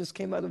money that just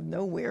came out of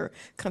nowhere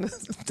kind of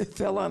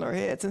fell on our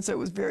heads. And so it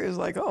was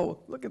like, oh,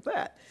 look at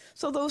that.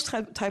 So those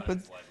type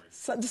of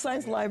the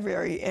science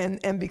library,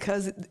 and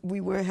because we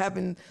were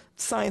having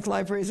science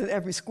libraries at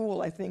every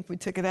school, I think we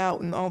took it out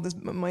and all this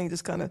money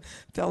just kind of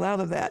fell out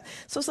of that.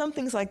 So some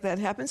things like that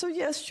happen. So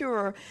yes,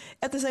 sure.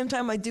 At the same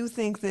time, I do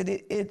think that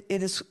it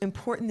is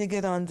important to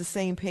get on the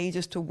same page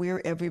as to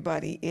where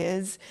everybody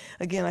is.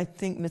 Again, I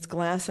think Ms.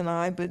 Glass and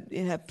I, but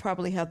it have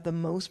probably had the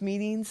most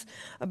meetings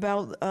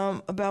about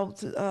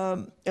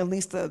at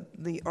least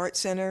the art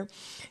center,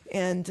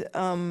 and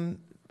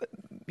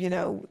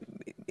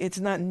it's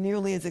not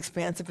nearly as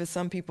expansive as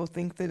some people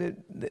think that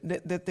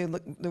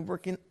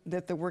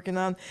they're working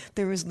on.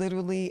 There is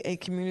literally a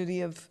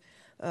community of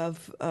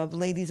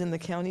ladies in the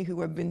county who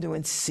have been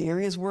doing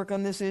serious work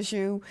on this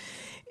issue,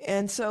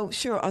 and so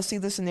sure, I'll see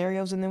the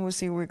scenarios and then we'll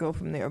see where we go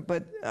from there.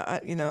 But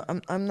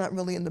I'm not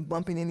really into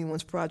bumping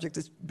anyone's project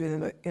that's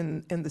been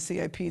in the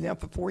CIP now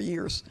for 4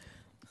 years.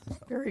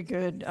 Very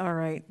good. All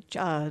right.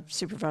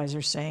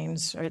 Supervisor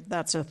Sains,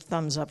 that's a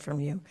thumbs up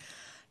from you.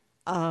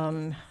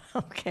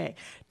 Okay.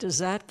 Does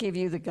that give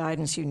you the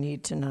guidance you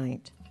need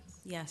tonight?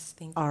 Yes,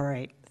 thank you. All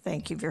right.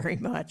 Thank you very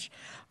much.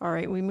 All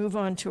right. We move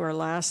on to our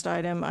last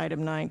item,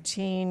 item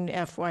 19,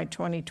 FY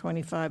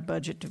 2025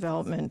 Budget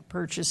Development,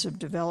 Purchase of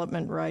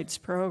Development Rights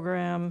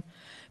Program.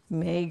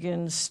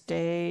 Megan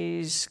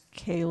Stays,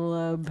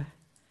 Caleb,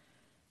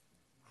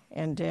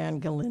 and Dan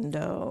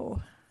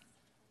Galindo.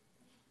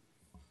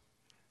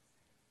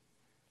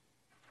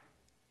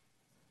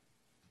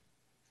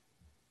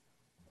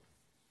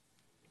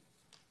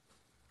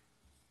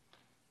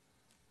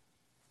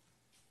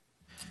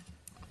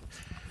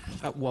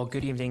 Well,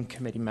 good evening,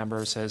 committee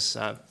members. As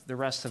the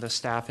rest of the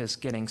staff is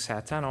getting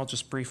sat down, I'll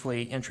just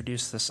briefly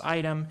introduce this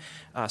item.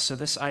 So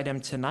this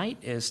item tonight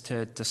is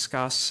to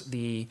discuss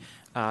the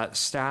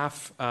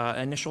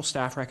initial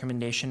staff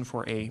recommendation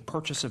for a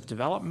purchase of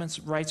development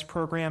rights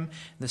program.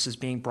 This is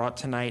being brought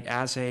tonight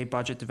as a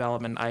budget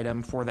development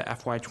item for the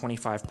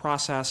FY25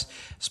 process,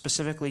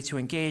 specifically to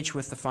engage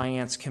with the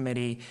Finance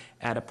Committee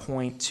at a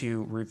point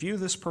to review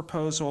this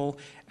proposal,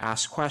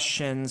 ask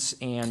questions,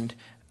 and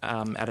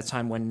at a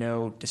time when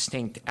no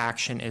distinct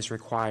action is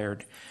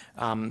required.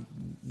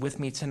 With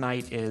me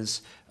tonight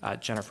is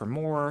Jennifer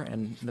Moore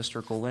and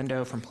Mr.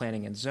 Galindo from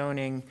Planning and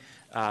Zoning,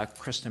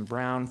 Kristen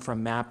Brown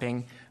from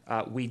Mapping.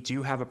 We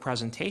do have a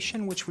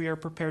presentation which we are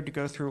prepared to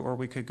go through, or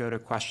we could go to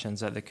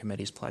questions at the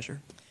committee's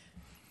pleasure.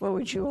 What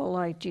would you all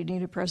like? Do you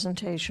need a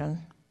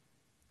presentation?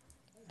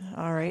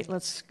 All right,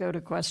 let's go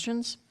to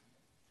questions.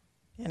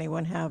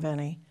 Anyone have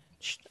any?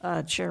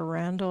 Chair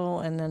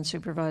Randall, and then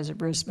Supervisor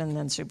Bruceman,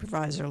 then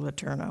Supervisor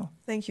Letourneau.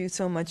 Thank you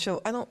so much.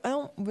 So I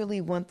don't really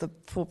want the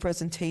full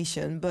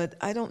presentation, but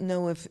I don't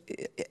know if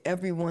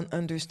everyone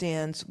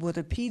understands what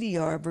a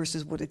PDR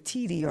versus what a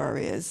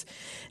TDR is.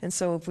 And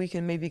so if we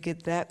can maybe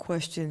get that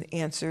question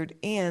answered,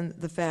 and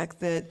the fact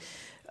that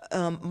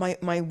my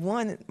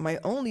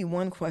only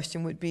one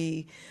question would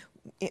be,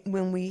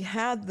 when we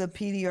had the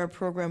PDR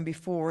program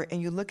before,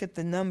 and you look at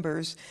the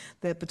numbers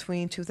that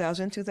between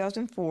 2000 and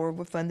 2004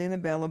 were funding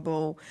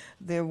available,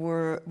 there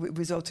were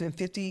resulted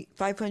in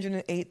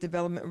 508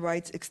 development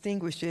rights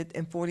extinguished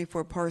and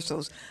 44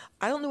 parcels.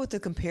 I don't know what to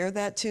compare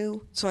that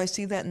to, so I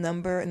see that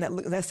number, and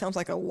that sounds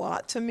like a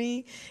lot to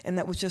me, and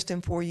that was just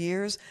in 4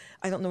 years.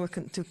 I don't know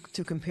what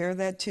to compare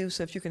that to,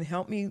 so if you can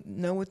help me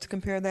know what to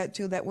compare that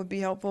to, that would be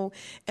helpful.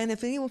 And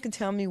if anyone can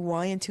tell me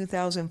why in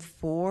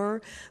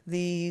 2004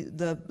 the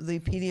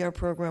PDR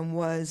program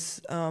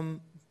was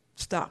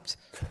stopped.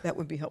 That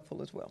would be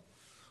helpful as well.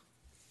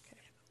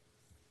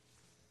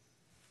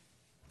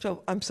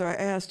 So I'm sorry,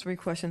 I asked 3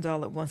 questions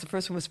all at once. The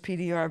first one was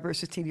PDR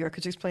versus TDR.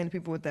 Could you explain to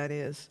people what that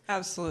is?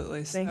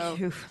 Absolutely. Thank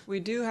you.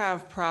 We do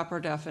have proper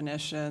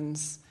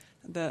definitions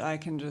that I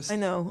can just I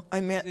know.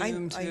 I meant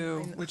zoom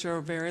to, which are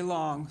very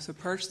long. So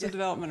purchase of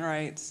development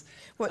rights.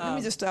 Well, let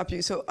me just stop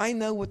you. So I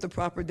know what the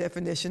proper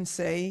definitions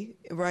say,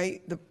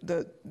 right?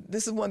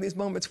 This is one of these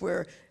moments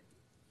where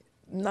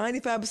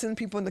 95% of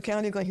people in the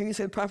county are going to hear you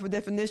say the proper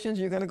definitions.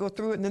 You're going to go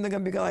through it, and then they're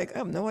going to be like, I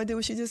have no idea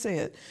what she just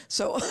said.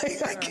 So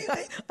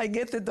I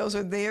get that those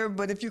are there,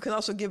 but if you can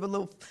also give a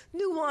little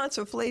nuance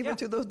or flavor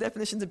to those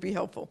definitions, it'd be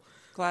helpful.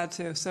 Glad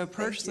to. So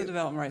purchase of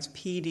development rights,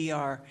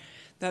 PDR.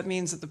 That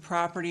means that the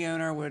property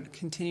owner would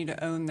continue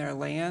to own their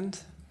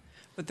land,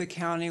 but the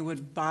county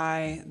would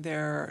buy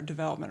their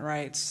development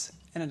rights.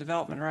 And a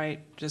development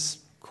right just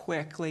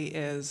quickly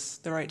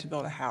is the right to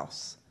build a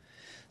house.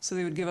 So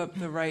they would give up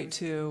the right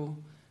to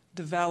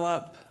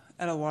develop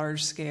at a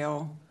large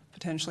scale,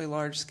 potentially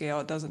large scale.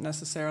 It doesn't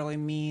necessarily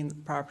mean the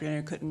property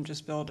owner couldn't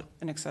just build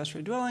an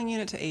accessory dwelling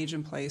unit to age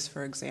in place,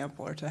 for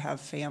example, or to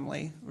have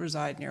family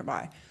reside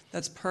nearby.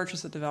 That's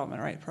purchase of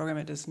development right program.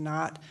 It does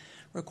not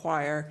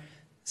require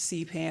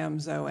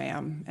CPAM,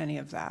 ZOAM, any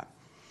of that.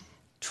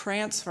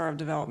 Transfer of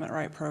development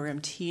right program,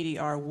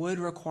 TDR, would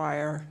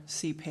require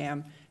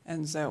CPAM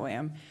and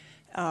ZOAM,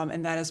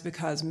 and that is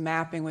because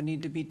mapping would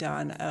need to be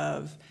done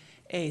of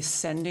a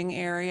sending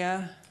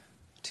area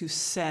to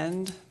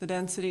send the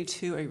density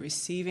to a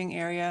receiving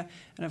area,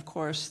 and of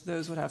course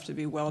those would have to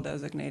be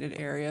well-designated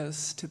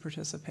areas to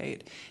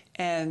participate.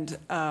 And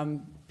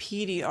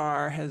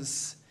PDR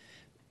has,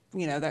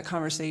 that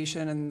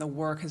conversation and the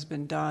work has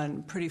been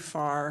done pretty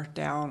far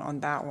down on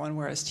that one,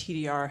 whereas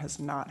TDR has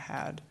not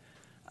had.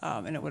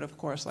 And it would, of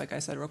course, like I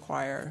said,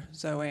 require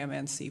ZOAM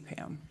and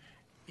CPAM.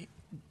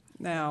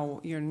 Now,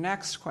 your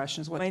next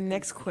question is what? My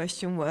next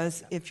question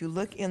was, if you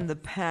look in the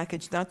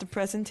package, not the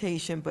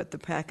presentation, but the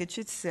package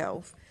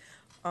itself,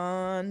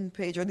 on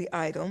page, or the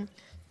item,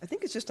 I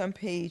think it's just on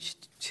page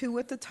 2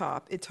 at the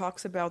top, it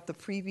talks about the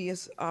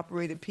previous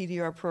operated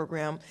PDR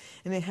program,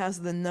 and it has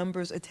the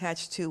numbers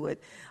attached to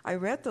it. I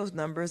read those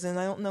numbers, and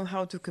I don't know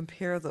how to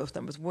compare those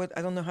numbers.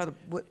 I don't know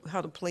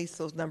how to place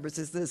those numbers.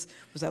 Was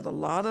that a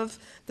lot of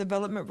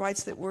development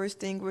rights that were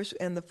extinguished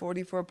and the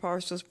 44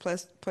 parcels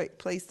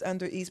placed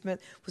under easement?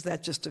 Was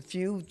that just a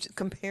few?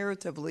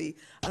 Comparatively,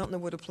 I don't know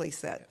where to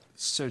place that.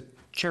 So,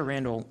 Chair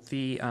Randall,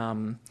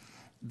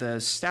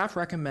 the staff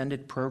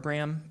recommended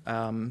program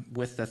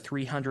with the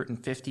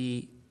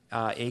 350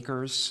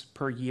 acres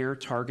per year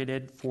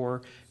targeted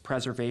for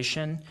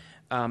preservation.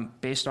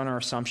 Based on our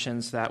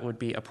assumptions, that would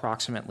be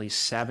approximately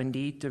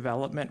 70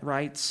 development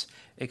rights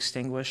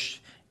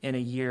extinguished in a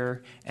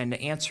year. And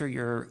to answer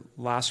your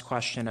last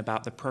question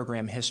about the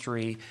program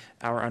history,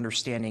 our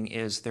understanding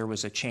is there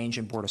was a change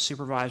in Board of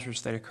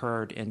Supervisors that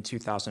occurred in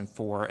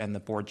 2004, and the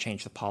board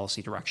changed the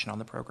policy direction on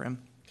the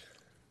program.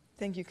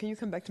 Thank you. Can you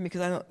come back to me?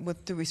 Because I don't,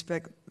 with due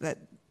respect, that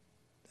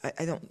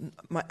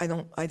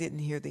I didn't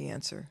hear the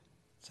answer.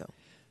 So,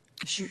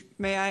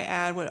 may I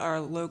add what our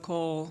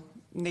local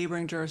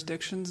neighboring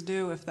jurisdictions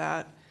do, if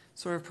that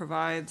sort of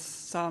provides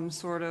some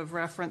sort of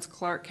reference?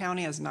 Clark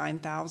County has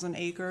 9,000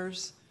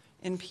 acres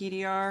in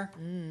PDR.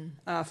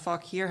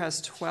 Fauquier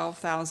has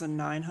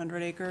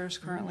 12,900 acres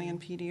currently in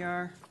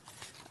PDR.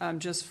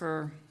 Just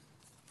for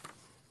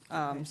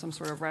some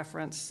sort of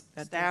reference,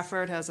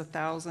 Stafford has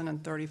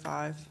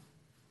 1,035.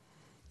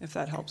 If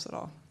that helps at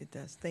all. It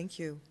does. Thank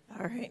you.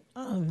 All right.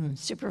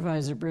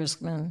 Supervisor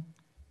Briskman.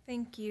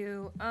 Thank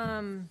you.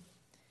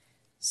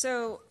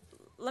 So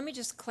let me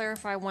just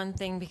clarify one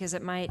thing because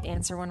it might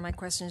answer one of my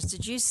questions.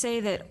 Did you say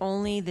that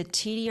only the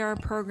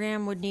TDR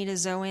program would need a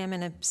ZOAM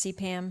and a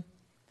CPAM?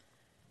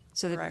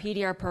 So the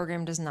PDR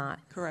program does not?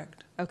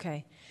 Correct.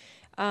 Okay.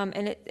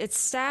 And it's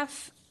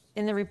staff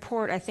in the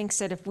report, I think,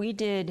 said if we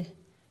did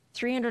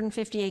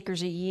 350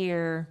 acres a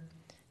year,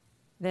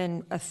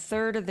 then a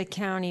third of the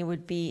county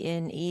would be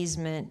in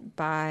easement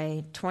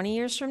by 20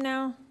 years from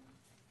now?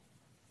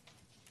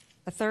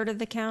 A third of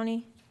the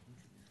county?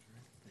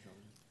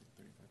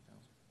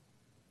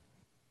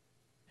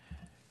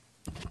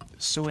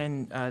 So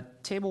in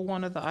table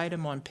 1 of the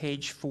item on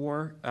page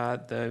 4,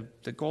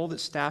 the goal that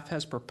staff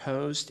has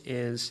proposed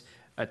is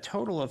a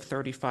total of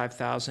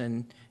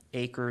 35,000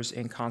 acres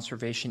in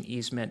conservation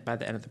easement by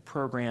the end of the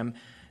program.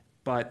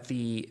 But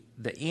the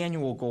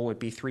annual goal would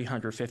be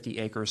 350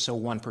 acres, so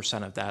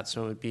 1% of that.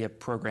 So it would be a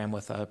program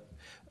with a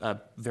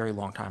very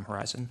long time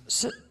horizon.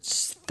 So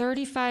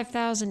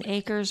 35,000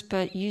 acres,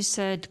 but you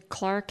said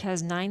Clark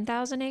has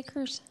 9,000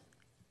 acres?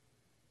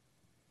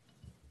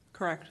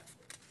 Correct.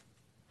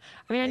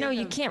 I mean, I know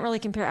you can't really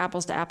compare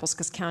apples to apples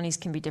because counties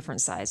can be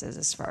different sizes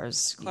as far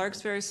as...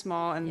 Clark's very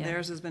small, and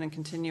theirs has been in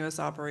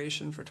continuous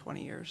operation for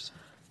 20 years.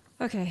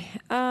 Okay.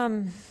 How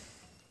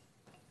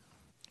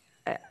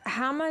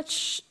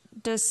much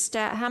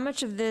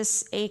of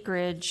this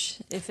acreage,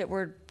 if it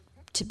were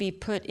to be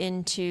put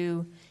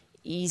into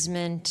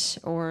easement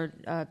or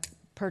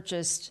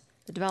purchased,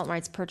 the development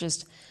rights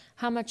purchased,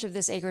 how much of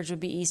this acreage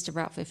would be east of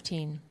Route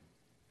 15?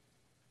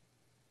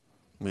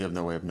 We have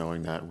no way of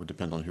knowing that. It would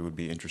depend on who would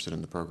be interested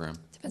in the program.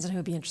 Depends on who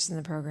would be interested in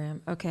the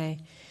program. Okay.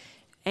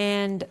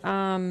 And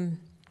I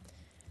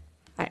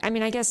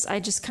mean, I guess I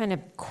just kind of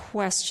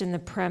question the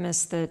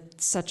premise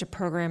that such a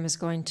program is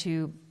going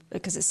to,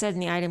 because it said in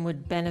the item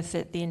would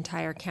benefit the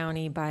entire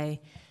county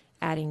by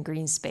adding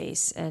green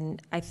space.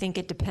 And I think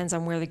it depends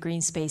on where the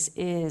green space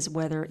is,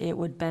 whether it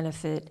would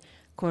benefit,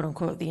 quote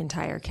unquote, the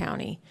entire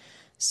county.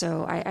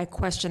 So I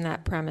question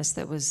that premise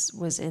that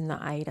was in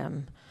the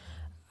item.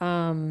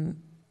 And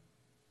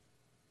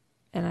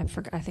I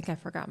think I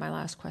forgot my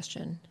last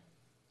question.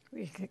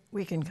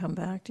 We can come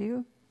back to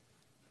you.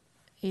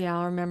 Yeah,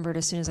 I'll remember it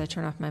as soon as I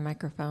turn off my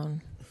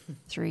microphone.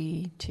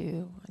 3,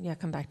 2, yeah,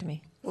 come back to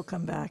me. We'll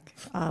come back.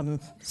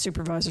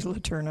 Supervisor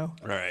Letourneau.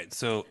 All right.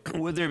 So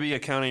would there be a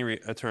county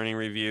attorney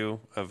review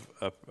of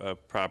a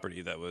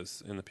property that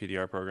was in the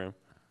PDR program?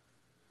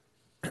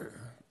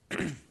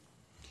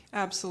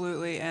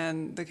 Absolutely,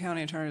 and the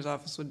county attorney's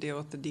office would deal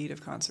with the deed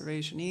of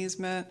conservation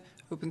easement,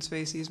 open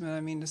space easement, I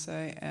mean to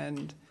say,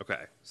 and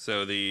Okay.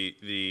 So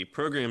the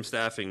program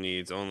staffing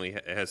needs only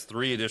has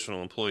 3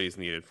 additional employees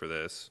needed for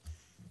this,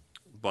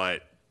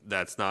 but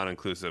that's not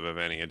inclusive of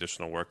any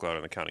additional workload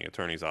in the county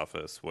attorney's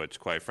office, which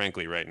quite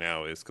frankly right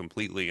now is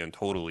completely and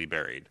totally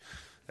buried,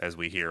 as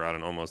we hear on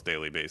an almost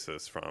daily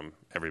basis from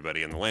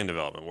everybody in the land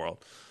development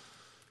world.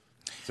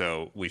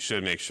 So we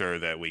should make sure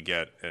that we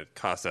get a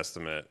cost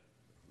estimate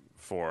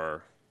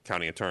for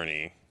county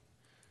attorney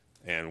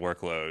and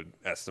workload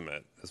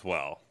estimate as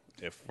well,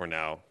 if we're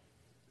now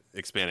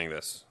expanding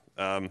this.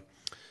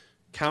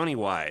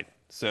 Countywide,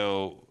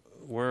 so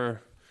we're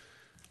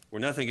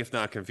nothing if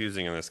not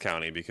confusing in this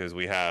county because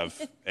we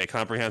have a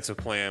comprehensive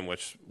plan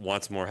which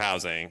wants more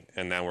housing,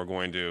 and now we're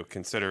going to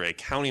consider a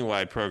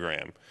countywide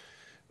program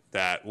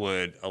that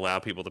would allow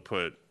people to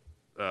put,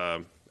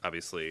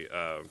 obviously,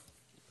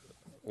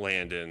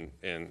 land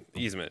in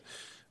easement.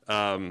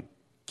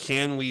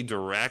 Can we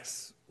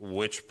direct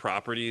which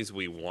properties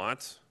we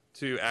want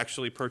to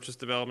actually purchase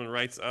development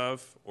rights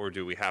of, or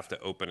do we have to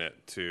open it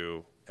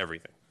to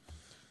everything?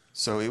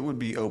 So it would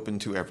be open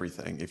to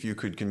everything. If you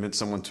could convince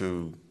someone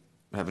to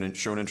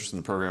show an interest in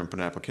the program and put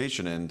an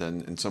application in,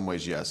 then in some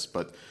ways, yes.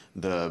 But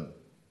the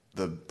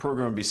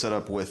program would be set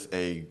up with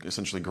a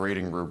essentially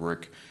grading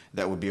rubric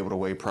that would be able to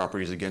weigh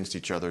properties against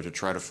each other to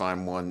try to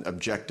find one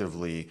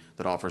objectively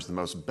that offers the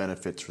most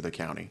benefits for the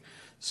county.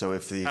 So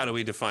if How do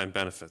we define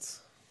benefits?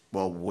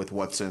 Well, with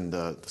what's in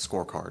the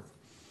scorecard.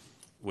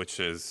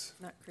 Which is?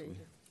 Not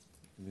creative.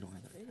 We don't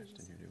have that attached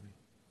in here, do we?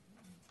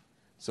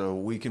 So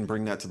we can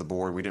bring that to the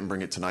board. We didn't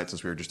bring it tonight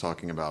since we were just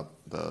talking about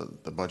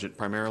the budget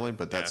primarily,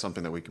 but that's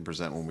something that we can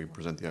present when we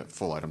present the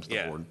full items to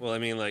the board. Well, I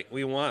mean, like,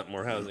 we want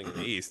more housing in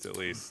the east, at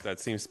least. That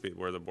seems to be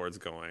where the board's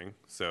going.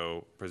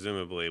 So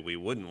presumably, we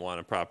wouldn't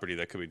want a property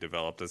that could be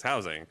developed as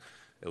housing,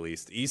 at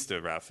least east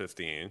of Route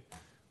 15.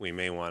 We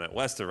may want it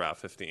west of Route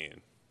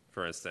 15,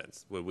 for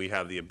instance. Would we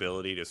have the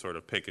ability to sort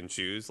of pick and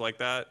choose like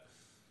that?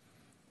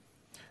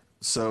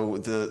 So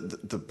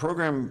the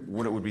program,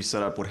 when it would be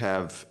set up, would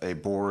have a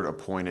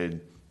board-appointed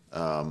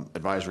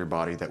advisory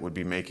body that would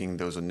be making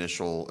those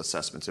initial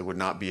assessments. It would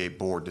not be a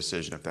board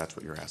decision, if that's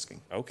what you're asking.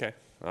 Okay,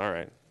 all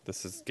right.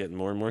 This is getting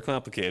more and more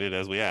complicated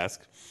as we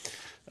ask.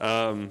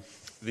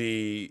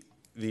 The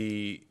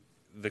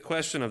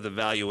question of the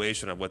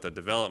valuation of what the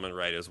development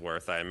right is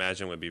worth, I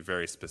imagine, would be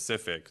very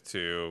specific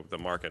to the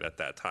market at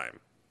that time.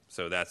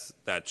 So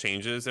that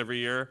changes every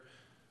year?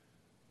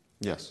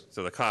 Yes.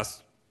 So the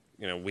cost,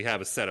 we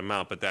have a set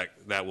amount, but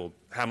that will,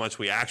 how much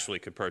we actually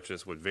could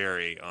purchase would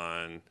vary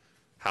on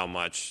how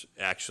much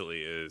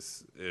actually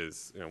is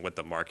what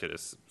the market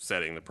is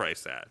setting the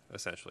price at,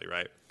 essentially,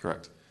 right?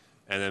 Correct.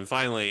 And then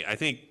finally, I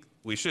think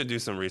we should do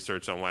some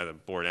research on why the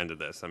board ended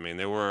this. I mean,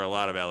 there were a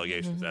lot of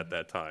allegations at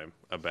that time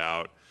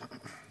about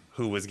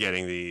who was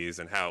getting these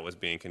and how it was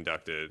being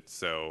conducted.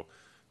 So,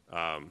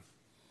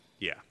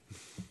 yeah,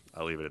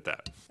 I'll leave it at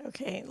that.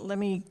 Okay, let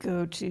me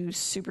go to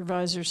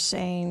Supervisor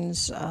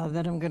Sains,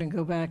 then I'm going to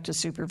go back to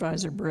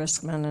Supervisor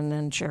Briskman and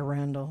then Chair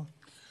Randall.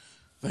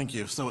 Thank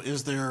you. So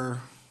is there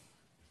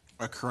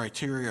a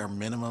criteria or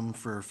minimum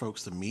for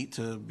folks to meet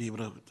to be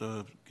able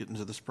to get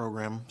into this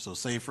program? So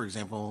say, for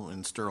example,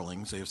 in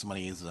Sterling, say if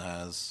somebody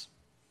has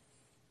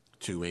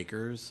 2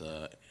 acres,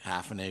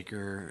 half an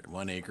acre,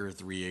 1 acre,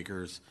 3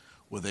 acres,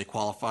 would they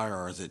qualify,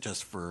 or is it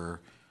just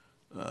for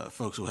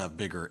folks who have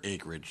bigger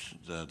acreage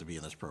to be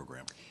in this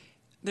program?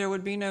 there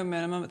would be no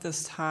minimum at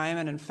this time,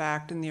 and in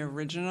fact, in the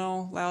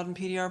original Loudon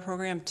PDR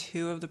program,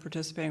 2 of the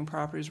participating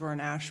properties were in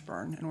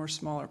Ashburn and were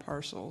smaller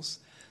parcels.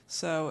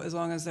 So as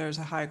long as there's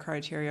a high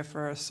criteria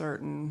for a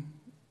certain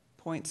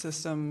point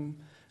system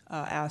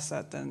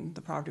asset, then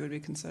the property would be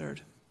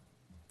considered.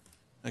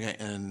 Okay,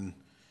 and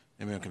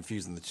maybe I'm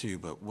confusing the two,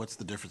 but what's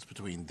the difference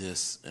between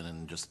this and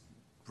then just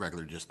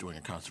doing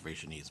a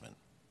conservation easement?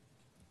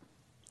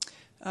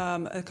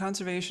 A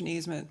conservation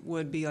easement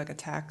would be like a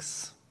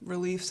tax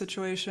relief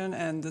situation,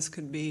 and this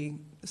could be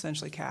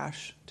essentially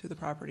cash to the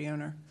property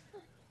owner.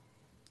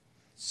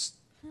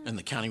 And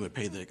the county would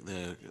pay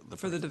the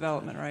For the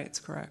development rights,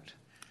 correct.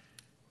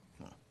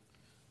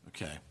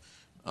 Okay.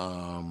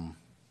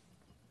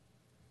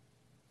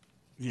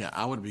 Yeah,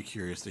 I would be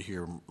curious to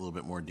hear a little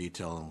bit more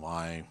detail on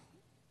why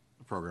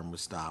the program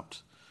was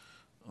stopped.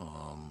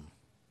 And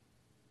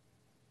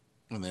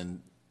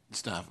then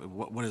staff,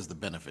 what is the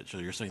benefit? So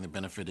you're saying the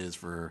benefit is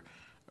for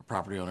a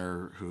property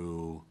owner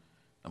who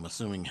I'm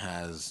assuming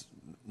has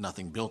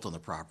nothing built on the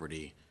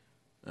property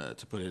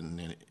to put it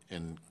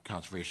in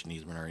conservation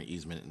easement or an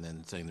easement, and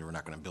then saying that we're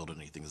not going to build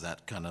anything. Is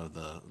that kind of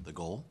the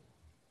goal?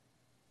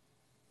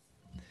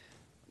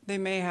 They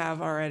may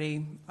have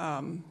already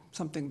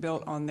something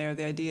built on there.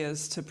 The idea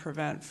is to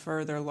prevent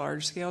further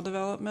large-scale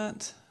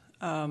development.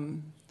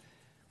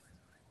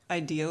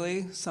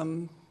 Ideally,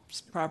 some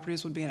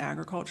properties would be in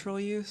agricultural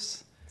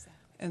use,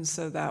 and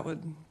so that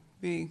would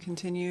be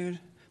continued.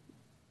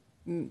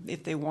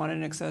 If they wanted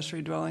an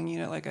accessory dwelling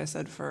unit, like I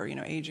said, for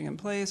aging in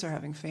place or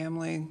having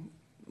family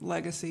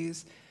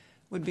legacies,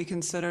 would be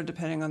considered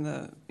depending on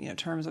the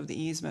terms of the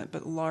easement.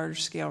 But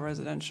large-scale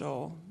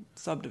residential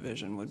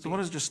subdivision would be. So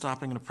what is just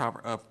stopping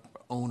a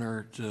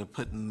owner to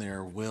put in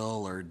their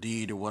will or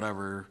deed or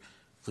whatever,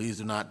 please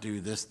do not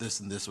do this, this,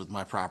 and this with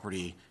my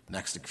property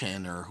next to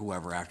kin or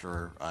whoever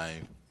after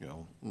I,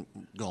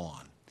 go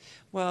on?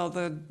 Well,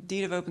 the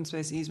deed of open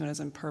space easement is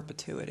in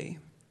perpetuity.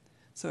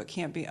 So it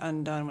can't be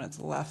undone when it's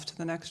left to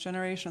the next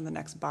generation, the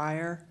next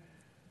buyer.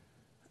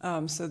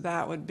 So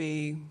that would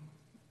be,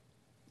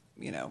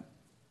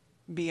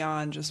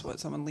 beyond just what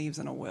someone leaves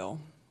in a will,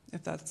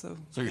 if that's the.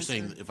 So you're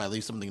saying if I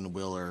leave something in the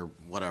will or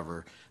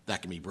whatever,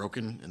 that can be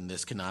broken and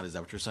this cannot, is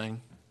that what you're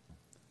saying?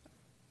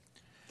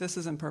 This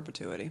is in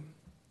perpetuity.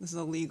 This is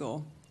a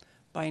legal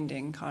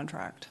binding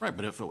contract. Right,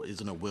 but if it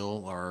isn't a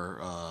will or,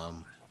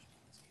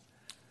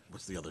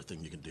 what's the other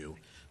thing you can do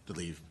to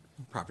leave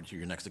property to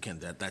your next of kin?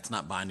 That's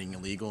not binding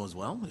and legal as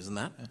well? Isn't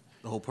that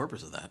the whole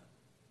purpose of that?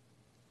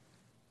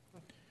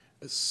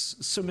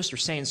 So, Mr.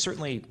 Sain,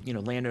 certainly,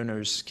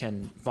 landowners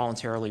can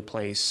voluntarily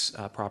place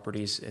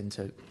properties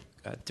into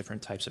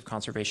different types of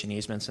conservation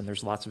easements, and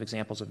there's lots of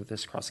examples of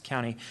this across the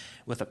county.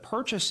 With a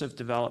purchase of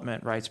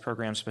development rights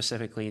program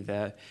specifically,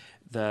 the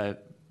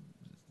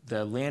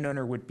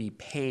landowner would be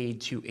paid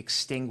to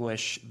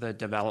extinguish the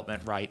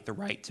development right, the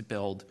right to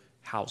build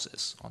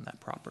houses on that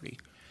property.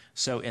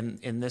 So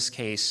in this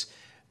case,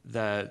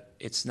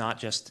 it's not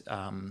just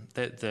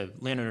the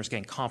landowner's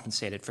getting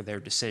compensated for their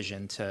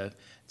decision to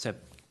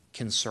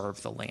conserve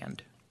the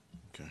land.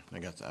 Okay, I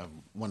have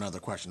one other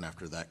question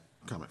after that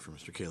comment from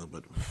Mr. Caleb,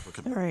 but we'll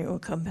come All right, we'll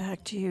come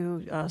back to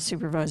you,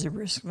 Supervisor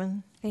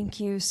Briskman.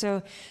 Thank you.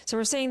 So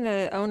we're saying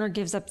the owner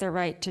gives up their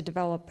right to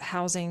develop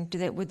housing.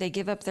 Would they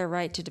give up their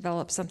right to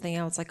develop something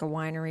else like a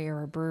winery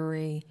or a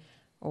brewery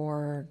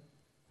or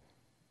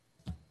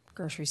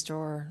grocery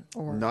store?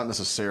 Or Not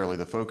necessarily.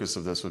 The focus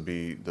of this would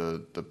be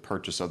the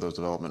purchase of those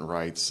development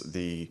rights.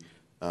 The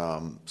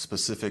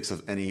specifics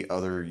of any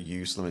other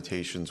use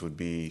limitations would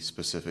be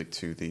specific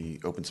to the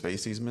open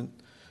space easement.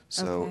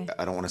 So Okay.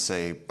 I don't want to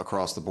say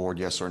across the board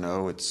yes or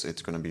no. It's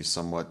going to be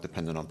somewhat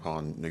dependent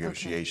upon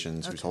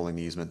negotiations, who's holding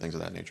the easement, things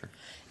of that nature.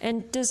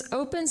 And does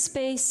open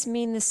space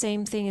mean the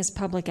same thing as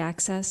public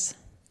access?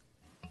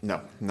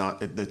 No,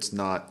 it's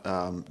not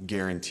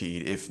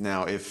guaranteed.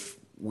 If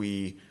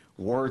we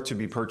were to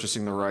be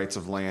purchasing the rights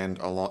of land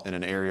in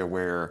an area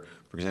where,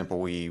 for example,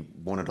 we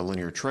wanted a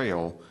linear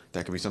trail,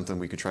 that could be something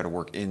we could try to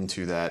work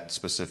into that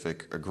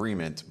specific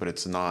agreement, but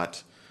it's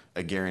not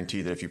a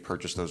guarantee that if you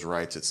purchase those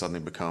rights, it suddenly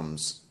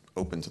becomes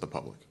open to the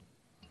public.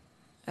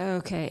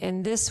 Okay,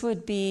 and this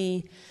would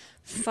be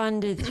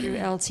funded through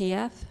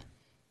LTF?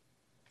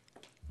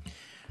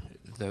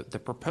 The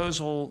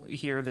proposal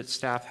here that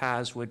staff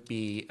has would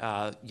be,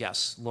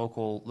 yes,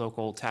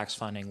 local tax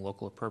funding,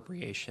 local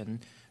appropriation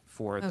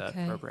for the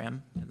Okay.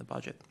 program in the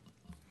budget.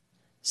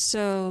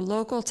 So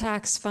local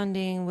tax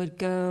funding would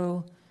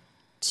go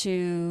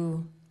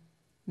to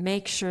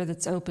make sure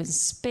that's open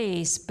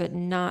space, but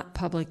not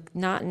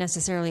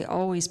necessarily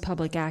always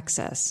public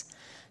access.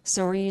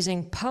 So we're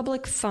using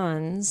public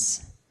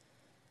funds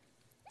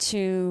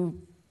to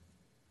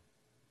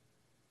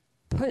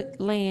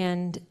put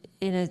land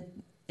in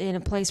a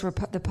place where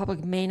the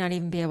public may not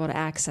even be able to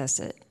access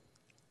it.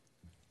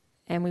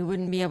 And we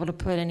wouldn't be able to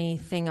put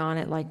anything on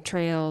it like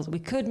trails. We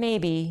could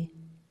maybe.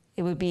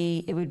 It would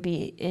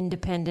be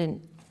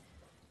independent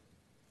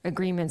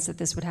agreements that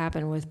this would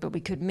happen with, but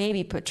we could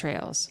maybe put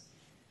trails.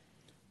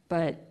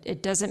 But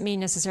it doesn't mean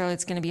necessarily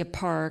it's going to be a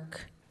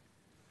park,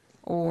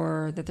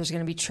 or that there's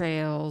going to be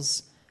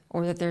trails,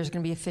 or that there's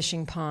going to be a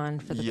fishing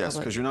pond for the Yes,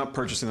 public. because you're not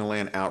purchasing the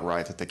land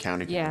outright, that the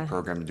county can Yeah.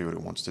 program to do what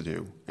it wants to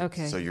do.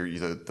 Okay. So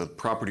the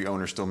property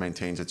owner still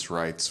maintains its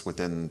rights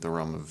within the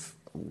realm of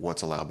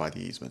what's allowed by the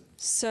easement.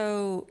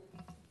 So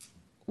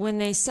when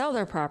they sell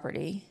their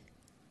property,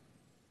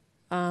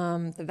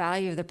 the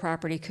value of the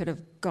property could have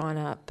gone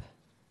up.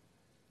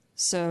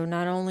 So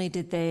not only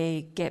did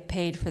they get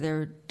paid for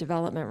their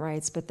development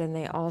rights, but then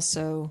they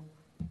also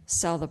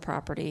sell the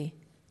property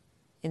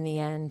in the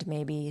end,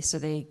 maybe. So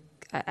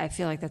I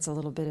feel like that's a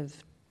little bit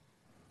of.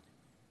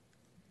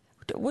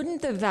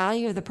 Wouldn't the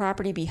value of the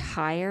property be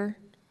higher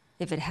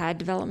if it had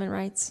development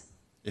rights?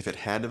 If it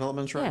had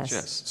development rights,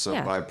 Yes. yes. So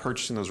Yeah. by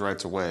purchasing those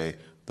rights away,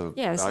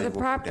 Yeah, so value the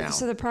will go down.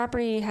 so the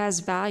property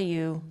has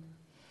value.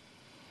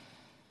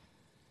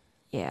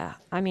 Yeah,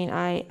 I mean,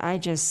 I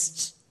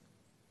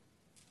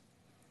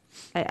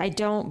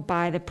don't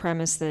buy the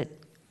premise that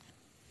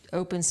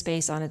open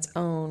space on its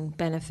own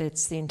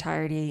benefits the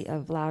entirety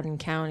of Loudoun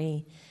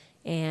County,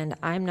 and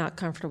I'm not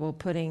comfortable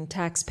putting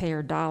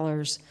taxpayer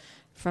dollars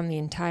from the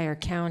entire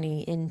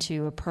county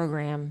into a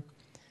program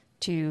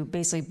to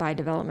basically buy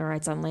development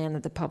rights on land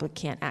that the public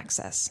can't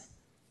access.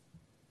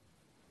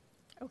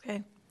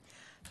 Okay.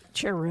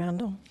 Chair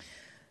Randall.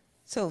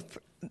 So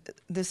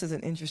this is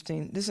an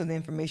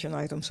information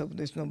item, so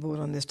there's no vote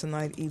on this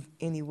tonight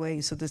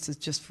anyway, so this is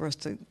just for us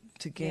to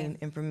gain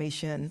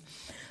information.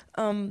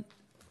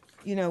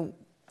 You know,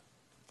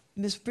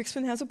 Ms.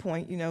 Brixton has a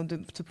point, you know,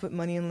 to put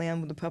money in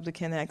land where the public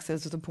can't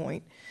access is a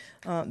point.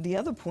 The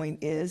other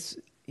point is,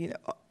 you know,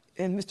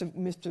 and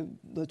Mr.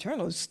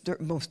 Letourneau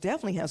most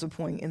definitely has a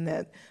point in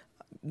that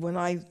when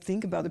I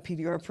think about the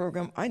PDR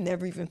program, I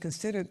never even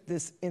considered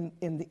this in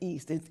the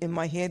East. In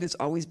my head, it's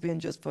always been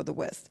just for the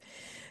West.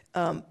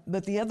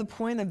 But the other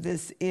point of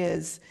this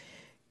is,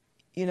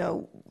 you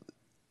know,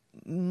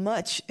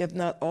 much, if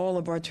not all,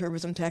 of our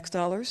tourism tax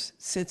dollars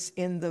sits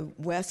in the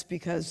West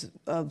because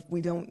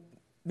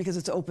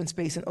it's open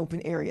space and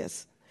open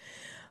areas.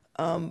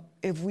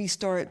 If we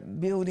start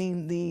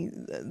building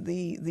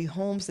the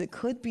homes that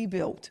could be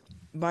built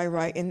by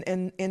right, and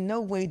in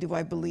no way do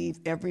I believe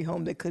every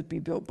home that could be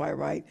built by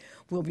right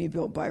will be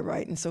built by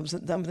right. And so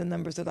some of the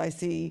numbers that I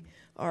see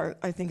are,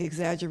 I think,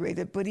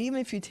 exaggerated. But even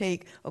if you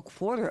take a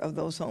quarter of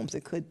those homes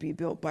that could be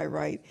built by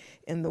right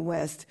in the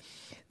West,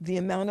 the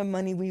amount of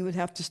money we would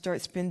have to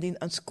start spending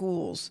on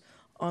schools,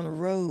 on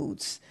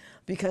roads,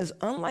 because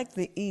unlike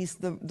the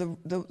East,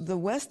 the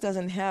West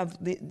doesn't have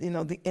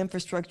the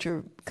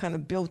infrastructure kind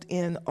of built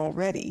in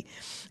already,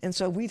 and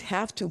so we'd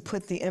have to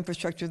put the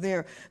infrastructure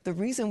there. The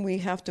reason we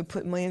have to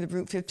put money into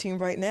Route 15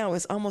 right now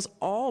is almost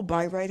all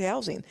by right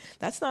housing.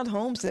 That's not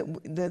homes that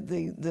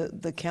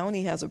the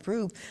county has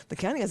approved. The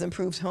county has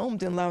approved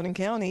homes in Loudoun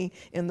County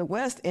in the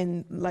West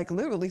in like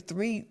literally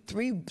three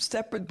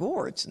separate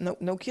boards.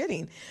 No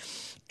kidding.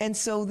 And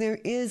so there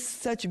is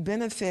such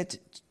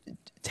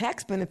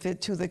tax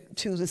benefit to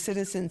the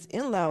citizens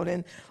in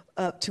Loudoun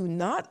to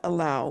not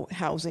allow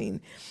housing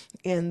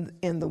in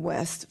the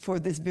West for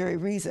this very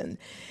reason.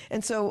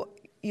 And so,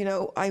 you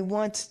know, I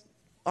want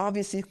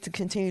obviously to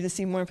continue to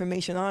see more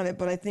information on it,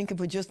 but I think if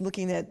we're just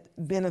looking at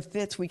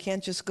benefits, we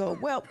can't just go,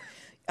 well,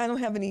 I don't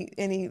have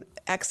any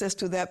access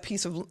to that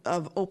piece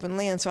of open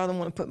land, so I don't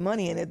want to put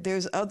money in it.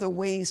 There's other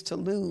ways to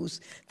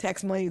lose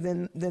tax money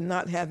than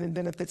not having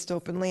benefits to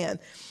open land.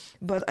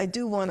 But I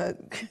do want to,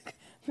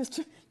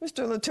 Mr.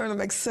 Letourneau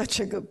makes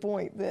such a good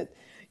point that,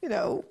 you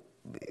know,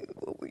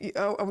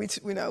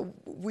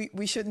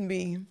 we shouldn't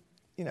be,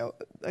 you know,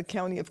 a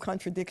county of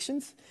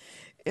contradictions.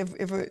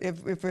 If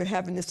we're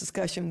having this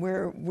discussion,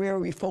 where are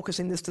we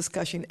focusing this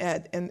discussion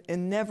at?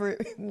 And never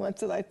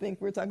once did I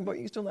think we're talking about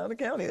Eastern Loudoun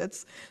County.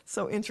 That's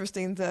so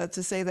interesting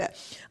to say that.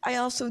 I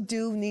also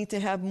do need to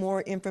have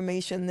more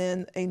information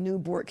than a new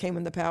board came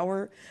into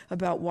power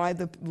about why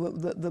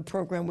the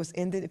program was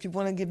ended. If you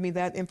want to give me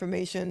that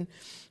information,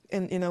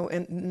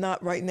 and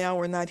not right now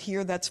or not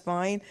here, that's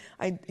fine.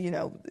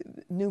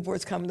 New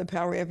boards come into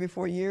power every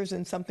 4 years,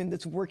 and something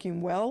that's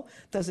working well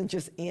doesn't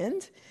just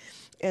end.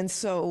 And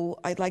so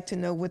I'd like to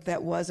know what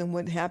that was and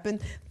what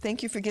happened.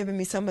 Thank you for giving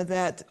me some of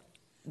that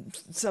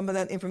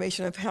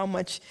information of how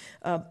much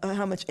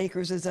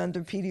acres is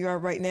under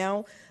PDR right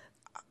now.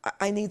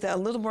 I need a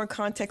little more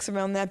context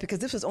around that, because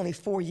this was only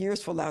 4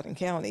 years for Loudoun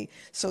County.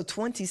 So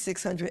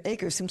 2,600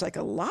 acres seems like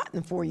a lot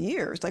in 4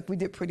 years. Like, we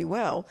did pretty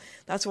well.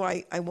 That's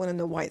why I want to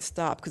know why it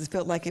stopped, because it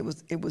felt like it was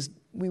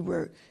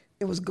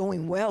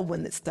going well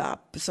when it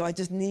stopped. So I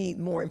just need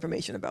more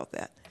information about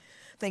that.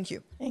 Thank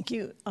you. Thank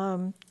you.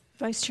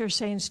 Vice Chair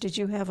Saines, did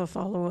you have a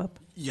follow-up?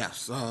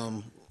 Yes.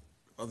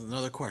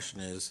 Another question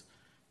is,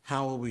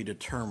 how will we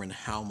determine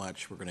how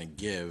much we're going to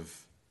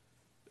give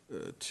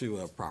to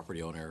a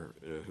property owner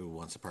who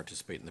wants to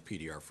participate in the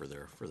PDR for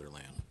their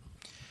land?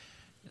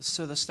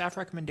 So the staff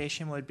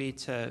recommendation would be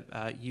to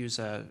use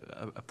an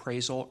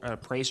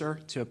appraiser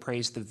to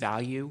appraise the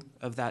value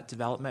of that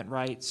development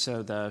right.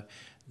 So the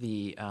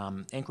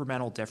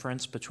incremental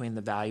difference between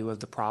the value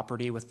of the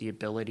property with the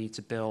ability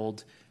to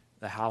build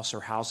the house or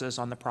houses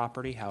on the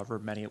property, however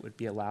many it would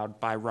be allowed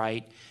by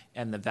right,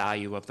 and the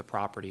value of the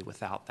property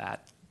without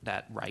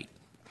that right.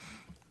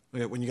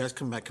 Okay, when you guys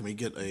come back, can we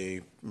get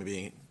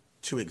maybe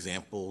 2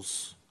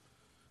 examples,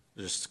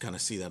 just to kind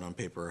of see that on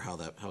paper, how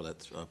that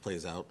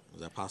plays out?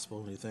 Is that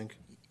possible, do you think?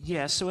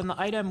 Yeah, so in the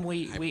item,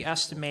 we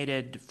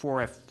estimated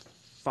for a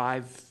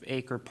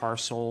 5-acre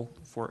parcel,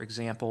 for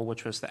example,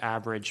 which was the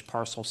average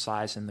parcel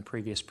size in the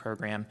previous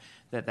program,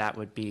 that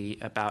would be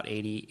about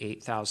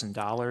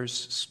 $88,000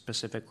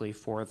 specifically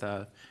for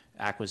the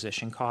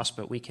acquisition cost,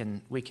 but we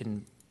can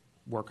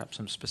work up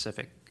some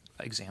specific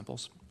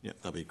examples. Yeah,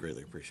 that'd be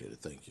greatly appreciated.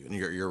 Thank you. And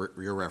you're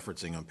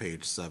referencing on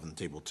page 7,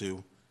 table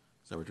 2.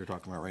 Is that what you're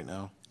talking about right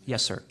now?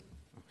 Yes, sir.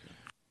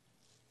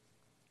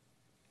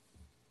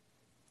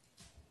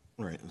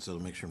 Right, and so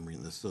to make sure I'm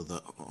reading this, so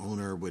the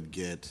owner would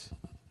get,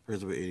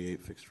 here's about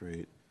 88 fixed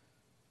rate.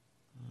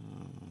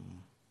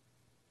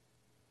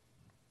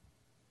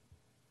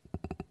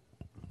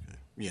 Okay,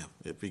 yeah,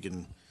 if we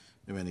can,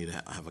 maybe I need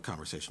to have a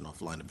conversation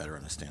offline to better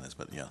understand this,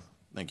 but yeah,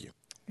 thank you.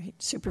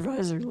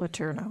 Supervisor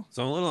Letourneau.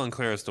 So I'm a little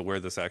unclear as to where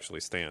this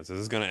actually stands. Is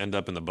this going to end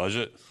up in the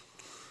budget?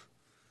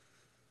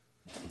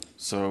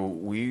 So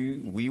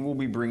we will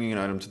be bringing an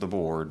item to the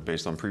board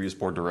based on previous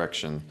board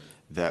direction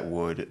that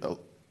would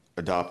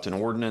adopt an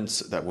ordinance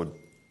that would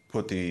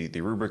put the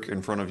rubric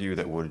in front of you,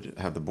 that would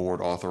have the board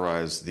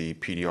authorize the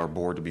PDR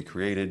board to be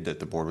created, that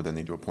the board would then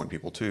need to appoint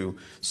people to.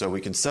 So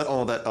we can set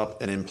all that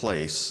up and in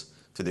place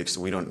to the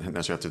extent we don't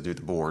necessarily have to do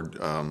the board.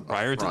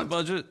 Prior to the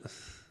budget?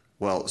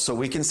 Well, so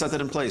we can set that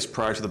in place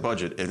prior to the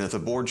budget, and if the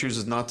board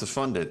chooses not to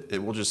fund it,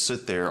 it will just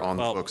sit there on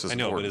the books as I an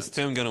know, but ordinance. is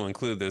Tim going to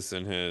include this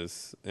in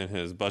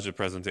his budget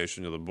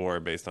presentation to the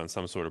board based on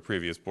some sort of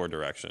previous board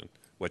direction,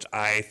 which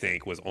I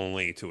think was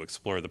only to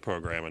explore the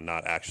program and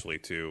not actually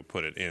to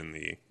put it in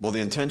the. Well, the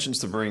intention is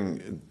to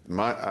bring,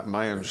 my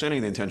understanding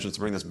of the intention is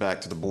to bring this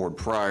back to the board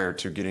prior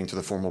to getting to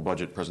the formal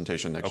budget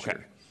presentation next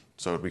year.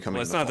 So it'd be coming.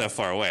 Well, it's not that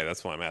far away.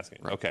 That's why I'm asking.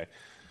 Right. Okay.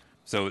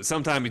 So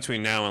sometime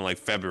between now and like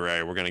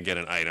February, we're going to get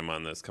an item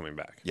on this coming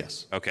back.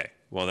 Yes. Okay.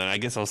 Well, then I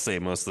guess I'll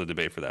save most of the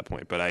debate for that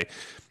point. But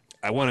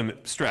I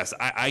want to stress,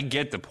 I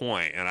get the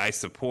point and I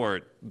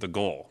support the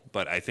goal.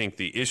 But I think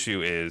the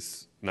issue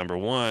is, number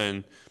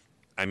one,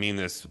 I mean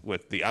this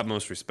with the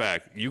utmost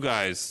respect, you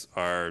guys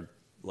are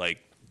like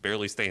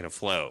barely staying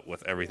afloat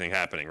with everything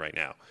happening right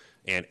now.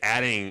 And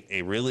adding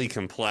a really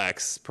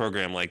complex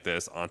program like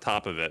this on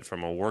top of it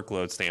from a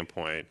workload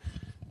standpoint,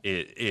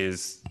 it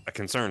is a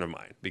concern of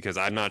mine because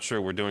I'm not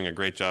sure we're doing a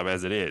great job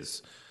as it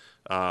is.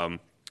 And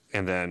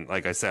then,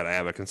 like I said, I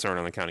have a concern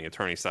on the county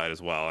attorney side as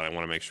well, and I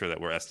want to make sure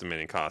that we're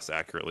estimating costs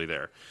accurately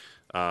there.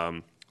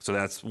 So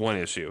that's one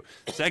issue.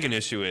 Second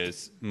issue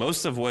is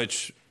most of what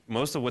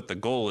the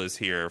goal is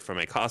here from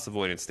a cost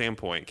avoidance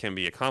standpoint can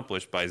be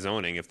accomplished by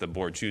zoning if the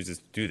board chooses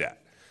to do that.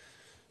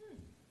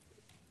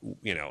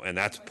 You know, and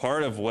that's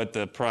part of what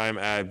the prime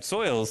ag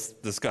soils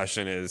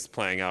discussion is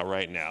playing out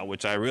right now,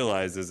 which I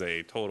realize is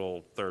a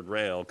total third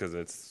rail because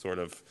it's sort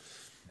of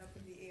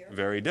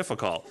very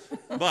difficult.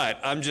 But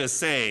I'm just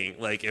saying,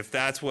 like, if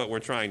that's what we're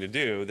trying to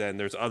do, then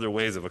there's other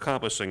ways of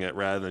accomplishing it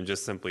rather than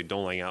just simply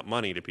doling out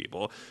money to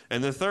people.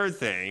 And the third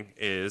thing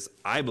is,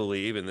 I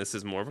believe, and this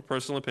is more of a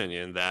personal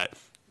opinion, that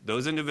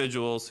those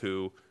individuals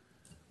who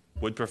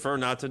would prefer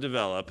not to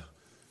develop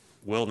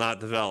will not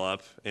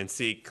develop and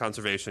seek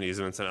conservation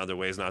easements and other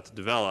ways not to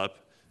develop,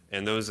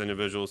 and those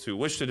individuals who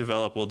wish to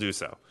develop will do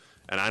so.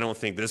 And I don't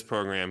think this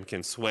program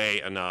can sway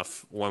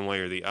enough one way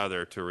or the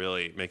other to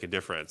really make a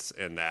difference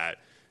in that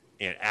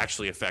and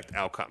actually affect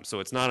outcomes. So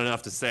it's not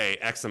enough to say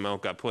X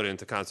amount got put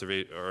into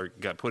conservation or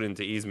got put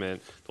into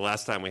easement the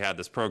last time we had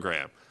this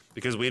program,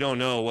 because we don't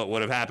know what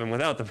would have happened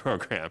without the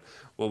program.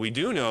 What we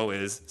do know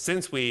is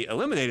since we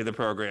eliminated the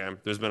program,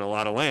 there's been a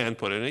lot of land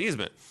put in an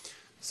easement.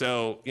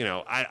 So, you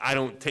know, I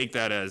don't take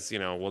that as, you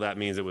know, well, that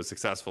means it was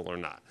successful or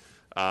not.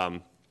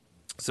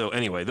 So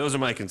anyway, those are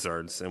my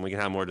concerns, and we can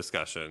have more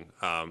discussion.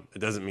 It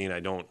doesn't mean I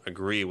don't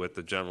agree with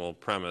the general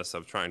premise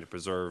of trying to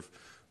preserve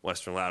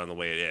Western Loudoun the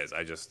way it is.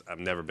 I've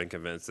never been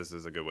convinced this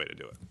is a good way to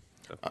do it.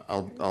 So.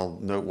 I'll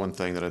note one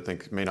thing that I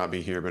think may not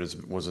be here, but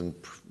was in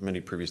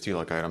many previous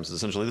TLUC items.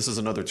 Essentially, this is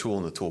another tool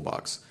in the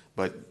toolbox.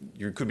 But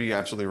you could be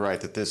absolutely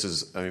right that this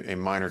is a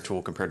minor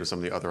tool compared to some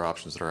of the other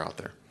options that are out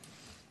there.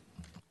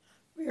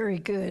 Very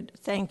good.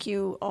 Thank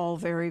you all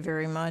very,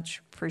 very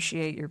much.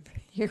 Appreciate your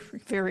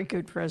very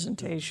good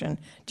presentation.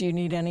 Do you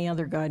need any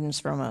other guidance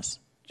from us?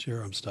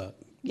 Chair Umstattd.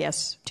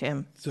 Yes,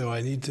 Tim. So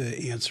I need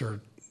to answer,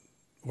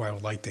 or I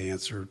would like to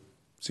answer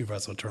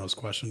Supervisor Letourneau's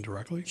question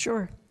directly.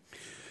 Sure.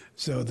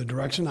 So the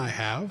direction I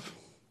have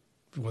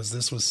was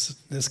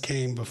this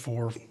came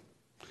before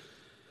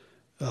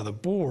the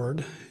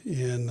board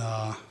in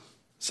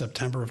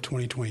September of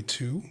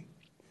 2022.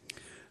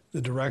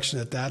 The direction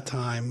at that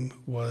time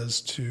was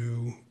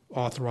to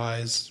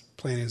authorize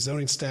planning and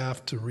zoning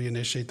staff to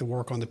reinitiate the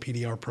work on the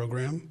PDR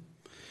program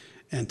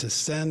and to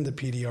send the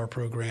PDR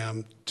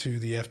program to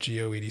the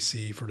FGO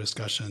EDC for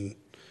discussion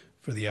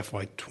for the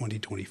FY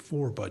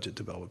 2024 budget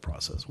development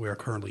process. We are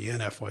currently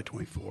in FY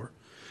 24.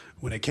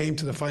 When it came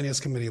to the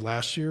Finance Committee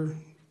last year,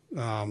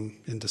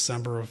 in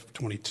December of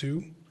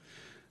 22,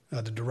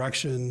 the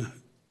direction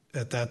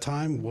at that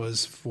time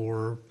was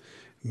for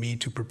me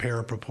to prepare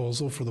a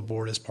proposal for the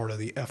board as part of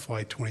the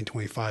FY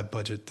 2025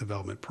 budget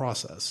development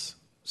process.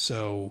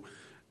 So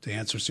to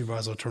answer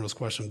Supervisor Letourneau's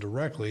question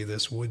directly,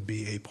 this would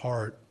be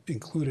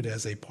included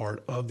as a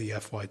part of the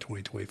FY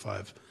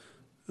 2025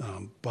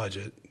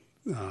 budget,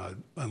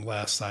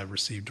 unless I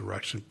received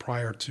direction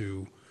prior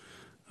to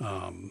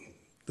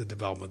the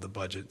development of the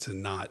budget to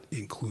not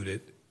include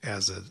it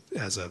as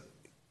a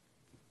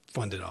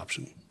funded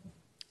option.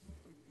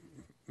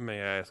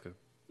 May I ask a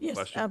Yes,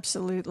 question?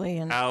 absolutely.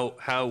 And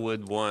how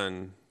would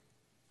one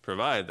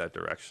provide that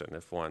direction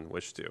if one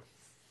wished to?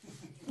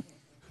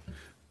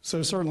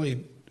 So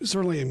certainly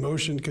certainly a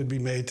motion could be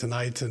made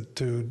tonight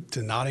to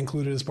not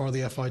include it as part of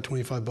the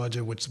FY25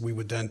 budget, which we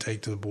would then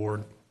take to the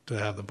board to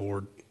have the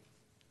board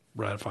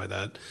ratify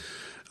that.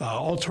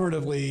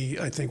 Alternatively,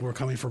 I think we're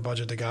coming for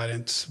budget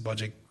guidance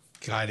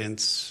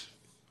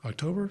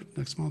October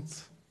next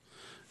month.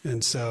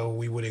 And so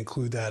we would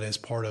include that as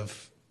part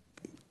of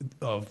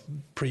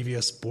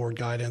previous board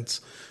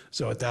guidance.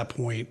 So at that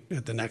point,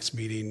 at the next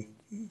meeting,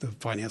 the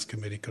Finance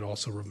Committee could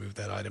also remove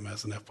that item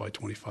as an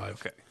FY25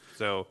 Okay.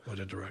 So,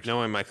 budget direction.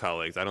 knowing my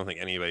colleagues, I don't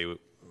think anybody,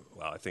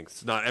 I think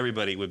not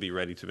everybody would be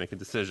ready to make a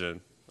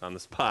decision on the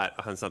spot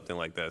on something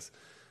like this.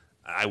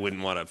 I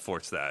wouldn't want to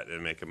force that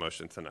and make a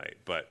motion tonight.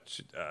 But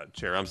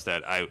Chair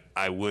Umstead,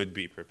 I would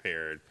be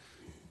prepared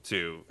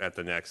to, at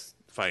the next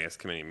Finance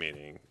Committee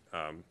meeting,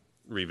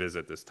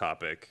 revisit this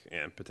topic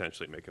and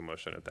potentially make a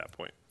motion at that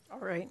point. All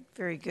right,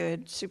 very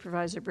good.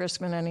 Supervisor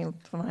Briskman, any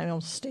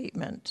final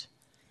statement?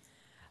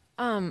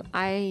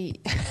 I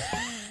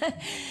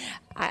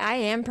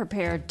am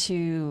prepared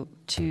to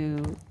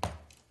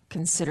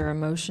consider a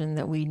motion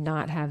that we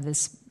not have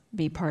this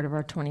be part of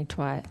our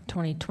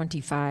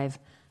 2025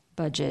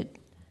 budget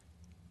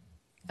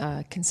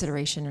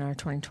consideration in our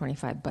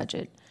 2025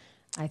 budget.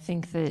 I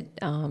think that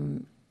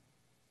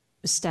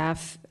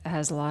staff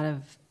has a lot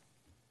of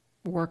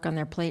work on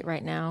their plate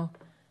right now,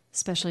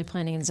 especially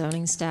planning and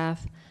zoning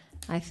staff.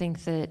 I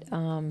think that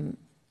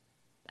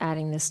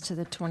adding this to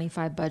the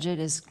 25 budget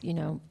is,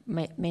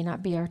 may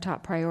not be our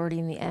top priority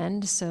in the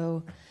end.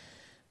 So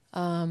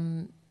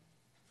I'm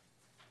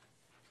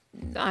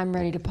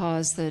ready to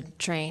pause the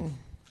train.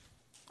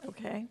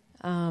 Okay.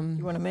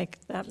 You want to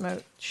make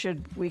that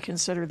should we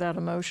consider that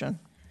a motion?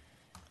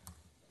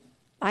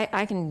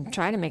 I can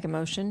try to make a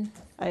motion.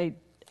 I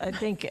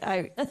think,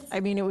 I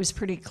mean, it was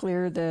pretty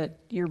clear that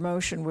your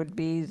motion would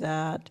be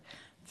that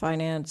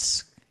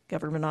Finance,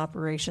 Government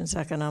Operations,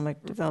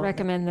 Economic Development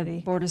Recommend to the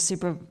Committee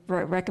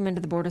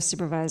Board of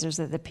Supervisors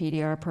that the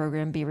PDR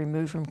program be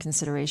removed from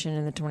consideration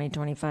in the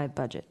 2025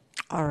 budget.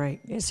 All right.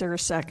 Is there a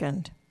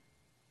second?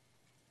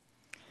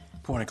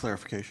 Point of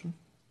clarification?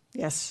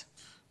 Yes.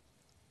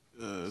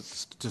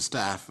 To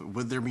staff,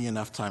 would there be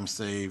enough time,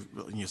 say,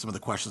 some of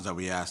the questions that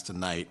we asked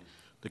tonight,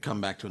 to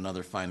come back to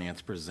another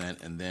finance present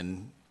and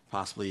then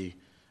possibly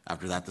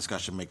after that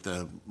discussion make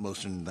the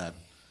motion that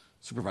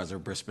Supervisor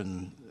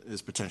Briskman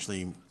is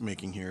potentially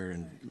making here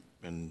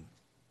and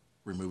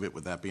remove it?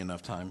 Would that be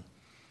enough time?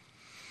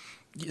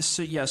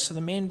 So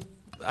the main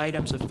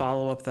items of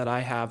follow-up that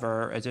I have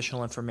are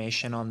additional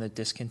information on the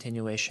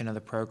discontinuation of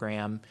the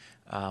program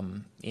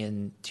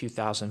in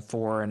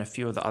 2004 and a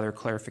few of the other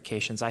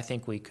clarifications. I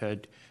think we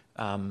could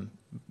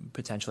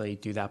potentially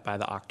do that by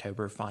the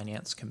October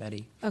Finance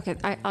Committee. Okay,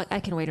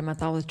 I can wait a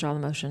month. I'll withdraw the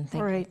motion. Thank you.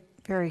 All right,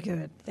 very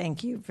good.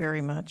 Thank you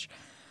very much.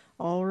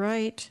 All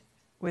right,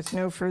 with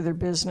no further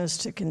business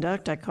to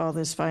conduct, I call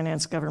this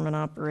Finance, Government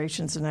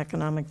Operations, and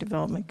Economic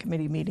Development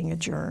Committee meeting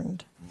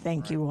adjourned.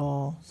 Thank you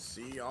all.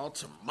 See y'all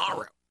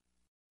tomorrow.